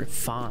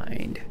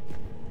refined.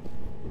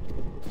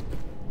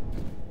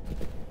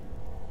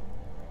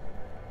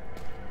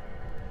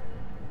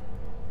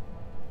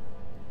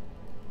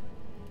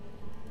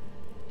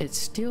 It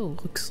still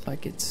looks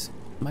like it's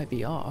might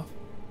be off.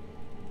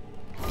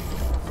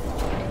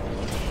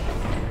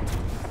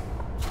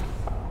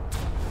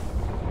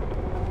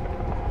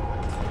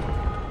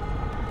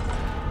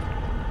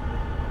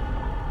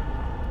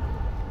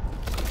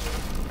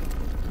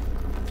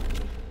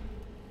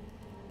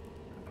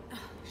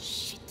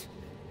 Shit.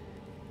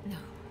 No.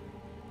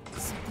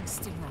 Something's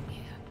still wrong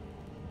here.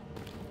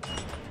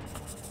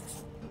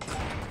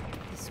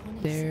 This one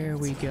is There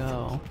we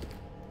go.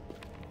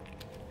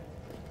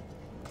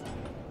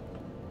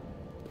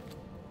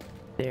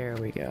 There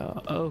we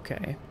go.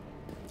 Okay.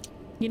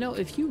 You know,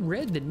 if you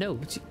read the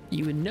notes,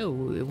 you would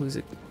know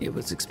it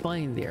was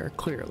explained there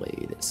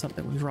clearly that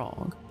something was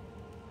wrong.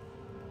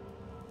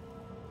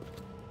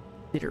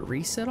 Did it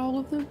reset all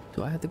of them?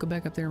 Do I have to go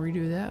back up there and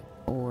redo that?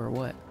 Or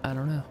what? I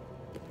don't know.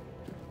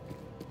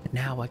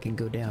 Now I can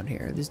go down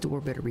here. This door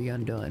better be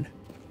undone.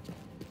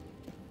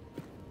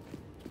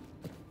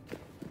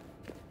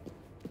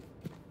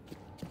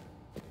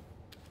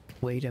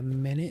 Wait a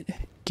minute.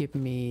 Give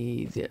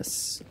me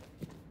this.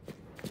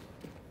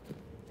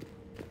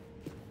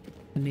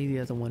 I need the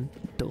other one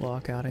to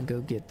lock out and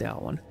go get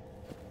that one.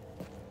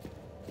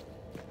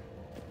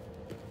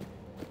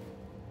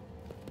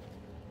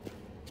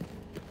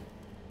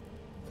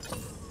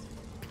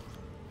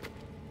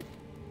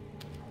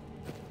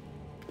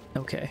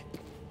 Okay.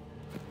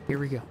 Here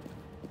we go.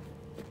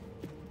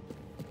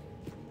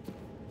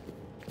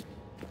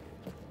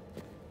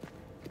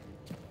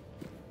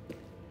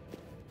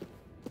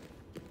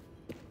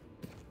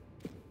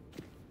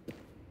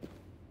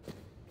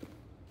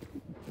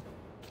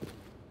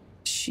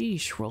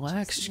 Sheesh,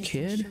 relax,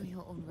 kid. Sure you're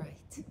all right,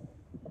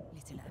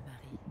 little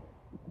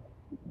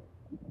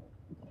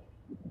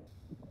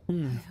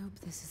Amari. I hope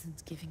this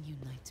isn't giving you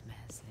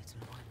nightmares,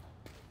 little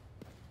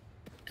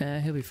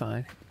one. He'll be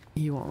fine.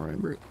 He won't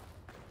remember it.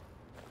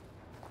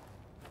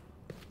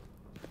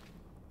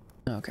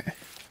 Okay.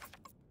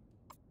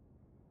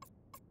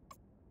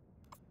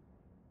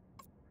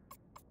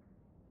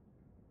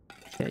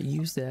 Yeah,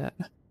 use that.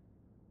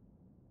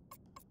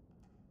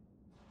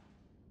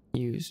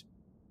 Use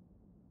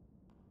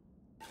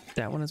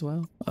that one as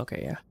well?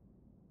 Okay, yeah.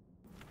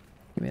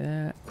 Give me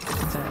that.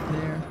 Put that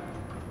there.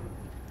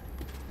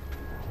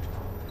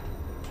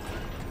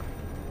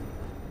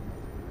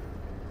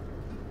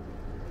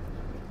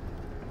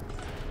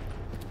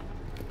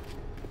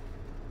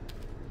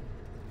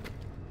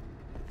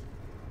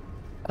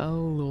 Oh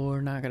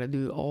Lord, now I gotta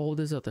do all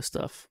this other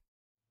stuff.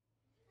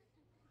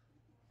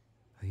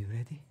 Are you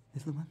ready,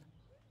 little one?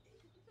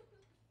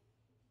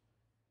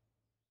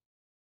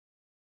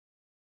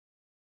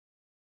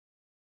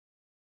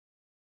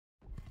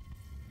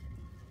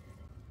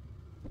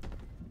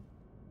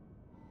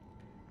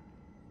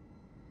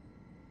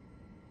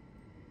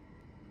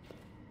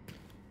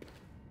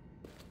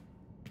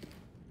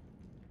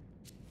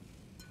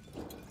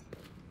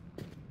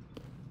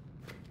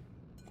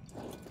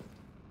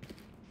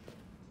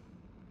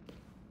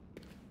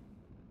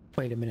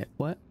 Wait a minute,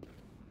 what?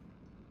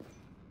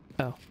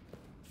 Oh.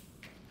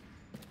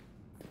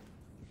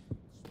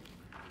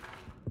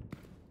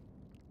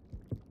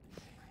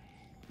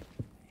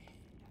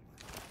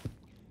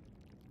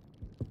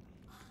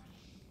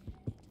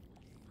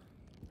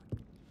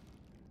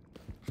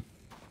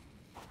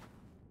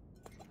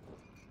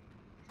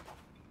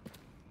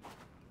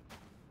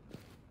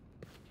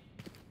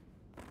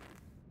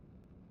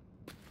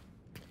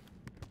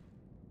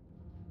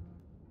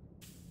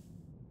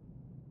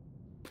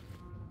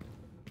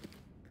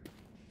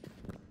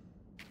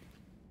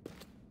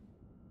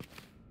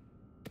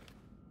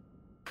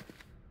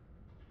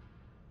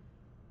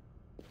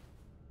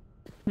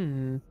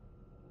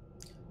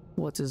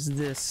 What is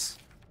this?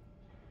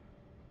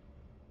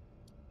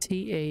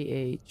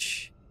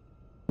 TAH.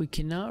 We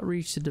cannot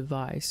reach the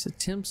device.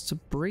 Attempts to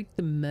break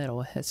the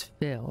metal has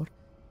failed,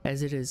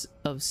 as it is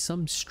of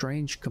some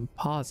strange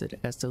composite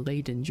as the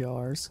Leyden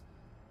jars.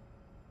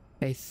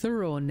 A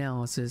thorough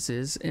analysis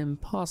is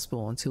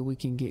impossible until we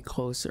can get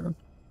closer.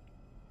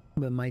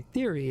 But my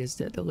theory is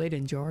that the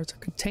Leyden jars are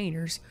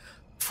containers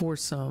for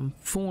some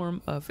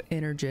form of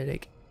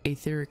energetic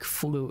etheric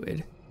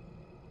fluid,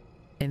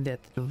 and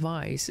that the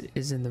device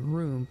is in the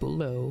room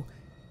below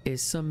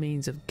is some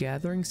means of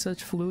gathering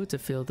such fluid to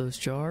fill those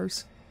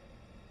jars.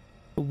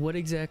 What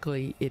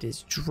exactly it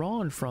is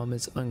drawn from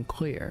is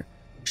unclear.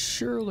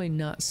 Surely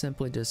not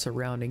simply the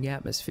surrounding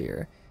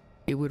atmosphere.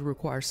 It would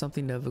require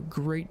something of a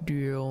great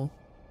deal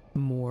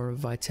more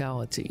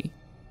vitality.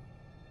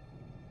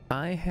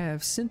 I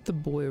have sent the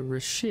boy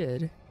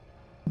Rashid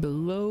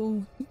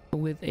below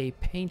with a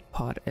paint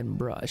pot and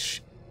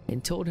brush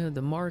and told him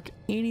to mark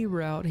any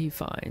route he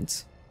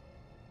finds.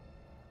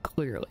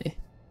 Clearly.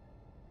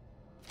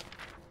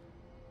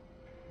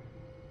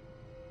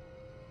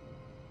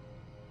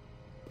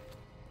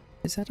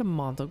 Is that a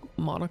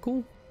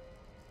monocle?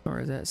 Or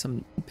is that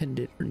some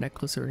pendant or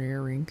necklace or an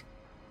earring?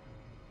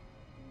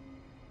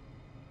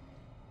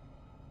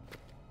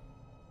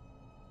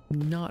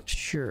 Not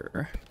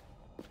sure.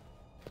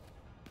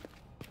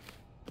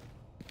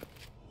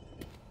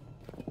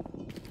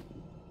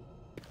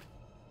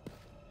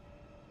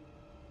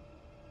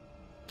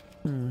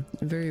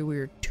 Very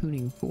weird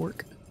tuning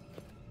fork.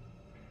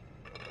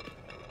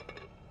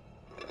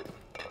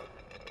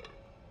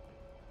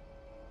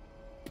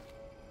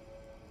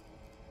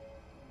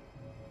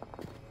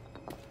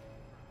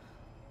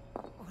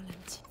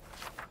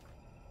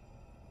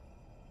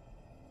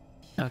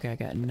 Okay, I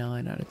got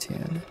 9 out of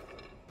 10.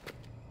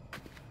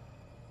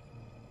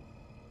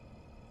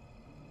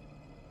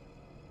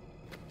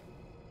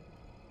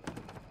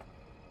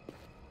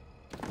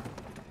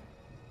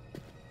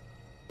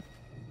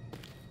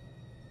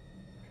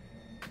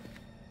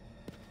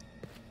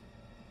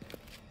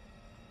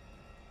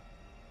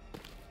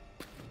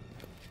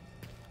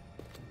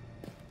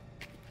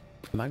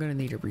 Am I going to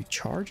need to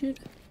recharge it?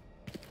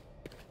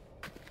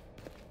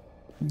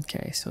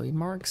 Okay, so he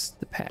marks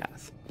the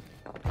path.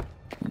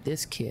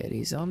 This kid,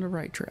 he's on the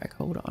right track.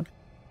 Hold on.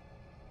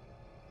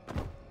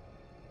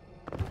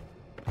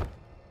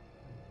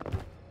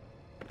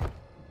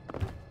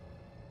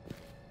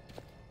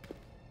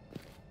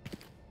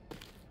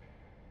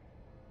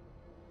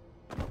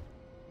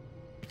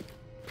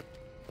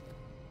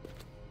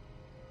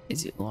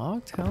 Is it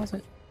locked? How is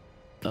it?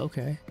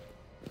 Okay.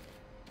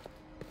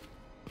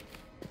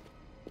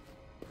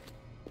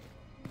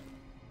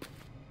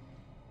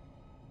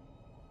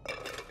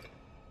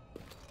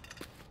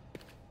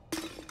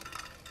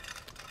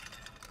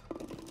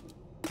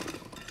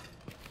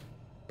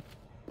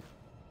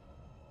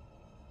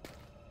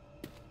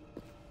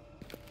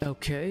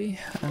 Okay,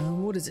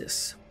 what is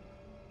this?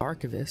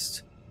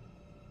 Archivist.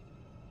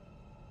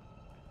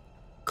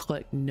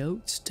 Collect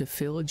notes to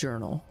fill a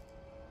journal.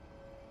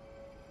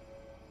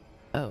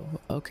 Oh,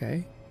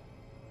 okay.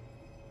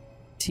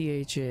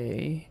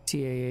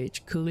 TAH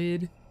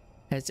Khalid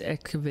has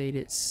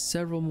excavated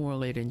several more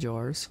Leyden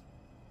jars,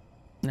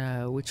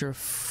 which are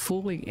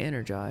fully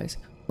energized.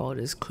 While it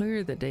is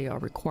clear that they are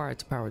required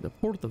to power the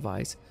portal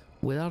device,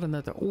 without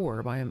another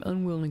orb, I am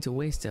unwilling to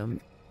waste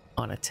them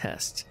on a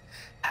test.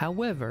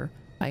 However,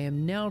 I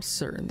am now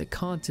certain the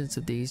contents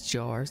of these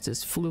jars,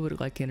 this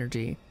fluid-like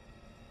energy,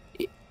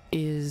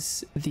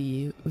 is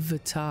the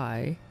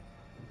vitae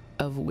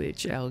of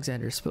which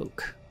Alexander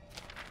spoke.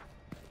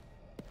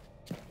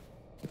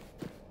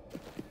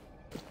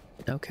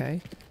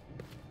 Okay.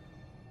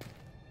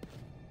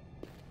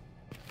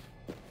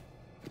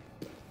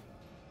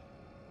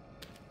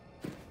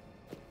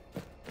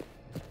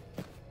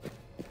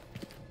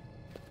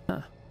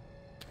 Huh.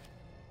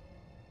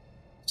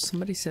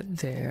 Somebody said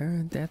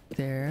there, that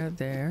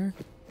there.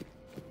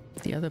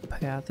 The other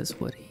path is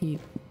what he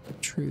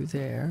drew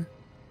there.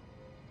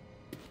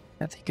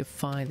 I think you could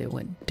find it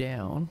went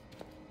down.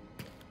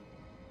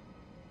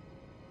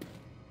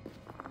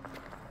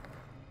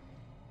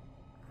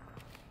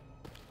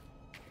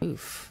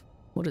 Oof.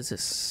 What is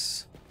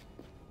this?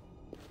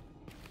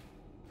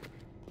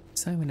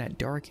 It's not even that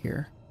dark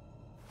here.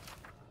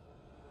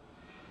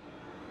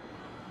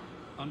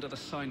 Under the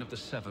sign of the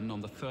Seven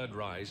on the third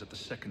rise at the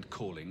second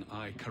calling,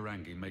 I,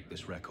 Karangi, make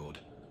this record.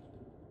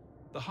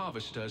 The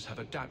harvesters have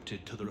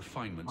adapted to the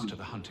refinements to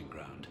the hunting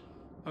ground.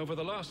 Over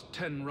the last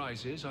 10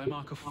 rises, I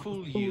mark a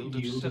full yield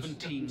of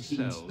 17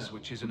 cells,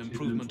 which is an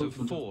improvement of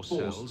 4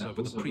 cells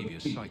over the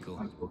previous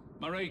cycle.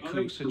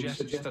 Mareku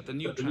suggests that the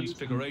new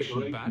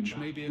Transfiguration batch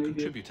may be a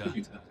contributor.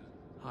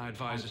 I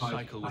advise a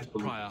cycle with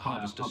prior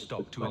harvester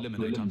stock to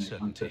eliminate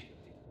uncertainty.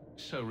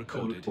 So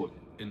recorded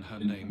in her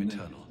name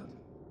eternal.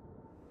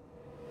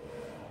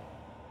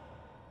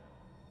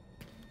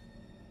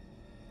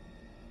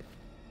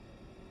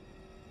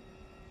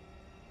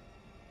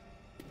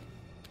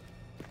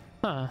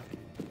 Huh.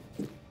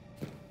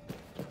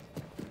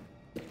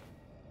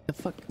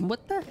 fuck?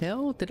 What the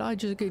hell did I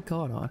just get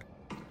caught on?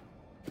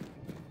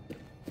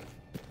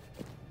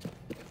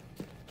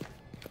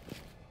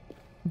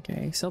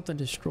 Okay, something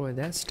destroyed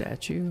that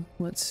statue.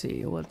 Let's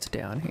see what's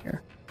down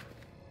here.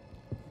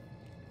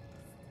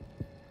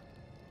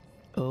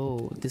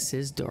 Oh, this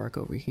is dark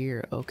over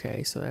here.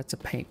 Okay, so that's a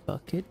paint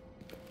bucket.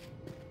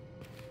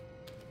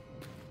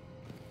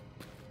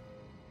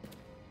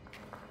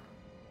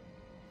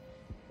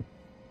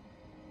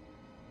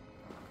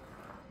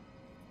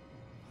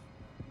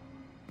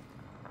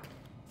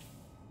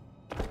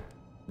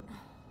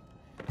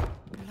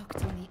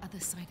 Locked on the other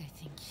side, I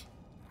think.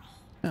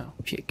 Oh,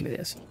 shit, give me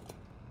this.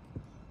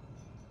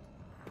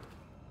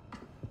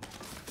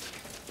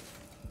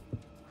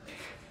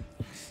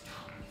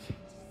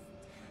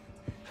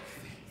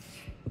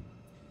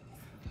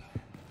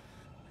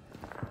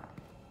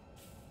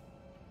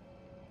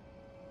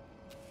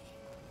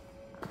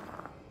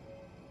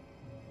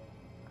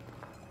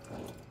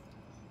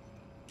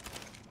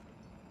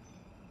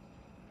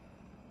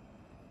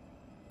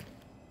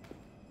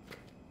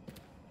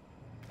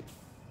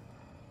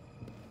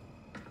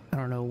 I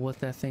don't know what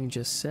that thing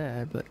just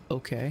said, but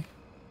okay.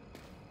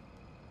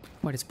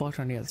 Wait, it's blocked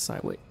on the other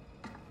side. Wait.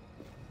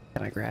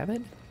 Can I grab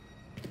it?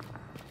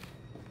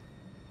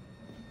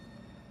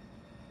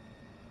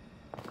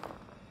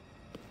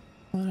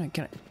 Can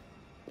I?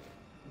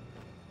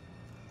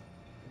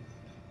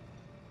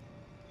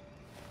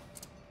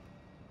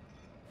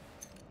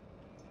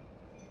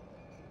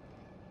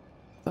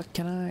 But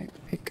can I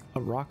pick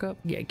a rock up?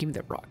 Yeah, give me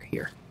that rock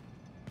here.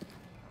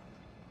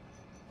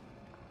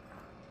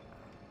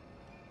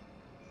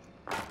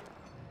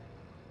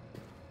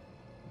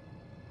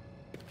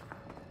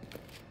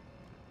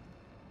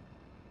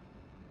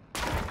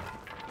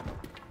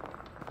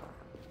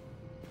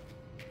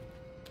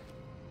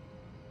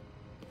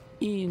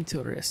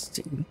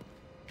 Interesting.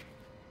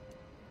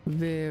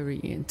 Very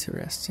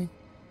interesting.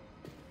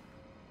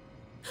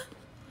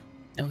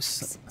 Oh,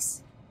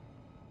 Alex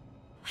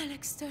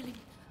Sterling.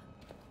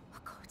 Oh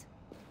God.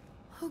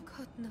 Oh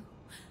God, no.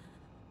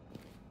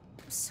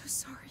 I'm so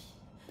sorry.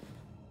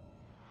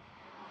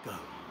 Go.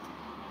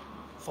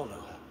 Follow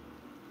her.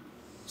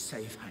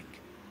 Save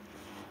Hank.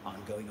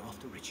 I'm going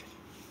after Richard.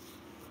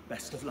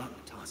 Best of luck,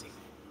 Tazi.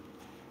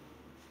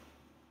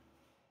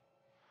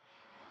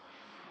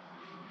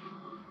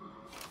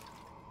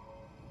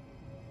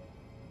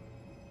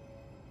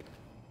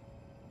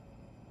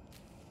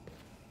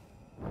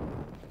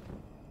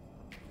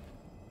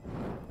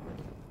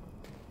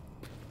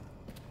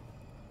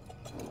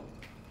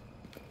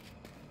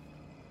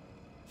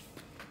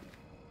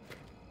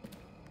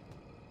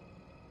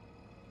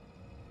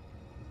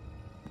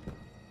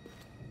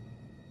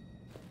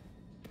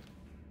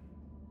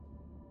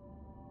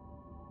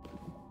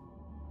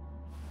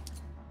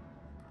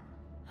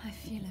 I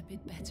feel a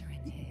bit better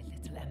in here,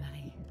 little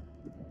Emily.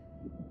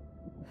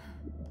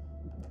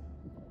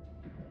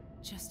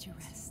 Just you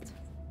rest.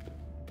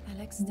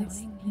 Alex,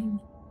 darling.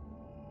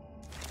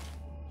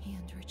 He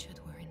and Richard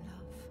were in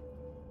love.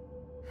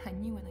 I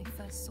knew when I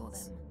first saw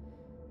them.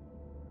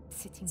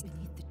 Sitting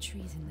beneath the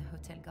trees in the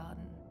hotel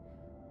garden.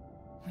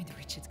 With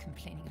Richard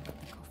complaining about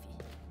the coffee.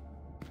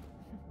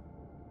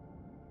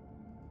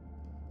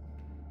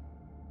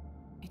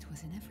 It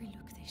was in every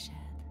look they shared.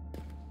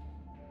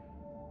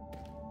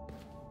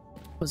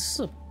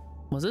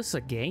 Was this a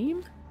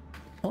game?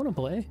 I wanna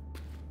play.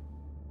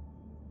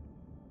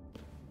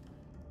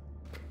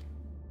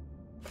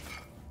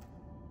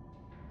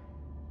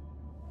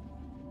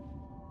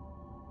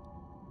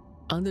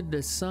 Under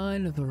the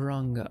sign of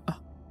Aranga,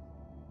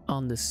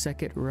 on the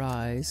second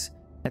rise,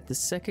 at the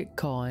second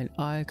calling,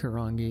 I,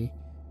 Karangi,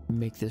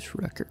 make this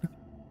record.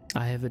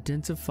 I have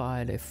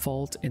identified a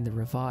fault in the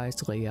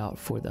revised layout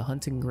for the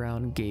hunting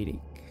ground gating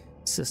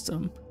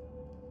system,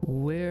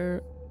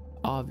 where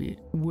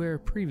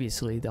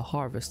previously the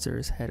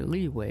harvesters had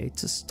leeway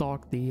to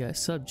stalk the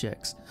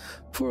subjects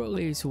for at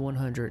least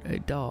 100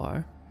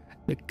 Adar.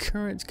 The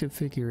current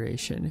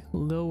configuration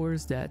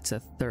lowers that to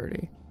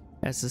 30,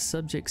 as the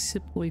subjects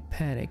simply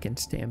panic and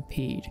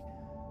stampede.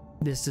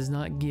 This does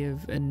not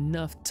give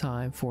enough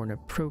time for an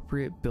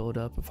appropriate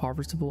buildup of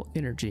harvestable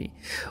energy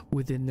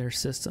within their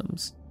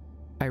systems.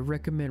 I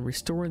recommend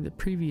restoring the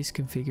previous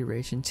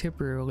configuration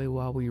temporarily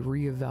while we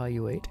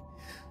reevaluate.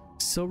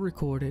 So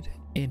recorded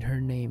in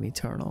her name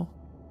eternal.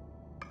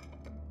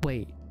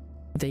 Wait,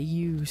 they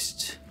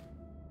used...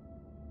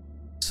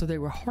 So they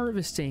were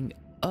harvesting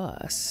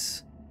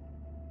us,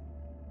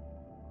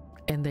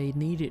 and they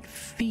needed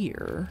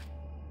fear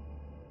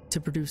to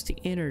produce the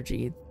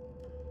energy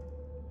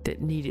that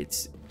needed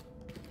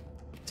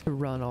to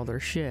run all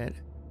their shit.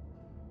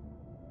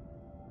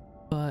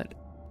 But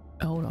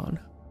hold on.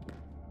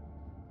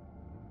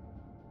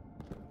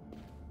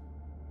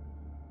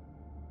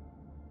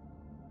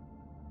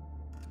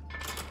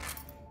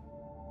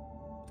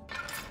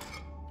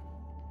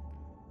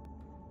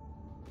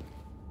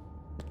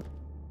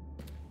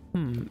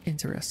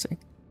 Interesting.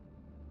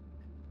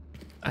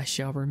 I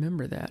shall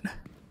remember that.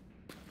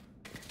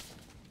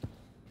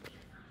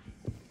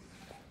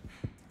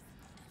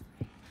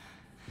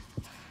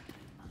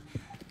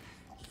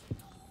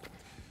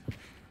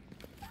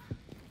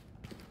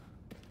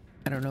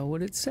 I don't know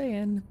what it's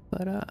saying,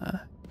 but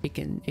it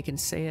can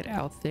say it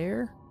out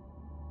there.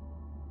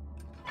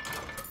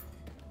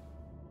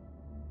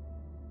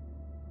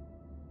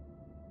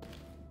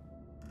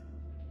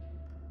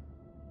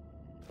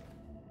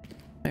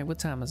 Hey, what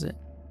time is it?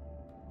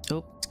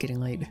 Oh, it's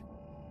getting late.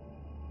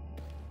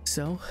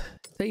 So,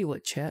 tell you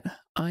what, chat,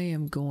 I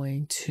am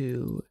going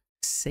to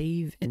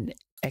save and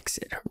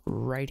exit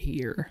right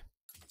here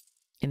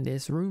in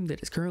this room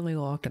that is currently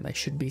locked and I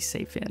should be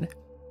safe in.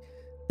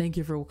 Thank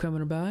you for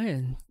coming by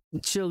and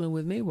chilling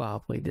with me while I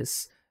play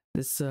this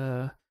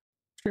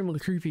extremely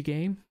creepy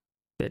game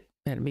that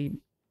had me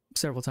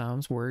several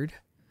times. Word.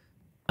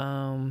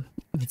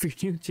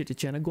 If you're new to the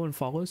channel, go and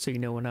follow so you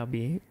know when I'll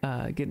be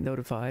getting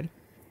notified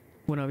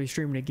when I'll be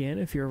streaming again.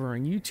 If you're over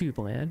on YouTube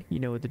land, you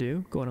know what to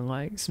do. Go on and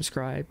like,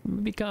 subscribe,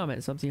 maybe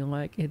comment something you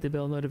like, hit the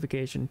bell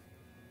notification.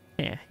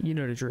 Yeah, you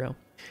know the drill.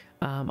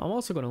 I'm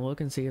also going to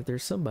look and see if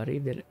there's somebody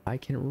that I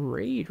can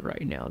raid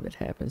right now that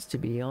happens to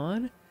be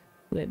on.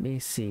 Let me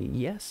see.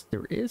 Yes,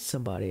 there is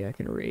somebody I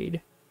can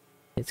raid.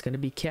 It's going to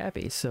be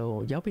Cappy,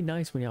 so y'all be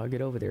nice when y'all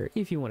get over there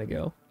if you want to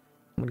go.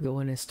 I'm going to go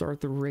in and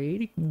start the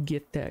raid,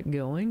 get that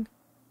going.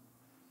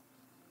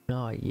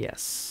 Oh,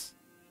 yes.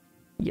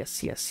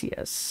 Yes, yes,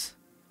 yes.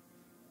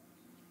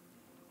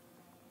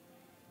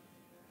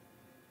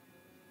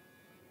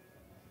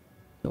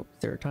 Oh, is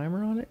there a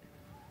timer on it?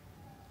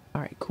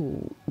 Alright,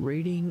 cool.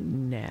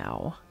 Raiding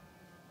now.